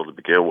that deal to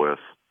begin with,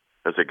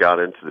 as they got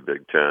into the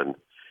Big Ten,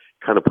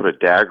 kind of put a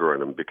dagger in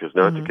them because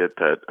not to get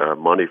that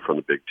money from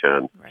the Big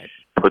Ten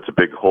puts a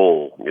big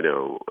hole,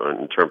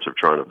 in terms of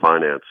trying to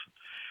finance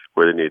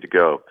where they need to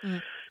go.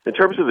 In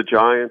terms of the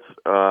Giants,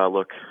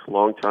 look,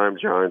 long-time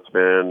Giants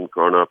fan,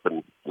 growing up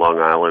in Long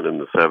Island in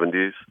the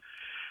 70s,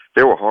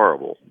 they were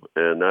horrible.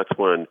 And that's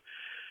when,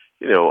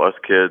 us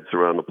kids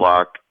around the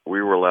block,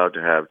 we were allowed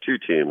to have two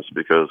teams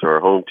because our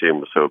home team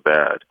was so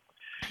bad.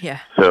 Yeah.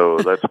 So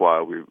that's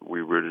why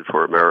we rooted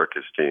for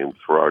America's teams,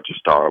 for Roger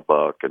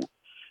Starbuck and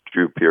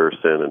Drew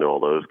Pearson and all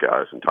those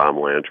guys and Tom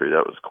Landry.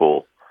 That was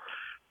cool.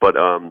 But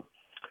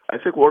I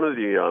think one of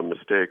the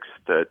mistakes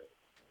that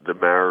the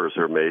Mariners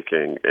are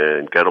making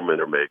and Gettleman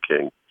are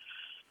making,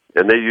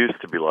 and they used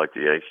to be like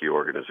the Yankee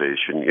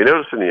organization. You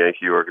notice in the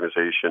Yankee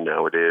organization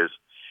nowadays,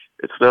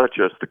 it's not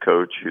just the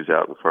coach who's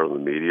out in front of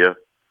the media.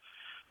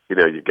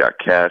 You got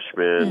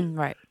Cashman,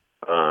 right?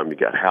 You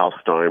got Hal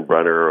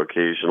Steinbrenner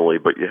occasionally,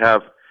 but you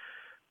have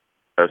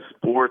a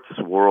sports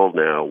world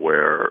now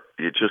where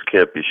you just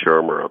can't be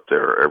Shermer up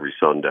there every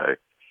Sunday.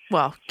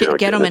 Well,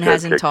 Gettleman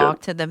hasn't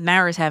talked. The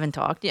Mariners haven't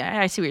talked. Yeah,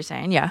 I see what you're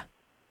saying. Yeah.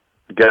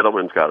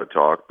 Gettleman's got to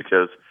talk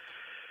because,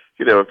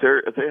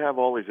 if they have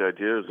all these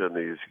ideas and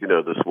these,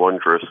 this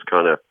wondrous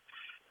kind of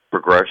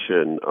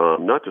progression,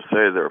 not to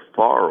say they're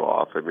far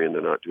off. I mean,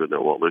 they're not doing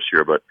that well this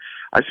year, but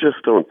I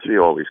just don't see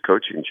all these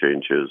coaching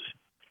changes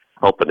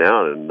helping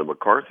out. And the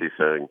McCarthy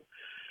thing,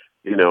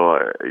 you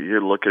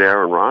look at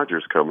Aaron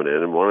Rodgers coming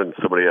in, and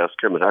somebody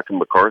asked him, how come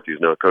McCarthy's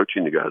not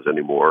coaching you guys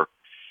anymore?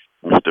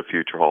 Just a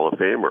future Hall of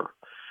Famer.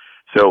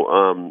 So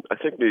I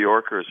think New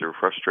Yorkers are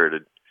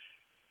frustrated,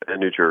 and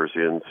New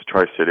Jerseyans,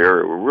 tri-state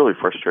area, we're really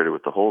frustrated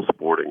with the whole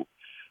sporting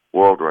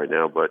world right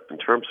now. But in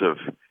terms of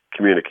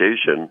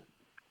communication,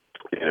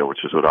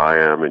 which is what I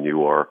am and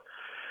you are,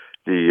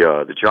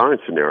 the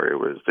Giants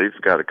scenario is they've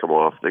got to come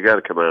off. They got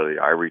to come out of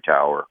the ivory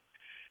tower.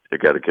 They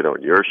got to get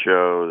on your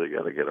show. They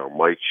got to get on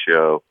Mike's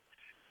show.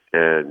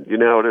 And you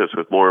know how it is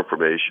with more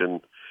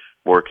information,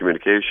 more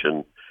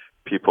communication,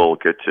 people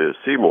get to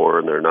see more,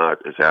 and they're not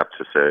as apt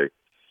to say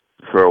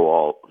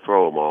throw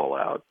them all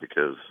out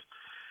because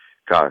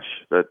gosh,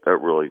 that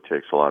really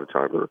takes a lot of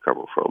time to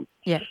recover from.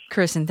 Yeah,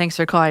 Chris, and thanks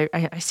for the call.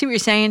 I see what you're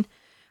saying.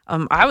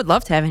 I would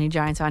love to have any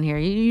Giants on here.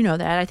 You know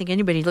that. I think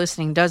anybody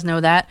listening does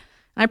know that.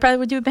 I probably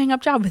would do a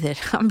bang-up job with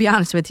it. I'll be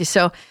honest with you.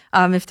 So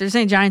if there's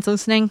any Giants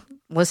listening,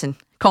 listen,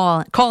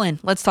 call in.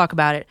 Let's talk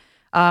about it.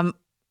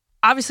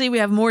 Obviously, we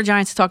have more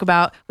Giants to talk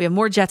about. We have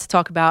more Jets to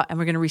talk about, and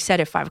we're going to reset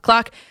at 5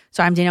 o'clock.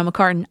 So I'm Danielle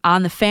McCartan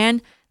on The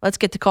Fan. Let's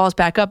get the calls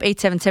back up,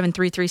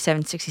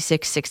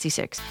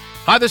 877-337-6666.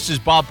 Hi, this is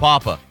Bob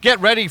Papa. Get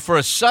ready for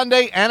a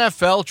Sunday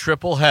NFL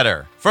triple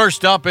header.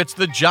 First up, it's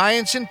the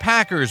Giants and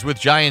Packers with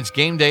Giants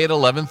game day at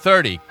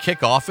 11:30,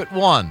 kickoff at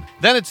 1.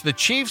 Then it's the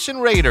Chiefs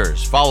and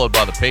Raiders, followed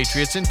by the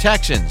Patriots and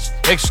Texans,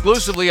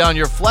 exclusively on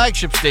your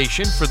flagship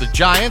station for the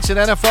Giants and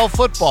NFL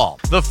football.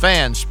 The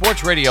Fan,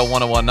 Sports Radio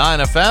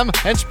 101.9 FM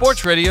and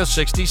Sports Radio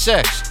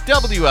 66,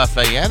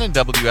 WFAN and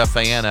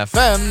WFAN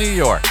FM, New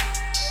York.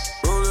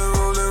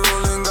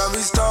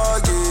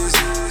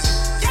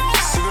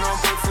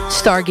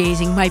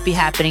 Stargazing might be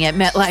happening at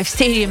MetLife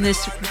Stadium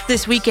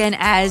this weekend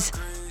as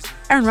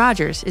Aaron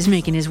Rodgers is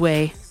making his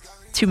way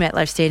to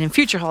MetLife Stadium,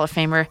 future Hall of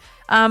Famer.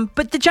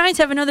 But the Giants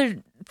have another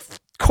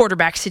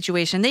quarterback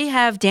situation. They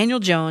have Daniel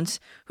Jones,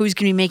 who's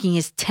going to be making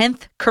his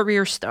 10th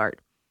career start.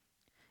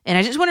 And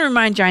I just want to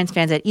remind Giants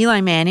fans that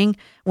Eli Manning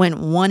went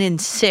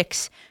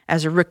 1-6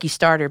 as a rookie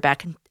starter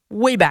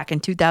way back in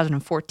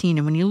 2014.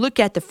 And when you look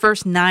at the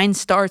first 9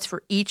 starts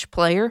for each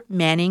player,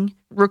 Manning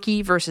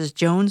rookie versus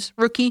Jones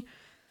rookie,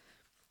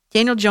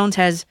 Daniel Jones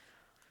has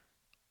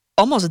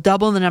almost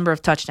double the number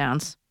of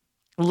touchdowns,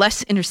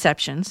 less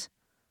interceptions,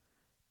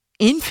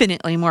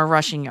 infinitely more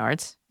rushing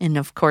yards, and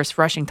of course,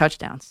 rushing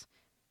touchdowns.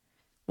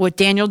 What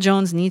Daniel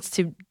Jones needs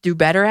to do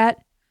better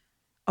at,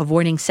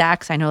 avoiding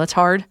sacks. I know that's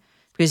hard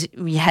because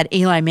we had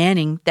Eli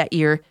Manning that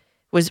year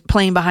was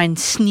playing behind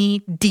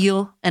Snee,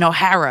 Deal, and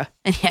O'Hara,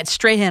 and he had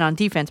Strahan on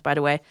defense, by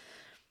the way.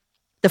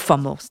 The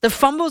fumbles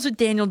with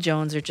Daniel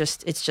Jones are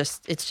it's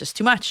just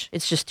too much.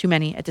 It's just too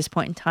many at this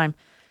point in time.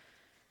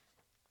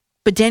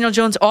 But Daniel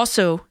Jones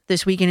also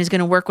this weekend is going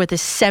to work with a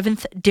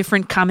 7th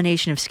different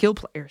combination of skill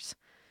players.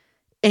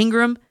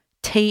 Ingram,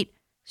 Tate,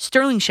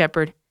 Sterling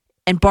Shepard,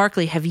 and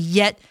Barkley have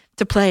yet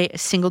to play a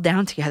single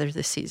down together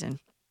this season.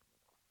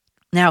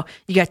 Now,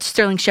 you got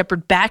Sterling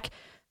Shepard back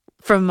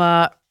from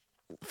a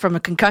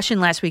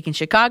concussion last week in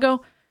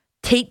Chicago.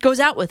 Tate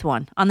goes out with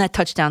one on that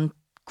touchdown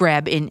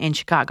grab in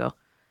Chicago.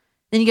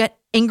 Then you got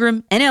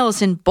Ingram and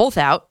Ellison both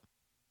out.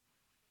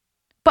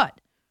 But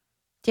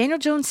Daniel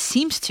Jones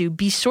seems to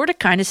be sort of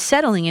kind of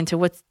settling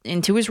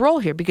into his role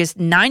here because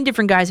 9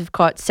 different guys have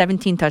caught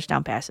 17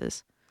 touchdown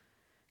passes.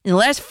 In the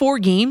last 4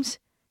 games,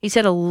 he's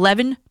had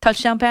 11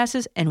 touchdown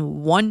passes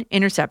and 1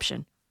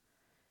 interception.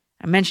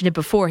 I mentioned it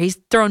before. He's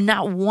thrown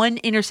not 1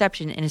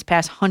 interception in his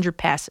past 100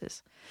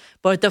 passes.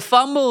 But the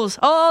fumbles,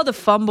 the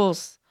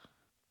fumbles.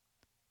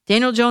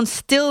 Daniel Jones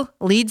still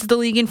leads the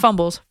league in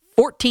fumbles,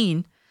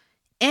 14,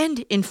 and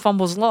in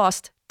fumbles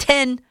lost,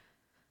 10.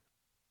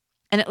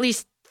 And at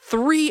least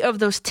 3 of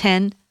those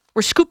 10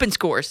 were scoop and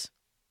scores.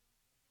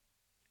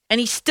 And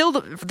he's still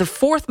the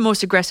 4th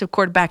most aggressive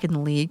quarterback in the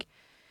league.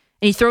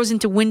 And he throws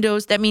into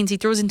windows. That means he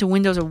throws into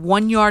windows of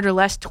 1 yard or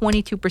less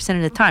 22%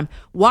 of the time.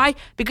 Why?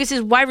 Because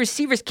his wide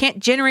receivers can't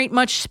generate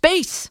much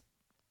space.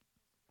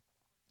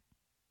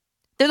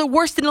 They're the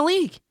worst in the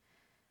league.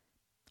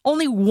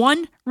 Only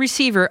 1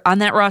 receiver on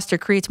that roster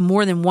creates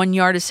more than 1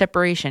 yard of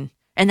separation,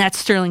 and that's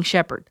Sterling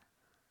Shepard.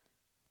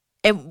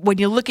 And when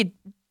you look at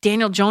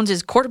Daniel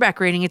Jones's quarterback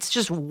rating, it's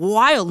just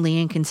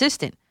wildly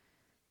inconsistent.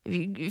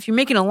 If you're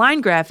making a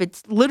line graph,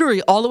 it's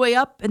literally all the way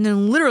up and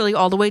then literally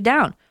all the way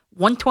down.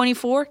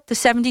 124 to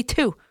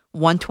 72,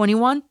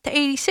 121 to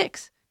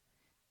 86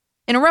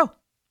 in a row.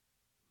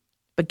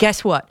 But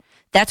guess what?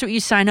 That's what you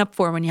sign up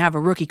for when you have a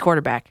rookie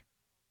quarterback.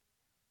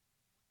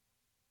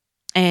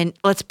 And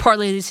let's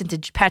parlay this into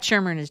Pat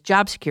Shurmur and his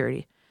job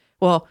security.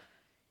 Well,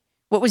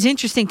 what was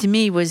interesting to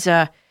me was,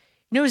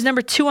 who's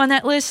number 2 on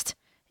that list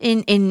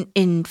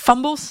in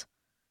fumbles?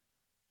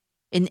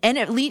 In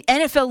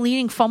NFL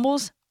leading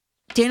fumbles,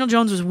 Daniel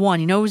Jones was 1.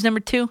 You know who's number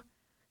 2?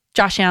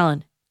 Josh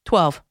Allen,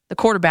 12, the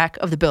quarterback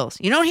of the Bills.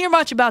 You don't hear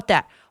much about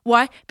that.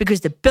 Why?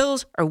 Because the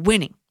Bills are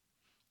winning.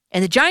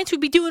 And the Giants would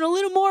be doing a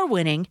little more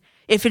winning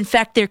if, in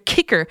fact, their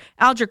kicker,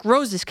 Aldrick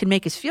Roses, can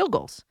make his field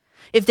goals.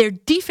 If their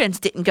defense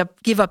didn't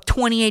give up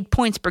 28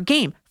 points per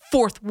game,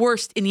 4th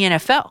worst in the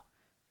NFL.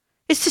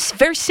 It's just a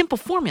very simple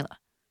formula.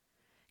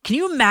 Can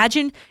you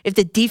imagine if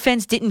the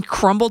defense didn't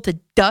crumble to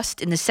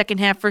dust in the second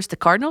half versus the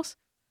Cardinals?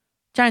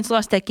 Giants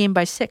lost that game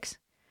by 6.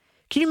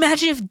 Can you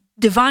imagine if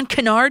Devon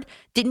Kennard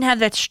didn't have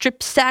that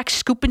strip sack,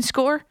 scoop and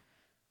score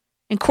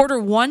in quarter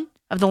 1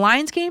 of the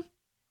Lions game?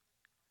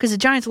 Because the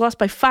Giants lost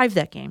by 5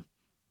 that game.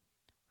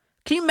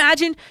 Can you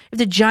imagine if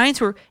the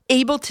Giants were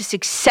able to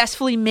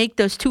successfully make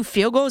those 2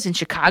 field goals in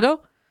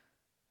Chicago?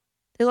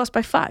 They lost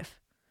by 5.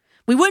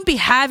 We wouldn't be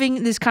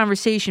having this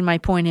conversation, my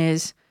point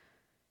is,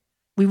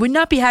 we would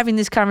not be having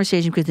this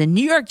conversation because the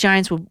New York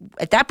Giants would,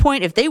 at that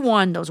point, if they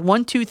won those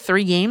 1, 2,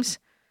 3 games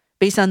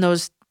based on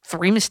those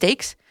 3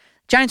 mistakes,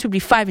 Giants would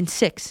be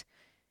 5-6.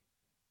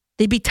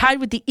 They'd be tied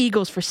with the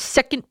Eagles for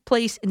second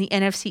place in the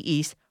NFC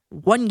East,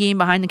 one game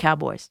behind the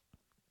Cowboys.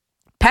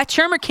 Pat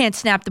Shurmur can't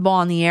snap the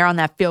ball in the air on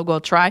that field goal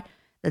try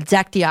that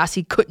Zach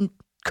Diassi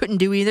couldn't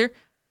do either.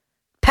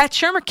 Pat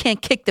Shurmur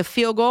can't kick the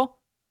field goal.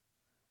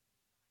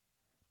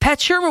 Pat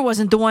Shurmur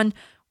wasn't the one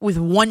with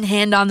one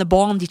hand on the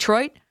ball in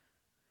Detroit.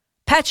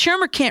 Pat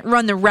Shurmur can't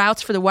run the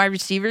routes for the wide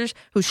receivers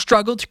who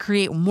struggled to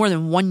create more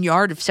than 1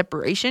 yard of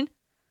separation.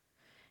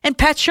 And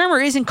Pat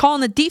Shurmur isn't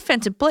calling the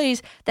defensive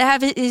plays that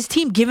have his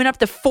team giving up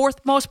the fourth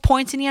most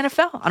points in the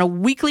NFL on a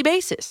weekly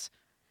basis.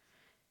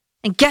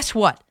 And guess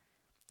what?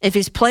 If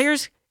his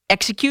players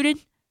executed,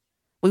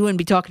 we wouldn't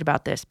be talking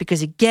about this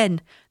because,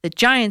 again, the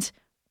Giants,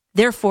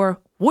 therefore,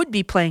 would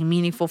be playing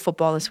meaningful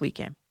football this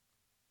weekend.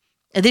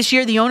 Now, this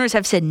year, the owners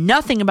have said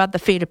nothing about the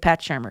fate of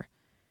Pat Shurmur.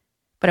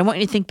 But I want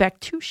you to think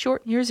back 2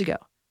 short years ago.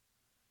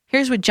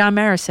 Here's what John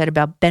Mara said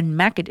about Ben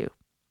McAdoo.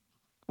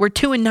 We're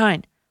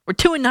 2-9. We're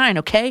 2-9,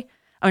 okay?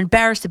 I'm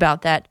embarrassed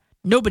about that.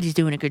 Nobody's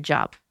doing a good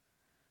job.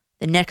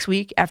 The next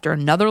week, after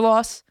another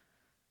loss,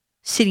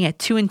 sitting at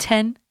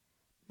 2-10,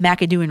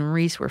 McAdoo and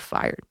Reese were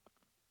fired.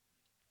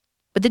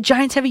 But the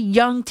Giants have a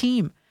young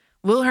team.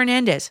 Will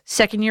Hernandez,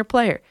 second-year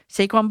player.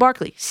 Saquon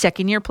Barkley,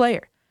 second-year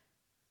player.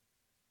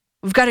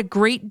 We've got a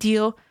great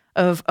deal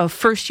of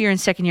first-year and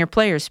second-year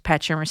players,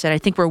 Pat Shurmur said. I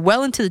think we're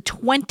well into the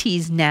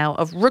 20s now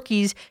of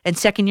rookies and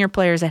second-year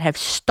players that have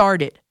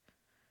started.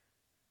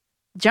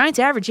 The Giants'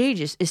 average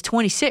age is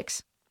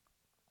 26.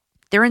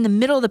 They're in the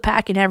middle of the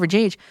pack in average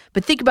age,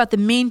 but think about the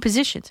main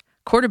positions: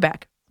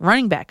 quarterback,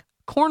 running back,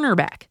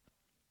 cornerback.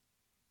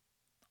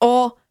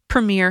 All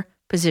premier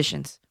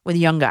positions with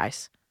young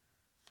guys.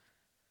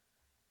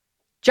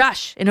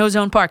 Josh in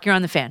Ozone Park, you're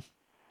on the Fan.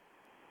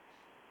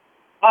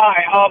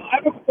 Hi, I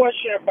have a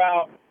question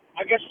about,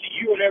 I guess, to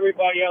you and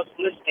everybody else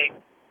listening.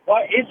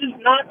 Why is it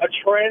not a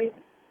trend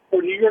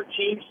for New York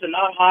teams to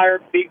not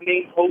hire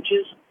big-name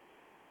coaches?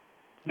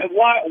 And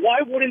why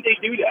wouldn't they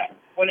do that?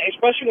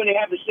 Especially when they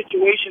have the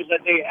situations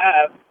that they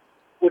have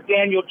with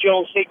Daniel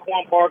Jones,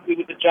 Saquon Barkley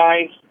with the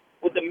Giants,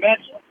 with the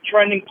Mets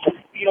trending,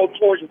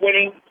 towards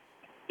winning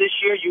this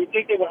year. You would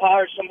think they would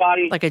hire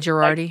somebody like a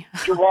Girardi.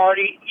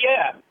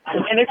 Yeah,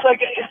 and it's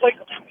like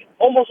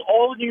almost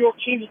all the New York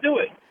teams do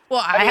it.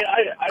 Well,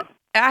 I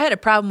had a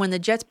problem when the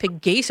Jets picked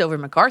Gase over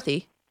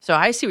McCarthy, so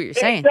I see what you're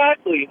saying.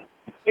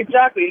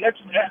 Exactly.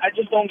 I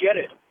just don't get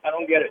it. I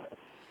don't get it.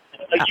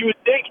 Like you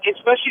would think,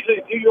 especially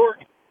the New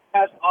York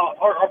has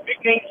are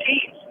big name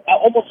teams.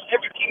 Almost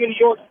every team in New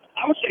York,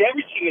 I would say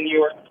every team in New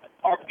York,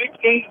 are big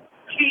name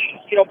teams.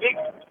 Big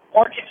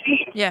market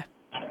teams. Yeah.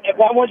 And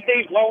why wouldn't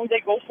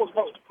they go for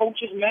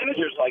coaches and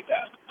managers like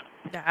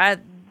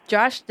that?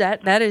 Josh,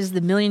 that is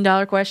the $1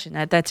 million question.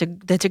 That's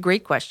a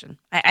great question.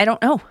 I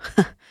don't know.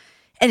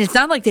 And it's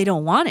not like they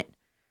don't want it.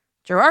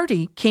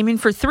 Girardi came in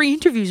for 3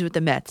 interviews with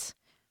the Mets.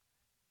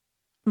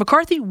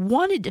 McCarthy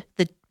wanted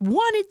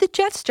the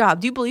Jets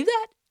job. Do you believe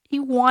that? He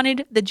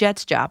wanted the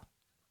Jets job.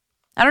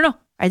 I don't know.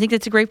 I think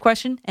that's a great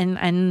question,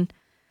 and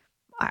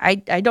I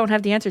don't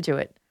have the answer to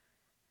it.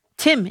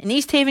 Tim in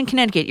East Haven,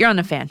 Connecticut, you're on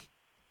the Fan.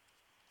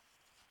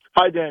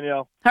 Hi,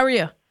 Danielle. How are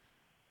you?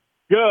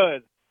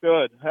 Good.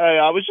 Hey,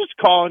 I was just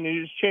calling you.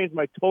 You just changed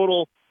my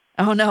total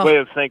way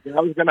of thinking.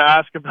 I was going to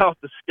ask about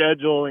the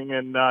scheduling,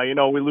 and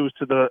we lose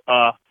to the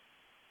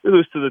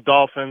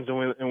Dolphins,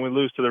 and we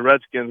lose to the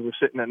Redskins. We're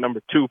sitting at number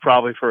 2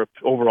 probably for an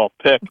overall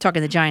pick. I'm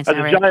talking the Giants As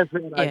now, a right? Giants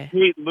fan, I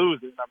hate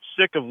losing. I'm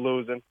sick of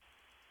losing.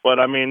 But,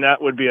 that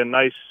would be a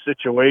nice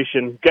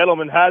situation.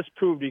 Gettleman has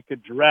proved he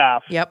could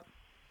draft. Yep.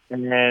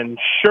 And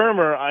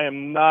Shurmur, I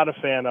am not a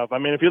fan of.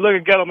 If you look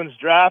at Gettleman's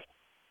draft,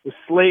 with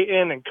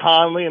Slayton and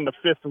Conley in the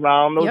 5th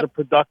round, those are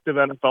productive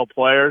NFL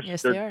players.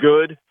 Yes, They're they are.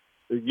 good.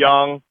 They're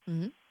young.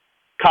 Mm-hmm.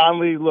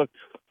 Conley looked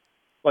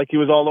like he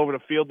was all over the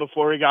field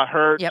before he got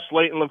hurt. Yep.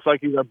 Slayton looks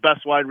like he's our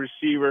best wide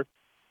receiver.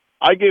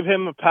 I give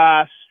him a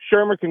pass.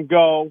 Shurmur can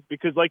go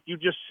because, like you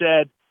just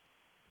said,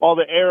 all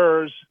the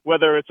errors,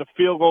 whether it's a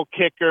field goal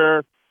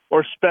kicker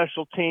or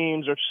special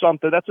teams or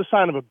something, that's a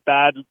sign of a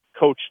bad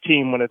coach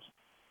team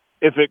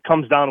if it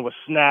comes down to a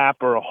snap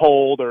or a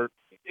hold or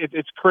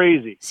it's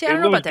crazy. See, I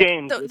don't know about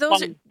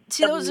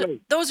that.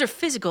 Those are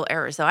physical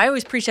errors, though. I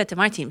always preach that to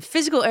my team.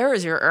 Physical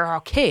errors are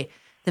okay.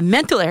 The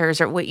mental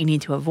errors are what you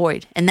need to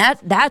avoid, and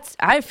that's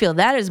I feel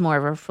that is more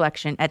of a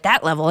reflection at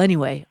that level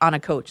anyway on a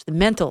coach. The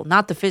mental,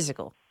 not the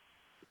physical.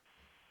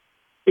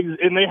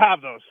 And they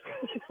have those.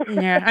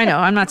 Yeah, I know.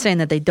 I'm not saying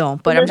that they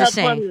don't, but I'm just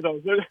saying.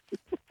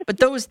 But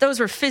those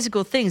were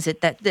physical things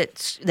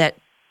that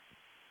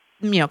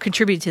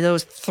contributed to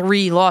those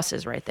 3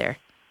 losses right there.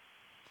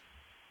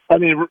 I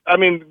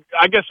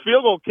guess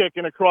field goal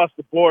kicking across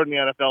the board in the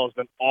NFL has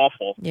been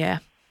awful. Yeah.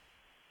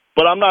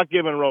 But I'm not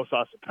giving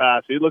Rosas a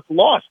pass. He looks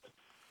lost.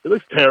 He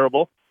looks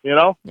terrible,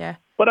 Yeah.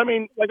 But,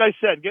 like I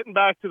said, getting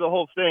back to the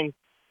whole thing,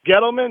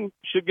 Gettleman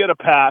should get a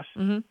pass.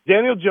 Mm-hmm.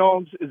 Daniel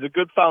Jones is a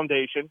good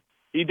foundation.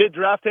 He did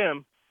draft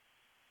him.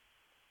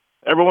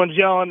 Everyone's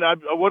yelling, I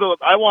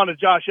wanted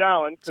Josh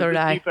Allen because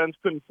the defense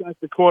couldn't sack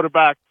the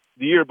quarterback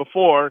the year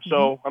before.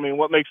 So,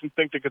 what makes him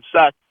think they could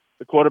sack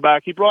the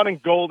quarterback? He brought in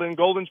Golden.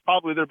 Golden's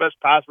probably their best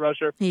pass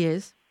rusher. He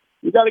is.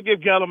 you got to give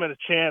Gettleman a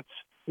chance.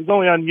 He's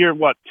only on year, 2?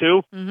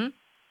 Mm-hmm.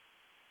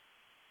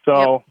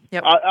 So,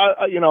 Yep.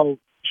 I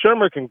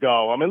Shermer can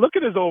go. I mean, look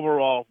at his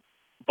overall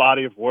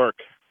body of work.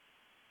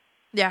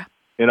 Yeah.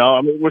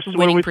 I mean, we're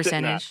Winning we're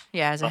percentage.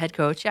 Yeah, as a head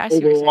coach. Yeah, I see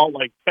what you're saying. overall,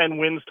 like 10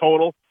 wins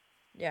total.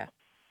 Yeah.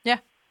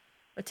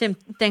 But Tim,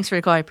 thanks for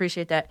the call. I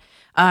appreciate that.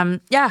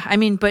 Yeah, I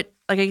mean, but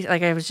like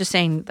I was just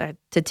saying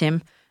to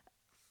Tim,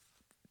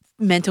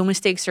 mental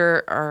mistakes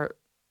are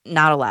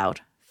not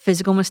allowed.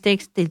 Physical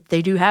mistakes,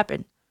 they do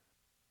happen.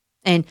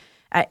 And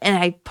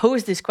I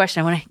posed this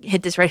question. I want to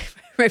hit this right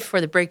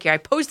before the break here. I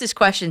posed this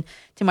question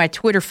to my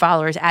Twitter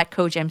followers at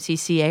Coach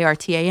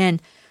MCCARTAN.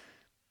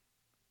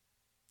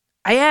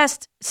 I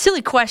asked,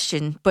 silly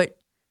question, but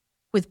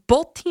with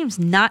both teams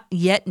not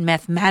yet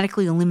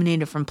mathematically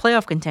eliminated from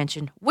playoff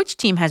contention, which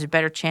team has a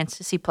better chance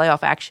to see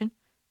playoff action?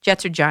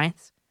 Jets or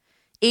Giants?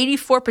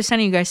 84% of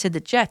you guys said the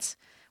Jets.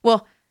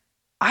 Well,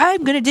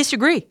 I'm going to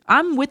disagree.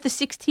 I'm with the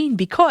 16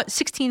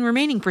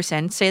 remaining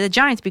percent say the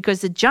Giants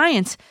because the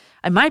Giants,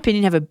 in my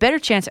opinion, have a better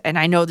chance. And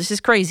I know this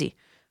is crazy,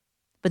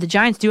 but the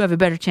Giants do have a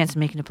better chance of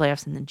making the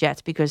playoffs than the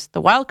Jets because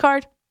the wild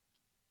card,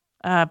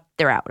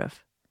 they're out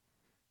of.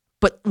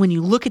 But when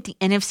you look at the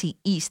NFC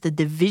East, the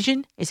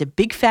division is a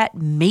big fat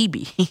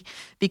maybe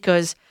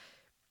because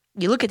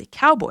you look at the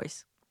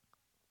Cowboys.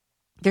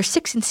 They're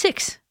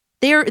 6-6.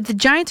 The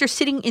Giants are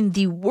sitting in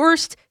the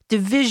worst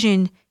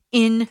division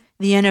in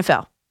the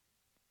NFL.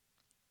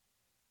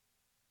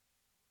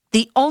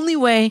 The only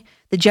way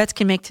the Jets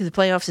can make to the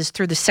playoffs is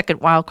through the second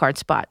wild card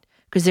spot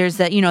because there's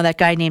that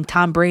guy named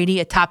Tom Brady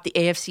atop the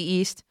AFC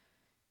East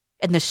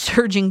and the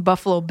surging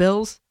Buffalo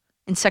Bills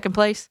in second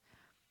place.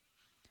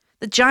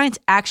 The Giants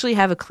actually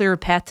have a clearer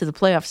path to the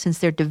playoffs since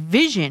their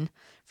division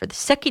for the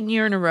second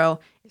year in a row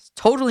is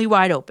totally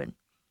wide open.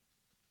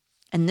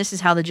 And this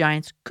is how the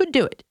Giants could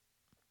do it.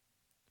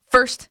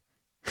 First,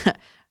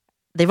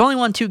 they've only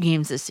won 2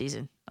 games this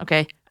season,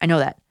 okay? I know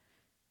that.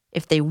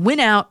 If they win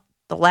out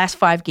the last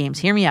 5 games,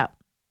 hear me out.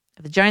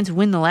 If the Giants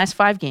win the last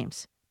 5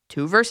 games,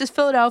 2 versus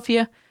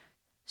Philadelphia,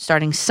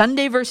 starting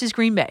Sunday versus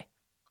Green Bay.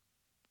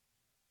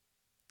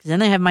 Because then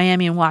they have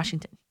Miami and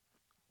Washington.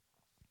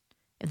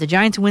 If the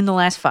Giants win the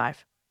last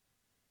 5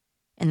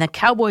 and the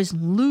Cowboys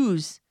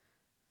lose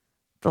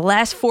the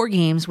last 4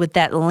 games with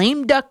that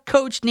lame duck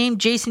coach named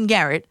Jason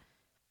Garrett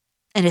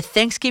and a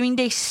Thanksgiving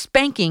Day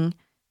spanking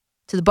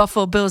to the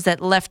Buffalo Bills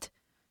that left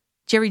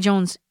Jerry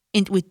Jones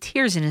with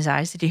tears in his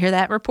eyes. Did you hear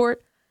that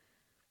report?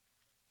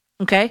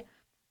 Okay.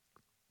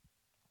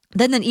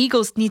 Then the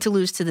Eagles need to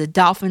lose to the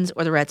Dolphins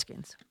or the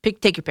Redskins.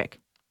 Take your pick.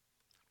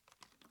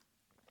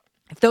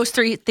 If those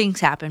 3 things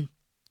happen,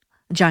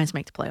 the Giants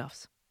make the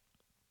playoffs.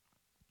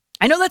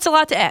 I know that's a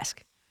lot to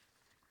ask,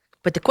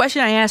 but the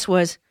question I asked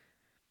was,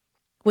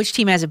 which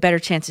team has a better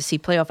chance to see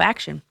playoff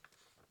action?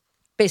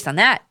 Based on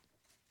that,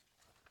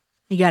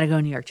 you got to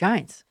go New York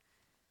Giants.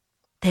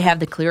 They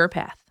have the clearer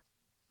path.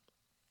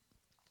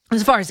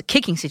 As far as the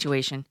kicking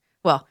situation,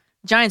 well,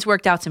 Giants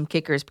worked out some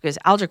kickers because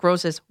Aldrich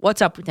Rosas,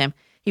 what's up with him?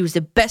 He was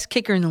the best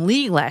kicker in the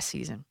league last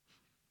season.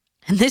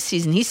 And this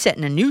season, he's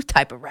setting a new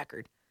type of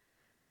record.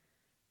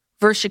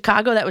 Versus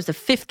Chicago, that was the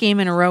 5th game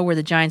in a row where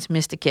the Giants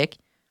missed a kick.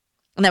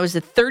 And that was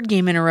the 3rd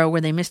game in a row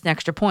where they missed an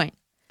extra point.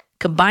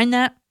 Combine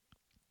that,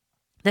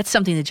 that's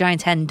something the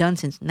Giants hadn't done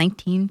since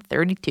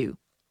 1932.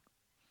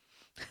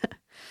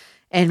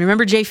 And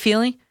remember Jay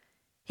Feely?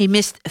 He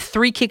missed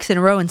 3 kicks in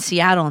a row in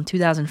Seattle in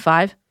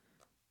 2005.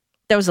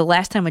 That was the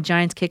last time a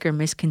Giants kicker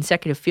missed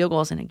consecutive field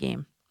goals in a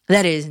game.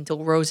 That is,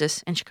 until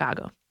Rosas and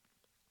Chicago.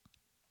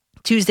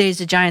 Tuesdays,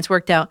 the Giants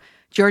worked out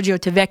Giorgio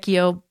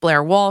Tavecchio,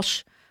 Blair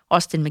Walsh,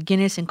 Austin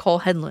McGinnis, and Cole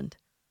Hedlund.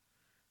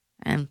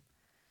 And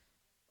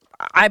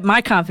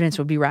my confidence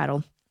would be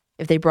rattled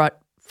if they brought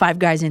 5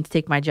 guys in to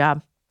take my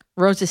job.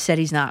 Rosas said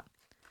he's not.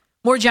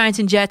 More Giants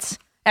and Jets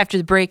after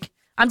the break.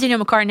 I'm Danielle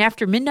McCartan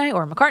after midnight,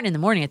 or McCartan in the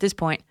morning at this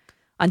point,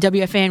 on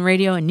WFAN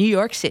Radio in New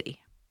York City.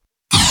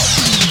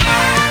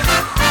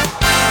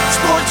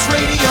 Sports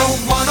Radio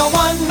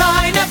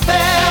 101.9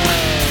 FM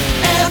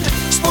and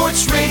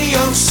Sports Radio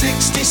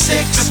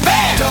 66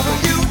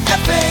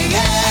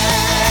 WFAN.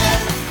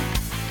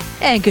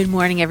 And good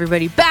morning,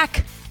 everybody.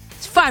 Back.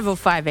 It's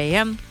 5:05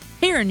 a.m.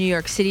 here in New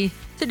York City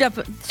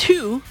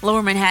to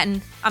Lower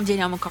Manhattan. I'm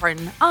Danielle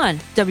McCartan on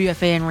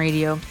WFAN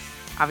Radio.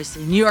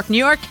 Obviously, New York, New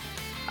York.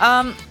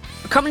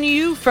 Coming to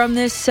you from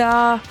this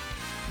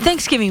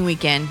Thanksgiving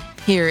weekend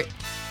here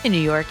in New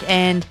York.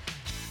 And,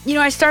 you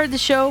know, I started the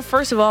show,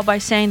 first of all, by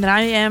saying that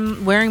I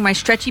am wearing my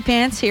stretchy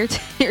pants here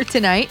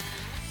tonight.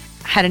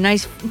 Had a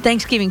nice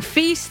Thanksgiving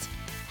feast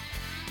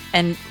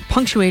and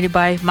punctuated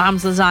by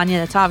Mom's lasagna.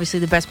 That's obviously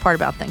the best part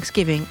about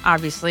Thanksgiving,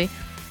 obviously.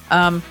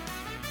 And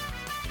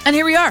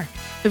here we are.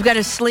 We've got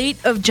a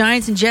slate of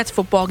Giants and Jets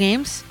football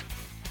games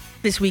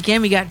this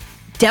weekend. We got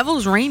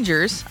Devils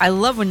Rangers. I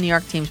love when New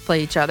York teams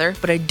play each other,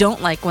 but I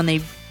don't like when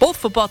both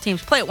football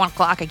teams play at 1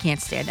 o'clock. I can't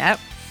stand that.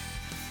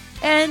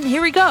 And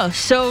here we go.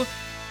 So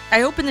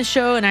I opened the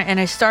show and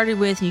I started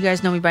with, you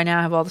guys know me by now,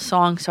 I have all the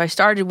songs. So I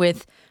started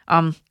with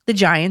the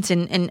Giants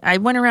and I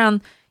went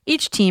around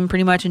each team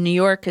pretty much in New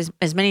York,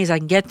 as many as I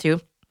can get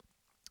to.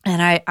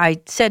 And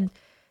I said,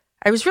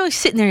 I was really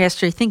sitting there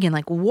yesterday thinking,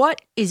 like,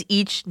 what is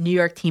each New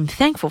York team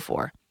thankful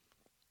for?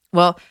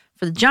 Well,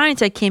 for the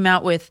Giants, I came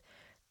out with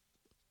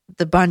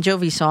the Bon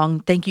Jovi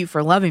song, Thank You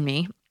for Loving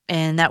Me,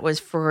 and that was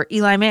for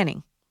Eli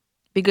Manning.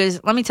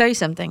 Because let me tell you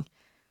something.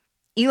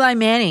 Eli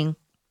Manning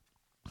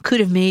could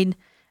have made,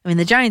 I mean,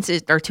 the Giants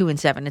are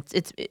 2-7.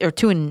 It's or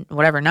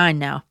 2-9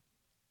 now.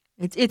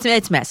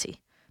 It's messy.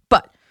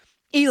 But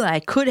Eli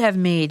could have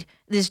made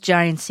this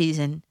Giants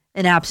season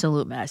an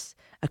absolute mess,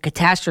 a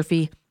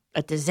catastrophe,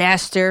 a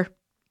disaster,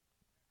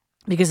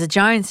 because the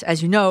Giants,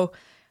 as you know,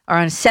 are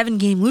on a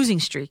 7-game losing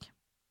streak.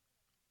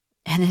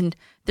 And then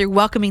they're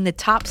welcoming the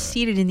top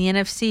seeded in the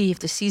NFC, if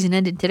the season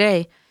ended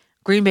today,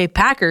 Green Bay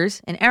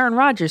Packers and Aaron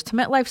Rodgers to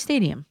MetLife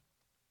Stadium.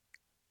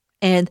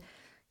 And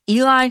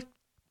Eli,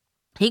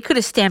 he could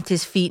have stamped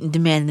his feet and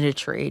demanded a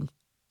trade.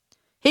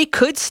 He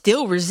could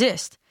still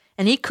resist,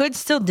 and he could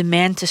still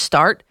demand to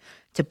start,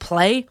 to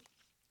play,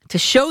 to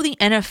show the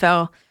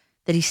NFL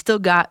that he's still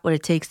got what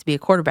it takes to be a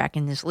quarterback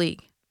in this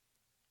league.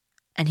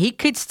 And he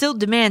could still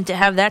demand to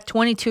have that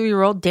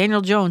 22-year-old Daniel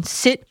Jones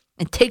sit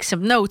and take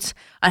some notes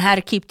on how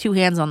to keep two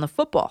hands on the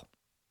football,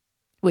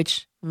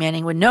 which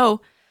Manning would know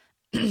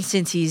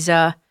since he's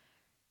a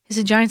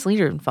Giants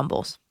leader in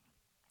fumbles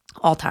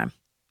all time.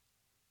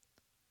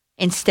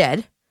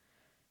 Instead,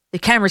 the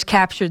cameras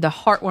captured the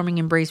heartwarming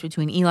embrace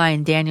between Eli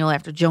and Daniel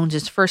after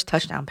Jones' first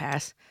touchdown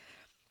pass.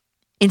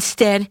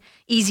 Instead,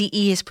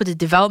 Eazy-E has put the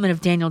development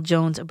of Daniel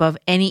Jones above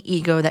any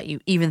ego that you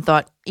even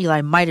thought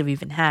Eli might have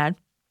even had.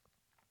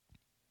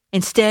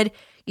 Instead,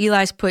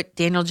 Eli's put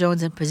Daniel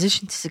Jones in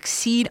position to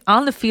succeed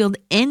on the field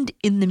and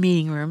in the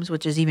meeting rooms,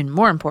 which is even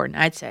more important,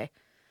 I'd say.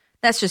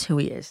 That's just who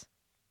he is.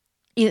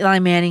 Eli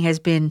Manning has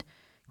been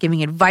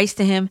giving advice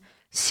to him,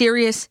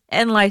 serious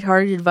and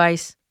lighthearted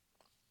advice.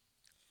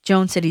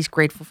 Jones said he's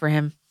grateful for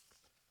him.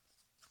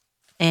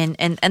 And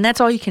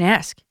that's all you can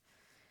ask.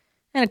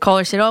 And a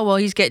caller said, oh, well,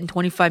 he's getting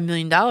 $25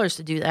 million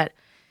to do that.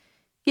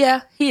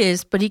 Yeah, he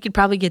is, but he could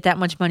probably get that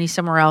much money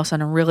somewhere else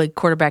on a really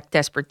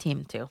quarterback-desperate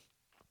team, too.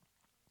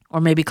 Or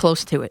maybe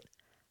close to it.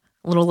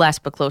 A little less,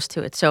 but close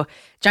to it. So,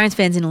 Giants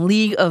fans, in a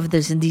league of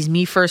these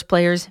me-first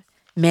players,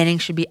 Manning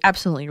should be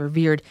absolutely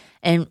revered.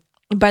 And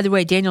by the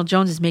way, Daniel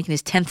Jones is making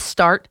his 10th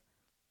start.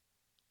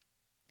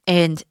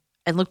 And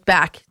I looked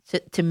back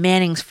to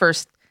Manning's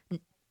first,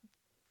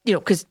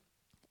 because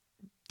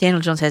Daniel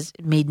Jones has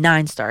made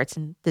 9 starts,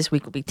 and this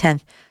week will be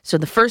 10th. So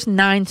the first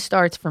 9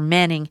 starts for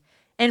Manning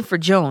and for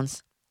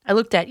Jones, I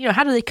looked at,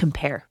 how do they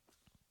compare?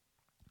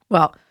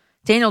 Well,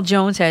 Daniel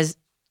Jones has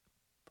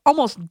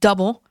almost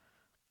double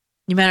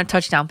the amount of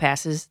touchdown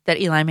passes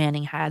that Eli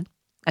Manning had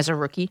as a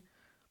rookie.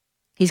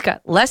 He's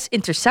got less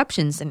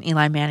interceptions than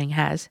Eli Manning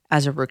has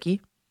as a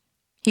rookie.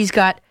 Eli's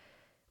got,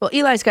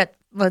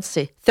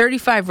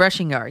 35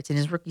 rushing yards in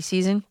his rookie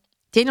season.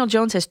 Daniel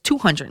Jones has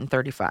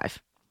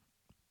 235.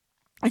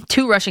 And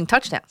 2 rushing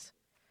touchdowns.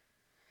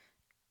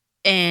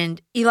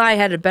 And Eli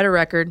had a better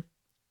record.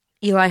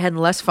 Eli had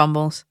less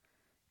fumbles.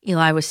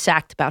 Eli was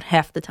sacked about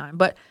half the time.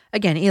 But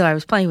again, Eli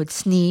was playing with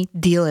Snee,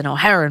 Deal, and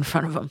O'Hara in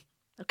front of him.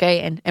 Okay,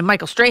 and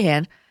Michael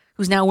Strahan,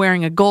 who's now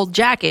wearing a gold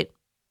jacket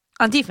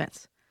on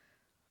defense.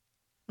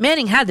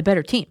 Manning had the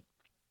better team.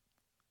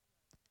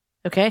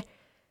 Okay?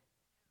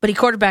 But he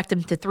quarterbacked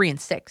him to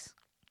 3-6.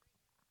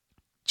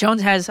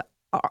 Jones has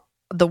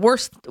the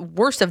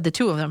worst of the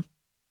two of them.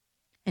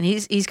 And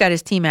he's got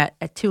his team at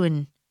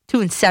 2-7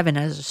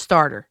 as a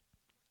starter.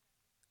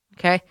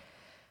 Okay?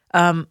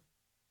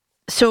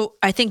 So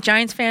I think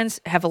Giants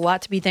fans have a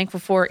lot to be thankful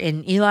for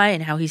in Eli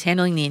and how he's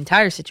handling the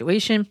entire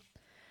situation.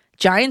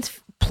 Giants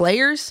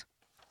players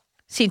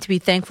seem to be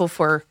thankful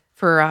for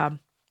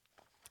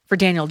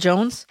Daniel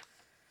Jones.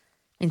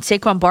 And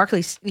Saquon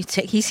Barkley,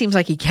 he seems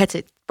like he gets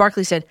it.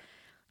 Barkley said,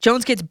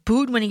 Jones gets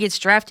booed when he gets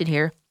drafted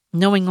here,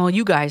 knowing all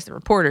you guys, the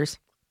reporters,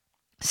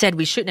 said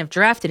we shouldn't have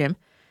drafted him.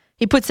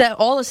 He puts that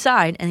all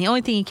aside, and the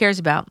only thing he cares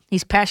about,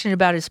 he's passionate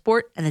about his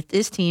sport and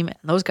this team and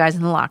those guys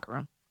in the locker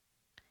room.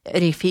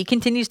 And if he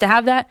continues to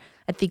have that,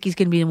 I think he's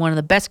going to be one of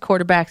the best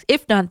quarterbacks,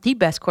 if not the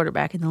best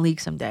quarterback in the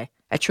league someday.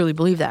 I truly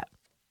believe that.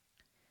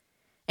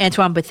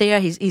 Antoine Bethea,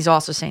 he's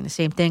also saying the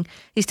same thing.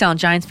 He's telling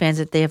Giants fans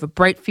that they have a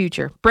bright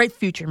future. Bright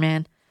future,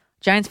 man.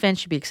 Giants fans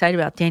should be excited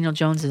about Daniel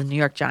Jones as a New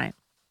York Giant.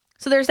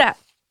 So there's that.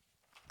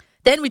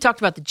 Then we talked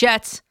about the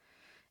Jets,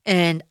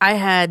 and I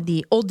had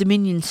the Old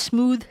Dominion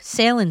Smooth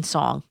Sailing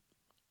song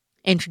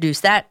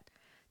introduced, that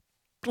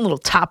little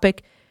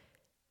topic,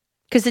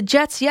 because the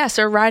Jets, yes,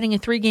 are riding a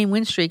 3-game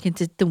win streak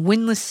into the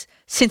winless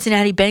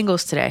Cincinnati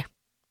Bengals today,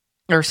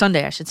 or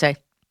Sunday, I should say.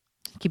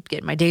 I keep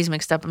getting my days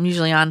mixed up. I'm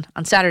usually on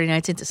Saturday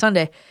nights into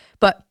Sunday,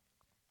 but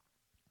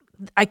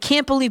I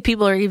can't believe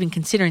people are even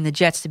considering the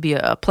Jets to be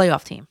a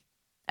playoff team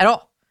at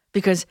all,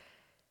 because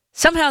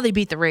somehow they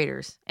beat the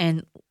Raiders.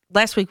 And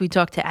last week we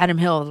talked to Adam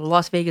Hill of the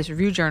Las Vegas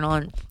Review-Journal,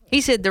 and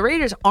he said the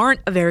Raiders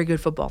aren't a very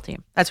good football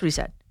team. That's what he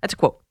said. That's a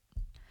quote.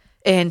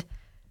 And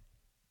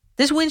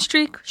this win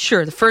streak,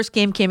 sure, the first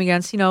game came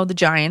against, the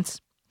Giants.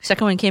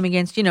 Second one came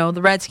against,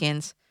 the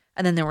Redskins.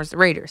 And then there was the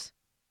Raiders.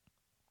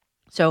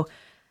 So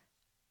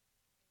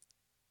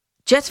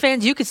Jets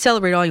fans, you could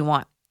celebrate all you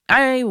want.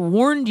 I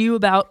warned you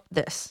about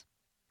this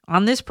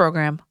on this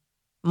program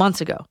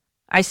months ago.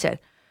 I said,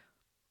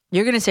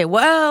 you're going to say,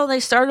 well, they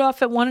started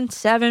off at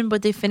 1-7,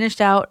 but they finished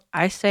out,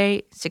 I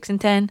say,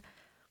 6-10.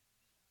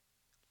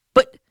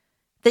 But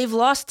they've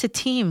lost to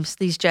teams,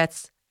 these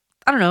Jets.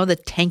 I don't know, the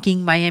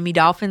tanking Miami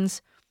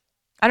Dolphins.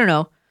 I don't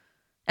know.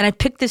 And I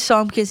picked this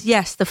song because,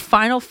 yes, the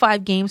final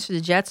 5 games for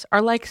the Jets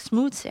are like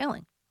smooth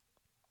sailing.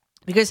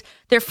 Because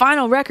their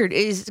final record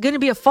is going to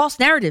be a false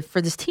narrative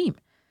for this team.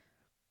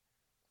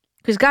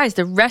 Because, guys,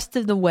 the rest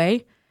of the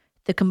way,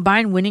 the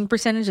combined winning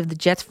percentage of the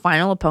Jets'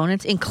 final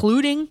opponents,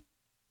 including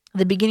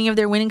the beginning of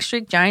their winning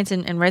streak, Giants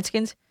and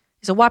Redskins,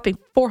 is a whopping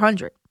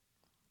 400.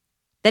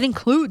 That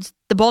includes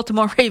the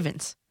Baltimore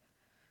Ravens.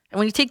 And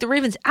when you take the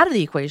Ravens out of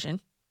the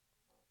equation,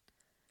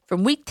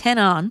 from week 10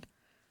 on,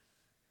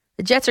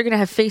 the Jets are going to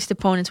have faced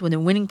opponents with a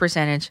winning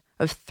percentage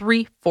of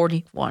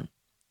 .341.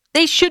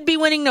 They should be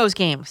winning those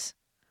games.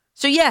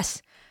 So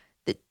yes,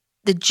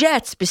 the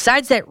Jets,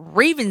 besides that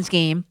Ravens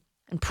game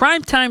and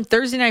primetime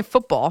Thursday Night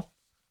Football,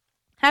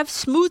 have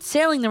smooth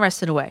sailing the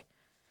rest of the way.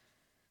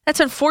 That's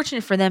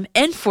unfortunate for them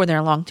and for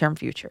their long-term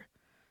future.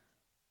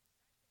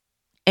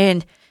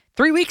 And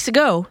 3 weeks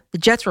ago, the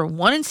Jets were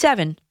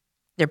 1-7.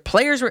 Their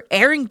players were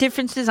airing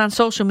differences on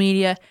social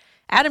media.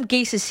 Adam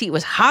Gase's seat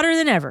was hotter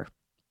than ever.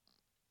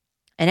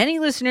 And any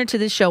listener to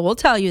this show will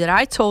tell you that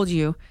I told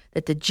you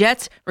that the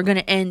Jets were going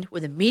to end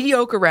with a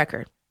mediocre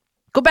record.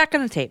 Go back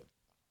on the tape.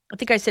 I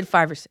think I said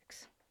 5 or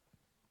 6.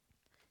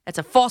 That's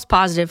a false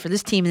positive for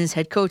this team and this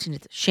head coach, and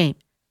it's a shame.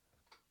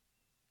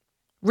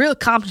 Real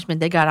accomplishment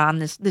they got on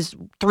this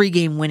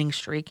 3-game winning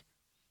streak.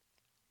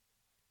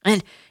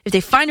 And if they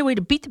find a way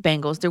to beat the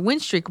Bengals, their win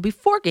streak will be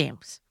 4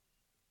 games.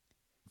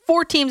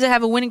 4 teams that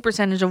have a winning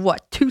percentage of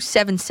what?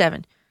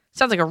 .277.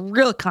 Sounds like a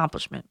real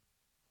accomplishment.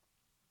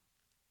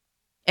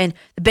 And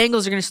the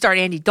Bengals are going to start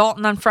Andy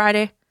Dalton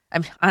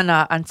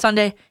on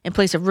Sunday in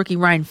place of rookie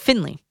Ryan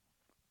Finley.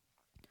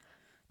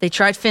 They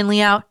tried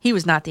Finley out. He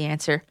was not the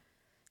answer.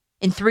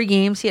 In 3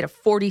 games, he had a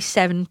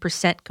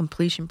 47%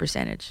 completion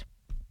percentage.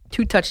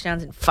 2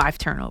 touchdowns and 5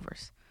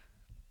 turnovers.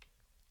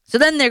 So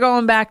then they're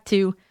going back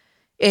to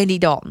Andy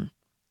Dalton.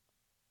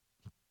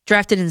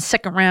 Drafted in the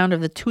 2nd round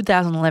of the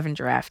 2011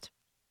 draft.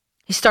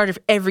 He started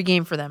every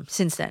game for them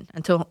since then,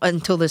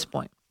 until this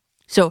point.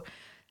 So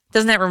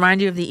doesn't that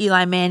remind you of the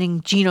Eli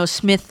Manning, Geno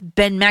Smith,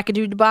 Ben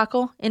McAdoo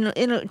debacle in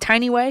a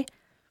tiny way?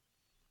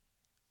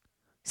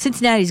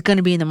 Cincinnati's going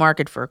to be in the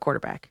market for a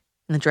quarterback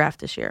in the draft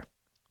this year.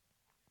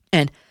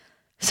 And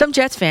some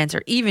Jets fans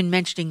are even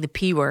mentioning the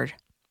P word,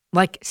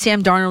 like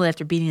Sam Darnold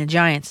after beating the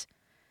Giants.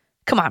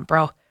 Come on,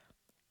 bro.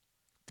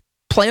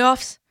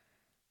 Playoffs?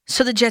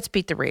 So the Jets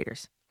beat the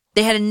Raiders.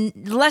 They had a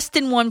less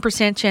than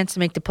 1% chance to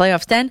make the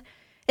playoffs then,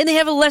 and they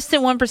have a less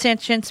than 1%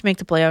 chance to make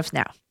the playoffs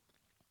now.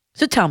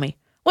 So tell me,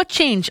 what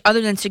changed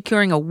other than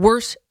securing a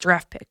worse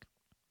draft pick?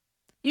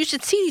 You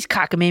should see these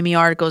cockamamie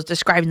articles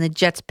describing the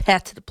Jets'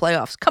 path to the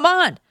playoffs. Come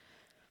on.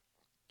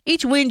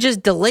 Each win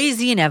just delays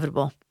the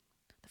inevitable.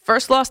 The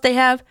first loss they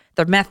have,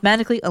 they're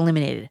mathematically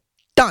eliminated.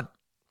 Done.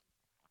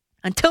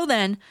 Until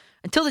then,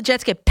 until the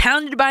Jets get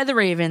pounded by the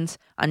Ravens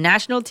on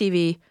national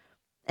TV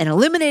and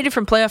eliminated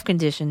from playoff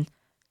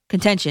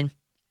contention,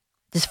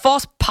 this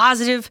false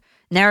positive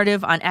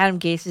narrative on Adam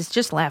Gase is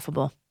just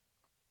laughable.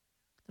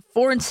 The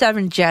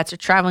 4-7 Jets are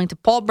traveling to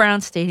Paul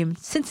Brown Stadium in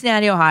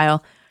Cincinnati,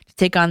 Ohio, to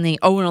take on the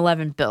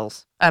 0-11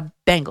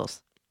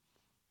 Bengals.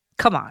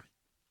 Come on.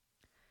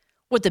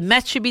 What the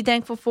Mets should be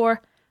thankful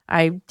for,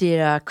 I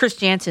did Chris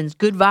Jansen's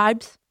Good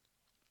Vibes.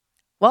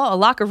 Well, a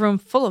locker room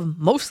full of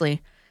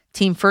mostly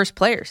team first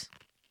players.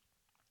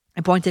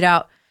 I pointed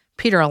out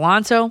Peter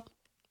Alonso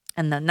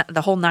and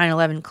the whole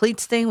 9/11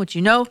 cleats thing, which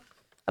you know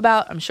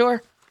about, I'm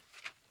sure.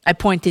 I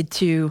pointed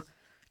to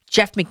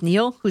Jeff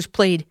McNeil, who's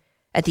played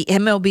at the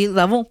MLB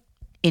level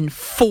in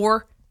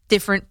 4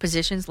 different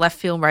positions: left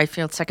field, right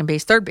field, second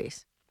base, third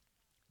base.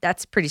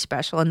 That's pretty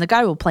special, and the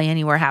guy will play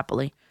anywhere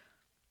happily.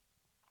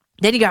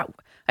 Then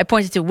I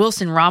pointed to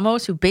Wilson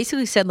Ramos, who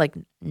basically said like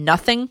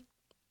nothing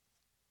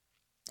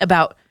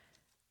about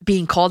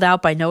being called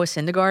out by Noah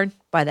Syndergaard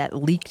by that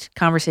leaked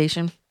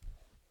conversation.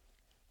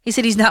 He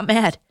said he's not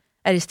mad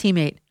at his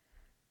teammate.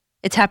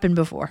 It's happened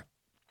before.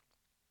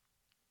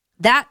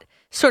 That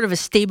sort of a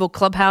stable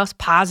clubhouse,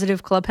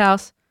 positive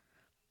clubhouse,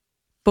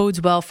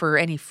 bodes well for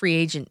any free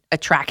agent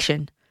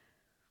attraction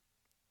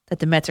that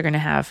the Mets are going to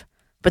have.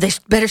 But they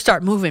better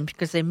start moving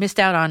because they missed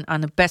out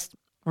on the best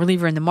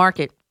reliever in the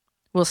market,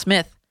 Will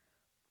Smith.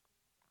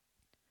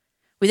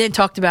 We then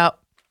talked about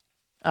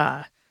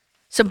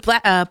some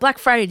Black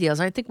Friday deals.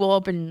 I think we'll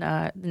open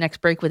the next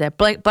break with that.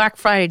 Black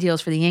Friday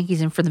deals for the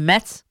Yankees and for the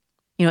Mets.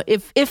 You know,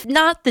 if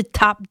not the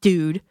top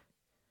dude,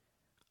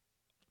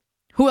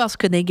 who else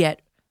could they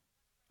get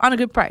on a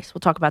good price?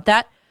 We'll talk about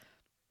that.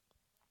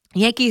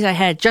 Yankees, I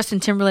had Justin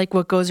Timberlake,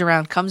 What Goes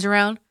Around Comes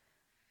Around,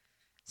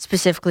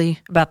 specifically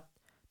about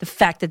the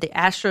fact that the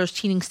Astros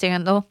cheating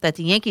scandal that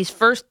the Yankees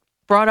first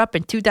brought up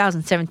in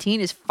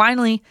 2017 is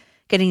finally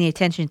getting the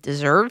attention it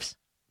deserves.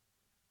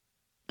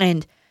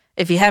 And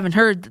if you haven't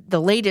heard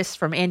the latest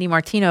from Andy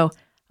Martino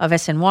of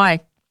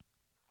SNY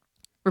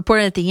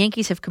reported that the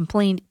Yankees have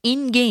complained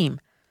in-game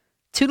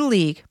to the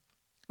league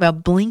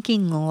about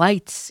blinking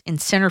lights in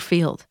center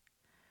field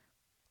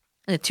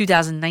in the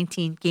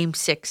 2019 Game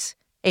 6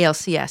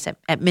 ALCS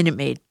at Minute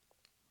Maid.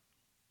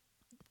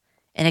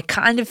 And it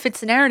kind of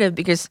fits the narrative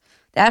because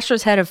the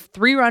Astros had a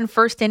 3-run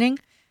first inning,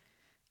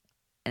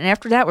 and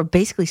after that were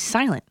basically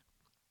silent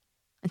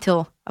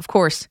until, of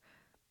course,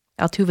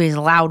 Altuve's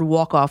loud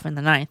walk-off in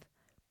the ninth.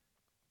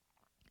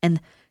 And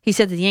he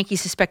said that the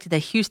Yankees suspected that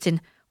Houston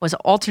was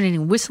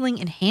alternating whistling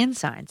and hand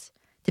signs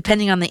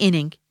depending on the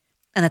inning,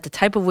 and that the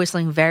type of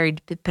whistling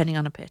varied depending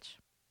on the pitch.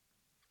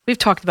 We've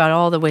talked about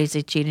all the ways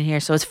they cheated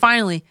here, so it's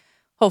finally,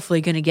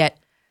 hopefully, going to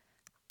get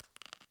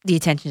the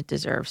attention it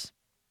deserves.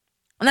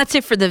 And that's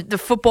it for the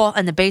football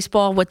and the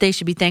baseball, what they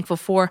should be thankful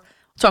for.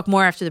 We'll talk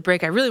more after the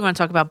break. I really want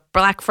to talk about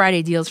Black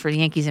Friday deals for the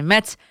Yankees and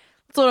Mets.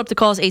 Let's load up the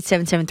calls,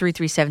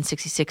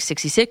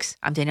 877-337-6666.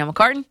 I'm Danielle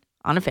McCartan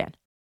on The Fan.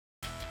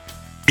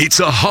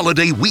 It's a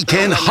holiday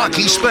weekend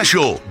hockey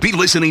special. Be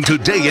listening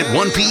today at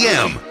 1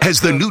 p.m.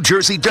 as the New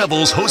Jersey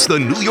Devils host the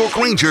New York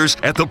Rangers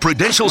at the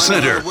Prudential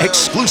Center,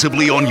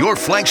 exclusively on your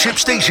flagship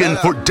station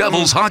for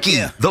Devils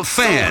hockey. The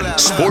Fan,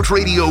 Sports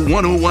Radio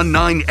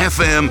 1019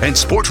 FM and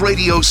Sports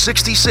Radio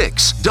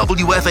 66,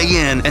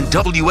 WFAN and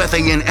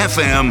WFAN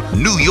FM,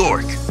 New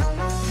York.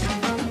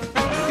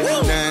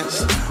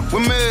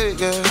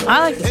 I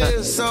like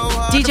this one.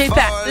 DJ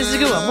Pat, this is a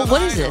good one.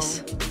 What is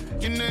this?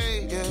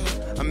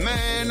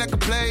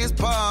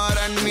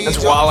 That's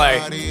Wale. I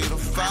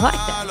like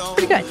that.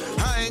 Pretty good.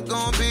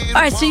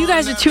 All right, so you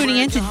guys are tuning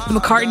in to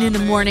McCartan in the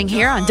Morning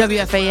here on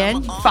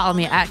WFAN. Follow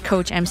me at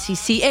Coach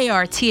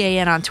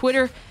MCCARTAN on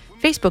Twitter,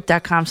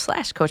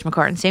 Facebook.com/Coach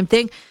McCartan. Same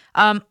thing.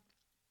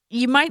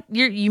 You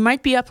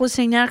might be up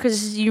listening now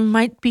because you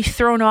might be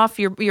thrown off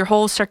your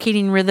whole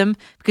circadian rhythm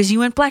because you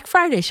went Black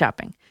Friday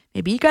shopping.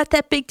 Maybe you got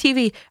that big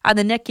TV. On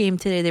the net game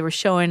today, they were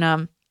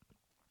showing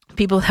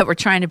people that were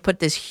trying to put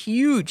this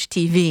huge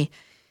TV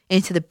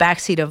into the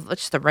backseat of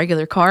just a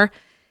regular car.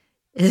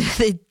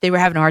 They were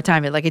having a hard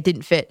time. It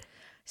didn't fit.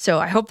 So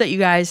I hope that you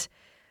guys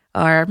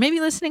are maybe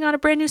listening on a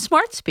brand new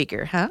smart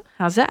speaker, huh?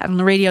 How's that? On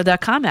the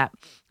radio.com app.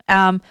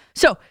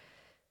 So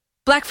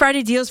Black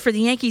Friday deals for the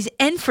Yankees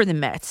and for the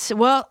Mets.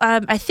 Well,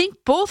 I think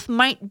both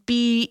might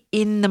be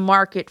in the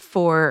market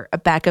for a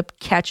backup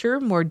catcher,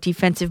 more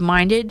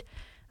defensive-minded,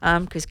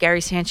 because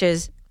Gary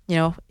Sanchez,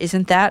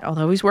 isn't that,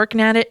 although he's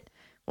working at it.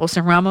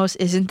 Wilson Ramos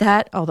isn't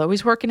that, although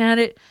he's working at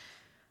it.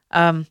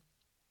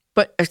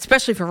 But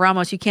especially for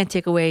Ramos, you can't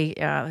take away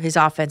his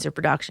offensive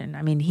production.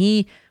 I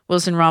mean,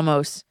 Wilson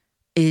Ramos,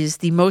 is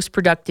the most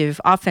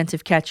productive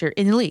offensive catcher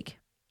in the league.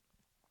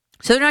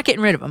 So they're not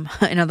getting rid of him,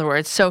 in other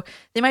words. So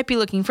they might be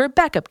looking for a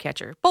backup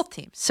catcher, both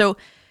teams. So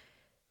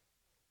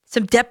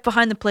some depth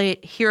behind the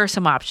plate. Here are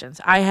some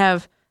options. I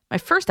have my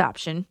first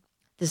option.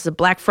 This is a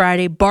Black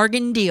Friday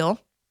bargain deal.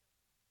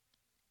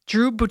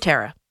 Drew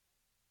Butera.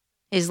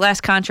 His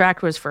last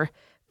contract was for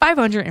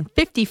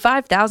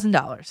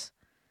 $555,000.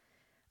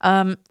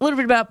 A little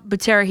bit about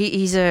Butera.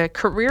 He's a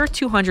career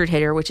 200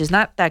 hitter, which is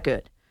not that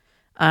good.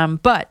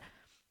 But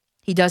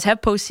he does have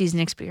postseason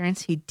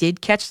experience. He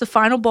did catch the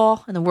final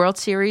ball in the World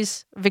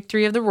Series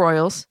victory of the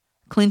Royals,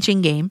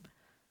 clinching game.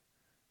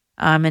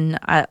 And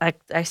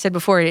I said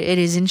before, it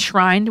is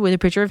enshrined with a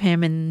picture of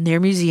him in their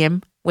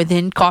museum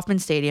within Kauffman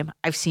Stadium.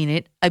 I've seen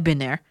it. I've been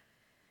there.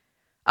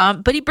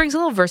 But he brings a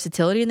little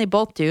versatility, and they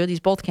both do. These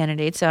both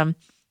candidates.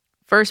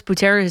 First,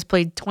 Butera has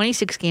played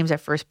 26 games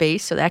at first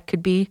base, so that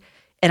could be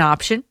an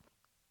option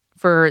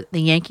for the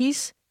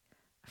Yankees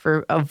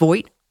for a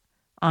Voit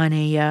on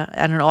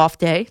an off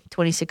day.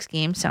 26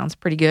 games sounds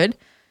pretty good.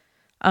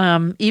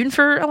 Even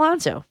for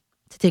Alonso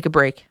to take a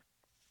break.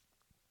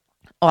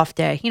 Off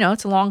day.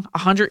 It's a long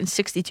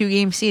 162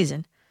 game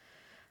season.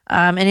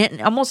 And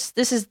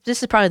this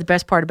is probably the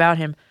best part about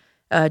him,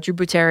 Drew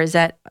Butera, is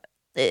that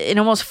in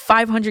almost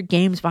 500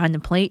 games behind the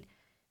plate,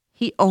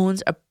 he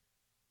owns a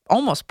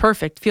almost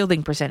perfect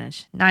fielding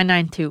percentage,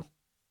 .992.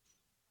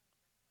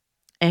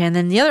 And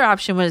then the other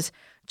option was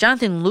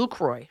Jonathan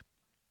Lucroy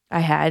I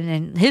had,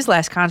 and his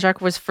last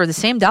contract was for the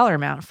same dollar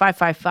amount,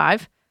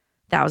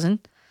 $555,000.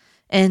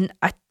 And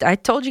I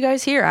told you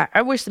guys here,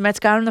 I wish the Mets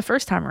got him the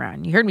first time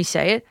around. You heard me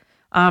say it.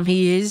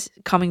 He is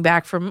coming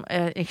back from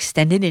an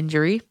extended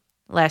injury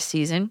last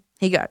season.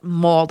 He got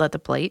mauled at the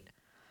plate.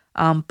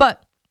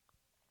 But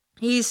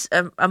he's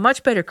a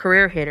much better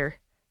career hitter,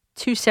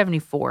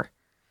 .274.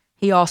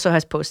 He also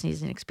has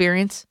postseason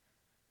experience.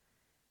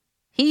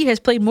 He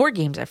has played more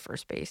games at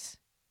first base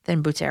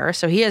than Butera,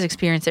 so he has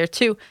experience there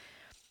too.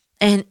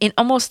 And in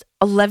almost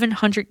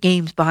 1,100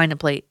 games behind the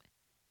plate,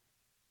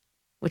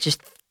 which is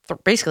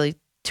basically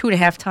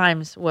 2.5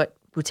 times what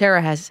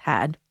Butera has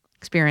had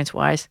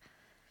experience-wise,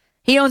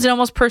 he owns an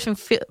almost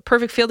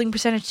perfect fielding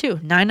percentage too,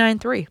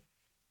 .993.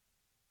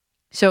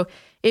 So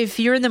if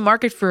you're in the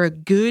market for a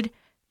good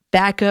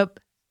backup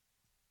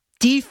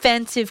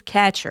defensive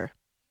catcher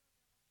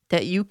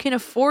that you can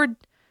afford,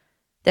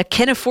 that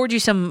can afford you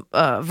some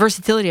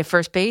versatility at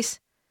first base,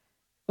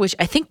 which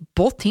I think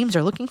both teams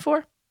are looking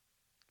for,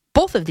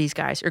 both of these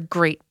guys are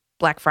great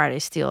Black Friday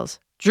steals.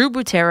 Drew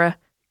Butera,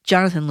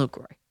 Jonathan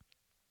Lucroy.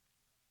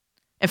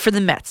 And for the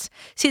Mets.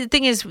 See, the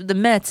thing is, the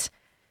Mets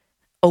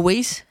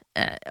always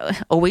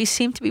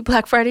seem to be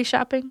Black Friday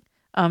shopping.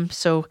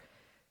 So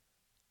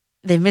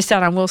they missed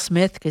out on Will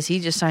Smith because he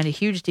just signed a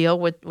huge deal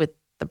with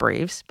the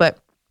Braves. But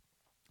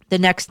the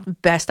next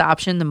best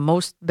option, the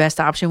most best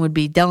option would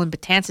be Dellin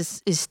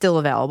Betances is still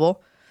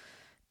available.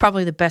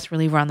 Probably the best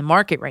reliever on the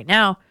market right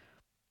now.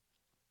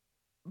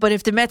 But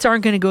if the Mets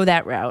aren't going to go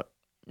that route,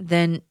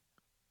 then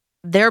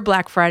their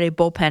Black Friday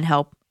bullpen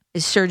help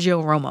is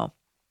Sergio Romo.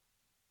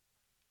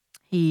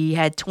 He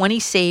had 20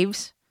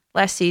 saves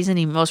last season.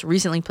 He most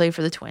recently played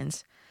for the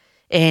Twins.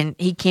 And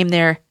he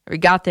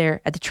got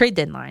there at the trade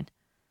deadline.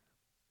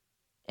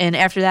 And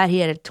after that, he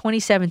had a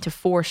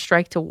 27-4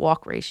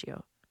 strike-to-walk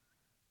ratio.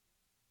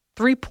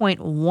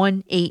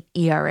 3.18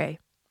 ERA.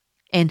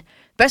 And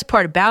best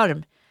part about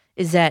him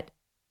is that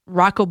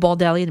Rocco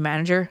Baldelli, the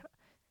manager,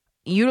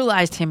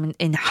 utilized him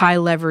in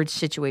high-leverage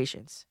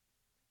situations.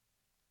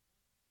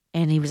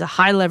 And he was a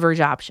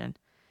high-leverage option.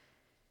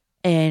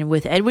 And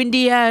with Edwin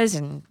Diaz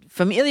and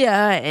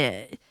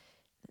Familia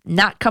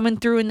not coming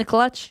through in the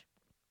clutch,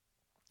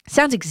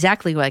 sounds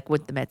exactly like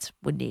what the Mets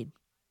would need.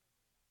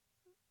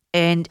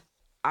 And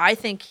I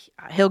think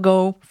he'll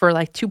go for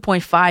like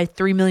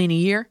 $2.5-3 million a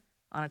year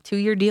on a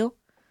 2-year deal.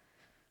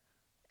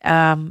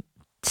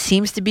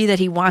 Seems to be that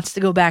he wants to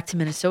go back to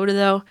Minnesota,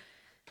 though.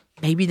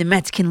 Maybe the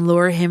Mets can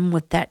lure him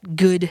with that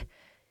good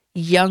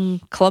young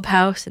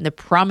clubhouse and the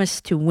promise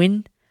to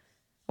win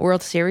a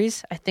World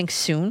Series, I think,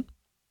 soon.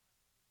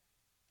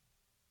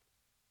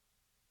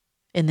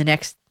 In the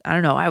next, I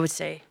don't know, I would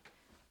say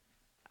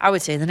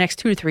the next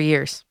 2 to 3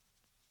 years.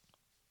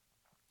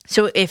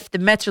 So if the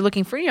Mets are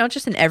looking for,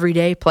 just an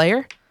everyday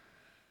player,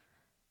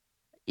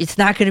 it's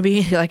not going to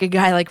be like a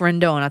guy like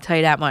Rendon, I'll tell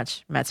you that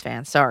much, Mets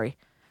fans, sorry.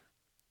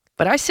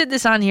 But I said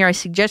this on here, I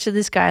suggested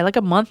this guy like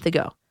a month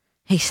ago.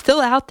 He's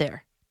still out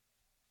there.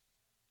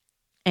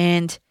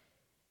 And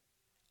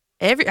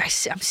I'm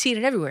seeing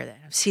it everywhere then.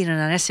 I'm seeing it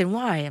on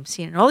SNY, I'm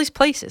seeing it in all these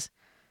places.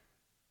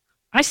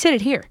 I said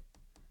it here.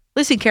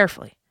 Listen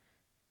carefully.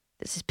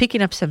 This is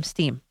picking up some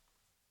steam.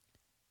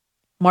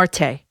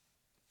 Marte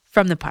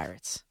from the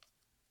Pirates.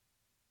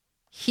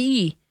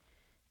 He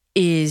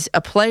is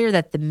a player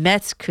that the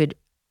Mets could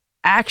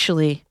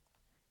actually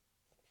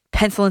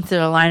pencil into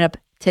their lineup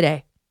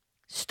today.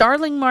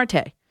 Starling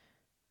Marte.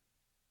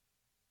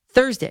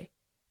 Thursday,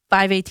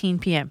 5:18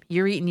 p.m.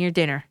 You're eating your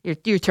dinner,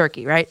 your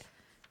turkey, right?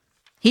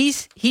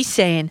 He's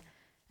saying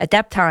at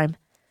that time,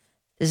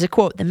 there's a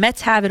quote, "The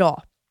Mets have it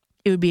all.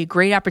 It would be a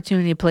great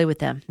opportunity to play with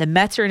them. The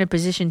Mets are in a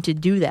position to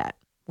do that,"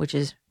 which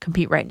is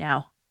compete right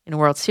now in a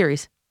World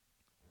Series.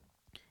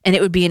 "And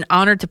it would be an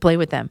honor to play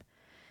with them.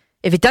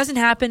 If it doesn't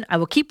happen, I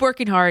will keep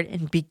working hard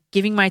and be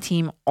giving my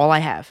team all I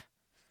have."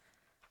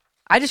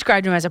 I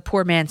described him as a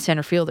poor man's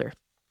center fielder.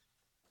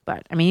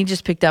 But, he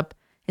just picked up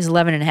his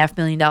 $11.5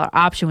 million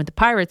option with the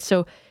Pirates,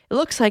 so it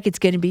looks like it's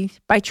going to be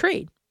by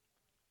trade,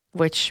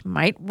 which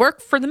might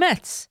work for the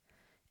Mets.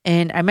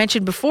 And I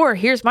mentioned before,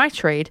 here's my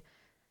trade.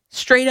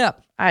 Straight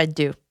up, I'd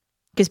do.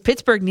 Because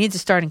Pittsburgh needs a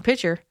starting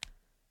pitcher.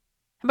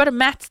 How about a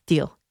Mats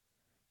deal?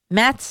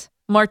 Mats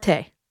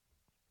Marte.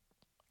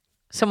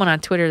 Someone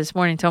on Twitter this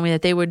morning told me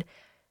that they would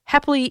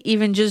happily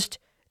even just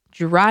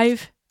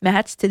drive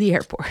Mats to the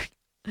airport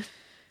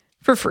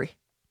for free.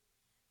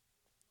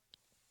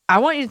 I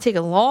want you to take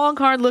a long,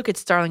 hard look at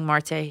Starling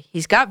Marte.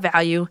 He's got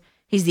value.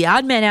 He's the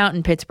odd man out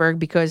in Pittsburgh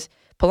because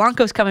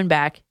Polanco's coming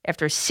back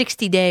after a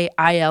 60-day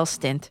IL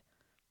stint.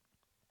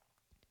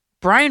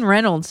 Brian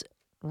Reynolds,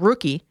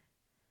 rookie,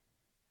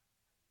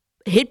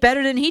 hit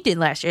better than he did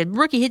last year.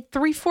 Rookie hit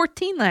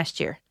 .314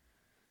 last year.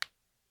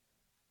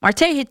 Marte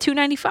hit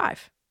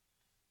 .295.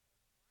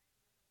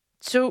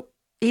 So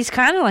he's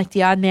kind of like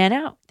the odd man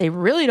out. They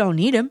really don't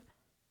need him.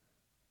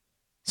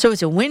 So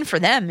it's a win for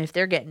them if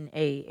they're getting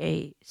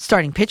a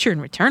starting pitcher in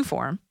return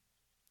for him.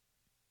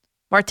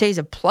 Marte's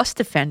a plus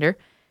defender.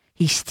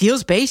 He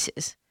steals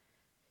bases.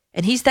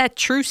 And he's that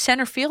true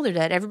center fielder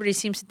that everybody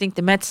seems to think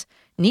the Mets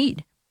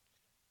need.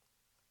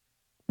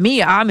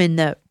 Me, I'm in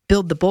the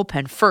build the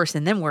bullpen first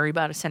and then worry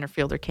about a center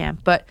fielder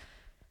camp. But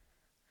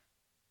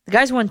the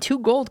guy's won 2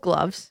 Gold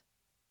Gloves.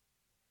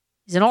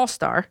 He's an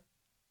all-star.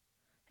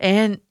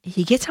 And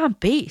he gets on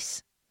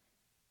base.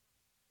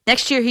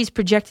 Next year, he's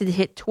projected to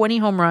hit 20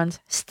 home runs,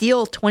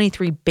 steal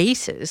 23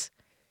 bases,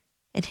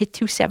 and hit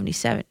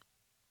 .277.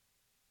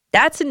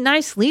 That's a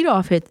nice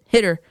leadoff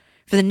hitter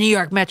for the New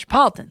York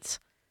Metropolitans.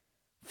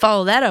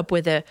 Follow that up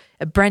with a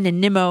Brendan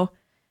Nimmo.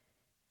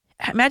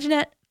 Imagine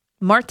that.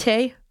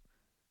 Marte,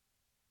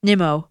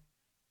 Nimmo,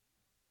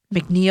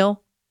 McNeil,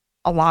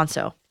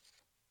 Alonso.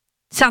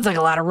 Sounds like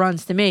a lot of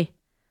runs to me.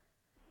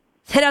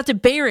 Let's head out to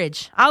Bay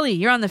Ridge. Ali,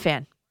 you're on the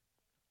fan.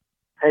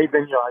 Hey,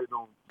 Danielle, how you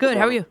doing? Good,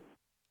 how are you?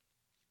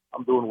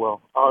 I'm doing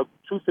well.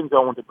 2 things I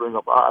want to bring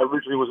up. I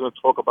originally was going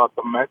to talk about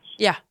the Mets.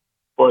 Yeah.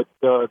 But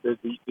the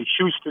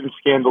Houston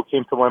scandal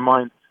came to my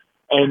mind.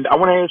 And I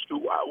want to ask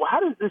you, how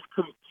does this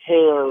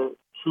compare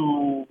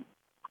to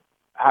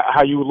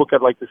how you look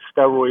at, like, the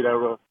steroid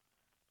era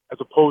as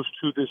opposed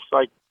to this,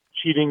 like,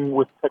 cheating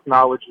with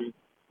technology,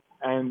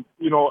 and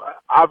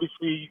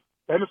obviously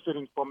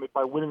benefiting from it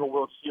by winning a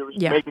World Series,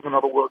 making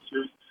another World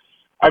Series.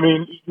 I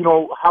mean,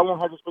 how long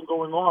has this been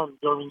going on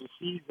during the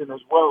season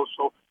as well?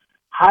 So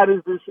how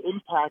does this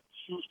impact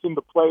Houston,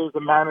 the players,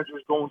 the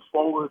managers going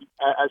forward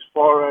as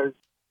far as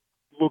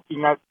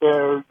looking at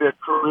their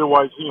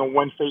career-wise,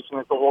 when facing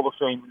at the Hall of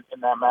Fame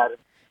in that matter?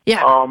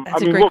 Yeah,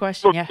 that's a great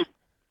question, yeah.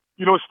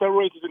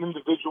 Steroids is an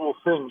individual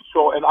thing.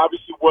 So, and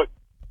obviously what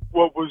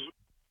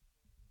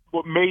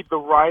made the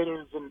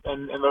writers and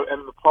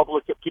the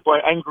public, people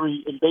are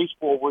angry in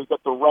baseball, was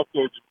that the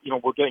records,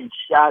 were getting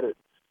shattered.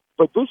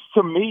 But this,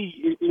 to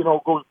me,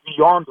 goes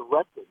beyond the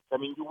records. I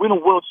mean, you win a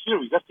World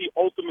Series. That's the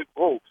ultimate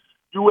goal.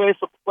 You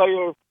ask a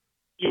player,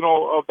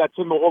 that's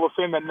in the Hall of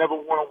Fame that never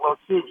won a World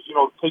Series.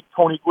 Take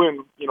Tony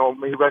Gwynn,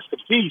 may he rest in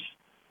peace.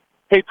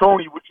 Hey,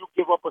 Tony, would you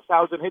give up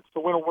 1,000 hits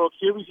to win a World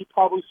Series? He'd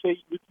probably say,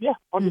 yeah,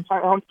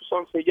 100%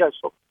 say yes.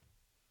 So,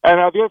 and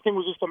the other thing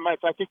was just the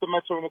Mets. I think the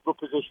Mets are in a good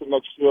position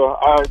next year.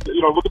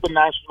 Look at the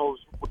Nationals,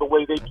 with the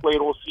way they played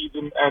all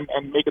season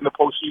and making the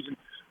postseason.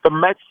 The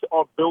Mets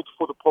are built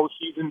for the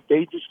postseason.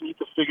 They just need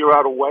to figure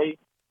out a way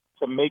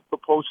to make the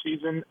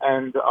postseason.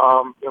 And,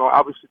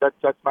 obviously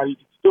that's not easy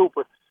to do.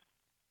 But,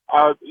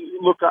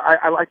 look,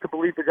 I like to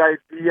believe the guy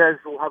Diaz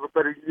will have a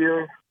better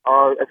year.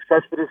 If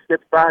Cespedes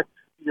gets back,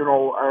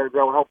 they'll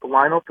help the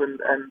lineup. And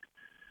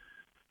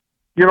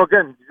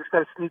again, you just got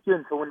to sneak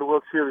in to win the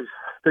World Series.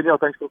 Danielle,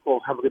 thanks for the call.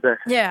 Have a good day.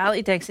 Yeah,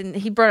 Ali, thanks. And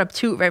he brought up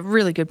two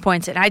really good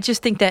points. And I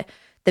just think that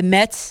the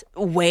Mets'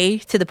 way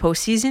to the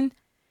postseason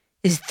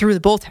is through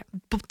the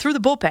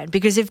bullpen.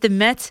 Because if the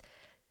Mets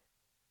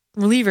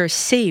relievers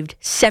saved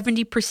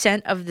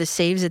 70% of the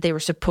saves that they were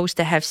supposed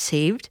to have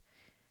saved,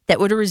 that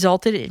would have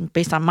resulted in,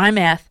 based on my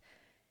math,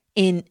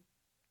 in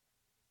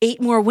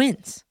 8 more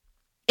wins.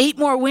 8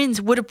 more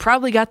wins would have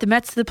probably got the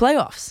Mets to the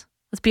playoffs.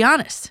 Let's be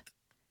honest.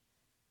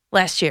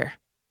 Last year.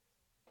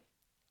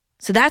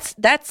 So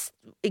that's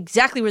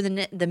exactly where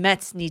the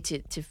Mets need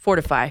to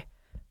fortify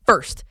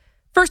first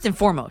and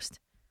foremost,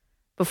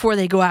 before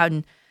they go out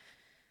and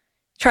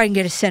try and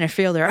get a center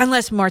fielder,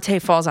 unless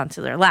Marte falls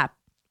onto their lap.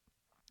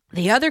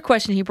 The other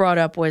question he brought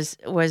up was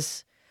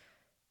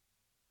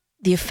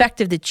the effect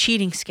of the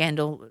cheating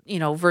scandal,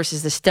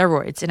 versus the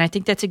steroids. And I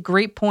think that's a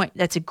great point.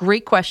 That's a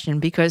great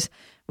question, because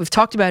we've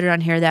talked about it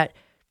on here that,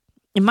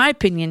 in my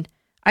opinion,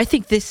 I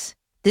think this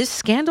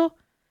scandal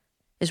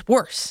is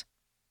worse.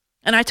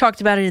 And I talked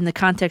about it in the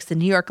context, the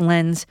New York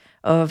lens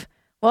of,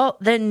 well,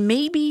 then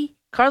maybe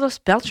Carlos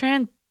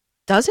Beltran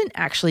doesn't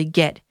actually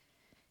get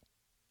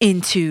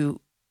into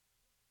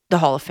the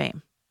Hall of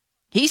Fame.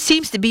 He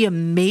seems to be a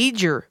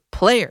major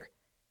player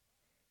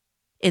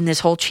in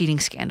this whole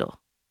cheating scandal.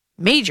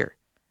 Major.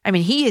 I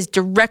mean, he is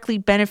directly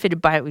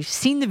benefited by it. We've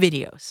seen the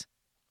videos.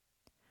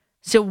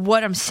 So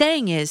what I'm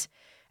saying is,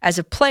 as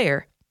a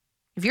player,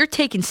 if you're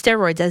taking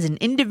steroids as an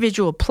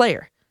individual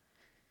player,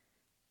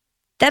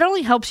 that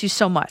only helps you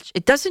so much.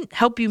 It doesn't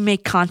help you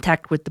make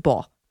contact with the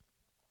ball.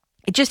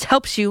 It just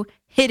helps you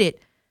hit it.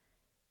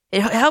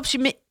 It helps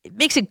you, it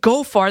makes it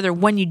go farther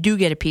when you do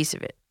get a piece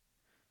of it,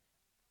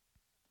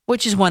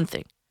 which is one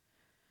thing.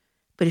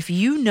 But if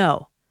you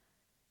know,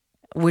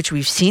 which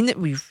we've seen, that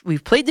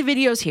we've played the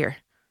videos here,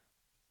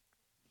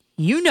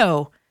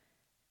 if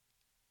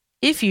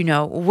you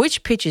know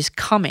which pitch is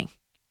coming,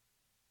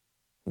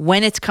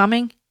 when it's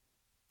coming,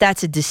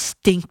 that's a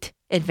distinct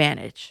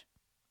advantage.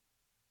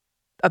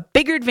 A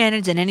bigger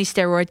advantage than any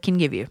steroid can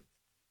give you.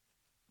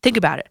 Think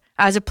about it.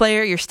 As a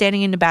player, you're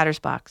standing in the batter's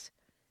box.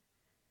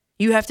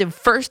 You have to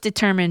first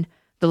determine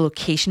the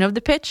location of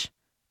the pitch,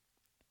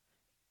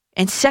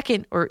 and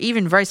second, or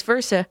even vice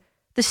versa,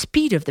 the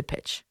speed of the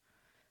pitch.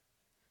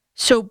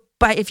 So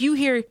if you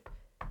hear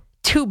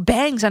 2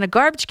 bangs on a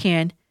garbage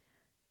can,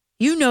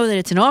 you know that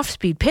it's an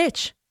off-speed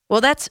pitch.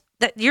 Well, that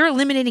you're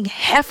eliminating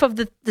half of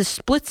the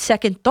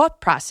split-second thought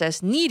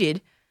process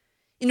needed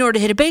in order to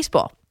hit a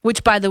baseball,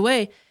 which, by the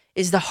way,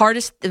 is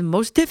the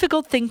most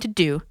difficult thing to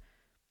do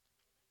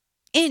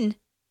in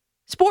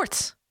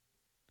sports.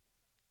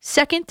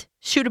 Second,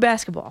 shoot a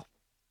basketball.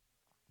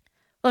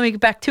 Let me get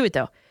back to it,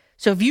 though.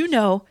 So if you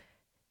know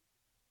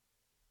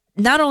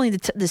not only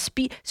the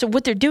speed, so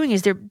what they're doing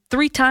is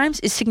 3 times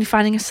is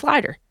signifying a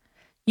slider.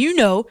 You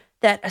know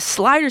that a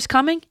slider's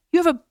coming, you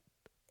have an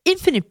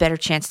infinite better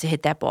chance to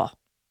hit that ball.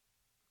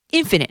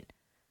 Infinite.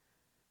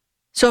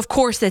 So, of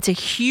course, that's a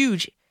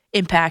huge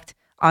impact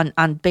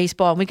on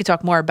baseball, and we can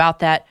talk more about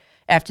that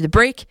after the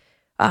break.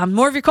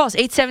 More of your calls,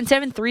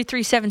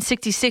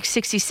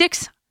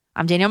 877-337-6666.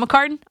 I'm Danielle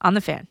McCartan on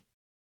The Fan.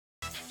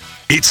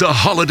 It's a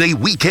holiday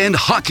weekend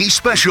hockey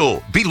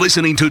special. Be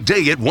listening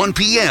today at 1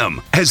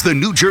 p.m. as the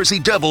New Jersey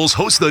Devils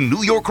host the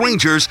New York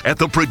Rangers at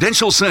the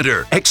Prudential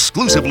Center,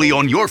 exclusively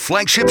on your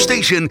flagship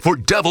station for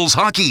Devils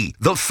hockey.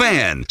 The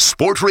Fan,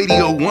 Sports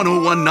Radio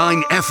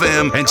 101.9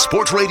 FM and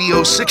Sports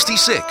Radio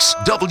 66,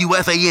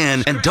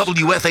 WFAN and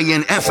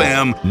WFAN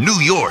FM,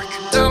 New York.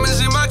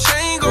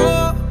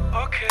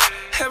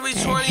 And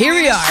here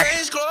we are,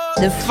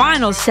 the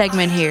final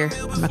segment here,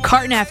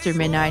 McCartan After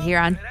Midnight here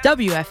on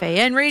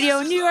WFAN Radio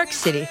in New York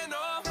City.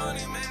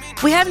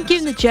 We haven't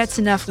given the Jets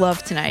enough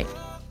love tonight.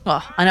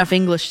 Well, enough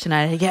English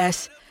tonight, I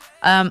guess.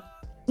 I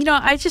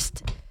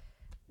just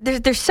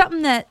there's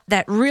something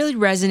that really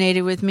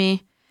resonated with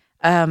me.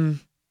 That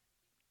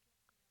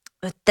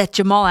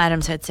Jamal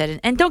Adams had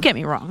said, and don't get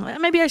me wrong,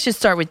 maybe I should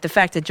start with the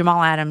fact that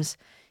Jamal Adams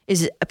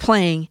is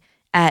playing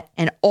at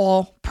an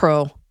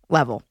all-pro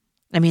level.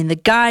 I mean, the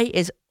guy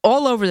is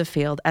all over the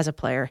field as a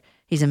player.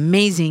 He's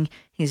amazing.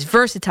 He's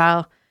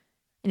versatile,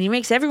 and he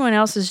makes everyone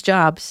else's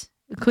jobs,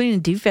 including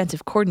the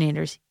defensive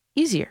coordinators,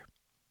 easier.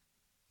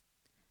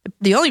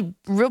 The only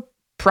real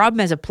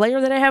problem as a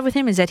player that I have with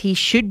him is that he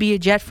should be a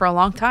Jet for a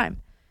long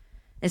time.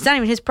 It's not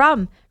even his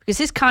problem because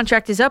his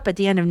contract is up at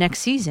the end of next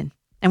season.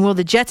 And will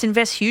the Jets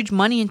invest huge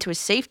money into his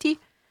safety?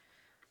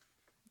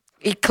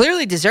 He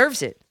clearly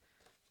deserves it,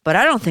 but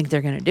I don't think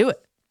they're going to do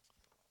it.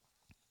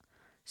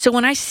 So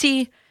when I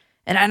see,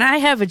 and I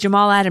have a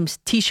Jamal Adams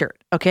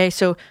t-shirt, okay?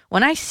 So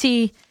when I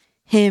see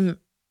him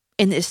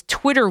in this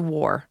Twitter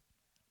war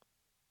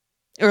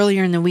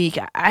earlier in the week,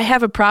 I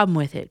have a problem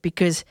with it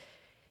because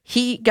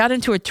he got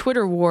into a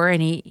Twitter war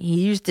and he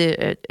used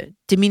a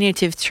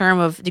diminutive term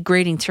of,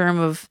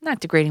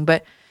 not degrading,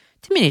 but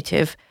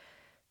diminutive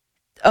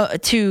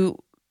to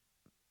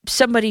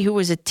somebody who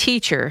was a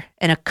teacher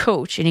and a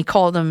coach, and he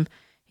called him,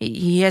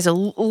 he has a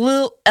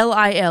little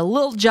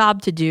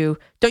job to do.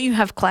 Don't you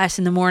have class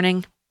in the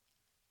morning?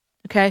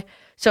 Okay?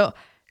 So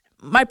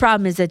my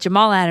problem is that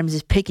Jamal Adams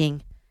is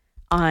picking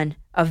on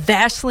a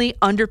vastly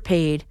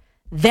underpaid,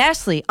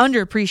 vastly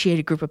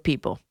underappreciated group of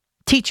people,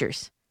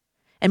 teachers,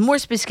 and more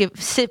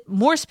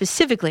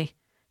specifically,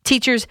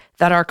 teachers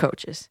that are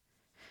coaches.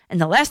 And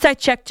the last I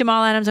checked,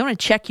 Jamal Adams, I want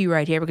to check you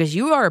right here because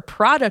you are a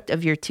product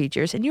of your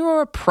teachers and you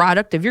are a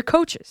product of your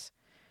coaches.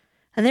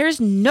 And there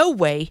is no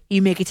way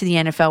you make it to the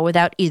NFL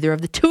without either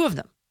of the two of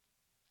them.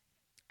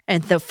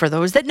 And for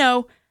those that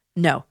know,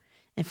 no.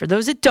 And for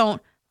those that don't,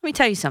 let me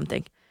tell you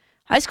something.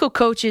 High school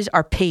coaches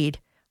are paid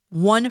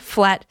one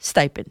flat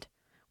stipend,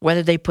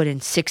 whether they put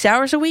in 6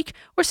 hours a week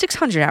or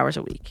 600 hours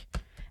a week.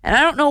 And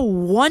I don't know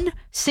one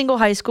single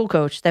high school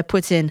coach that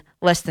puts in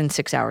less than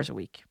 6 hours a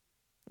week.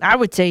 I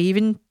would say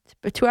even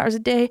 2 hours a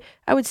day.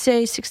 I would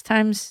say 6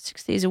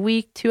 days a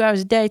week, 2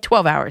 hours a day,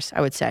 12 hours, I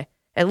would say.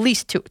 At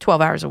least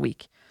 12 hours a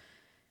week.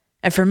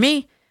 And for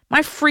me,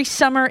 my free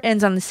summer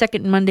ends on the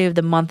second Monday of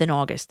the month in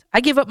August.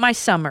 I give up my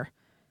summer.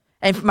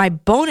 And my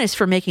bonus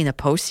for making the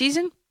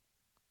postseason,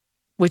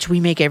 which we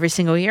make every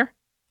single year,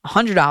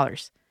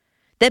 $100.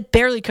 That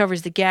barely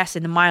covers the gas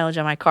and the mileage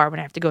on my car when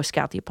I have to go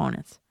scout the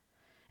opponents.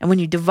 And when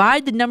you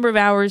divide the number of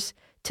hours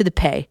to the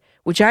pay,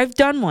 which I've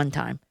done one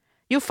time,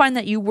 you'll find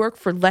that you work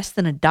for less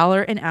than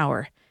 $1 an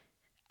hour.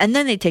 And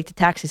then they take the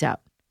taxes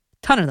out.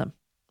 Ton of them.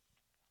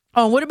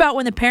 Oh, what about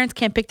when the parents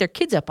can't pick their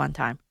kids up on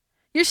time?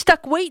 You're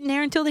stuck waiting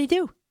there until they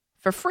do.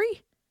 For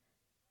free.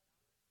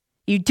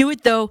 You do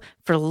it, though,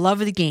 for the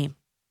love of the game.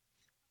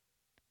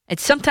 And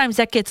sometimes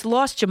that gets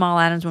lost, Jamal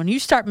Adams, when you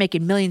start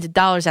making millions of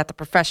dollars at the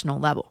professional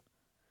level.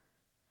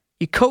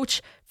 You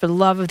coach for the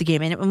love of the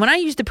game. And when I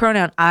use the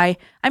pronoun I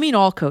mean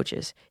all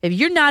coaches. If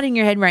you're nodding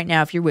your head right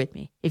now, if you're with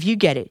me, if you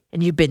get it,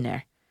 and you've been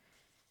there,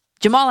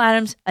 Jamal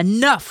Adams,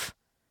 enough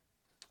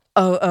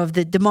of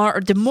the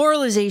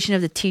demoralization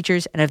of the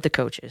teachers and of the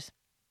coaches.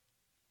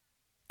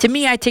 To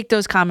me, I take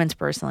those comments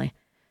personally,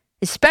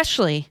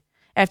 especially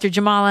after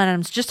Jamal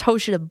Adams just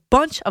hosted a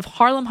bunch of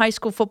Harlem high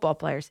school football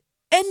players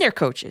and their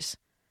coaches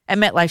at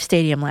MetLife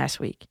Stadium last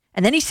week.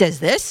 And then he says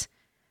this?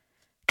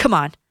 Come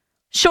on,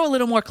 show a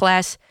little more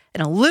class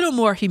and a little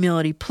more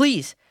humility,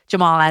 please,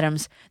 Jamal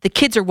Adams. The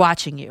kids are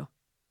watching you.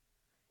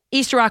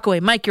 East Rockaway,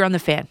 Mike, you're on the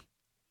fan.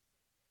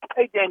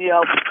 Hey,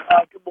 Danielle.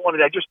 Good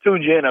morning. I just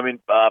tuned you in. I'm in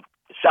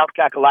South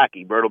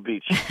Kakalaki, Myrtle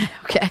Beach.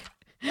 Okay.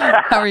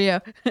 How are you?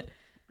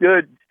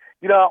 Good.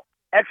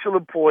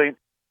 Excellent point.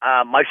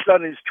 My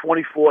son is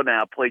 24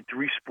 now, played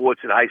 3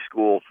 sports in high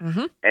school,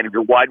 and is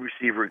a wide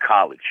receiver in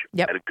college,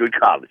 at a good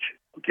college.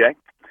 Okay.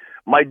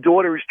 My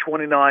daughter is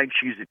 29.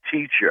 She's a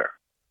teacher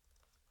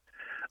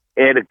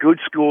at a good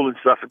school in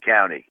Suffolk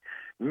County.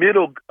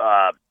 Middle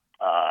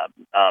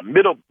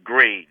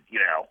grade,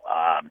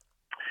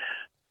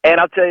 and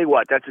I'll tell you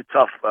what, that's a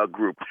tough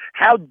group.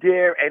 How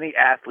dare any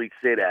athlete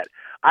say that?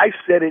 I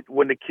said it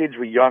when the kids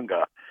were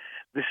younger.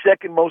 The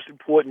second most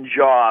important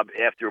job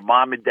after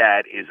mom and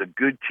dad is a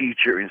good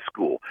teacher in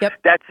school. Yep.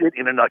 That's it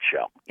in a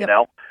nutshell, you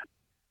know?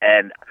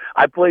 And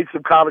I played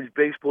some college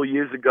baseball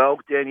years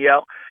ago,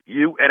 Danielle.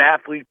 You, an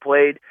athlete,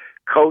 played,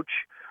 coach.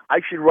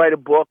 I should write a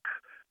book.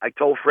 I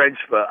told friends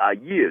for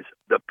years,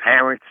 the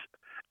parents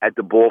at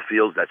the ball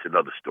fields, that's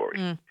another story.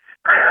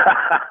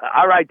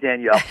 All right,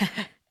 Danielle.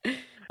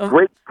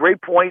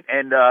 Great point,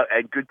 and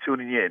good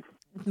tuning in.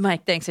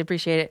 Mike, thanks. I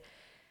appreciate it.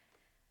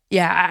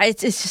 Yeah,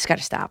 it's just got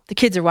to stop. The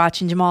kids are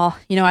watching, Jamal.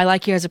 I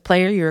like you as a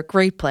player. You're a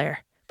great player.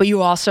 But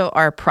you also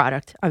are a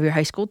product of your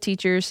high school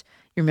teachers,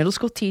 your middle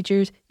school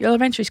teachers, your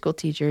elementary school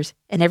teachers,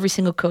 and every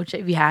single coach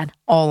that you had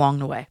all along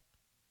the way.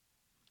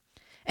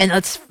 And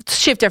let's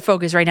shift our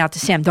focus right now to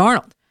Sam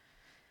Darnold.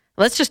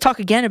 Let's just talk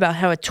again about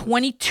how a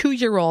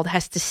 22-year-old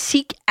has to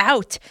seek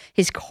out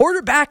his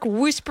quarterback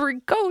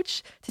whispering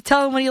coach to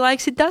tell him what he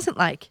likes and doesn't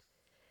like.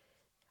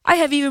 I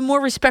have even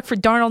more respect for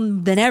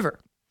Darnold than ever.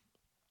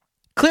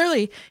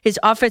 Clearly, his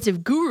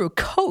offensive guru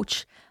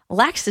coach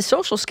lacks the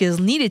social skills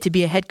needed to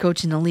be a head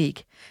coach in the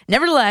league.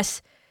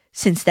 Nevertheless,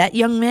 since that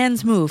young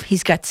man's move,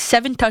 he's got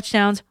 7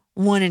 touchdowns,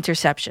 1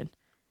 interception.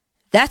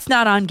 That's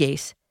not on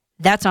Gase.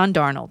 That's on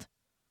Darnold.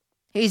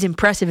 He's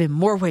impressive in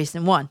more ways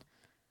than one.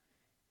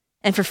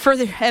 And for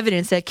further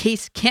evidence that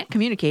Gase can't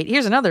communicate,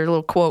 here's another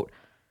little quote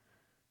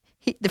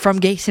from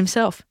Gase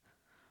himself.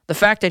 The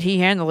fact that he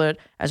handled it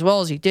as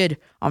well as he did,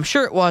 I'm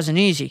sure it wasn't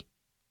easy.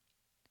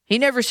 He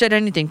never said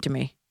anything to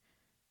me.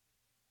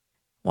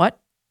 What?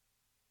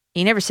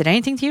 He never said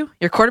anything to you?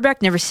 Your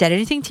quarterback never said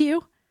anything to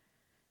you?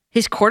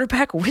 His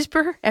quarterback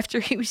whisperer after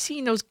he was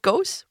seeing those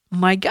ghosts?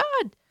 My God.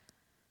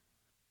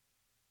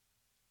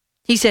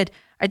 He said,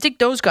 I think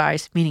those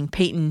guys, meaning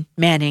Peyton,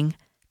 Manning,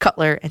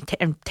 Cutler, and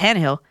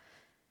Tannehill,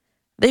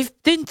 they've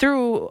been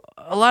through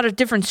a lot of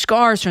different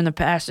scars from the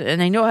past, and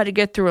they know how to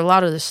get through a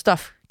lot of this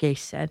stuff, Gase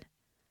said.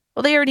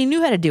 Well, they already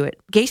knew how to do it.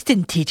 Gase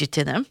didn't teach it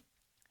to them.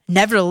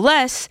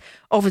 Nevertheless,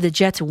 over the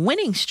Jets'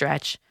 winning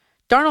stretch,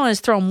 Darnold has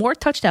thrown more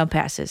touchdown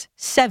passes,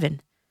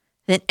 7,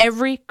 than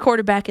every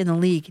quarterback in the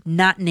league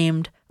not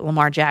named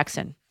Lamar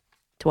Jackson,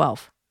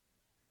 12.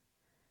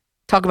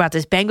 Talk about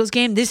this Bengals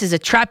game. This is a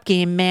trap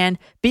game, man.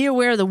 Be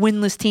aware of the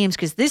winless teams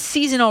because this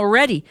season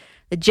already,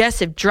 the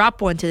Jets have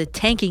dropped one to the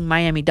tanking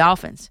Miami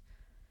Dolphins.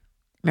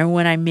 Remember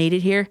when I made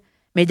it here?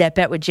 Made that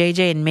bet with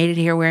JJ and made it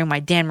here wearing my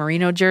Dan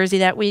Marino jersey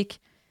that week?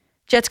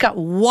 Jets got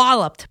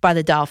walloped by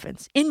the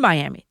Dolphins in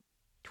Miami,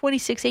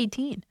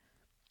 26-18.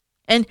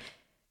 And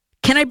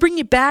can I bring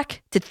you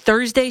back to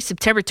Thursday,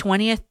 September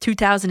 20th,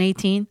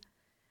 2018?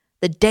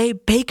 The day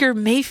Baker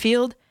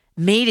Mayfield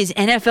made his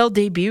NFL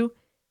debut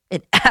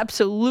and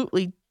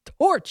absolutely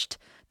torched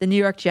the New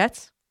York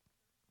Jets.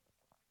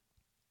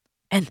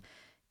 And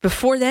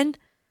before then,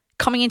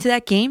 coming into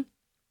that game,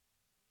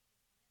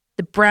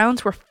 the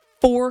Browns were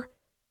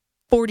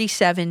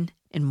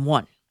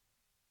 4-47-1.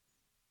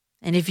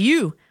 And if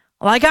you,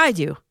 like I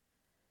do,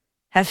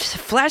 have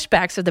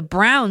flashbacks of the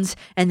Browns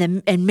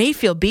and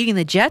Mayfield beating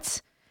the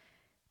Jets,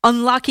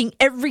 unlocking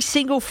every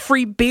single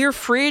free beer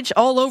fridge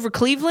all over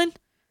Cleveland,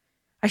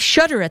 I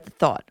shudder at the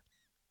thought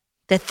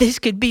that this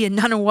could be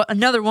another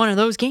one of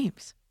those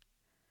games.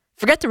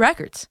 Forget the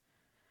records.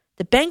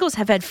 The Bengals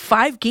have had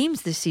 5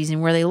 games this season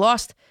where they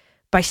lost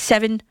by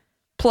 7+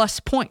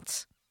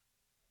 points.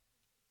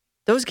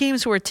 Those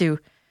games were to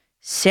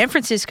San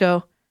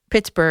Francisco,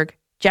 Pittsburgh,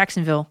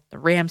 Jacksonville, the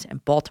Rams,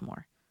 and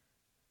Baltimore.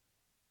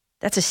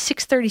 That's a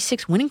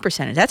 .636 winning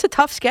percentage. That's a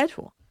tough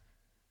schedule.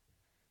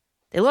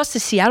 They lost to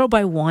Seattle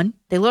by 1.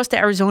 They lost to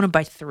Arizona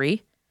by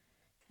 3.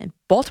 And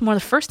Baltimore the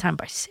first time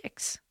by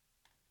 6.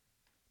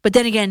 But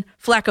then again,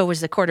 Flacco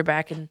was the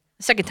quarterback, and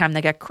the second time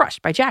they got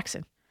crushed by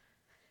Jackson.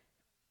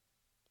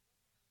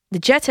 The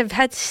Jets have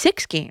had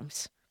 6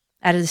 games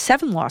out of the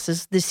 7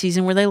 losses this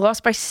season where they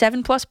lost by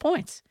 7+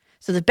 points.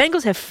 So the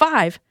Bengals have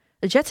 5,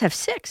 the Jets have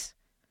 6.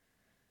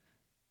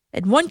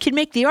 And one can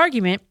make the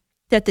argument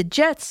that the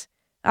Jets,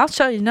 I'll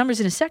show you the numbers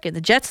in a second,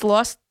 the Jets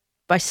lost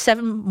by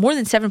more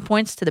than 7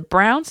 points to the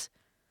Browns,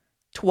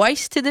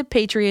 twice to the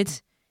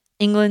Patriots,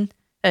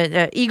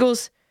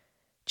 Eagles,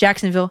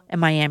 Jacksonville,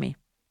 and Miami.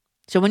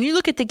 So when you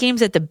look at the games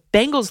that the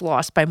Bengals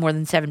lost by more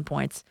than 7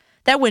 points,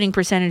 that winning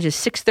percentage is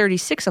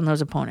 .636 on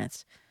those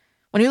opponents.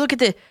 When you look at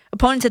the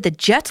opponents that the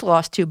Jets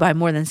lost to by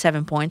more than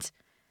 7 points,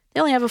 they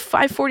only have a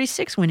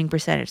 .546 winning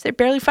percentage. They're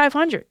barely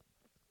 .500.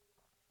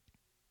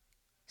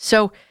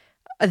 So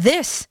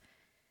this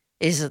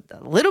is a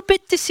little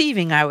bit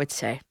deceiving, I would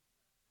say,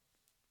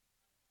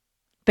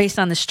 based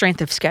on the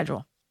strength of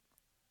schedule.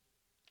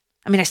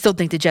 I mean, I still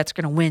think the Jets are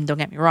going to win. Don't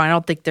get me wrong. I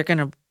don't think they're going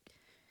to.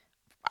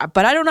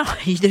 But I don't know.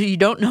 You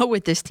don't know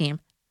with this team.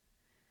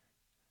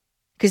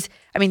 Because,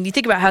 I mean, you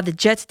think about how the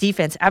Jets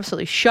defense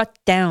absolutely shut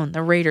down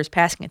the Raiders'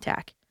 passing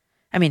attack.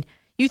 I mean,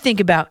 you think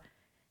about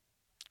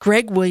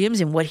Greg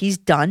Williams and what he's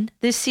done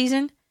this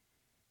season.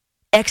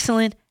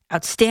 Excellent,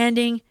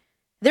 outstanding.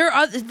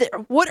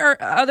 What are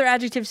other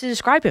adjectives to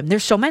describe him?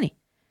 There's so many.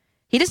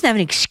 He doesn't have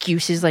any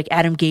excuses like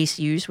Adam Gase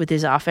used with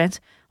his offense.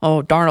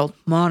 Oh, Darnold,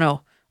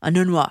 Mono,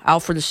 Anunwa,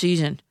 out for the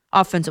season.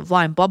 Offensive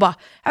line, blah, blah.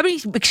 How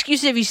many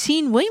excuses have you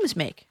seen Williams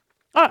make?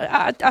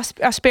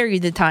 I'll spare you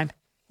the time.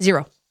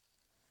 0.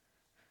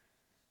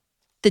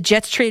 The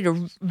Jets traded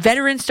a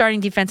veteran starting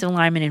defensive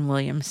lineman in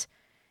Williams.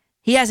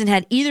 He hasn't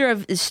had either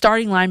of his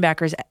starting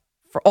linebackers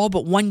for all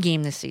but 1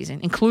 game this season,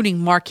 including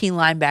marquee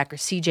linebacker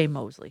C.J.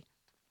 Mosley.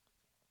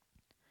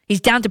 He's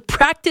down to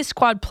practice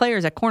squad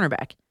players at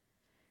cornerback.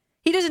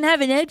 He doesn't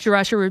have an edge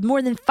rusher with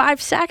more than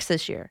 5 sacks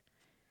this year.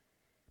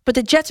 But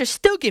the Jets are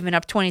still giving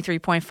up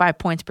 23.5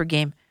 points per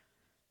game.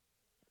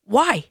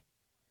 Why?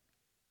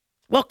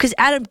 Well, because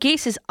Adam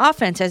Gase's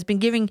offense has been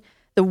giving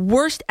the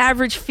worst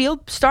average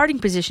field starting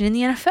position in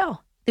the NFL,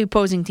 the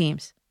opposing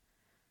teams.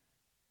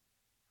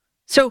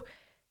 So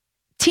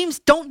teams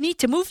don't need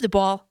to move the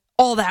ball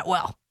all that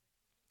well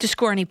to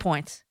score any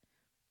points.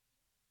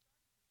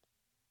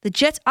 The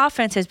Jets'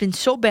 offense has been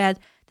so bad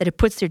that it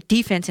puts their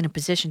defense in a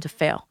position to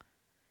fail.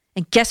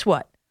 And guess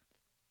what?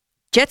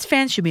 Jets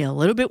fans should be a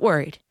little bit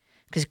worried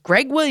because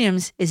Greg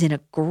Williams is in a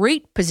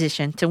great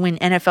position to win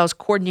NFL's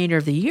Coordinator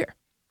of the Year,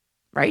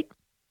 right?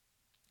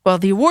 Well,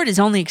 the award has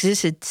only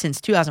existed since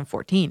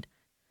 2014.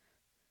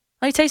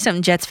 Let me tell you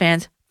something, Jets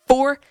fans.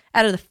 4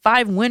 out of the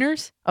 5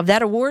 winners of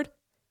that award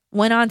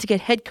went on to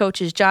get head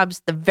coaches'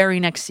 jobs the very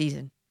next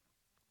season.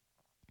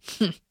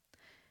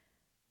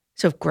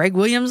 So if Greg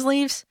Williams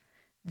leaves,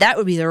 that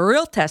would be the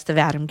real test of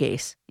Adam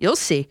Gase. You'll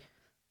see.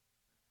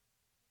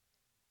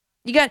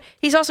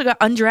 He's also got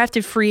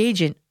undrafted free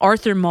agent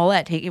Arthur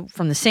Mollett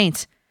from the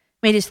Saints.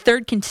 Made his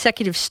 3rd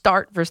consecutive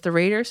start versus the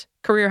Raiders.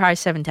 Career high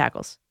 7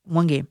 tackles.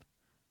 1 game.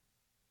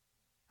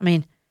 I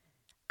mean,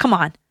 come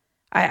on.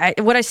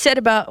 What I said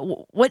about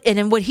what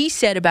he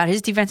said about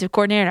his defensive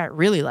coordinator, I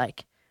really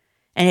like.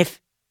 And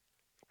if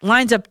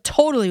lines up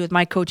totally with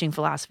my coaching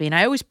philosophy, and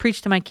I always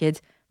preach to my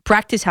kids,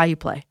 practice how you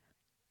play.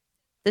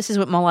 This is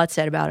what Mollett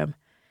said about him.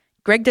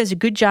 Greg does a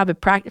good job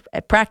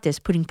at practice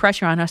putting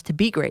pressure on us to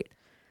be great.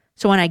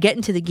 So when I get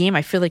into the game,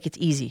 I feel like it's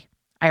easy.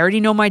 I already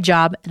know my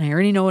job, and I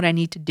already know what I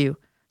need to do.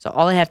 So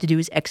all I have to do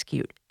is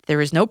execute.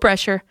 There is no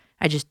pressure.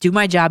 I just do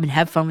my job and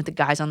have fun with the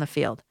guys on the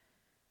field.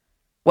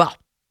 Well,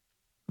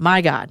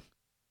 my God.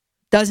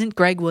 Doesn't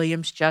Greg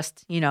Williams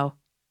just,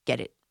 get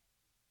it?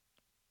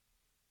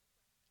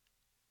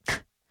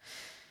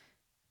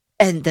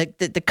 And the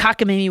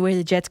cockamamie way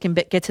the Jets can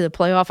get to the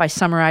playoff, I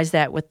summarize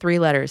that with 3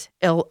 letters,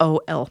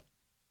 LOL.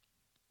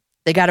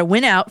 They got to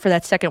win out for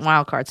that second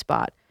wild card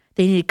spot.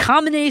 They need a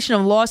combination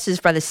of losses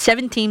by the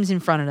 7 teams in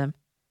front of them.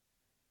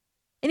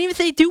 And even if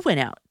they do win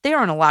out, they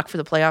aren't a lock for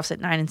the playoffs at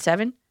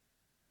 9-7.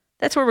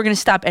 That's where we're going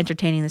to stop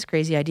entertaining this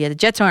crazy idea. The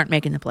Jets aren't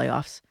making the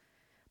playoffs.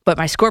 But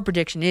my score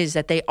prediction is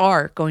that they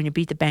are going to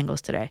beat the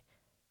Bengals today.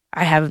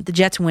 I have the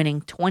Jets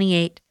winning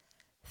 28-3.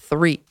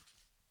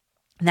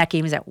 And that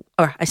game is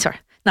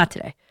not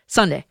today,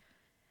 Sunday.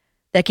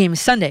 That game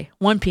is Sunday,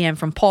 1 p.m.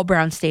 from Paul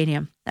Brown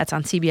Stadium. That's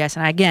on CBS.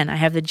 And again, I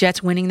have the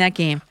Jets winning that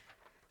game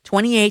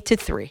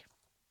 28-3.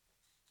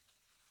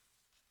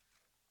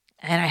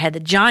 And I had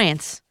the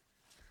Giants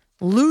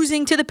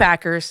losing to the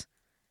Packers.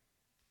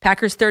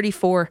 Packers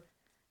 34,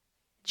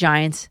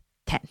 Giants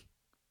 10.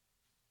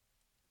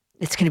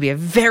 It's going to be a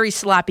very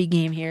sloppy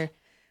game here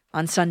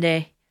on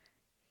Sunday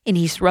in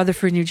East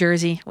Rutherford, New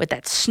Jersey, with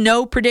that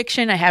snow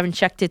prediction. I haven't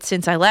checked it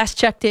since I last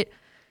checked it,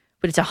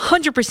 but it's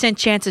 100%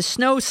 chance of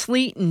snow,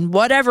 sleet, and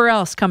whatever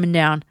else coming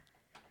down.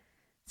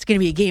 It's going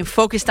to be a game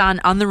focused on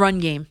the run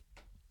game.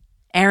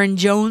 Aaron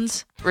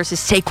Jones versus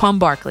Saquon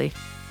Barkley.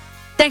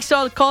 Thanks to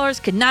all the callers.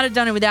 Could not have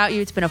done it without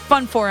you. It's been a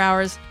fun 4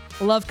 hours.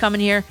 Love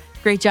coming here.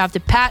 Great job to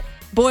Pat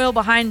Boyle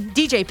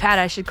DJ Pat,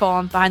 I should call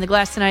him, behind the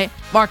glass tonight.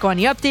 Marco on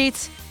the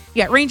updates.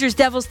 You got Rangers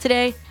Devils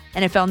today.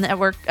 NFL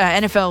Network,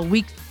 NFL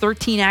Week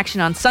 13 action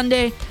on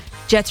Sunday.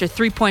 Jets are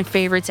 3-point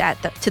favorites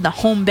to the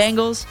home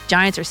Bengals.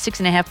 Giants are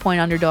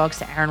 6.5-point underdogs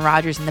to Aaron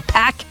Rodgers and the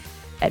Pack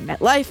at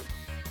MetLife.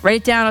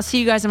 Write it down. I'll see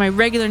you guys on my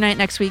regular night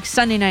next week,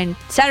 Saturday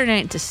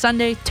night to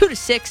Sunday, 2 to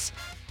 6. In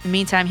the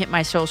meantime, hit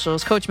my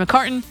socials. Coach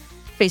McCartan,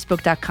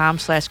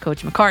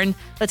 Facebook.com/Coach McCartan.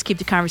 Let's keep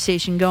the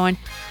conversation going.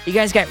 You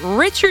guys got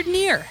Richard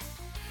Neer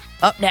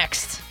up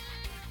next.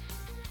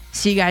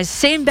 See you guys,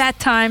 same bat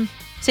time,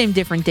 same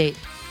different date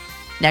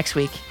next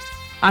week.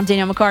 I'm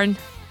Danielle McCartan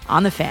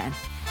on The Fan.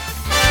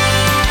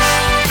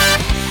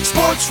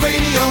 Sports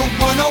Radio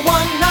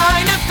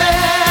 101.9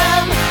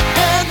 FM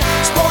and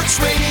Sports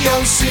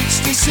Radio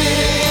 66.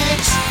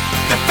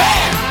 The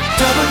Fan,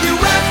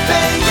 WFAN.